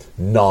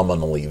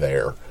nominally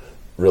there.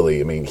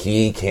 Really, I mean,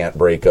 he can't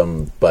break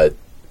them, but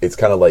it's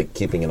kind of like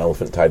keeping an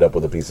elephant tied up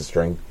with a piece of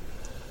string.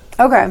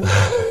 Okay.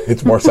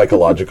 It's more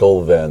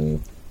psychological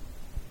than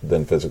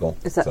physical.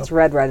 Is that So.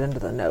 red right under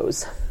the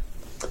nose?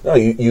 No,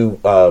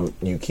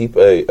 you keep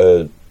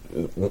a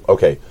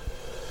okay.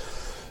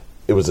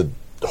 It was a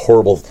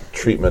horrible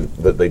treatment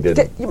that they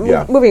did.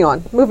 Yeah. Moving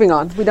on.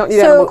 We don't need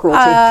animal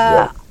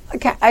cruelty.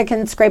 okay, I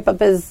can scrape up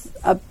his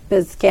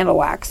candle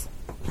wax.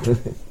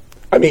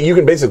 I mean, you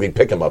can basically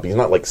pick him up. He's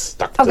not like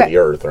stuck to the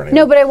earth or anything.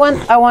 No, but I want.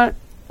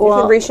 You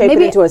can reshape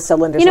it into a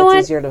cylinder You know so what?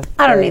 it's easier to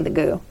I don't carry. need the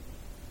goo.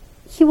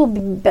 He will be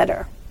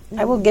better.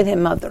 I will get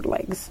him other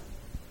legs.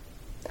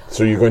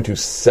 So you're going to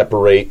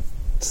separate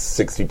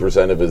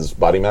 60% of his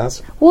body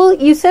mass? Well,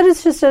 you said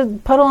it's just a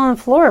puddle on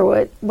the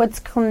floor. What's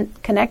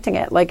connecting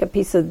it? Like a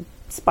piece of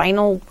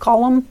spinal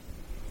column?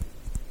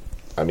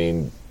 I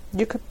mean,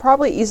 You could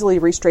probably easily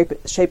shape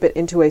it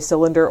into a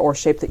cylinder or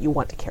shape that you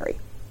want to carry.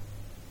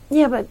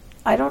 Yeah, but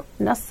I don't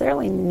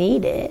necessarily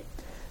need it.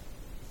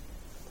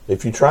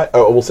 if you try,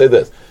 we'll say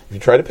this: if you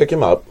try to pick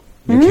him up,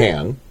 you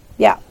can.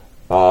 Yeah.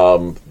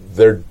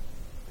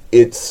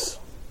 It's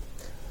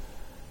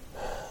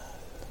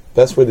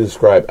best way to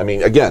describe. I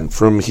mean, again,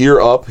 from here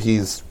up,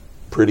 he's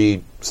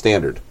pretty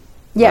standard.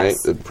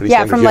 Yes. Right? Pretty Yeah,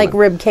 standard from like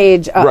human. rib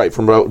cage up. Right,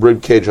 from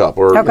rib cage up,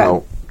 or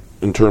Okay.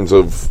 in terms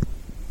of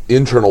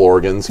internal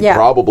organs, he Yeah.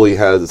 probably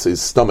has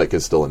his stomach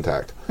is still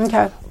intact.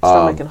 Okay.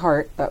 Stomach and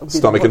heart. That would be the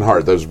Stomach and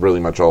important heart. That's really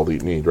much all that you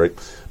need, right?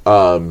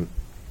 But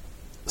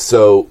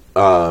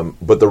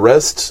the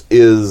rest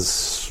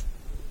is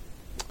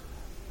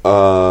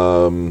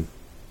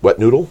wet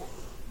noodle.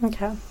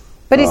 Okay.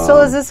 But he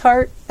still has his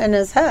heart and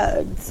his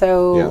head.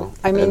 So, Yeah,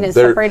 I mean, And it's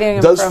there separating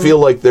him does from... feel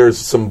like there's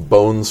some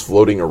bones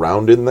floating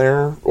around in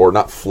there, or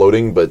not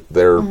floating, but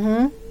they're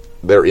in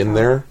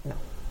there.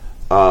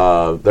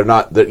 They're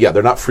not.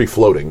 They're not free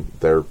floating.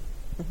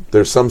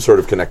 There's some sort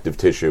of connective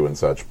tissue and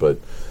such, but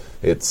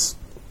it's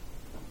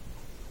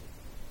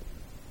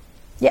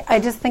Yeah, I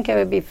just think it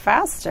would be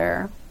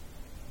faster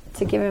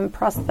to give him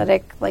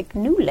prosthetic, like,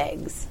 new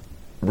legs.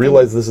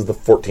 realize this is the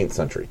 14th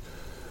century.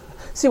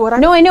 See what I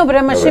No, I know, but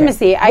I'm a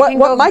Shimisi. I can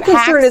what go my hack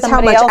concern is how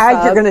somebody much else ag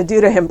up. you're going to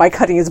do to him by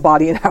cutting his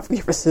body in half with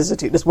your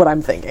vicissitude is what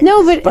I'm thinking.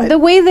 No, but the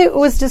way that it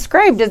was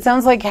described, it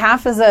sounds like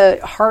half is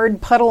a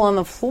hard puddle on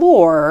the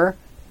floor.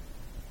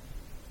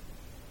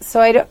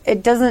 So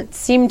it doesn't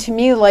seem to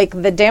me like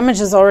the damage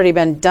has already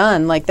been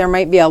done. Like there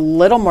might be a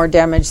little more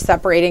damage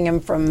separating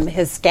him from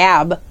his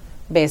scab,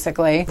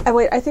 basically.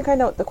 Wait, I think I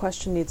know what the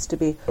question needs to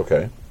be.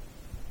 Okay.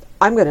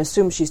 I'm going to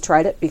assume she's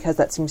tried it because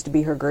that seems to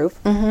be her groove.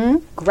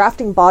 Mm-hmm.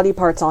 Grafting body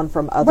parts on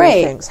from other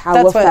Right. things. How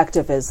That's what-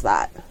 effective is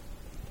that?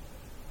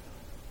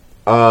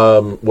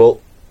 Well,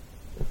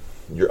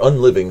 you're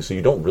unliving, so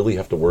you don't really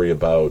have to worry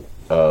about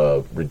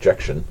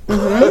rejection.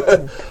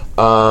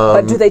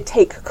 But do they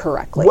take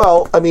correctly?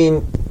 Well, I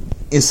mean,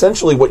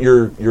 essentially, what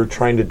you're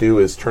trying to do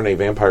is turn a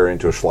vampire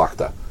into a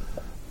Schlachta,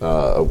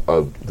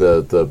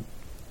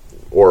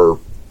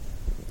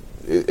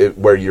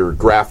 where you're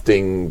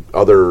grafting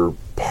other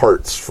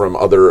parts from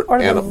other Or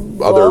the other.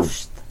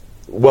 Vosht.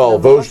 Well,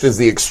 Vosht is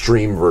the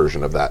extreme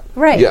version of that.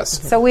 Right.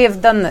 Yes. So we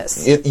have done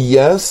this.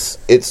 Yes,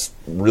 it's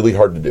really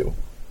hard to do.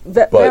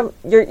 but-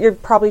 You're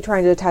probably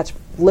trying to attach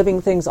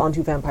living things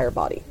onto vampire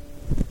body.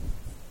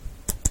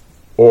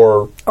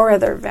 Or Or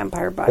other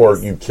vampire bodies. or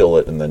you kill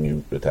it and then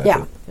you attach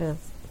Yeah. it.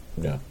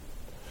 Yeah.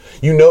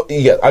 Yeah.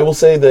 Yeah, I will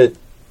say that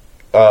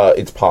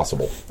it's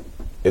possible.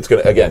 It's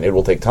gonna, again, it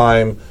will take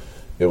time.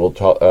 It will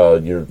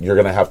you're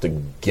gonna have to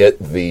get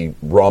the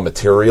raw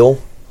material,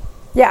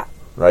 Yeah.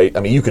 right? I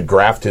mean, you could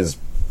graft his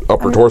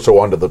upper torso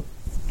onto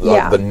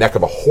Yeah. the neck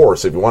of a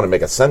horse if you want to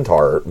make a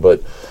centaur,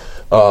 but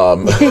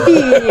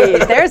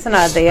There's an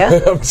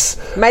idea.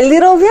 My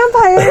little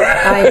vampire!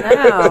 I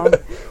know.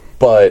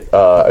 but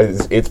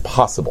it's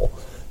possible.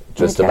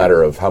 Just a Okay.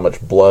 matter of how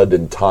much blood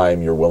and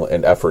time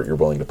and effort you're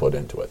willing to put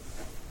into it.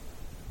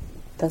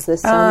 Does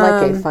this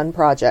sound like a fun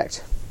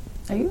project?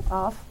 Are you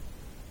off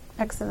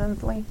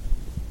accidentally?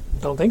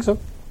 Don't think so.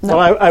 No,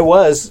 I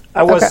was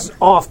Okay.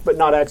 off, but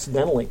not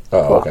accidentally.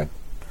 Oh, Cool. okay,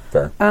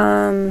 fair.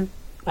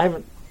 I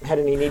haven't had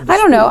any need to I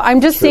don't know. speak.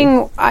 I'm just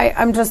seeing.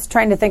 I'm just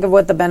trying to think of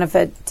what the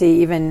benefit to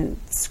even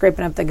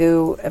scraping up the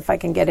goo if I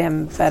can get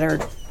him better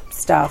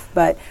stuff.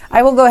 But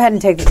I will go ahead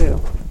and take the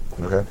goo.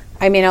 Okay,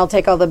 I mean, I'll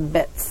take all the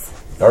bits.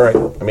 all right.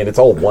 I mean, it's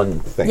all one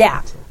thing.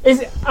 Yeah.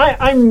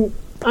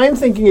 I'm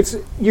thinking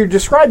you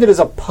described it as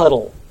a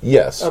puddle.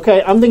 Yes.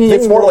 Okay, I'm thinking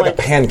It's it's more like a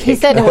pancake. He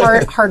said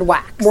hard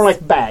wax. more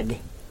like bag,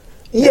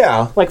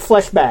 Yeah. like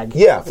flesh bag.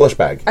 Yeah. Flesh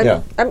bag.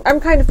 Yeah. I'm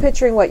kind of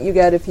picturing what you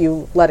get if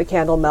you let a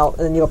candle melt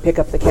and then you'll pick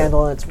up the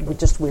candle and it's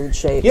just weird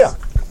shapes. Yeah.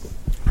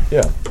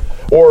 Yeah.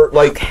 Or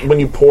like when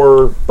you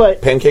pour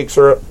But- pancake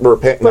syrup or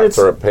it's-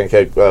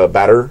 pancake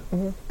batter,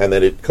 and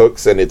then it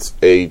cooks and it's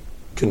a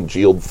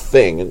congealed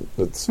thing. And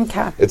it's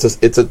Okay. it's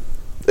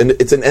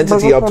an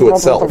entity up to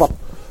itself. Yeah.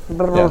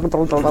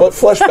 But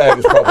flesh bag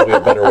is probably a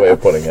better way of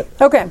putting it.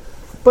 Okay.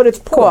 But it's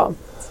portable.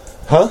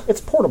 Huh?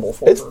 It's portable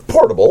for It's her.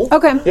 portable.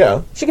 Okay.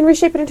 Yeah. She can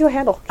reshape it into a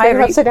handle.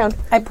 Turn it upside down.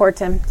 I port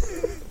him.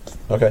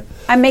 Okay.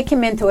 I make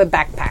him into a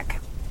backpack.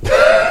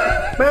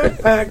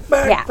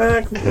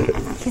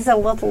 Backpack. He's a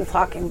little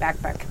talking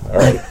backpack All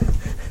right.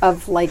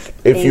 of like.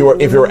 If a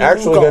you're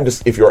actually Google. going to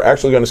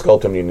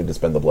sculpt him, you need to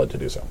spend the blood to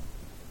do so.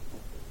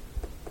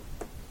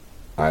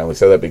 I only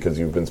say that because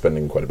you've been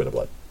spending quite a bit of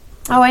blood.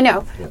 Oh, I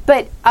know.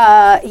 But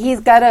he's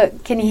got a.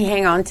 Can he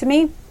hang on to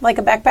me like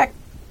a backpack?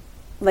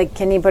 Like,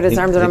 can he put his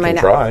arms he around my can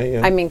neck? try,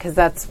 yeah. I mean, because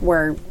that's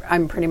where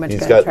I'm pretty much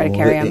He's going to got try to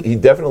carry him. he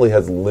definitely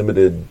has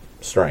limited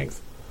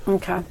strength,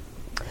 Okay.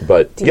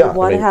 but Do yeah, you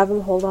want I to mean, have him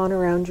hold on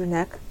around your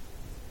neck?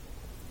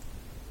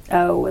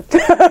 Oh, with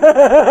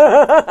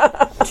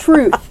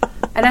truth.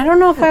 And I don't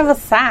know if I have a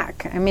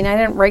sack. I mean, I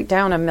didn't write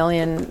down a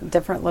million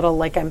different little,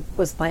 like I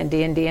was playing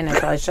D&D, and I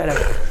probably should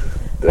have.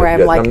 Where I'm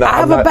yeah, like, I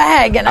have a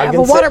bag, and I have a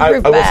can say-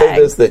 waterproof I will say bag.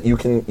 this: that you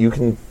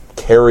can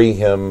carry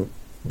him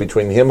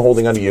between him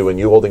holding onto you and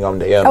you holding on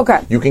to him.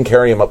 Okay. You can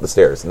carry him up the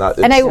stairs. Not,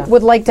 And I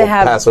would like to we'll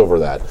have pass over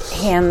that.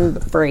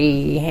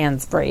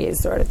 hand sprays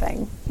sort of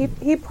thing. He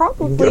Get him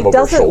probably over his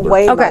doesn't shoulder.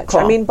 weigh Okay, much. cool.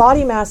 I mean,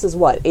 body mass is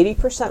what,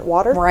 80%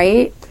 water?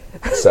 Right?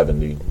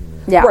 70.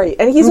 Yeah. Right,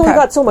 and he's only Okay.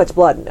 got so much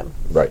blood in him.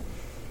 Right.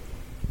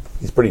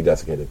 He's pretty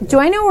desiccated. Do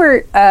I know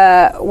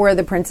where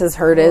the prince's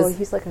herd Oh, is?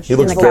 he's like a He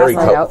looks the very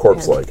castle.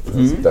 corpse-like.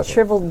 Definitely.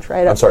 shriveled and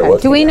dried up. I'm sorry, head.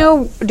 what?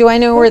 Do I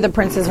know where the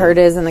prince's herd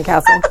is in the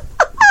castle?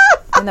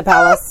 In the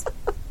palace?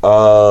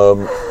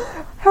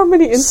 How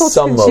many insults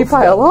Some can she of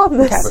pile them. on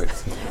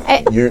this?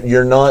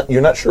 You're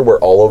not sure where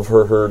all of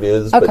her herd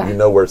is, but Okay. you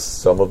know where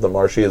some of them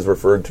are. She has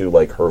referred to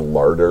like her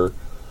larder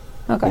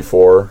Okay.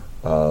 before.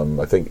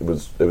 I think it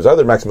was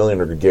either Maximilian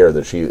or Gare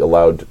that she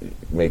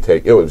may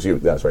take. Oh, it was you.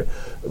 That's right.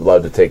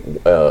 Allowed to take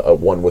a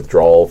one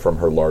withdrawal from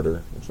her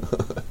larder,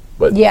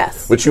 but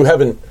Yes. which you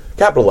haven't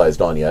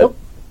capitalized on yet.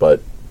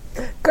 But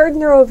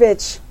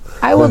Gardnerovich.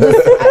 I will just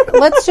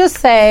let's just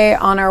say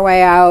on our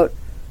way out,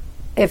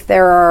 if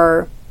there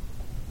are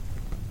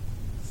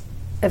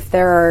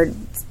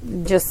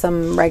just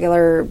some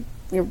regular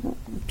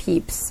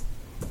peeps,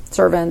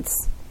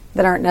 servants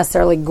that aren't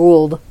necessarily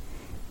Gould,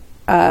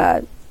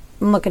 I'm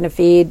looking to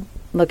feed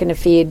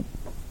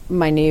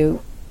my new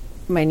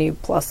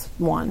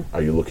 +1.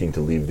 are you looking to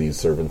leave these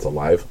servants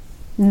alive?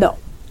 No.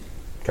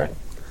 Okay.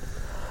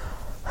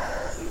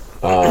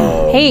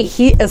 Hey,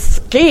 he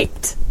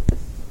escaped.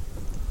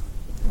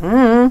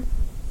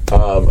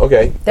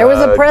 Okay. There was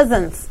a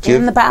presence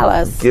in the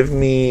palace. Give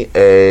me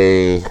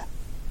a.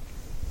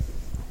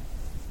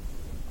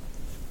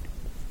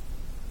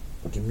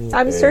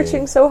 I'm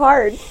searching so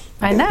hard.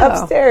 I know.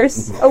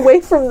 Upstairs,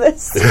 away from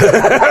this.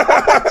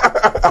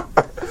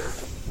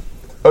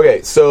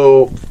 Okay,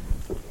 so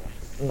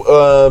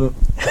I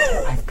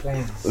have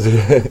plans.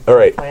 all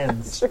right,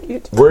 Plans. Sure you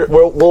do.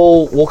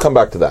 we'll come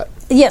back to that.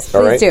 Yes,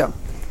 All please right. do.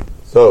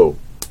 So,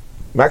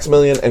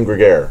 Maximilian and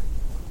Gregere,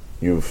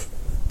 you've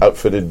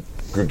outfitted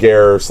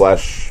Gregere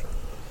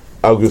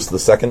 / August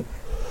II.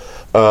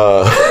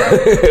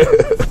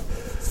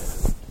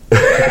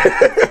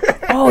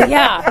 Oh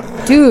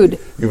yeah, dude.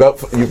 You've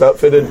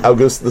outfitted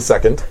August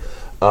II,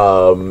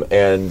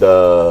 and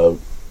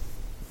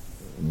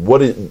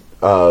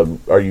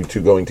are you two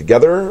going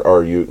together? Or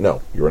are you?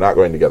 No, you are not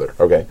going together.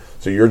 Okay,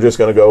 so you're just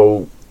going to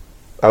go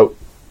out.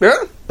 Yeah.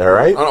 All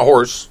right. On a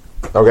horse.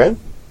 Okay.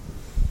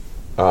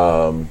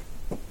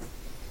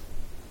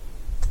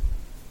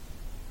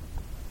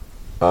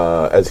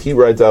 As he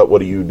rides out,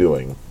 what are you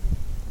doing?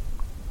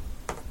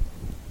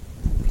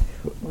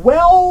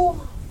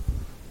 Well,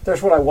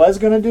 there's what I was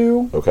going to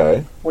do,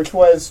 Okay. which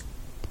was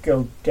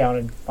go down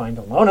and find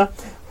Alona,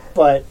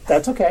 but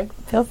that's okay.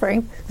 Feel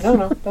free.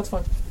 No, that's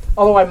fine.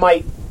 Although I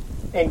might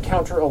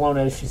encounter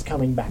Alona as she's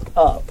coming back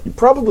up, You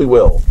probably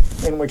will.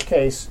 in which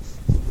case,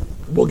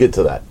 We'll get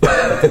to that.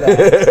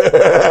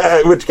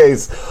 In which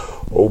case,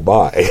 oh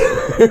bye.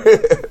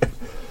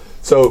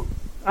 So,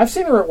 I've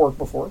seen her at work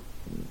before.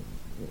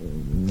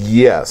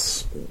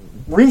 yes.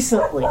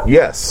 Recently.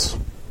 Yes.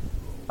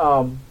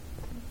 I'm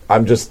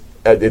just,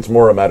 it's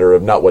more a matter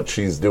of not what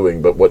she's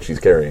doing, but what she's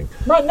carrying.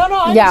 Right, no,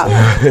 I Yeah.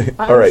 understand.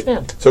 I All right.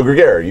 understand. So,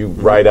 Gregere, you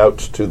ride out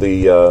to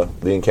the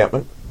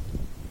encampment?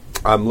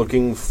 I'm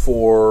looking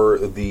for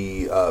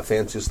the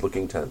fanciest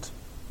looking tent.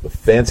 The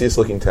fanciest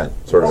looking tent,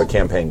 sort of a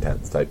campaign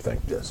tent type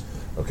thing. Yes.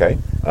 Okay.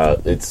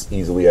 It's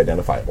easily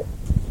identifiable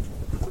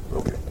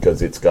Okay.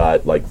 because it's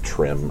got like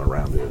trim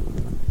around it.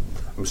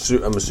 I'm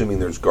assuming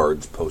there's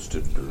guards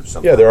posted or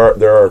something. Yeah,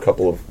 there are a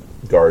couple of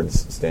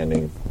guards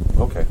standing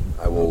Okay.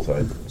 I will.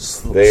 outside.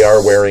 They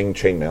are wearing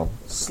chainmail.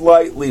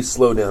 Slightly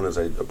slow down as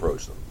I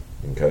approach them.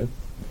 Okay.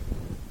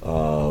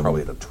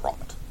 Probably at a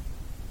trot.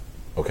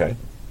 Okay.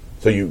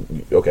 So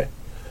okay.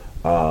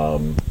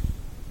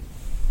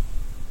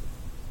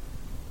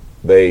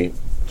 They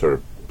sort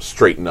of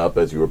straighten up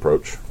as you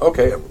approach.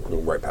 Okay, I'm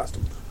going right past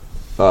them.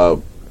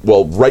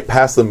 Well, right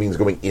past them means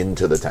going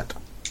into the tent.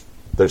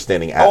 They're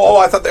standing at. Oh,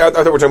 I thought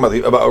we were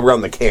talking about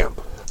around the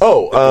camp.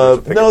 Oh,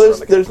 There's no, pickets around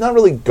the there's not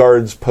really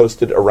guards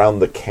posted around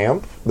the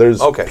camp. There's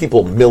Okay.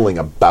 people milling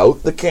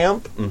about the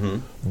camp,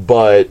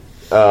 but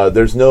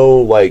there's no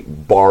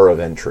like bar of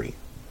entry.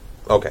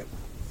 Okay.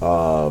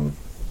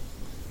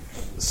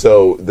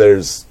 So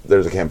there's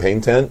a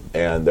campaign tent,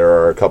 and there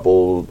are a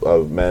couple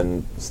of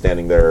men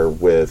standing there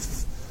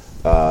with,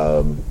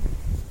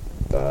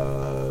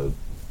 we'll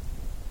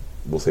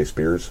say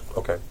spears.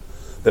 Okay.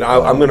 Then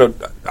I'm gonna.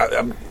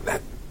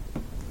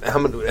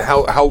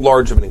 How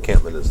large of an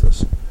encampment is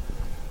this?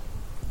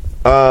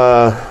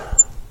 I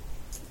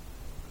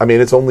mean,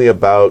 it's only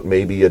about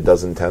maybe a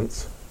dozen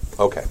tents.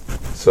 Okay.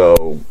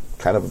 So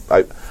kind of,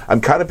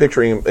 I'm kind of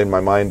picturing in my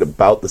mind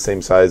about the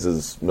same size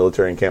as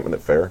military encampment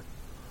at Fair,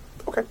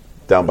 Okay.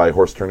 down by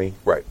Horse Tourney,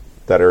 Right.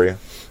 that area.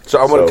 So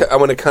I want to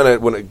kind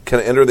of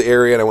enter the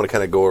area, and I want to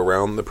kind of go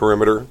around the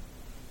perimeter,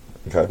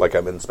 Okay. like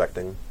I'm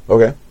inspecting.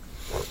 Okay.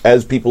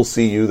 As people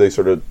see you, they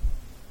sort of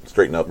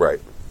straighten up. Right.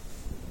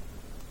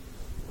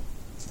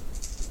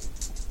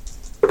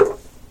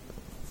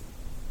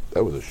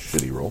 That was a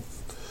shitty roll.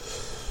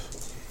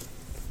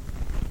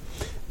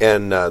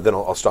 And then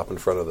I'll stop in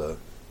front of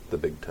the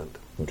big tent.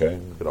 Okay.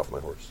 Get off my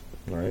horse.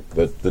 All right.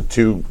 The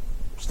two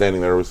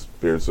standing there with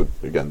spears,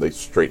 again, they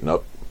straighten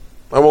up.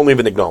 I won't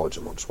even acknowledge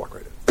them. I'll just walk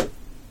right in.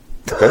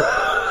 Okay.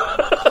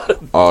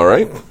 All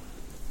right.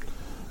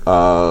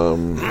 I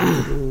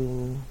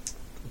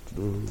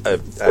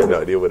have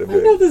no idea what I'm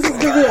doing. This is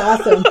going to be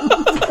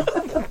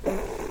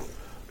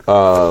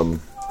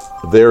awesome.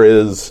 There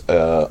is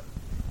a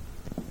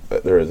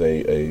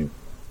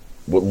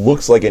what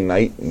looks like a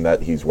knight in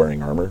that he's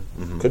wearing armor.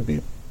 Could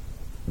be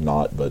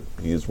not, but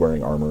he is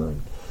wearing armor.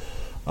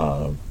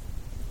 And,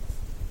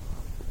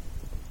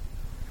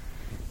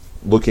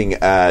 looking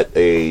at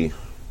a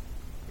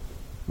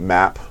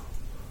map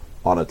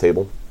on a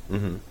table.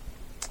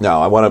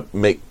 Now, I want to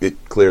make it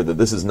clear that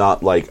this is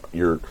not like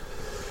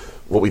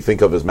what we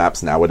think of as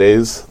maps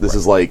nowadays. This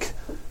is like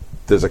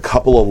there's a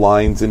couple of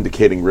lines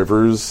indicating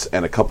rivers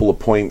and a couple of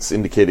points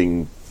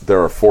indicating there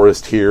are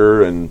forests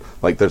here, and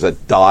like there's a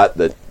dot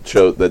that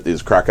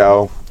is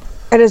Krakow.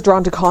 And is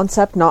drawn to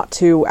concept, not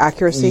to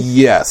accuracy.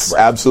 Yes,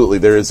 absolutely.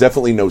 There is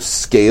definitely no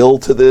scale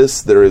to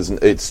this.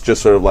 It's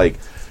just sort of like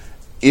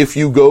if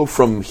you go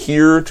from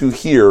here to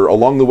here,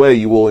 along the way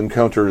you will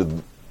encounter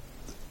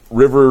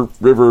river,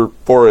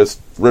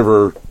 forest,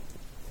 river,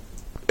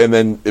 and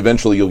then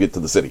eventually you'll get to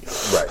the city.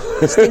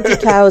 Right. Stinky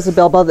Cow is a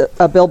billboard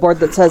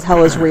that says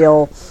hell is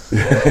real.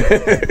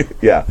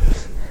 Yeah.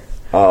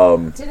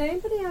 Did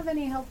anybody have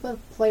any help with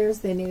players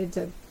they needed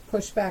to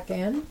push back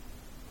in?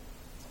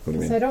 What do you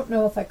Because mean? I don't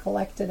know if I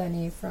collected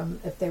any from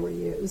if they were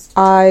used.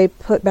 I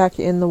put back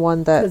in the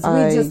one that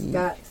Because we just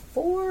got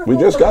 4 We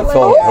just got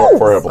Help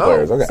for help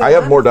players. Okay, So I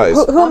have more dice.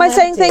 Who am I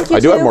saying thank you I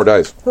to? do have more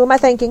dice. Who am I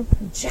thanking?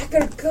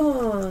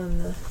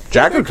 Jackercon.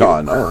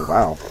 JackerCon. Oh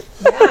wow.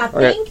 Yeah,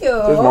 thank you.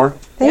 There's more.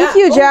 Thank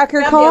you,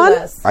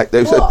 JackerCon.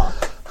 They said, Cool.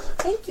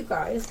 Thank you,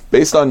 guys.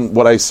 based on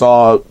what I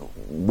saw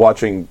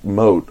watching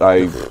Moat,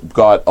 I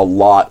got a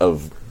lot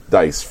of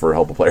dice for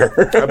help a player.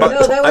 No, that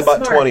was I bought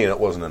smart. 20 and it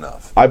wasn't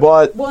enough. I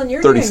bought Well, and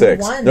you're doing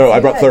 36. ones. No, I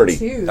You brought had 30.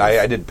 twos.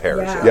 I did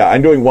pairs. Yeah. Yeah,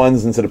 I'm doing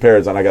ones instead of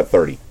pairs, and I got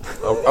 30.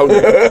 Oh,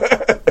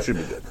 okay. Should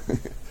be good.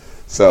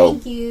 So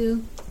Thank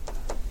you.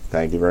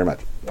 thank you very much.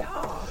 Yeah.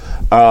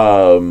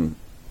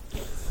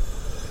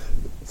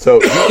 So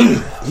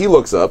he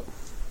looks up.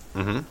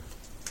 Mm-hmm.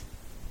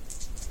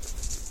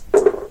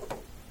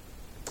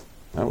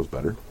 That was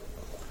better.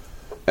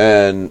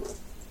 And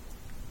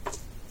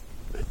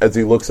as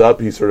he looks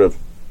up, he sort of,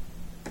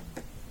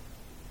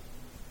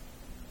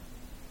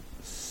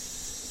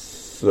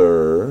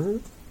 sir,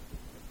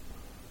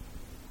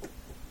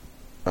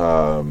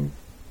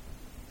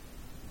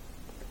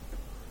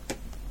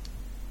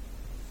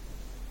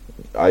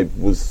 I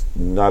was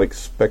not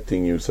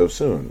expecting you so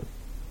soon.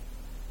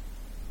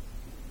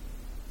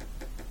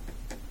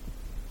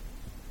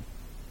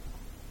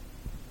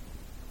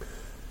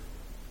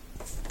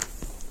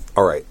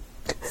 All right.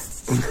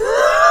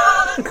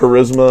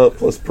 Charisma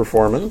plus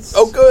performance.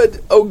 Oh,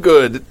 good. Oh,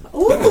 good.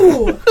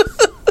 Ooh.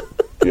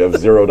 You have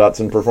 0 dots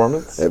in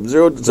performance. I have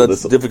 0. So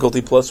that's this-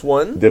 difficulty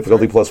 +1.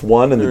 Difficulty plus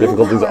 1, and the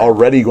difficulty is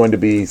already going to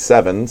be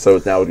 7, so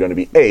it's now going to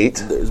be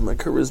 8. There's my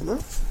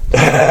charisma.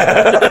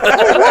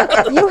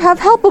 You have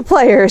help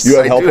players. You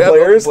have I help do have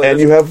players, help players. and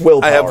you have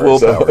willpower. I have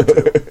willpower, so-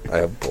 too. I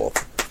have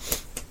both.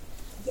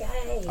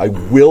 Yay. I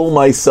will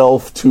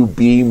myself to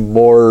be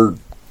more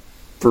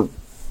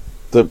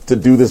to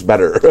do this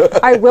better.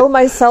 I will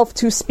myself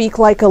to speak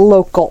like a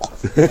local.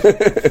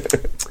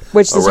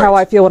 Which is All right. how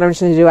I feel when I'm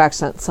trying to do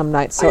accents some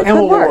nights. So I it am a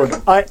could work.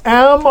 lord. I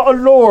am a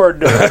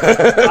lord.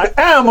 I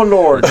am a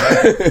lord.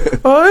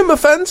 I'm a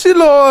fancy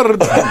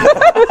lord.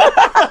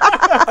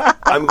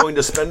 I'm going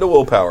to spend a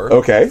willpower.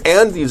 Okay.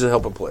 And use a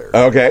help a player.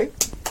 Okay,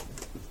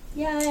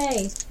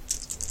 Yay.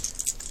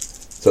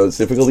 so it's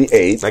difficulty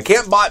 8. I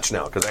can't botch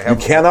now because I You have.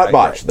 cannot right,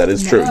 botch. right. That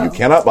is true. No. You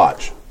cannot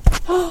botch.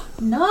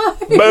 No.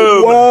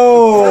 Boom.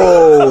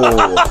 Whoa!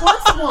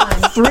 Plus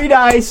 1. 3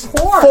 dice.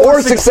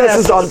 4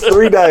 successes on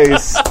 3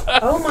 dice.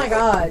 Oh my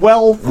god.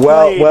 Well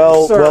played,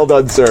 sir. Well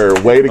done, sir.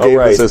 Way to game the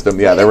right. system.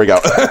 Yeah, there we go.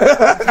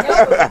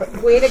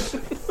 No, way to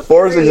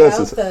 4 carry out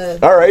successes.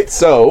 the- All right,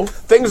 so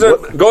Things are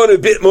going a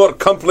bit more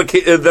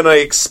complicated than I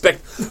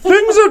expect.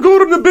 Things are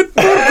going a bit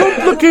more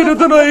complicated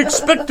than I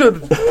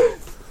expected.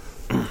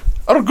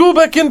 I'll go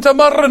back in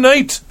tomorrow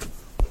night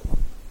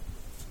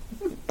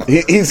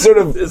he's sort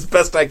of. as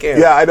best I can.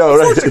 Yeah, I know.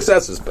 4 Right?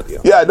 successes, but yeah.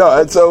 Yeah, no.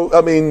 And so,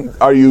 I mean,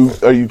 are you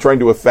trying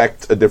to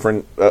affect a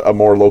different, a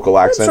more local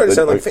I'm accent? starting to that-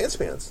 sound like Fancy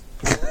Pants.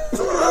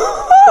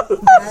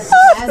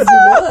 As you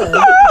would.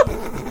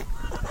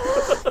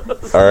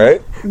 All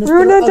right.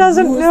 Runa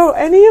doesn't know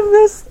any of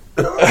this.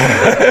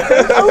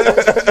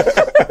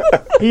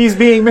 He's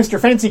being Mr.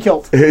 Fancy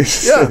Kilt.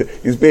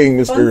 He's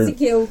being Fancy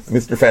kill.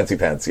 Mr. Fancy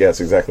Pants.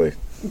 Yes, exactly.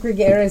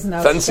 Gregarious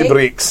now. Fancy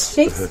breaks.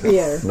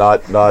 Shakespeare.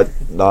 Not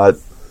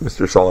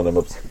Mr.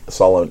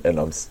 Solemn and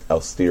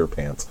austere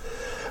pants.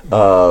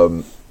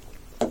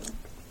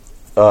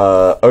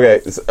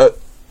 Okay.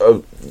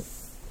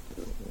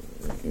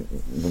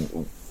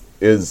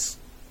 Is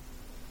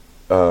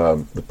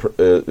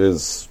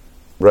is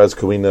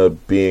Razkowina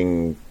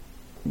being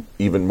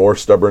even more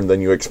stubborn than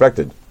you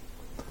expected?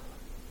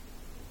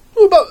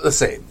 About the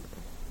same.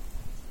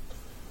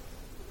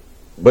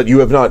 But you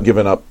have not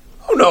given up,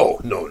 Oh, no.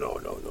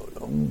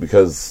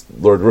 because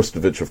Lord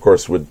Rustovich, of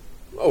course, would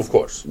Of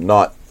course.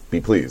 not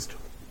be pleased.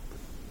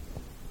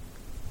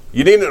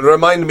 You needn't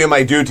remind me of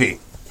my duty.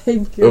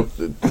 Thank you. Of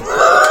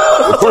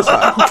course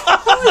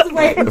not.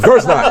 Wait. Of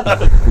course not.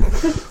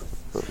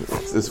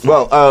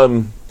 Well,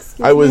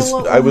 I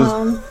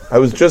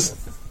was just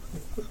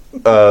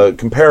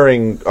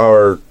comparing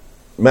our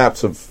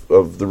maps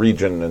of the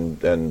region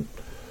and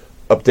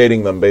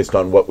updating them based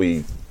on what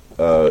we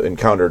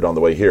encountered on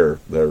the way here.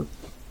 They're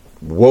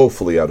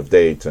woefully out of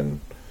date,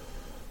 and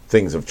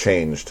things have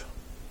changed.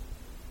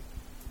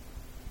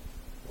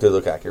 They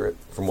look accurate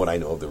from what I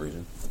know of the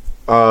region.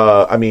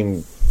 I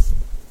mean,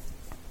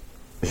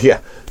 yeah,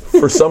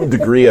 for some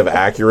degree of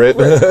accurate.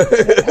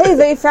 Hey,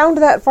 they found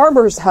that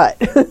farmer's hut.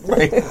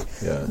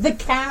 The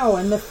cow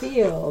in the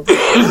field.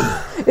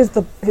 Is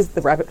the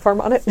rabbit farm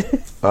on it?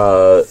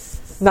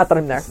 Not that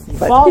I'm there.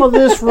 But Follow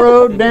this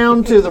road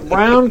down to the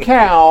brown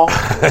cow,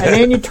 and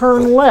then you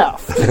turn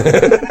left.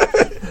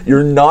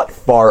 You're not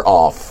far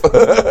off.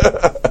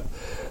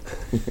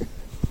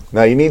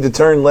 Now you need to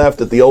turn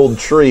left at the old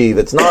tree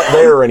that's not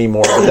there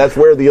anymore, but that's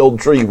where the old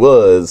tree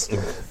was.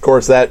 Of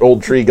course, that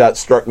old tree got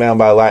struck down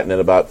by lightning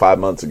about 5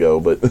 months ago,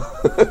 but but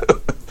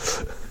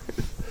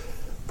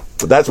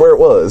that's where it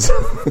was.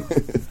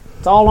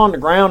 It's all on the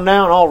ground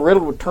now and all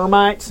riddled with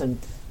termites. And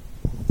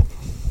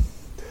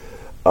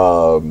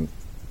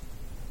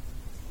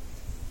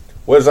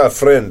Where's our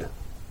friend?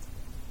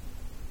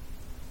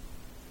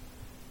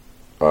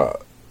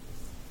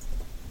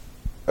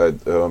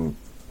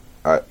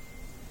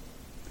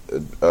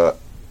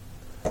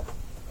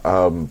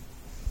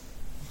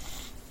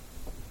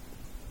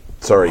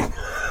 Sorry.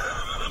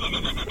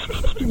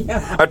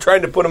 I'm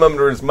trying to put him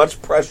under as much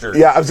pressure.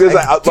 Yeah, I was going to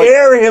say, I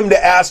dare him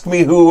to ask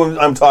me who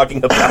I'm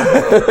talking about.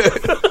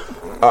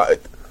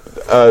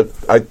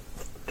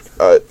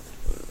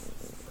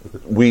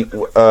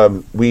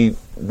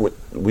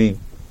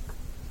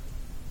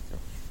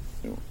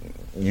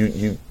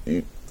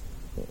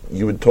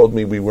 you had told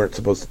me we weren't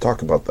supposed to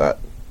talk about that,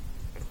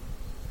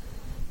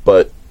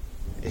 but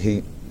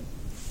he,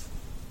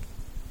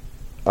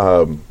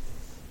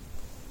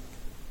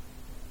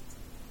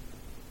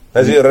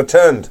 Has he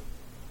returned?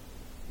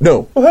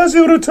 no, Has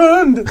he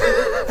returned?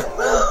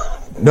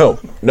 no,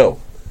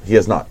 he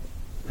has not.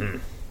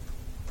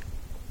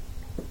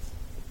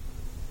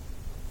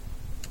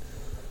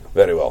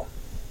 Very well.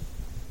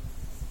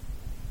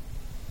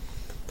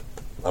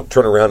 I'll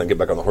turn around and get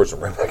back on the horse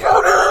and run back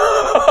out.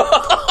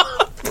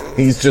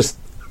 He's just,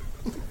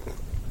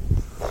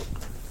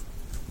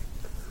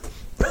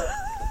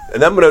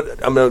 And I'm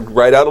gonna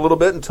ride out a little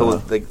bit until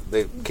they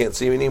can't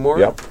see me anymore.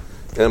 Yep.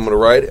 And I'm gonna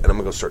ride, and I'm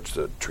gonna go search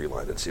the tree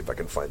line and see if I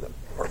can find them.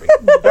 Army.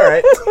 all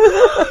right.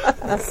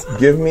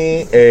 Give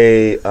me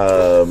a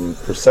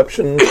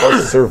perception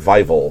plus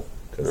survival,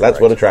 because that's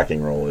what a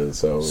tracking roll is.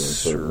 So it's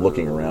sort of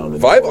looking around. And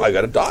Survival. I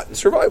got a dot in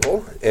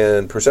survival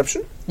and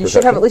perception. You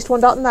should have at least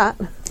 1 dot in that.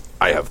 Do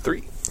I have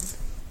 3.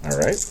 All right.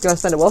 you want to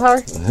spend a willpower?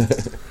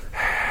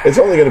 It's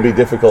only going to be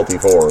difficulty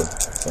 4.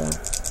 So.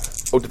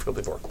 Oh,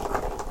 difficulty 4.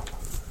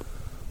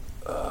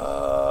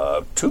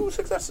 2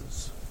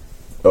 successes.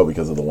 Oh,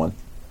 because of the 1.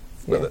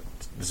 Yeah.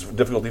 This is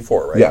difficulty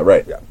 4, right? Yeah,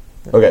 right. Yeah.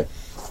 Okay.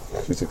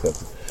 2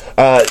 successes.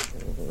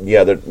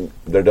 Yeah,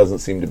 there doesn't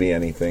seem to be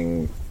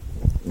anything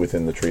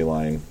within the tree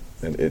line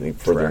and any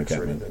further Tracks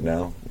or encampment. anything.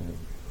 No.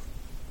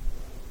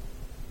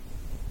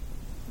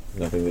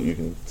 Nothing that you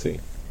can see.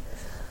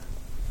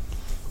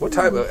 What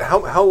time?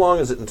 How long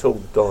is it until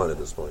dawn at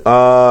this point?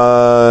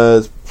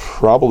 It's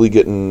probably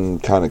getting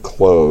kind of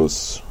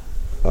close.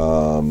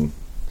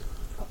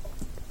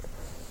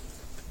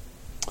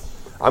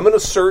 I'm going to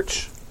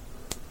search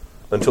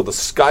until the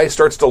sky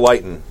starts to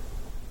lighten,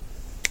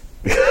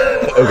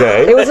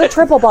 Okay. It was a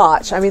triple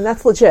botch. I mean,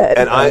 that's legit.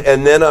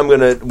 and then I'm going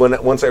to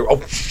once I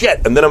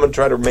and then I'm going to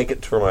try to make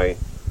it for my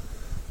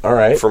All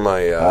right. okay.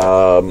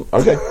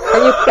 and you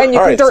All can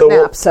right, dirt so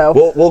nap, so.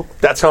 we'll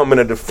That's how I'm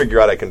going to figure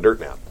out I can dirt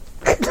nap.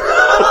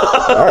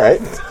 all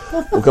right.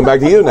 We'll come back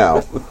to you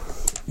now.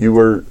 You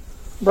were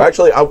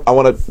actually. I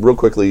want to real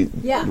quickly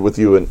with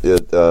you And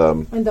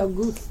the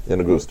goose.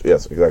 in Auguste.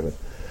 Yes, exactly.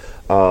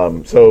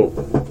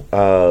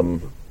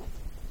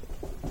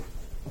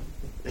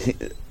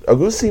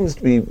 Auguste seems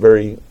to be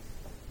very.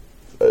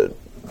 It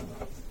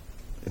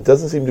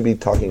doesn't seem to be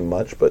talking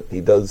much, but he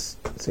does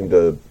seem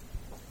to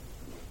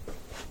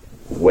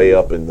way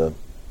up in the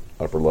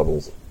upper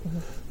levels,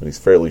 and he's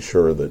fairly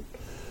sure that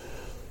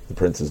the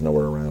prince is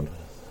nowhere around.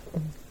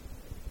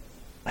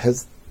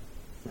 Has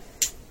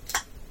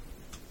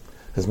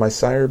my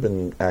sire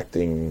been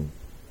acting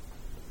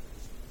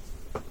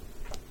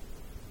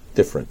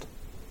different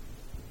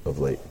of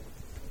late?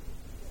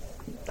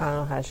 I don't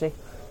know, has she?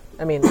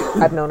 I mean,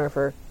 I've known her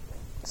for,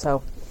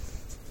 so.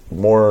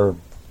 More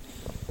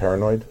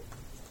paranoid?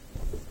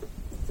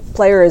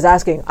 Player is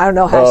asking, I don't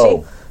know, has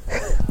she?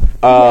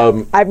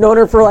 I've known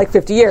her for like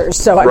 50 years,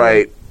 so I mean,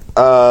 Right.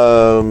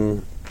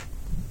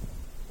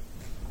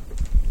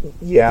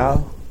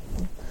 Yeah.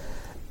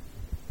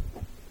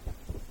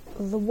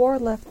 the war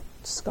left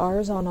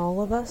scars on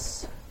all of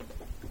us.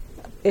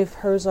 If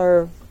hers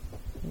are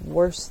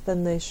worse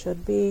than they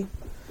should be,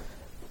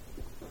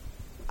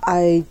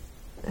 you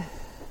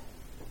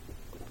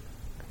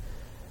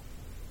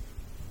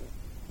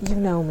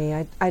know me,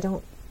 I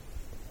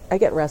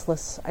get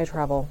restless, I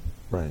travel.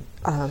 Right.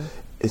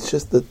 It's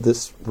just that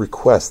this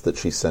request that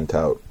she sent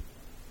out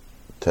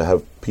to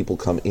have people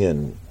come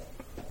in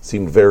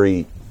seemed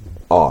very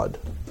odd.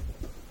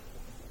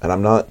 And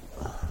I'm not...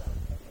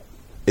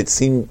 It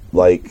seemed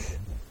like...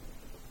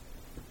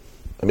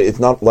 I mean, it's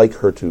not like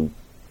her to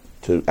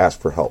ask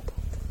for help.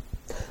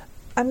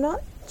 I'm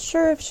not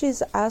sure if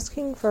she's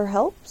asking for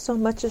help so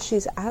much as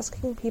she's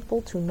asking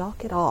people to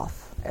knock it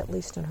off, at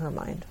least in her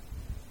mind.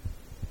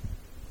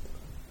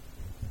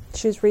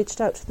 She's reached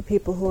out to the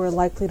people who are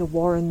likely to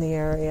war in the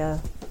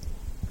area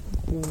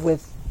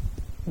with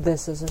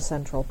this as a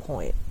central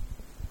point.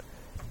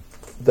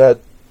 That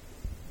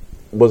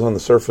was on the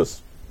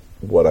surface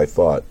what I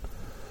thought.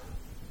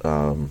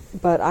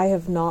 But I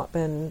have not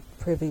been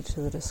privy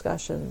to the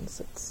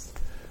discussions.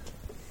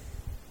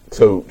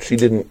 So she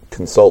didn't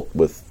consult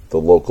with the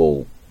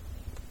local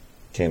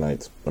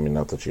Canaanites. I mean,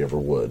 not that she ever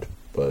would,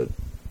 but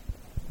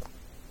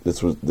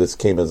this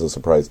came as a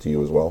surprise to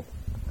you as well.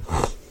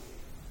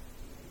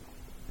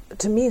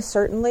 To me,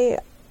 certainly,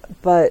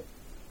 but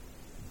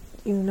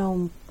you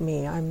know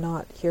me, I'm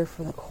not here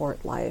for the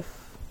court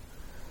life.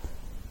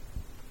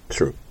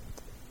 True.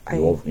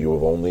 You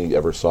have only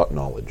ever sought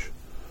knowledge.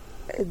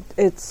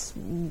 It's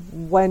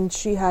when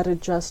she had a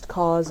just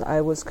cause,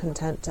 I was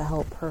content to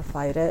help her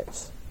fight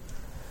it.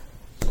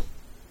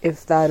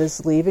 If that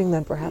is leaving,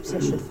 then perhaps I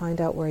should find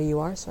out where you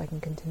are so I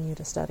can continue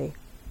to study.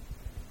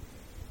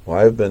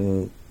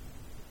 Well,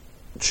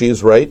 she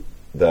is right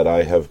that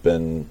I have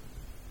been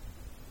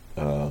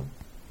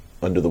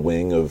under the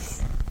wing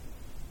of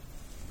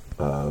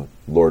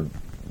Lord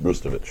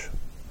Rustovich,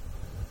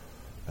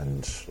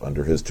 and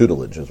under his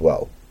tutelage as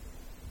well.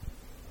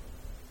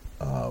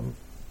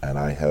 And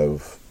I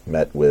have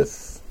met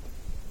with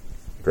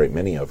a great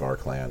many of our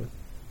clan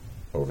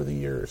over the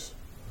years,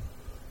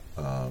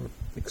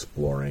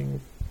 exploring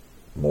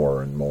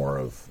more and more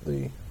of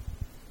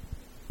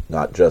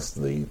not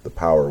just the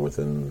power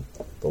within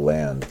the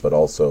land, but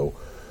also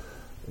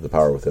the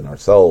power within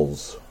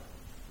ourselves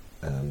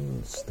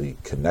and the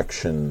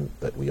connection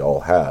that we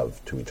all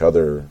have to each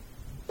other,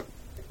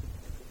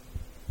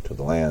 to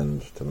the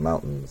land, to the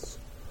mountains,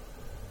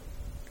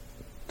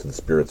 to the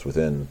spirits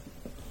within.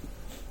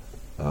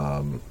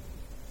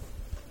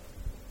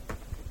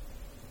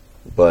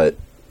 But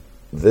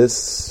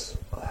this...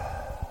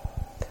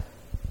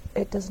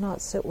 It does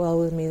not sit well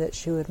with me that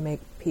she would make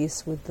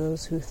peace with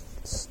those who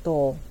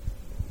stole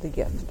the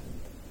gift.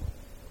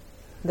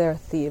 They're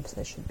thieves,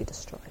 they should be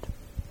destroyed.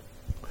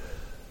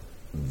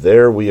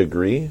 There we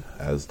agree,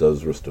 as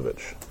does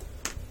Rustovich.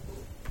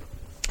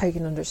 I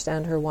can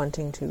understand her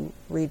wanting to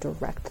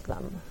redirect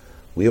them.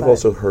 We have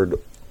also heard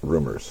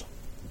rumors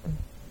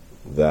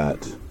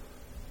that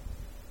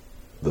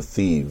the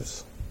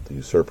thieves, the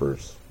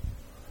usurpers,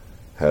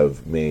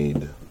 have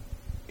made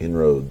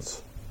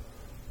inroads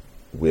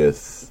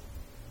with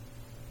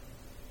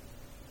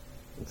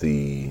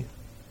the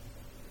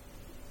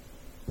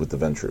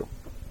Ventrue.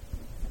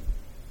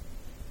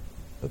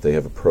 That they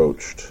have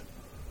approached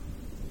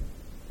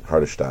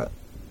Hardestadt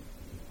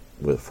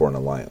for an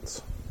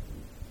alliance.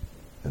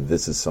 And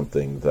this is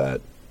something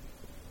that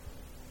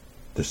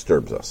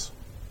disturbs us,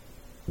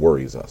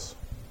 worries us.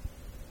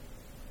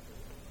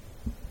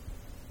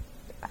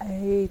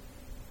 I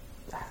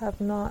have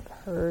not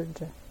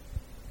heard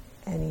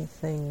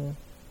anything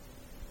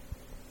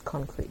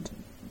concrete.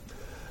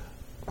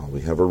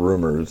 We have our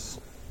rumors,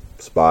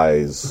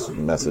 spies,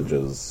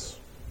 messages,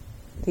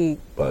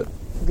 but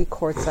the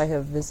courts I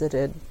have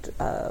visited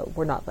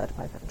were not led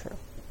by Ventrue.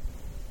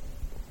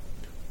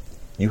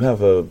 You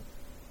have a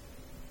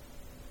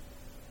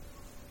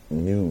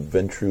new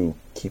Ventrue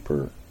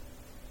keeper.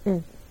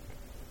 And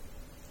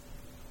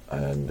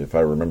if I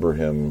remember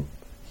him,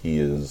 he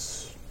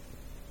is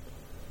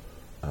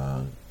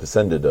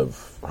descended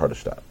of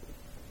Hardestadt.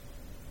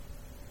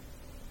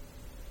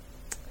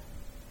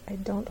 I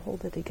don't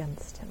hold it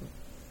against him.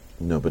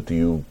 No, but do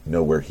you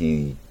know where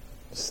he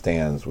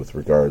stands with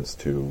regards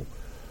to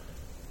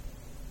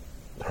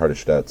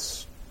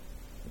Hardestadt's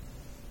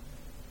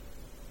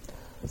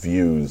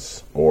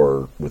views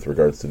or with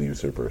regards to the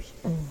usurpers?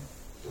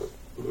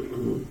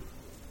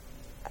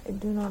 I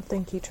do not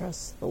think he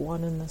trusts the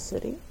one in the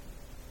city.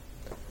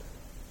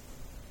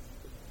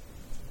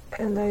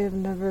 And I have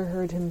never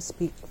heard him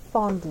speak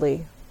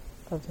fondly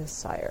of his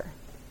sire.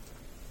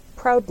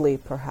 Proudly,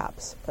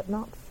 perhaps, but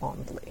not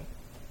fondly.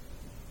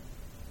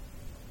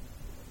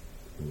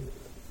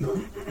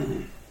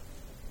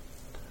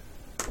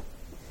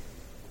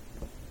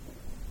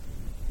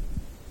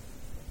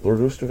 Lord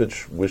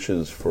Rustovich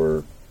wishes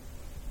for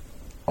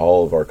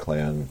all of our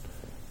clan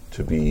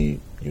to be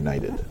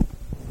united.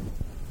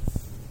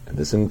 And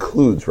this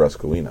includes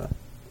Raskolina.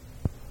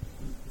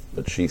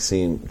 But she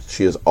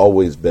has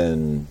always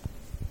been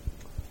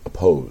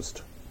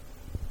opposed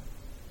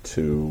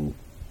to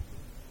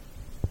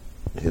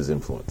his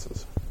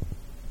influences.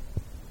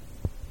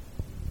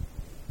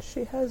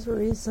 She has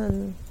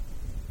reason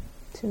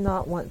to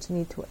not want to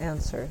need to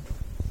answer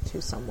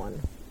to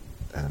someone.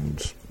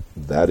 And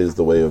that is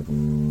the way of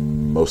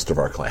most of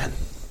our clan.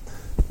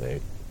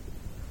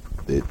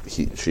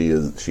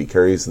 She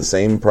carries the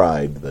same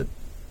pride that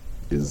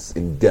is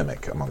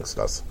endemic amongst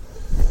us.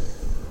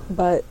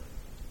 But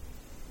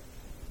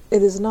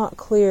it is not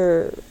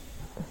clear.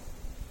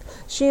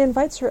 She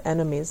invites her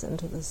enemies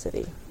into the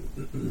city.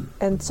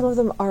 And some of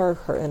them are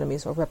her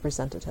enemies or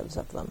representatives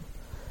of them.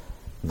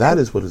 That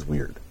is what is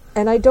weird.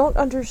 And I don't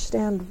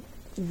understand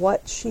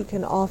what she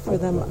can offer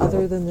them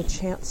other than the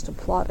chance to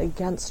plot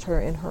against her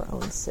in her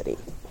own city.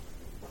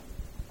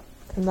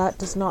 And that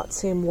does not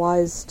seem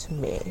wise to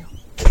me.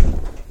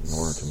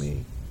 Nor to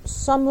me.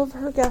 Some of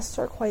her guests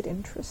are quite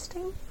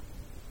interesting.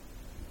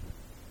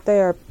 They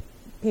are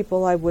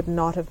people I would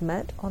not have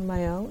met on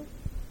my own.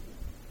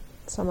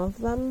 Some of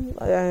them,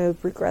 I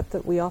regret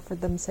that we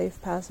offered them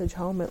safe passage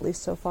home, at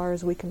least so far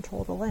as we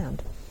control the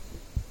land.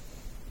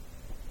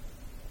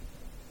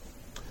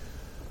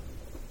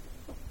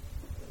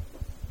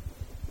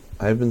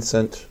 I have been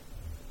sent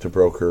to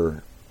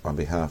broker on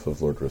behalf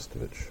of Lord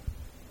Rustovich.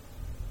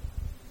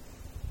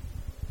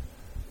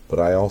 But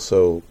I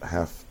also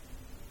have...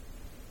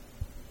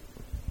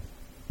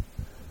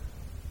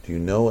 Do you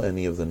know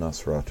any of the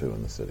Nosferatu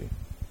in the city?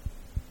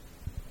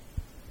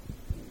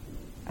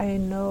 I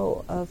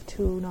know of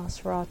 2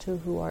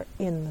 Nosferatu who are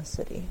in the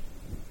city.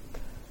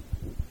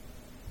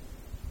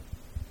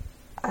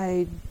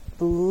 I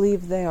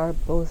believe they are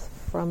both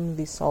from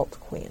the Salt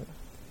Queen.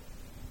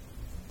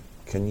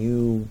 Can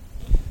you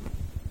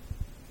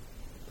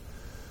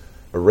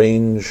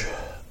arrange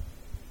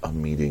a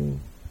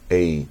meeting,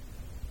 a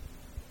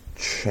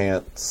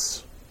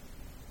chance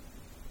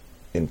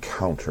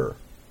encounter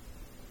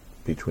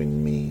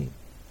between me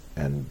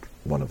and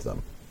one of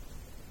them?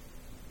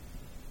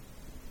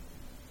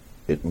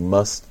 It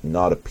must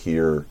not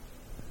appear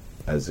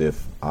as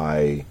if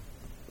I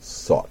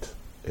sought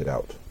it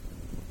out.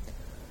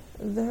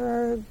 There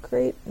are a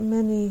great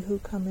many who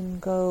come and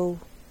go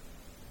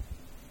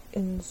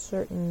in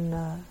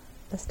certain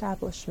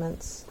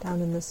establishments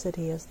down in the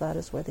city, as that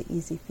is where the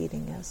easy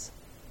feeding is.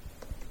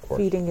 Of course.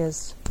 Feeding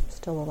is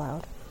still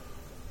allowed.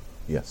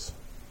 Yes.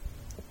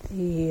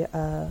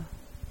 The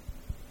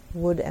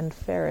wood and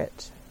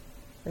ferret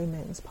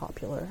remains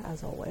popular,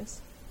 as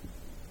always.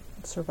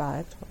 It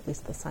survived, or at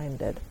least the sign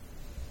did.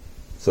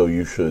 So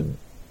you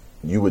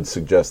would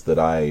suggest that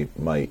I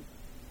might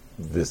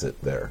visit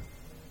there?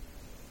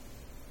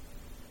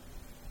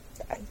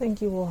 I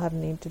think you will have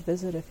need to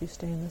visit if you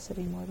stay in the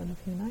city more than a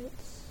few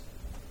nights.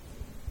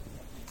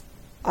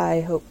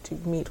 I hope to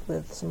meet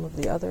with some of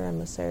the other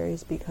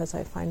emissaries because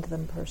I find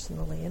them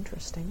personally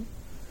interesting.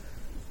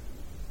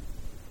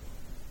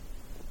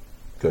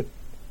 Good.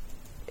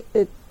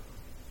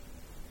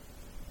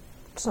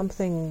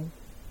 Something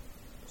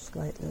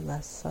slightly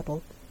less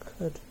subtle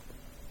could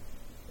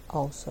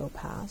also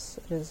pass.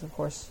 It is, of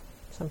course,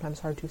 sometimes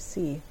hard to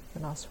see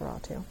the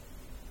Nosferatu.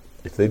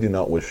 If they do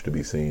not wish to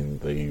be seen,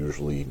 they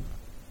usually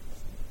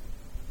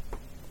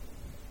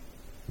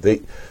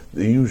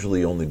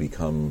only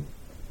become,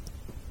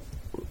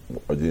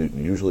 or they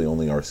usually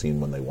only are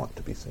seen when they want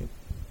to be seen.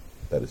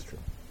 That is true.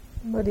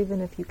 But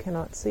even if you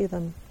cannot see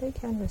them, they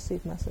can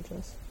receive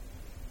messages.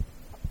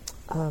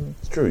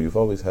 It's true. You've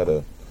always had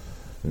a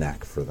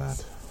knack for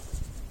that.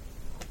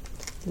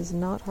 It is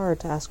not hard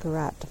to ask a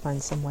rat to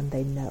find someone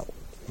they know.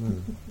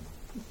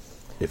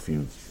 If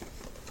you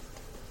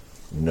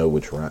know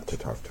which rat to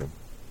talk to.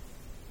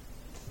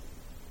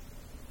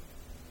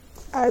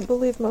 I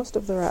believe most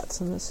of the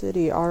rats in the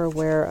city are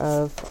aware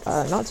of,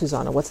 not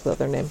Susanna, what's the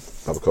other name?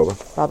 Babakova?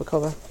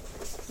 Babakova.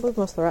 I believe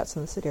most of the rats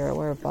in the city are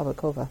aware of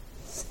Babakova.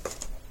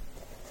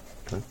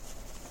 Okay.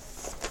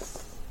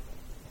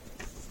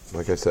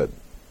 Like I said,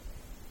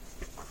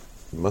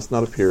 it must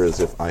not appear as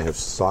if I have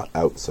sought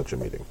out such a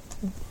meeting.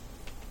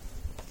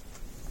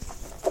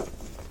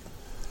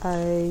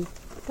 I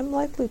am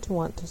likely to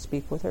want to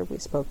speak with her. We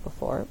spoke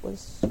before. It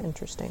was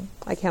interesting.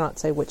 I cannot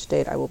say which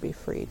date I will be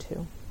free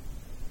to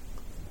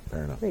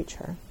Fair enough. reach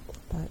her,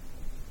 but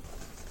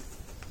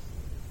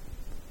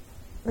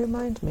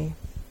remind me,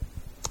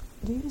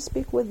 do you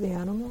speak with the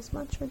animals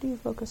much, or do you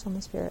focus on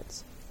the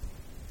spirits?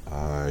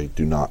 I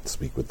do not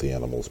speak with the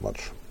animals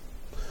much.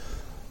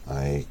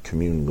 I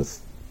commune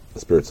with the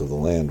spirits of the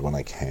land when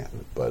I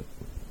can, but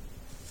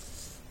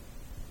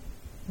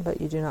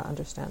you do not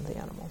understand the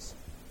animals.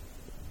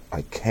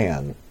 I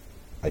can.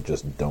 I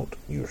just don't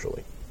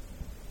usually.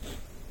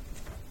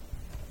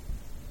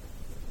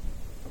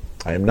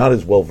 I am not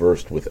as well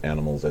versed with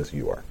animals as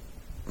you are.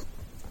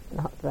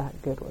 Not that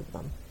good with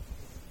them.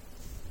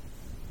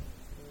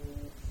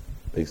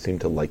 They seem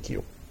to like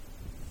you.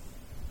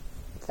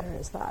 There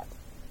is that.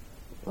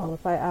 Well,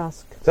 if I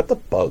ask... Except the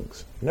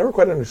bugs. Never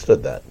quite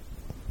understood that.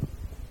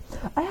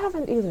 I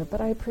haven't either,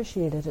 but I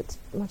appreciate it. It's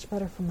much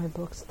better for my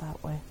books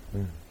that way.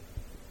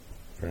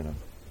 Fair enough.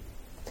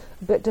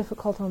 A bit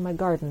difficult on my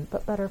garden,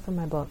 but better for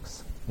my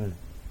books.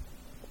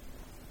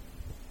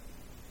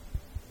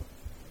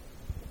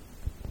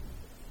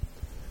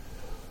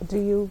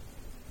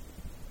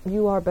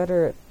 You are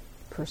better at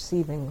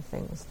perceiving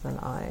things than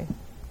I.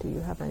 Do you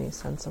have any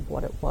sense of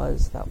what it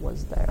was that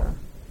was there?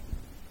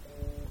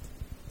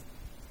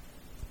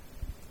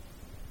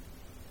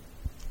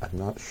 I'm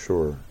not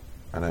sure,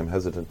 and I'm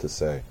hesitant to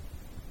say.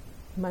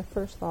 My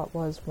first thought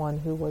was one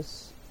who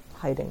was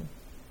hiding,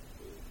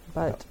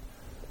 but...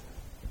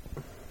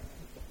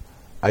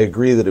 I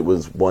agree that it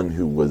was one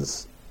who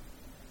was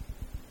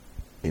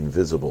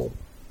invisible,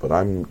 but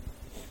I'm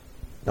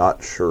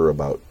not sure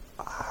about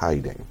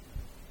hiding.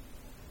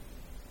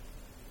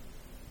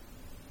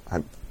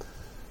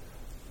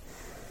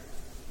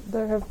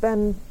 There have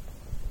been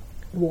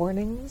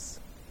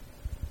warnings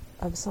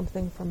of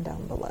something from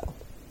down below.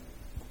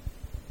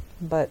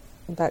 But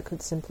that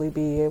could simply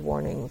be a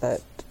warning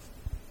that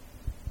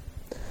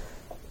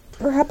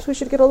perhaps we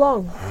should get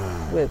along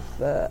with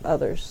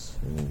others.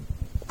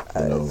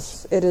 Who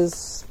knows? It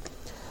is...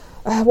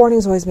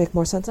 warnings always make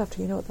more sense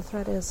after you know what the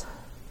threat is.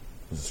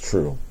 It's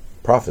true.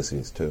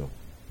 Prophecies, too.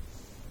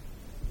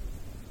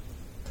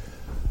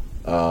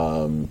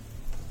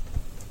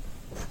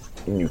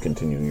 You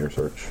continue your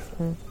search.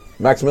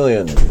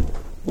 Maximilian,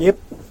 Yep.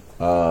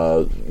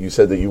 you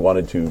said that you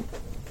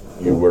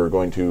were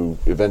going to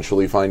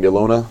eventually find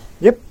Ilona?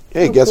 Yep.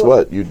 Hey, guess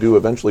what? You do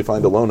eventually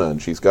find Ilona,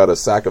 and she's got a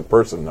sack of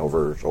person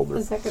over her shoulder.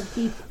 A sack of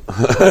teeth.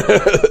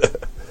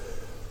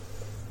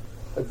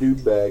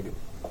 dude bag.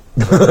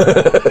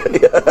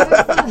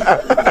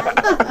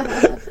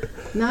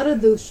 Not a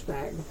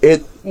douchebag.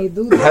 It A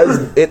dude.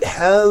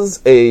 has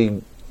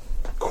a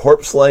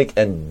corpse-like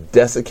and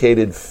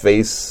desiccated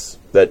face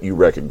that you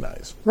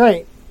recognize,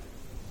 Right.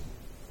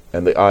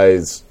 and the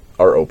eyes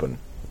are open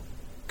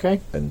Okay.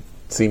 and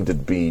seem to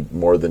be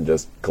more than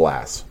just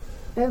glass.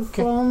 Have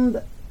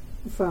found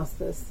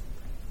fastest.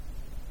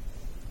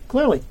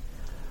 Clearly.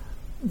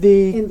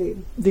 The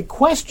Indeed.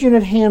 question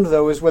at hand,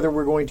 though, is whether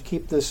we're going to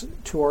keep this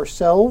to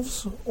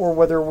ourselves or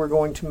whether we're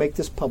going to make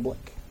this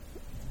public.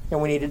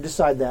 And we need to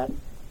decide that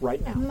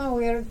right now. No,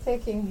 we are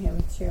taking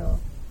him to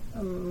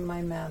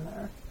my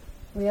manor.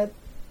 We had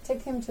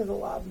take him to the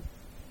lab.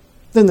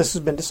 Then this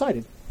has been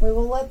decided. We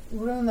will let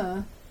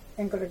Runa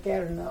and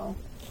Greger know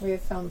we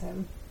have found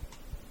him.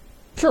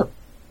 Sure.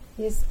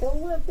 He is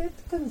still a bit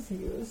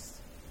confused.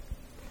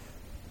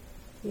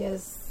 He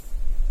has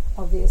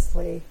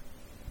obviously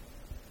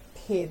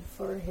paid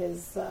for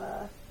his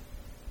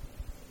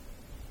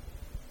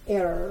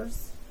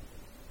errors,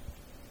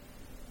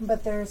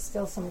 but there is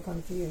still some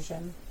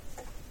confusion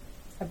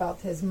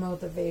about his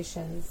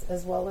motivations,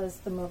 as well as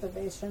the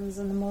motivations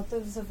and the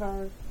motives of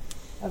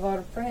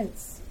our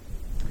prince.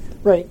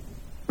 Right.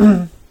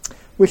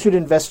 We should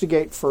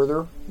investigate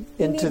further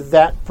into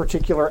that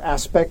particular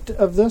aspect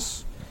of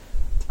this.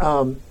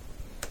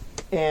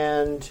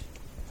 And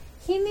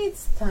He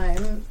needs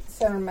time,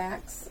 Sir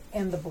Max,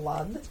 and the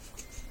blood,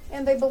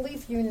 and I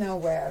believe you know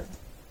where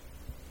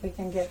we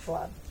can get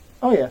blood.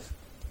 oh yes,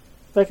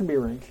 that can be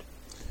arranged.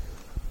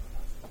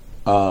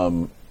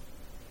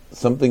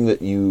 Something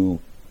that you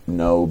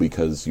know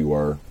because you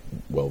are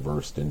well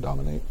versed in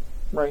Dominate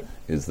Right.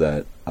 is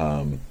that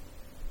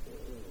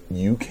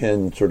you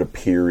can sort of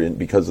peer in,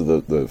 because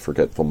of the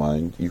forgetful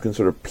mind, you can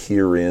sort of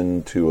peer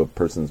into a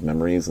person's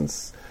memories and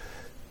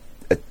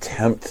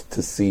attempt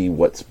to see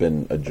what's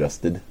been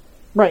adjusted.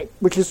 Right,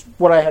 which is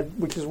what I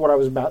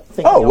was about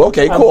thinking. Oh,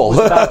 okay, cool. I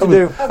was about to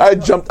do. I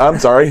jumped. I'm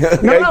sorry.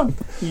 No,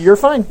 you're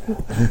fine.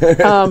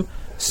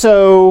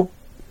 So,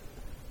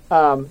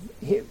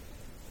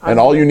 And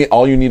all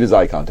you need is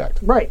eye contact.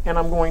 right, and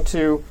I'm going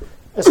to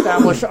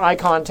establish eye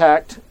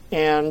contact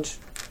and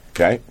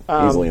Okay,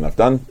 easily enough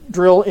done.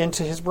 drill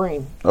into his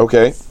brain.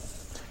 Okay,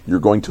 you're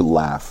going to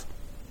laugh.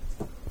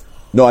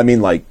 No, I mean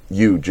like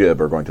you,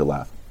 Jib, are going to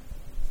laugh.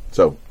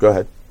 So go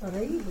ahead.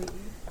 Okay.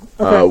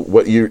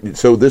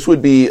 So this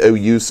would be a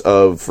use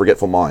of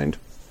forgetful mind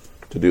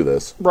to do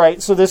this.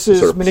 Right, so this is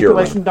Sort of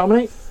manipulation pure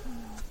dominate.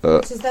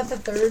 Is that the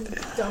third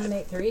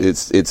Dominate 3?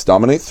 It's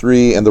dominate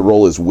 3, and the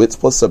roll is wits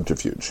plus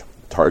subterfuge.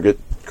 Target's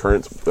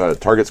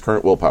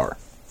current willpower.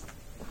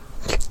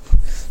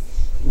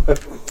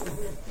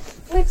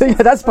 Yeah,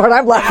 that's the part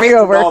I'm laughing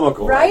over.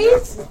 Comical. Right?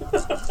 I'm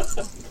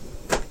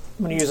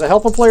going to use a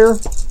help a player.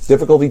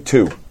 Difficulty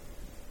 2.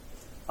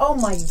 Oh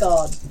my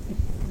god.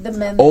 The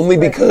men Only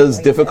because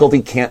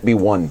difficulty can't be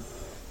 1.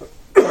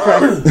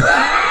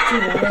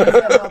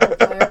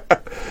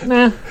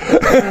 Nah.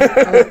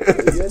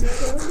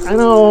 I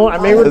know. I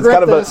may It's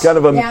regret this. kind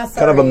of a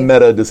sorry.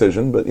 meta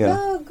decision, but yeah.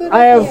 Oh, good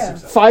I idea.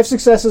 have 5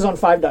 successes on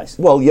 5 dice.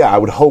 Well, yeah, I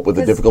would hope with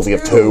a 'Cause difficulty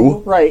of 2.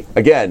 2. Right.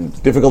 Again,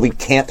 difficulty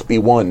can't be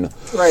 1.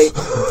 Right.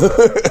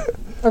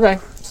 Okay.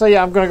 So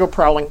yeah, I'm going to go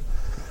prowling.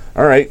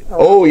 All right.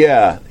 Oh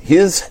yeah,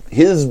 his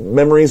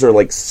memories are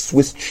like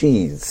Swiss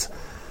cheese.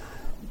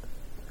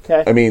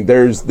 Okay. I mean,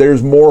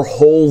 there's more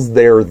holes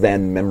there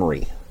than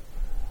memory.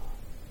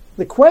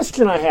 The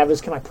question I have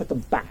is, can I put them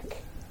back?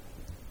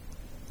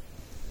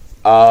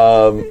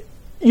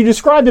 You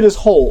described it as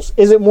holes.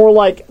 Is it more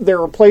like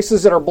there are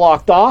places that are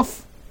blocked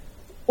off,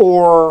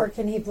 Or or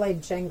can he play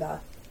Jenga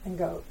and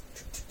go,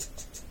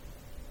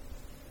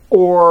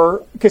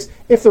 because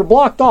if they're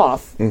blocked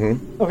off,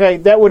 okay,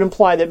 that would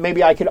imply that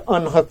maybe I could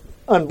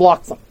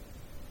unblock them.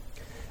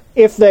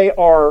 If they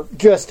are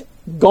just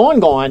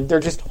gone, they're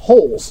just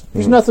holes.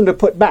 There's nothing to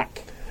put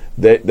back.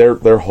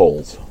 They're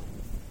holes.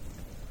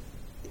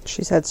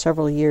 She's had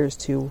several years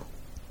to.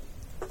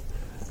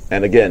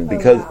 And again,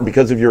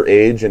 because of your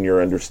age and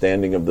your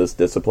understanding of this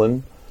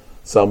discipline,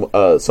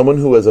 someone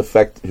who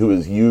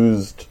has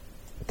used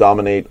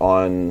dominate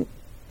on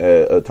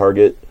a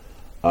target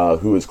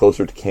who is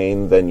closer to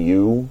Kane than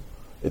you,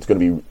 it's going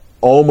to be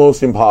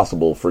almost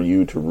impossible for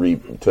you to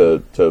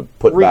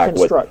put back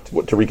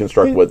to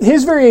reconstruct what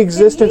His very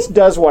existence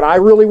does what I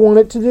really want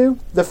it to do.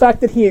 The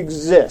fact that he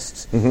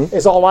exists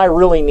is all I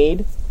really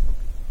need.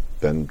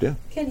 Then yeah.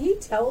 can he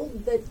tell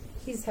that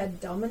he's had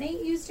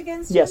Dominate used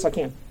against him? Yes, I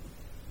can.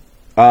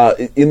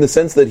 In the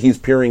sense that he's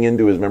peering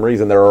into his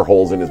memories and there are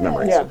holes in his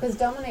memories. Yeah. Because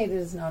Dominate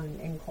is not an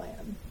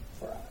in-clan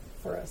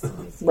for us.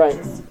 It's Right.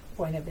 just a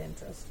point of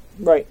interest.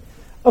 Right.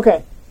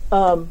 Okay.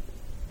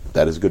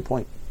 That is a good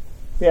point.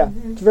 Yeah,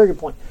 it's a very good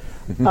point.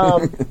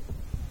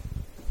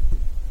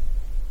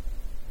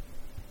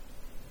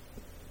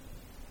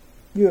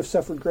 You have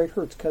suffered great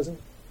hurts, cousin.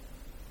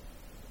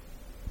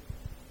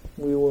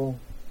 We will.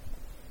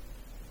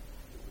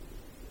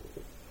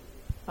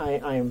 I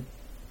am.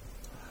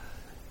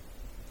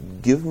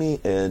 Give me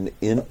an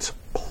int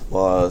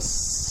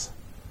plus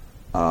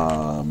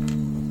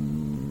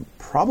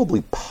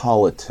probably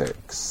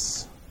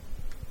politics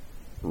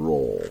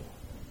roll.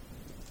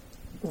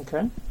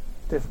 Okay.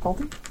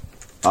 Difficulty?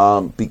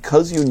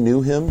 Because you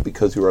knew him,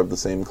 because you were of the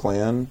same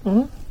clan,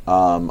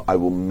 I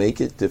will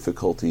make it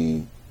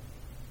difficulty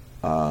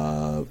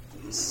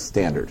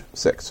standard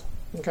 6.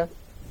 Okay.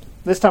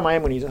 This time I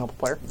am going to use a help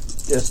player.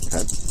 Just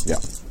Okay. Yeah.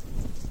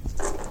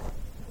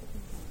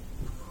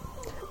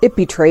 It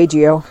betrayed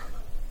you.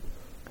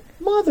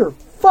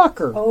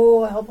 motherfucker.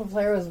 Oh, help a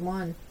player was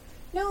 1.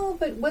 No,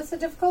 but what's the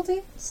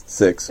difficulty?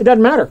 6. It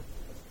doesn't matter.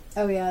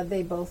 Oh yeah,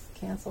 they both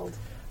canceled.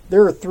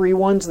 There are 3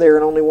 ones there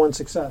and only 1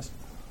 success.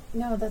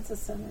 No, that's a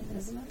 7,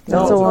 isn't it? No.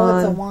 That's a Oh,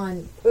 it's a 1.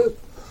 1. Oop.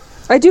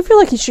 I do feel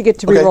like he should get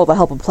to Okay. reroll the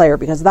help a player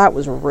because that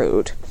was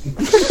rude.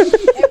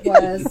 It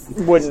was.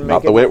 Wouldn't make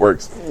Not the way it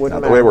works.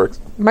 Wouldn't Not the way it matter. works.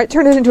 Might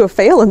turn it into a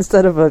fail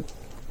instead of a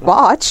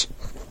botch.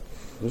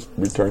 Just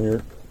return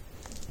your...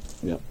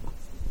 Yeah.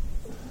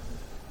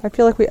 I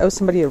feel like we owe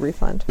somebody a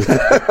refund.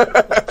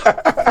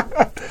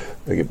 I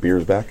get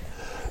beers back.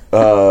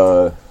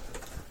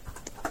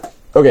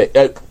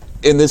 Okay,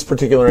 in this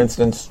particular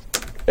instance,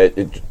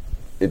 it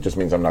just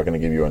means I'm not going to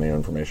give you any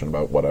information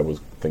about what I was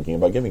thinking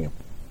about giving you.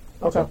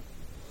 Okay.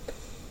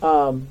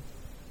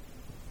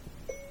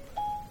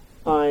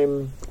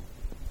 I'm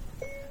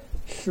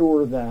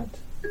sure that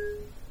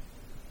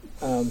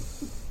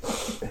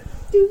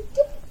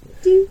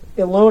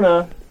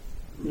Ilona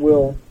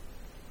will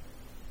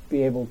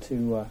be able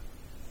to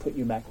put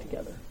you back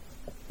together.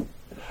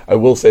 I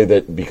will say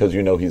that because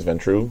you know he's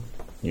Ventru,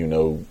 you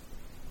know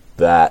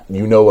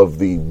of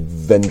the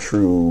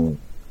Ventru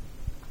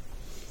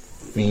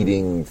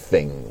feeding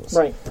things.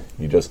 Right.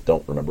 You just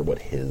don't remember what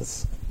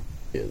his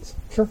is.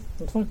 Sure,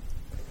 that's fine.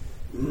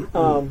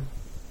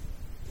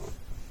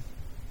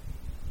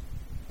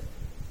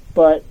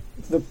 But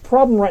the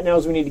problem right now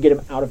is we need to get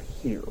him out of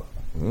here.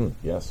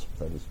 Yes,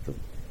 that is true.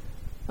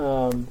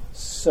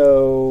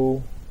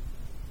 So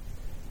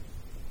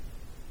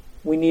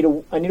I need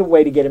a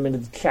way to get him into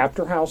the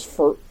chapter house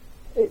for.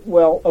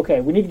 Well,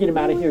 okay, we need to get him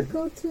out of here.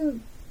 Go to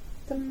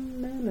the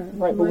manor.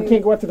 Right, but we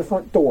can't go out through the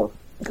front door.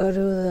 Go to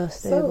the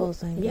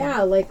stables and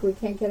yeah, like we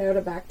can't get out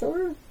a back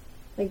door.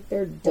 Like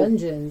they're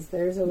dungeons.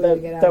 There's a way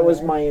to get out. That of was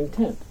there. my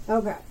intent.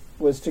 Okay.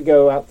 Was to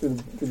go out through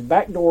the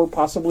back door,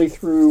 possibly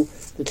through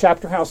the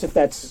chapter house if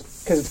that's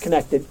because it's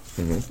connected,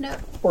 No,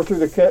 or through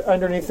the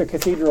underneath the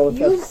cathedral. If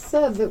you that's,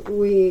 said that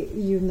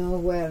you know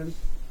where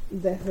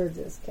the herd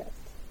is kept.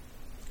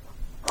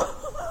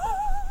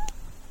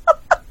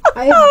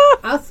 I have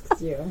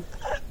asked you.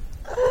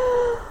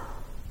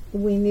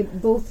 We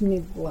both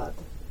need blood.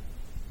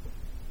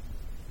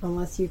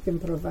 Unless you can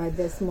provide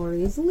this more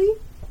easily.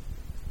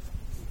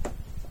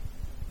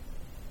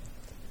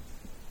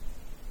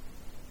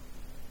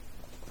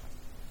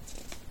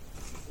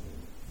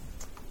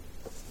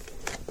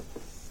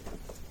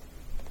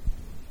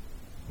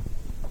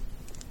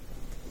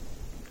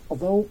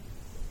 although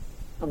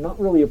I'm not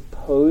really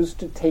opposed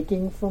to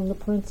taking from the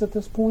prince at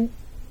this point,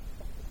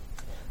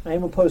 I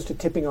am opposed to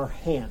tipping our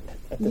hand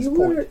at this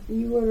point.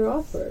 You were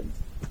offered.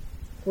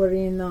 Were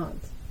you not?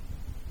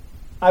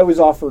 I was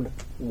offered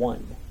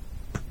 1.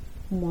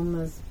 One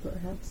was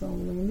perhaps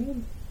only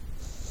need.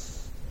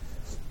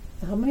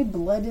 How many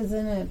blood is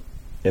in it?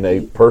 In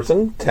a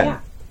person, 10. Yeah.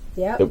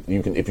 Yeah.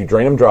 If you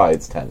drain them dry,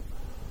 it's 10.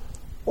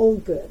 All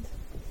good.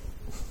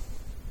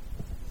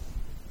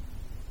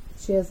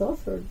 She has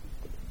offered.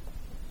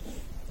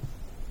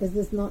 Is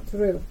this not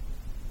true?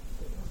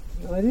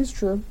 That is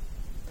true.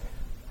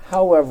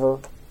 However,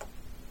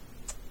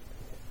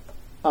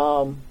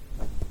 Sir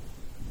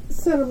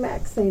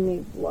Max, I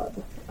need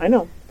blood. I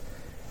know.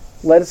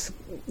 What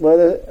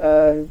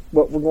we're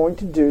going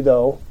to do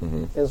though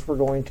is we're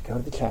going to go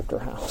to the chapter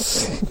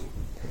house,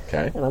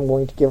 Okay. and I'm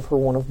going to give her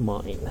one of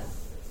mine.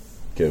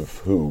 Give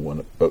her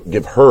one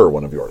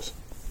of yours.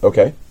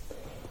 Okay.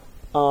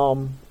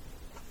 Oh,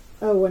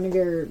 one of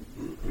your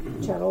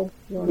chattel?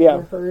 You want Yeah.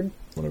 your herd?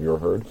 One of your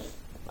herd.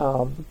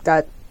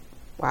 that.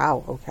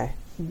 Wow. Okay.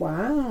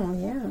 Wow,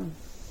 yeah.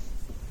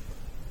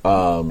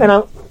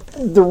 And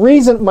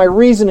my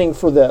reasoning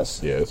for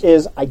this Yes.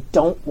 is I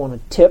don't want to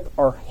tip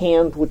our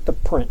hand with the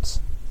prince.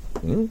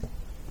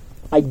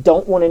 I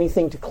don't want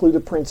anything to clue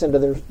the prince into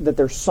that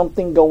there's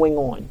something going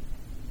on.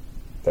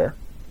 Fair.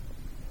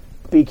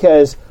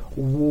 Because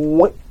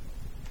what?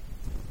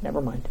 Never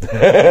mind.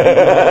 Because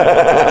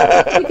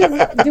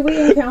do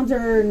we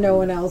encounter no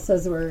one else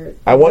as we're...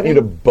 I want you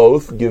to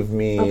both give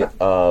me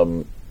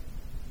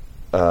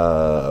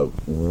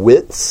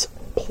wits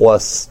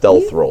plus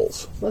stealth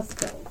rolls. Let's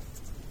go.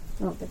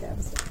 I don't think I have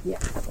a step. Yeah.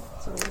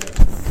 So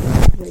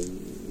it's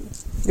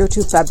 3. You're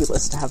too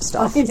fabulous to have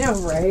stuff. I know,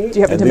 right? Do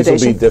you have And these will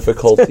be intimidation?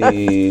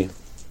 difficulty...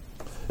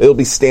 It'll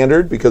be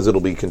standard because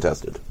it'll be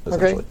contested,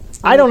 essentially. Okay.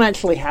 I don't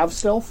actually have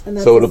stealth, And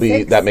that's So a it'll be...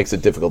 6. That makes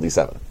it difficulty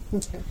 7.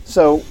 Okay.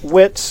 so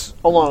wits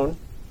alone.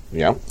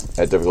 Yeah?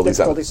 At difficulty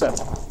 7. Difficulty 7.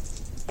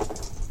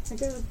 I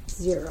got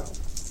 0.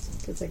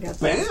 Because I got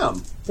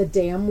Bam! the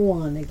damn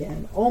 1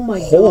 again. Oh my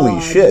god.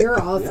 Holy shit.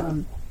 You're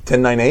awesome.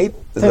 10, 9, 8? Is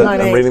 10, that,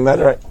 9, I'm 8. reading that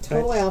right?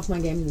 Totally off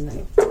my game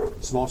tonight.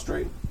 Small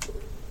straight.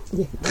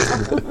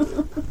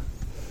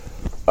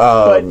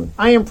 But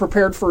I am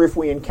prepared for if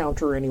we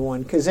encounter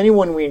anyone, because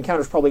anyone we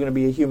encounter is probably going to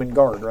be a human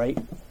guard, right?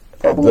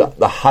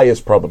 The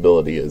highest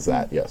probability is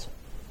that, yes.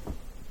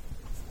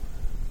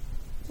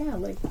 Yeah,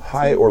 like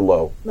High or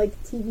low? like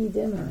TV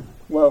dinner.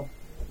 Low.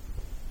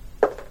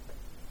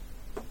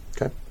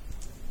 Okay.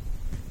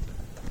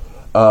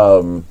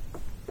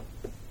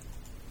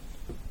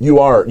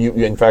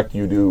 In fact,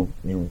 you do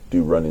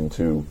run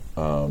into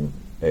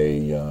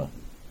a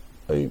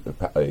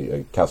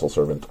castle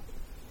servant.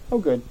 Oh,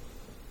 good.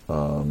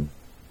 Oh,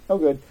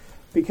 good.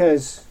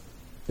 Because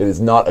It is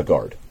not a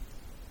guard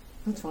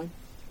that's fine.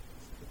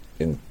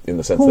 in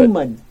the sense that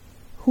Human.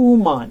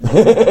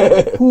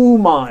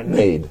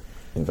 maid,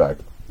 in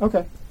fact.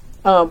 Okay.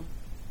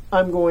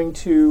 I'm going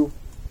to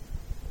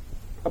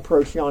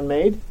approach yon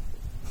maid,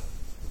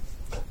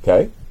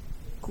 Okay.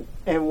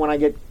 and when I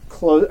get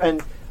close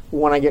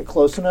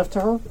enough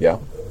to her, Yeah.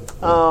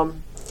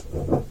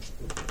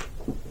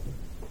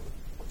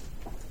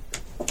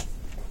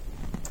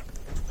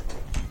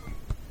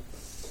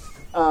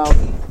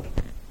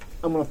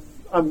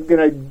 I'm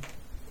gonna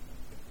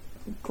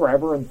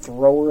grab her and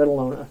throw her at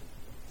Alona.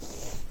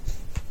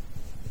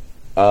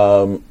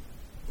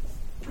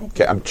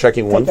 Okay, I'm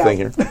checking one Take thing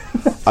here.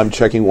 I'm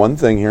checking one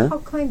thing here. How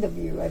kind of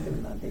you! I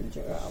did not think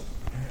you out.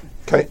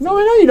 Okay. No,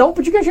 I know you don't,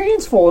 but you got your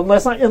hands full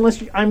unless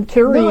I'm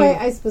carrying. No,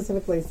 I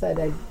specifically said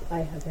I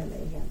have him a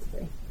hands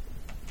free.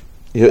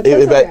 You,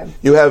 That's but okay.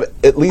 you have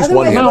at least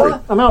one Otherwise,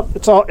 hand free. I'm out.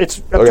 It's up to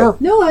Okay. her.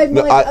 No, I'm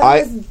No, like,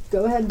 I-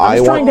 go ahead. I I'm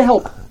want- trying to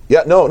help.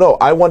 Yeah, no.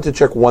 I want to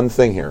check one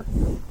thing here.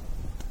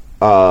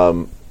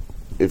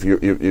 If you're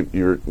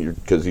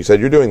because you said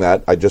you're doing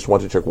that, I just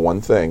want to check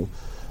one thing,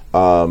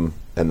 and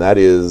that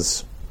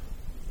is,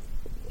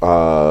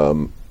 I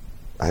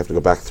have to go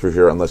back through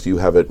here unless you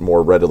have it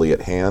more readily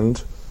at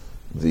hand.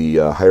 The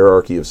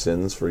hierarchy of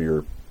sins for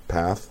your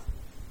path.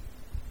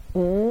 Hold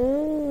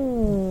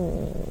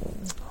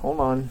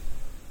on.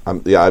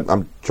 I'm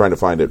trying to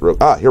find it.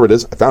 Here it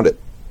is. I found it.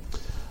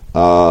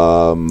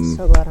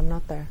 So glad I'm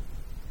not there.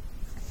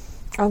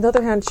 On the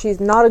other hand, she's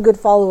not a good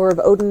follower of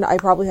Odin. I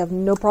probably have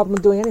no problem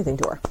with doing anything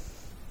to her.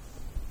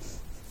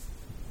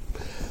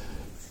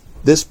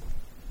 This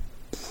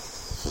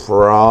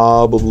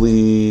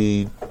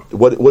probably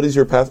what is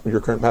your path?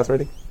 Your current path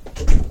rating?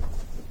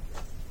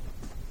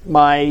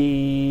 My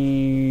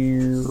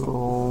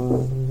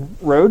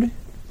road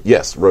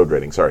Yes, road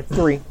rating. Sorry,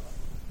 3.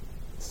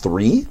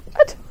 3.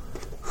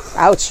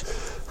 Ouch.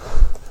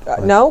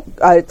 No,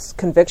 it's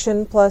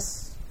conviction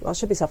plus. Well, it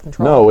should be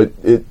self-control. No,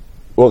 it.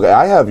 Well, okay,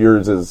 I have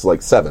yours as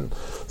like 7,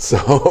 so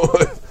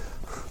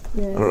I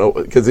don't know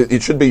because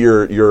it should be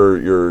your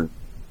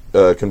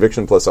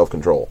conviction plus self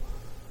control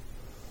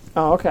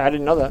Oh, okay. I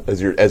didn't know that.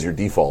 as your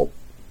default.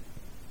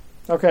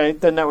 Okay,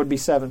 then that would be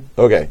 7.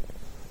 Okay,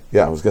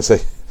 yeah, I was gonna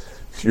say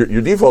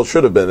your default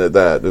should have been at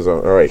that. All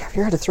right. If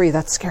you're at a 3,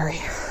 that's scary.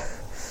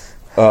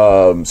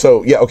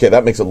 So yeah, okay,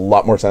 that makes a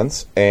lot more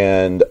sense,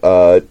 and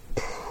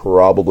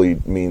probably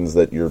means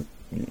that you're.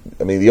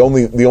 I mean, the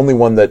only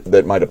one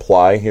that might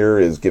apply here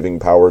is giving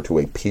power to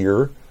a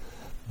peer,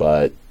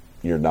 but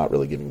you're not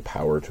really giving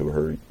power to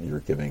her. You're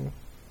giving,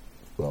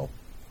 well,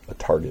 a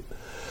target.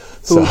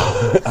 So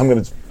I'm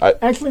gonna.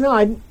 Actually,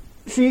 no.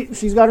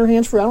 She's got her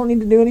hands free. I don't need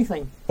to do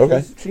anything.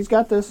 Okay. She's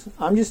got this.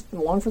 I'm just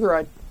along for the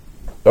ride.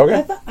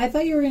 Okay. I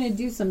thought you were going to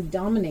do some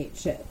dominate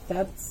shit.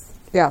 That's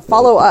Yeah,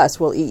 follow us.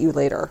 We'll eat you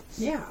later.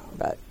 yeah.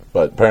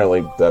 But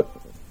apparently that.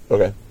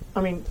 Okay.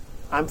 I mean,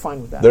 I'm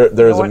fine with that. There's You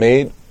know a what?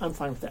 maid. I'm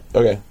fine with that.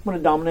 Okay. I'm going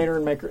to dominate her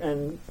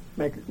and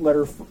let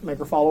her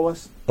follow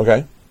us,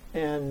 Okay.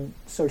 and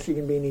so she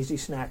can be an easy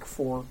snack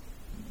for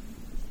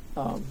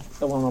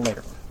Alona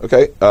later.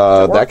 Okay.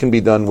 work? That can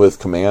be done with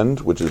command,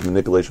 which is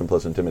manipulation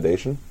plus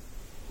intimidation.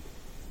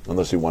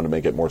 Unless you want to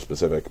make it more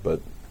specific, but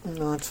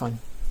No, that's fine.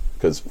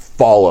 because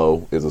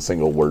follow is a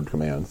single word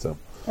command. So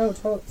Oh,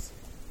 totes.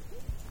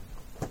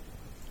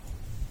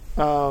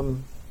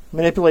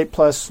 Manipulate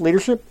plus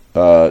leadership.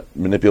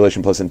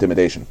 manipulation plus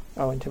intimidation.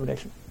 Oh,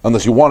 intimidation.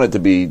 Unless you want it to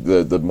be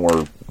the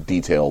more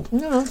detailed.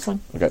 No, that's fine.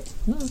 Okay.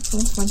 No,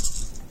 that's fine.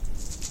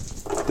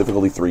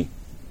 Difficulty 3.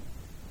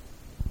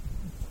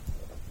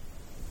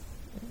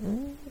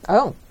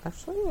 Oh,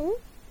 actually.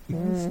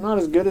 It's not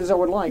as good as I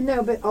would like.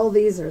 No, but all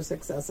these are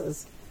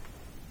successes.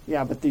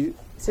 Yeah, but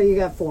So you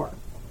got 4.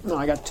 no,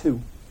 I got 2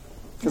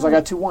 because I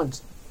got 2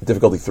 1s.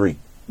 Difficulty 3.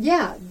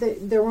 Yeah,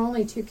 there were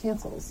only 2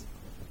 cancels,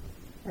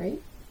 right?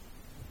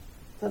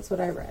 That's what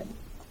I read.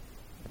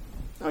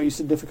 Oh, you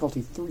said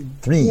difficulty 3.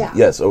 3. Yeah.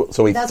 Yes. So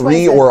a That's why I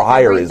 3 said or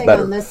higher is everything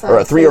better. on this Or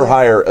a side, 3 so or it's-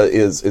 higher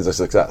is a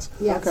success.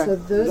 Yeah, Okay. so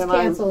those then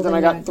canceled. I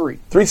and got 3.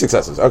 3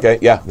 successes. Okay.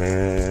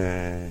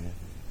 Yeah.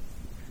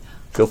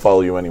 She'll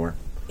follow you anywhere.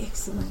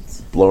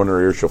 Excellent. Blow in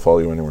her ear. She'll follow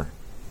you anywhere.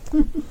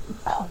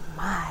 Oh,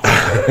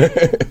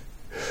 my.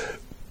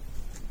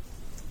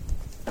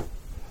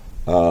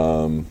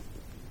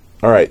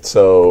 All right.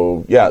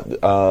 So yeah.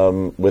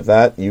 With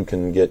that, you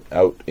can get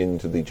out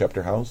into the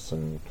chapter house,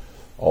 and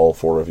all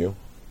 4 of you.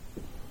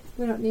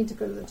 We don't need to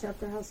go to the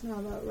chapter house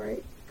now, though,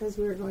 right? Because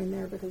we were going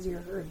there because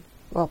you're herd.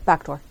 Well,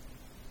 back door.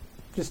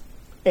 Just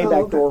a back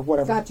okay. door,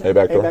 whatever. Gotcha. A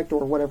back A door. back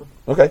door, whatever.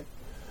 Okay.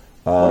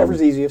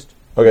 Whatever's easiest.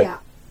 Okay. Yeah,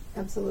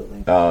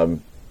 absolutely.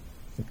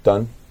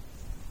 Done.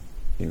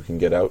 You can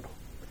get out.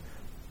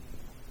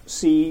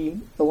 See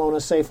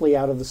Ilona safely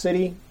out of the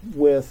city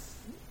with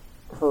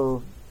her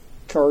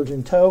charge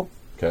in tow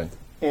Okay.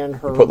 and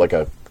her. Put like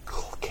a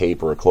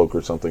cape or a cloak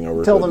or something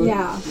over. Tell it. them-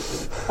 Yeah.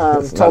 It's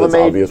tell not the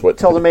as obvious maid. what-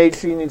 Tell the maid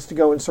she needs to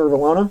go and serve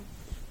Ilona,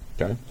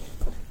 Okay.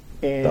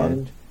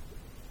 and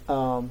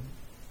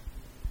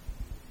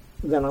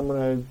then I'm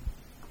going to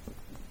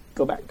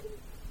go back.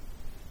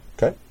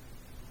 Okay.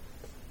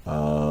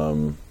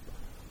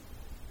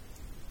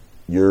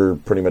 You're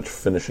pretty much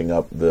finishing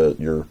up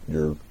your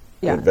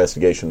Yeah.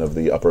 investigation of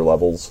the upper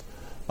levels.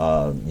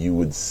 You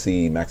would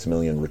see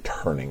Maximilian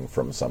returning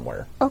from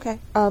somewhere. Okay.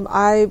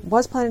 I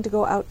was planning to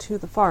go out to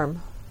the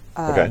farm.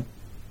 Okay.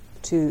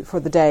 For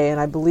the day, and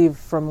I believe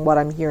from what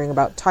I'm hearing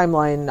about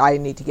timeline, I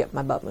need to get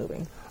my butt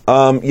moving.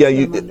 Yeah,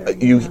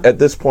 you at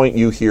this point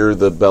you hear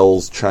the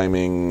bells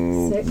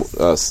chiming.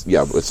 6?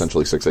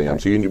 Essentially 6 a.m.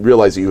 So you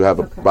realize you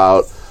have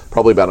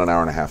probably about an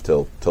hour and a half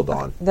till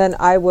dawn. Then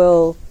I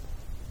will.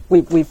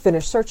 We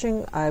finished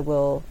searching. I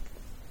will,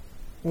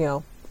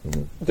 And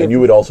you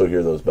would also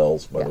hear those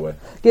bells, by the way.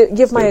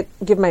 give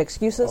my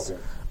excuses.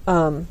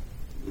 I'm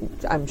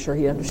sure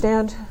he'd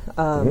understand.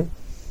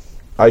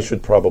 I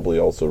should probably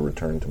also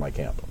return to my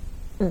camp.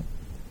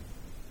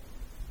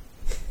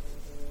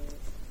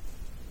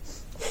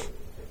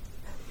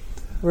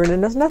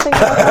 Vernon knows nothing.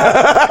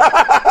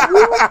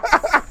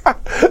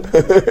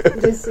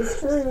 This is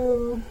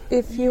true.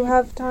 If you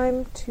have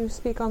time to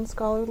speak on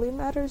scholarly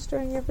matters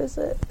during your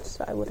visit,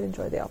 I would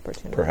enjoy the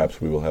opportunity. Perhaps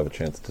we will have a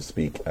chance to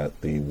speak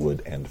at the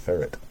Wood and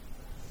Ferret.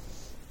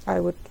 I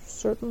would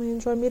certainly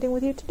enjoy meeting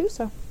with you to do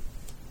so.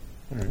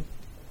 All right.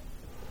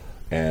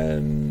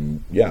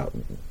 And yeah,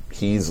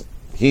 he's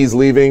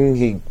leaving.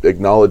 He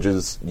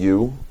acknowledges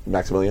you,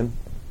 Maximilian,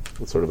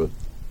 with sort of a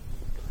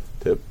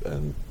tip,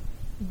 and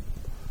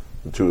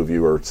the two of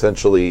you are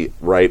essentially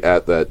right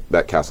at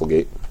that castle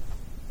gate.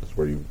 That's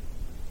where you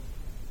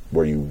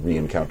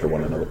re-encounter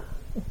one another.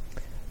 You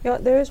know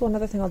what, there is one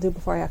other thing I'll do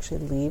before I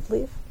actually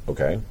leave.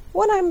 Okay.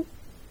 When I'm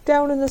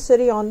down in the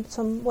city on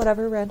some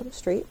whatever random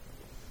street,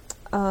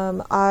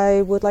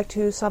 I would like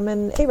to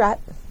summon a rat.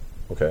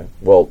 Okay.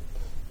 Well,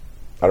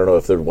 I don't know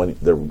if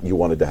you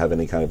wanted to have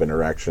any kind of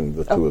interaction,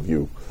 the two of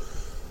you.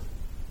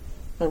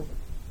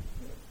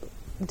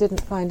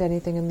 Didn't find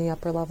anything in the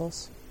upper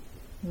levels.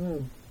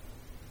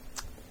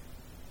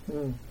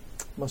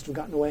 Must have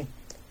gotten away.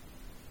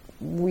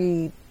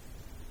 The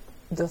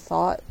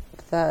thought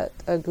that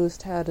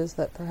Auguste had is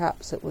that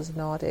perhaps it was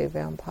not a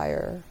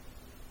vampire.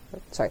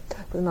 Sorry,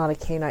 it was not a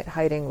Cainite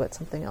hiding, but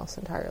something else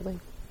entirely.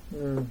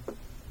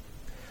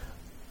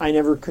 I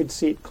never could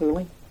see it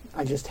clearly.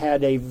 I just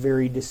had a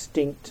very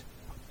distinct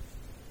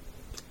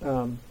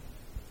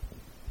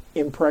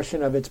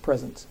impression of its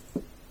presence.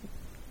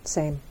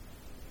 Same.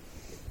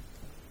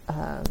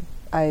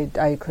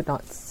 I could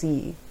not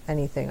see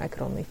anything. I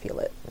could only feel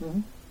it.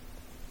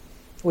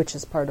 Which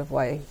is part of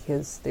why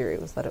his theory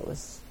was that it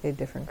was a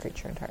different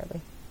creature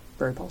entirely.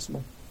 Very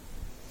possible.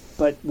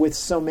 But with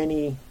so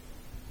many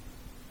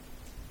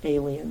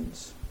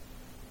aliens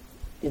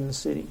in the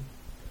city,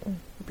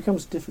 it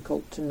becomes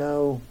difficult to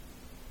know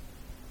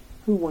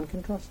who one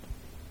can trust.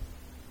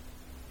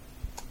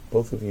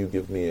 Both of you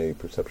give me a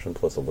perception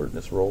plus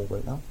alertness roll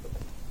right now.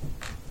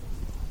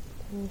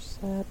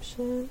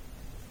 Perception.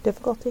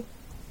 Difficulty?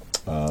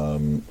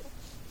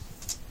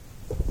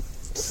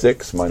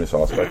 6 minus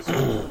aspects.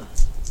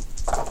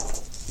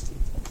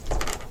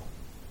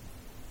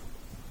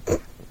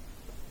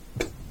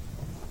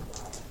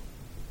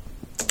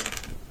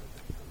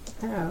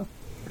 Oh.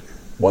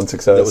 1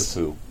 success. That was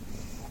 2.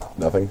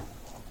 Nothing?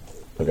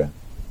 Okay.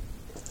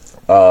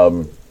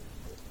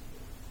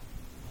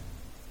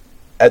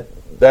 At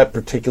that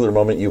particular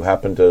moment, you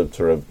happen to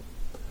sort of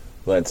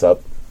glance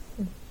up,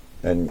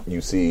 and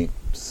you see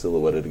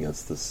silhouetted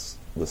against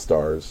the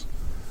stars,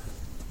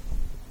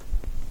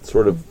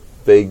 sort of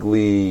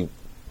vaguely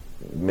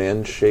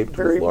man-shaped,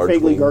 Very with large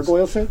vaguely wings.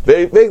 gargoyle-shaped?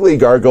 Vaguely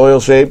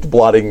gargoyle-shaped,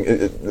 blotting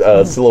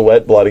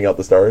silhouette, blotting out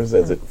the stars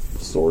as it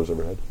soars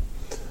overhead.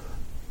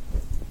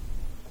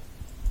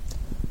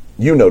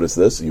 You notice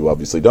this. You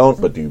obviously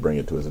don't, but do you bring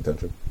it to his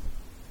attention?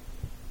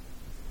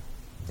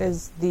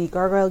 Is the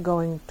gargoyle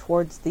going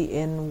towards the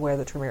inn where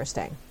the Tremere is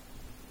staying?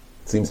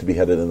 Seems to be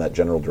headed in that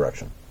general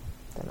direction.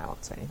 Then I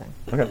won't say anything.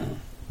 Okay.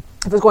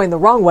 If it was going the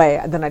wrong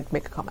way, then I'd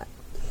make a comment.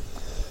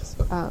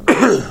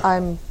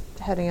 I'm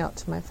heading out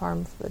to my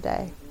farm for the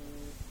day.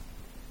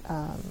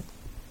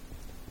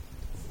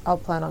 I'll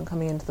plan on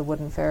coming into the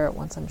Wooden Fair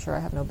once I'm sure I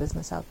have no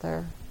business out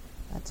there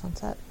at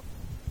sunset.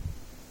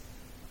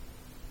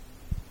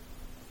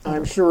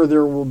 I'm sure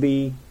there will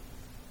be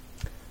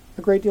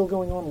a great deal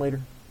going on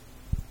later.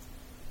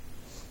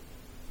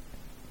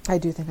 I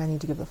do think I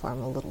need to give the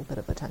farm a little bit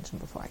of attention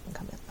before I can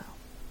come in,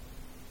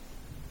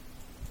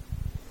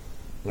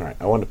 though. All right.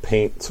 I want to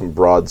paint some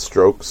broad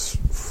strokes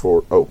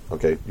for. Oh,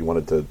 okay. You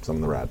wanted to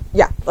summon the rat.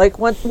 Yeah, like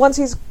once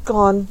he's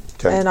gone,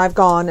 Okay. and I've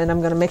gone, and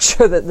I'm going to make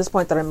sure that at this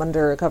point that I'm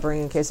under a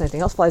covering in case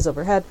anything else flies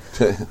overhead.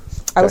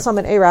 I will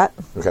summon a rat.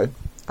 Okay.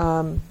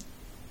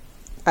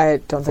 I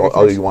don't think.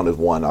 All you want is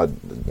one.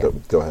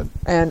 Go ahead.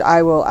 And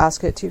I will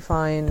ask it to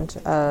find.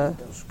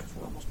 Because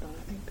we're almost done,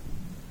 I think.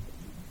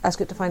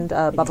 Ask it to find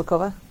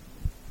Babakova,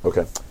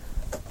 Okay.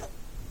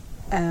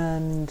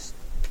 and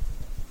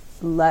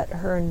let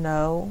her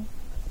know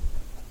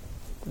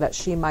that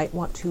she might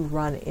want to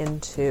run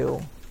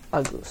into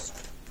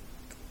August.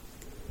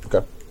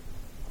 Okay.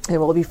 It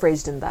will be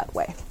phrased in that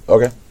way.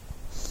 Okay.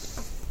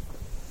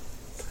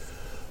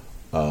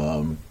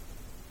 All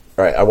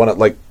right. I want to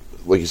like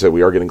you said,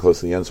 we are getting close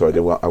to the end, so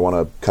I want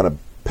to kind of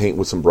paint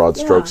with some broad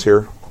strokes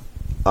here.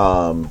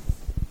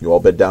 You all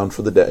bed down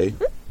for the day,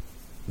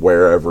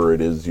 wherever it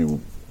is you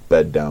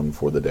bed down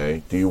for the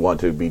day. Do you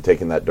want to be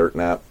taking that dirt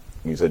nap?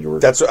 You said you were.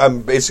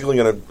 I'm basically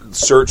going to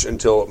search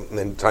until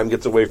then time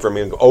gets away from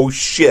me and go, oh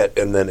shit!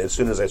 And then as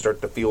soon as I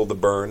start to feel the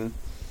burn,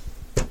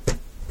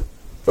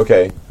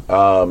 Okay.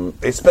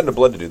 they spend a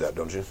blood to do that,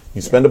 don't you?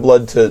 You spend a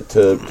blood to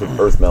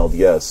earth meld.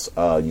 Yes.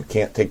 You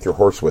can't take your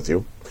horse with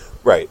you.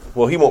 Right.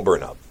 Well, he won't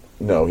burn up.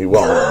 No, he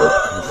won't.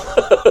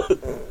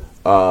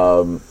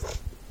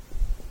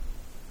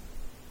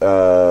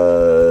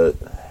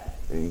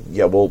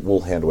 Yeah, we'll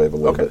hand wave a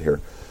little bit here.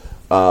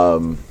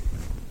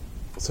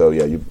 So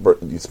yeah, you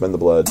spend the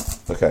blood.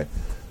 Okay.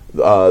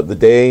 The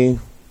day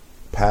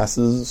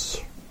passes.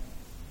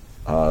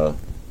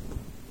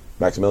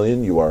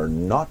 Maximilian, you are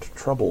not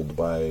troubled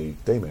by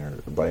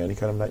any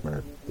kind of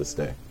nightmare this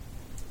day.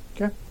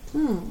 Okay.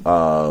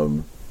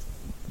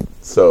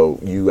 So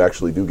you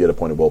actually do get a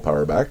point of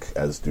willpower back,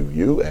 as do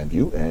you and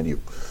you and you.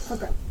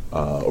 Okay.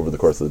 Over the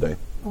course of the day.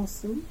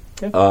 Awesome.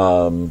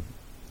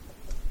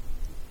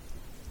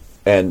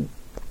 And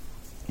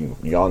you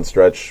yawn,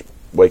 stretch,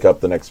 wake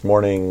up the next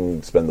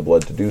morning, spend the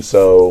blood to do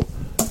so.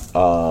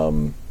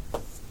 And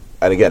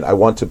again, I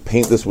want to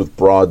paint this with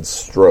broad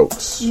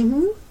strokes.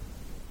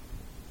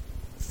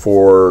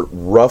 For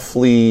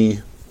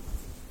roughly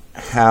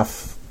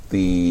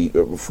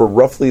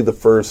the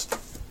first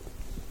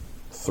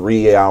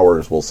 3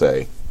 hours, we'll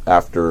say,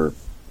 after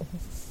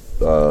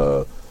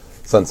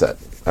sunset,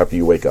 after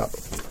you wake up.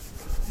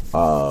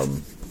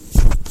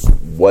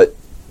 What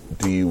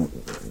do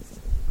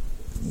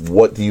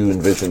you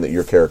envision that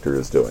your character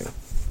is doing?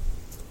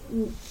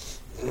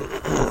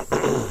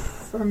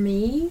 For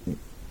me,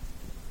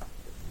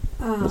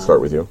 We'll start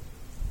with you.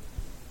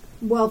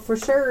 well, for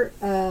sure,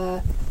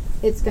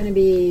 it's going to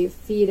be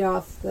feed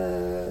off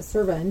the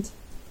servant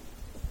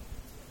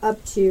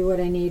up to what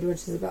I need,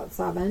 which is about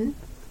 7.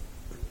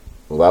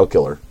 Well, that'll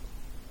kill her.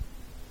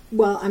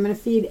 Well, I'm going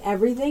to feed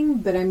everything,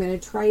 but I'm going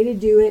to try to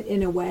do it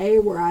in a way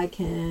where I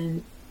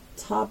can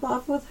top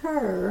off with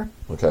her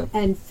Okay.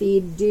 and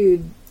feed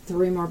dude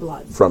 3 more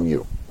blood. From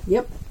you.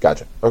 Yep.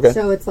 Gotcha. Okay.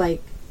 So it's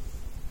like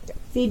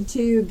feed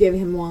 2, give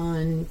him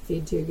 1,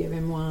 feed 2, give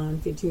him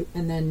 1, feed 2,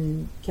 and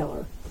then kill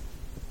her.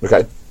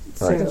 Okay.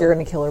 So, I think you're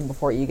going to kill her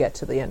before you get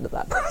to the end of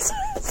that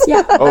process.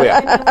 yeah. Oh, yeah.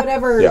 And then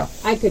whatever Yeah.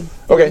 I could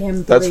feed Okay,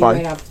 him that's 3 fine.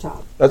 right off the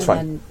top. That's And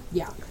fine. then,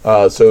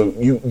 yeah. So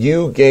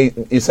you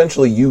gain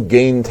essentially you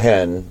gain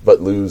 10,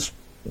 but lose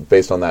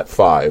based on that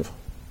 5.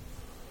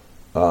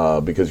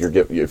 Because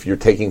if you're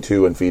taking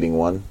 2 and feeding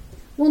 1.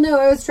 Well, no,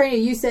 I was trying to.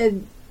 You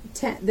said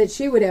 10, that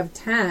she would have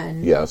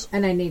 10. Yes.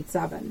 And I need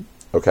 7.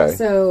 Okay.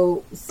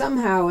 So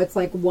somehow it's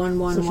like 1,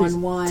 1, So 1, she's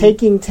 1.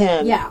 taking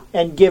 10 Yeah.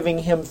 and giving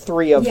him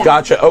 3 of Yeah.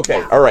 Gotcha. Okay.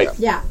 Yeah. All right.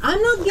 Yeah, I'm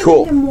not giving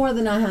Cool. him more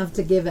than I have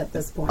to give at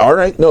this point. All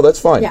right. No, that's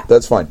fine. Yeah.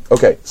 That's fine.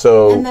 Okay.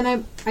 So And then I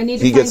need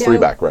to he find gets 3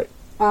 out, back, right?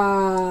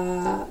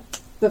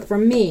 But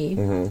from me,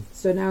 Mm-hmm.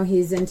 so now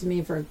he's into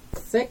me for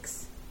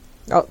 6.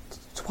 Oh,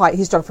 twice.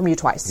 He's drunk from you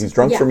twice. He's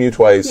drunk Yeah. from you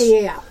twice.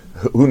 Yeah.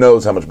 Who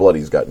knows how much blood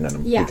he's gotten in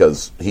him? Yeah.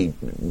 Because he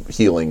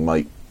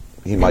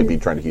might be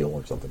trying to heal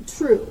or something.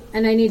 True.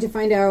 And I need to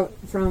find out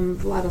from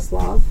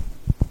Vladislav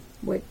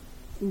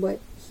what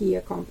he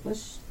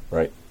accomplished.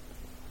 Right.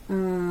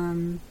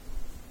 And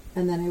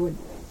then I would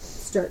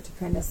start to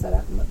kind of set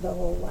up the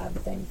whole lab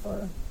thing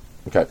for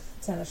Okay.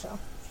 Seneschal.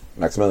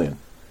 Maximilian.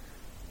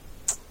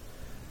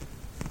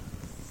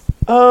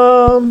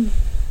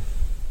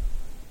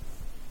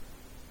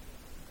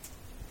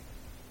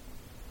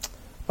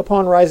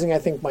 Upon rising, I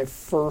think my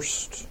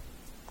first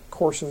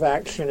course of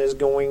action is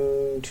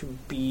going to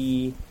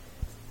be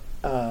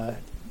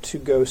to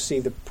go see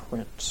the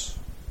prince.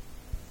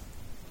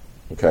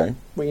 Okay.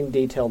 We can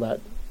detail that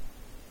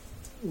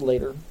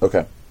later.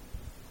 Okay.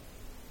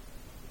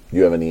 Do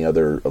you have any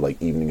other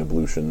like evening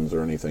ablutions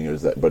or anything? Or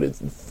is that? But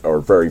it's our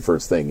very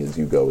first thing is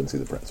you go and see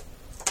the prince.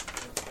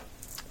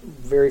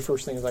 Very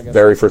first thing is I guess.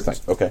 Very first thing.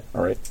 Okay.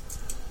 All right.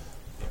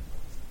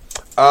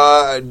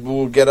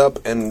 We'll get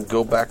up and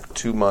go back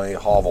to my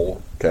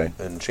hovel. Okay.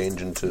 And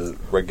change into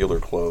regular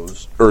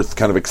clothes. Earth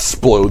kind of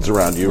explodes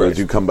around you Right. as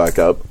you come back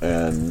up,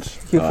 and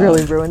You've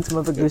really ruined some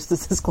of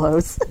Augustus's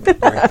clothes.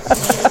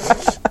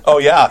 Oh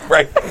yeah,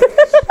 right.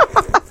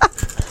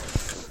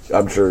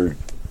 I'm sure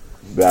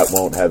That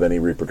won't have any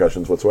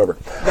repercussions whatsoever.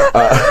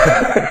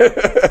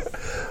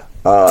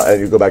 And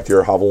you go back to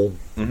your hovel.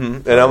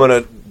 And I'm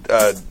going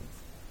to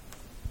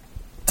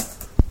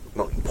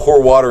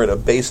pour water in a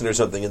basin or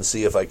something and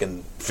see if I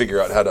can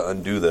figure out how to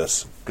undo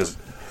this.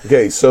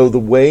 Okay, so the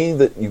way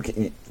that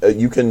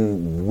you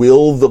can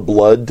will the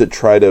blood to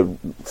try to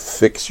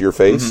fix your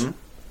face,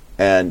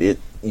 and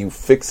you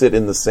fix it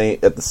at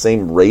the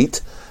same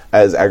rate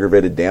as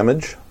aggravated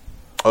damage.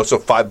 Oh, so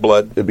 5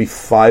 blood? It'd be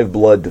 5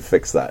 blood to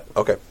fix that.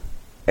 Okay.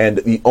 And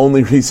the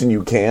only reason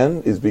you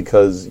can is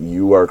because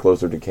you are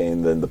closer to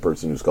Cain than the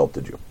person who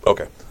sculpted you.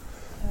 Okay.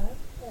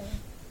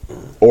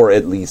 Or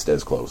at least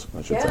as close,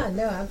 I should say. Yeah,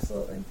 no,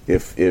 absolutely.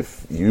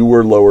 If you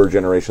were lower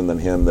generation than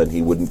him, then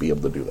he wouldn't be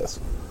able to do this.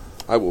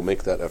 I will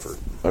make that effort.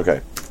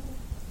 Okay.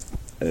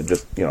 And it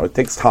just, it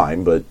takes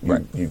time, but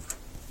you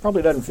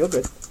Probably doesn't feel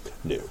good.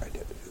 No, I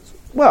did.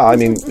 well, I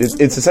mean,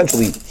 it's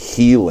essentially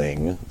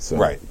healing. So,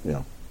 Right.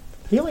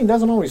 Healing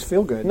doesn't always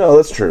feel good. No,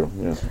 that's true.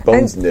 Yeah.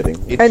 Bones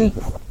knitting. And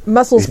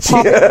muscles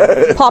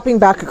popping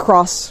back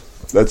across.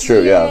 That's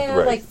true, yeah.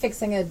 Right. Like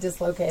fixing a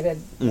dislocated.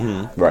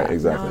 Right,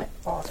 exactly.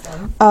 Not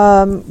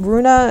awesome.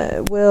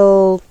 Runa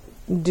will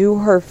do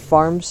her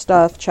farm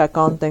stuff, check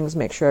on things,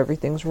 make sure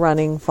everything's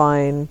running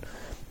fine.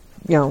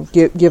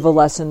 Give a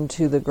lesson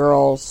to the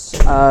girls.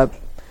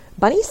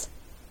 Bunnies?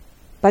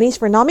 Bunnies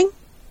for nomming?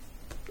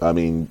 I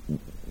mean,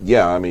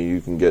 yeah,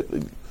 you can get...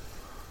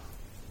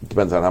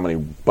 Depends on how many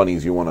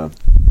bunnies you want to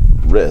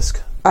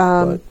risk.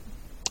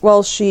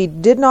 Well, she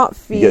did not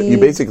feed... You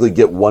basically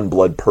get 1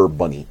 blood per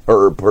bunny,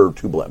 or per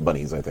 2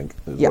 bunnies, I think,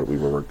 is what we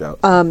were worked out.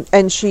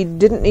 And she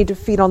didn't need to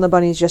feed on the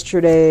bunnies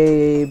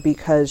yesterday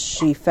because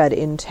she fed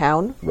in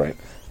town. Right.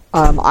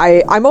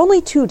 I'm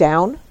only 2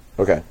 down.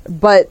 Okay.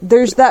 But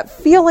there's that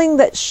feeling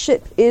that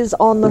shit is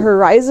on the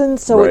horizon,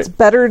 so it's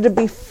better to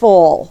be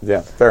full.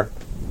 Yeah, fair.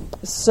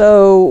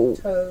 So...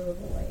 Totally.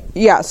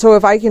 Yeah, so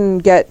if I can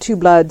get 2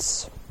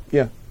 bloods...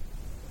 Yeah.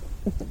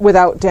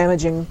 Without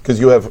damaging... Because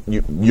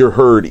your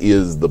herd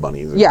is the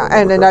bunnies. Yeah,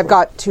 and I've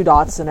got 2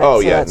 dots in it.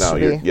 Oh, so yeah,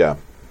 that yeah.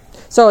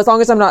 So as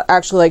long as I'm not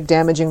actually,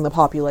 damaging the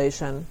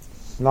population.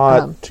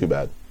 Not too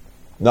bad.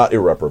 Not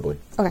irreparably.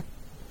 Okay.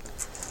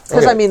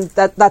 Because, Okay.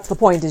 that's the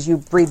point, is you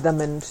breed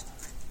them and...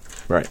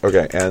 Right,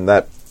 okay, and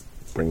that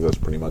brings us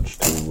pretty much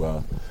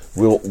to...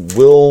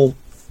 We'll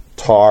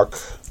talk...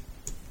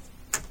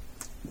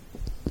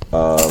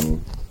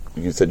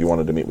 you said you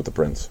wanted to meet with the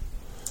prince.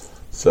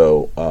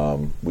 So,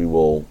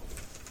 we'll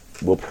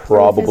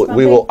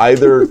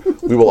either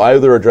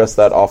address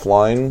that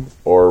offline,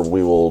 or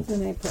we will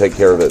take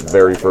care of it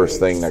very first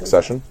thing next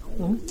session,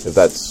 if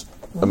that's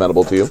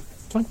amenable to you.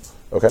 Fine.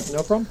 Okay.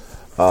 No problem.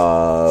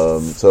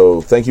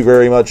 So thank you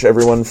very much,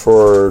 everyone,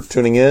 for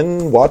tuning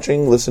in,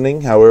 watching,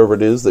 listening, however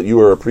it is that you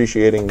are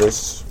appreciating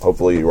this.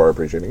 Hopefully you are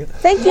appreciating it.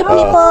 Thank you,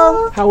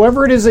 people!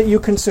 However it is that you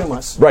consume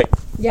us. Right.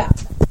 Yeah.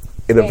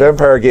 In a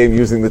vampire game,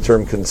 using the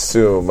term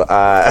consume,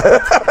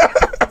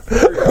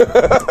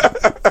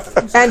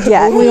 And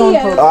yet...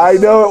 I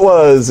know it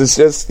was. It's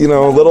just, a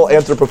little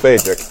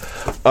anthropophagic.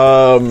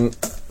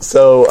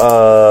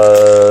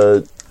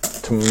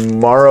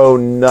 Tomorrow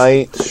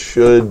night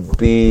should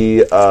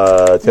be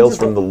Tales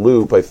from the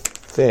Loop, I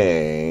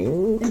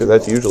think, because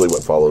that's usually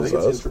what follows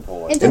us.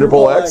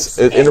 Interpol X.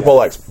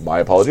 Interpol X. My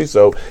apologies.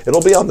 So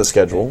it'll be on the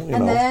schedule.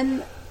 And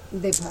then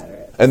they pirate.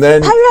 And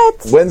then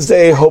Pirates!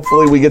 Wednesday,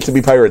 hopefully, we get to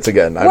be pirates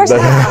again. Worst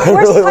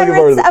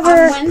pirates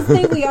ever! On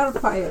Wednesday, we are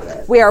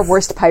pirates. We are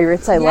worst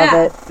pirates. I love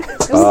it.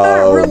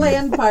 We're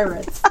land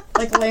pirates.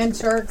 Like land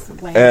sharks.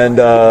 And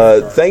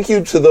thank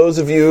you to those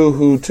of you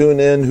who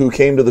tune in, who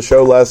came to the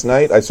show last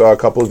night. I saw a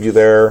couple of you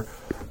there.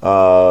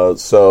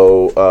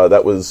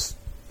 That was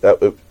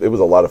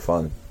a lot of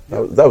fun.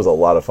 That was a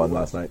lot of fun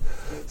last night.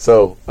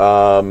 So,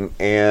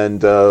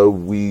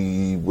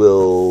 we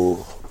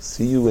will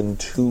see you in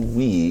 2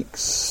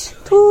 weeks.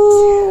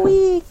 2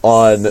 weeks.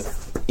 On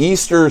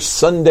Easter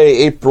Sunday,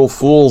 April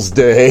Fool's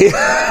Day.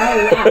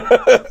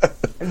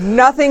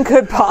 Nothing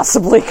could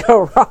possibly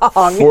go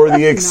wrong. For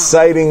the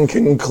exciting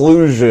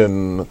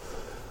conclusion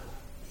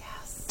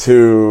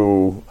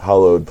to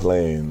Hallowed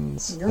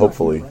Plains.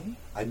 Hopefully.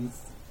 I'm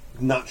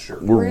not sure.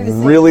 We're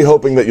really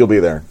hoping that you'll be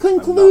there.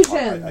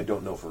 Conclusion. I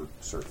don't know for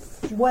certain.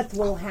 What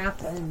will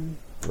happen?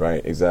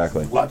 Right,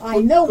 exactly. I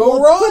know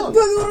what could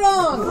go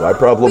wrong. Why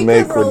problem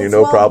make when you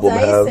know problem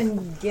have?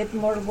 And get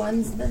more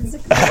ones than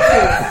 6.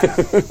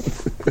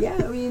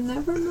 Yeah, you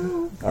never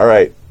know. All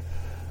right.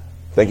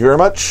 Thank you very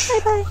much.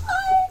 Bye-bye.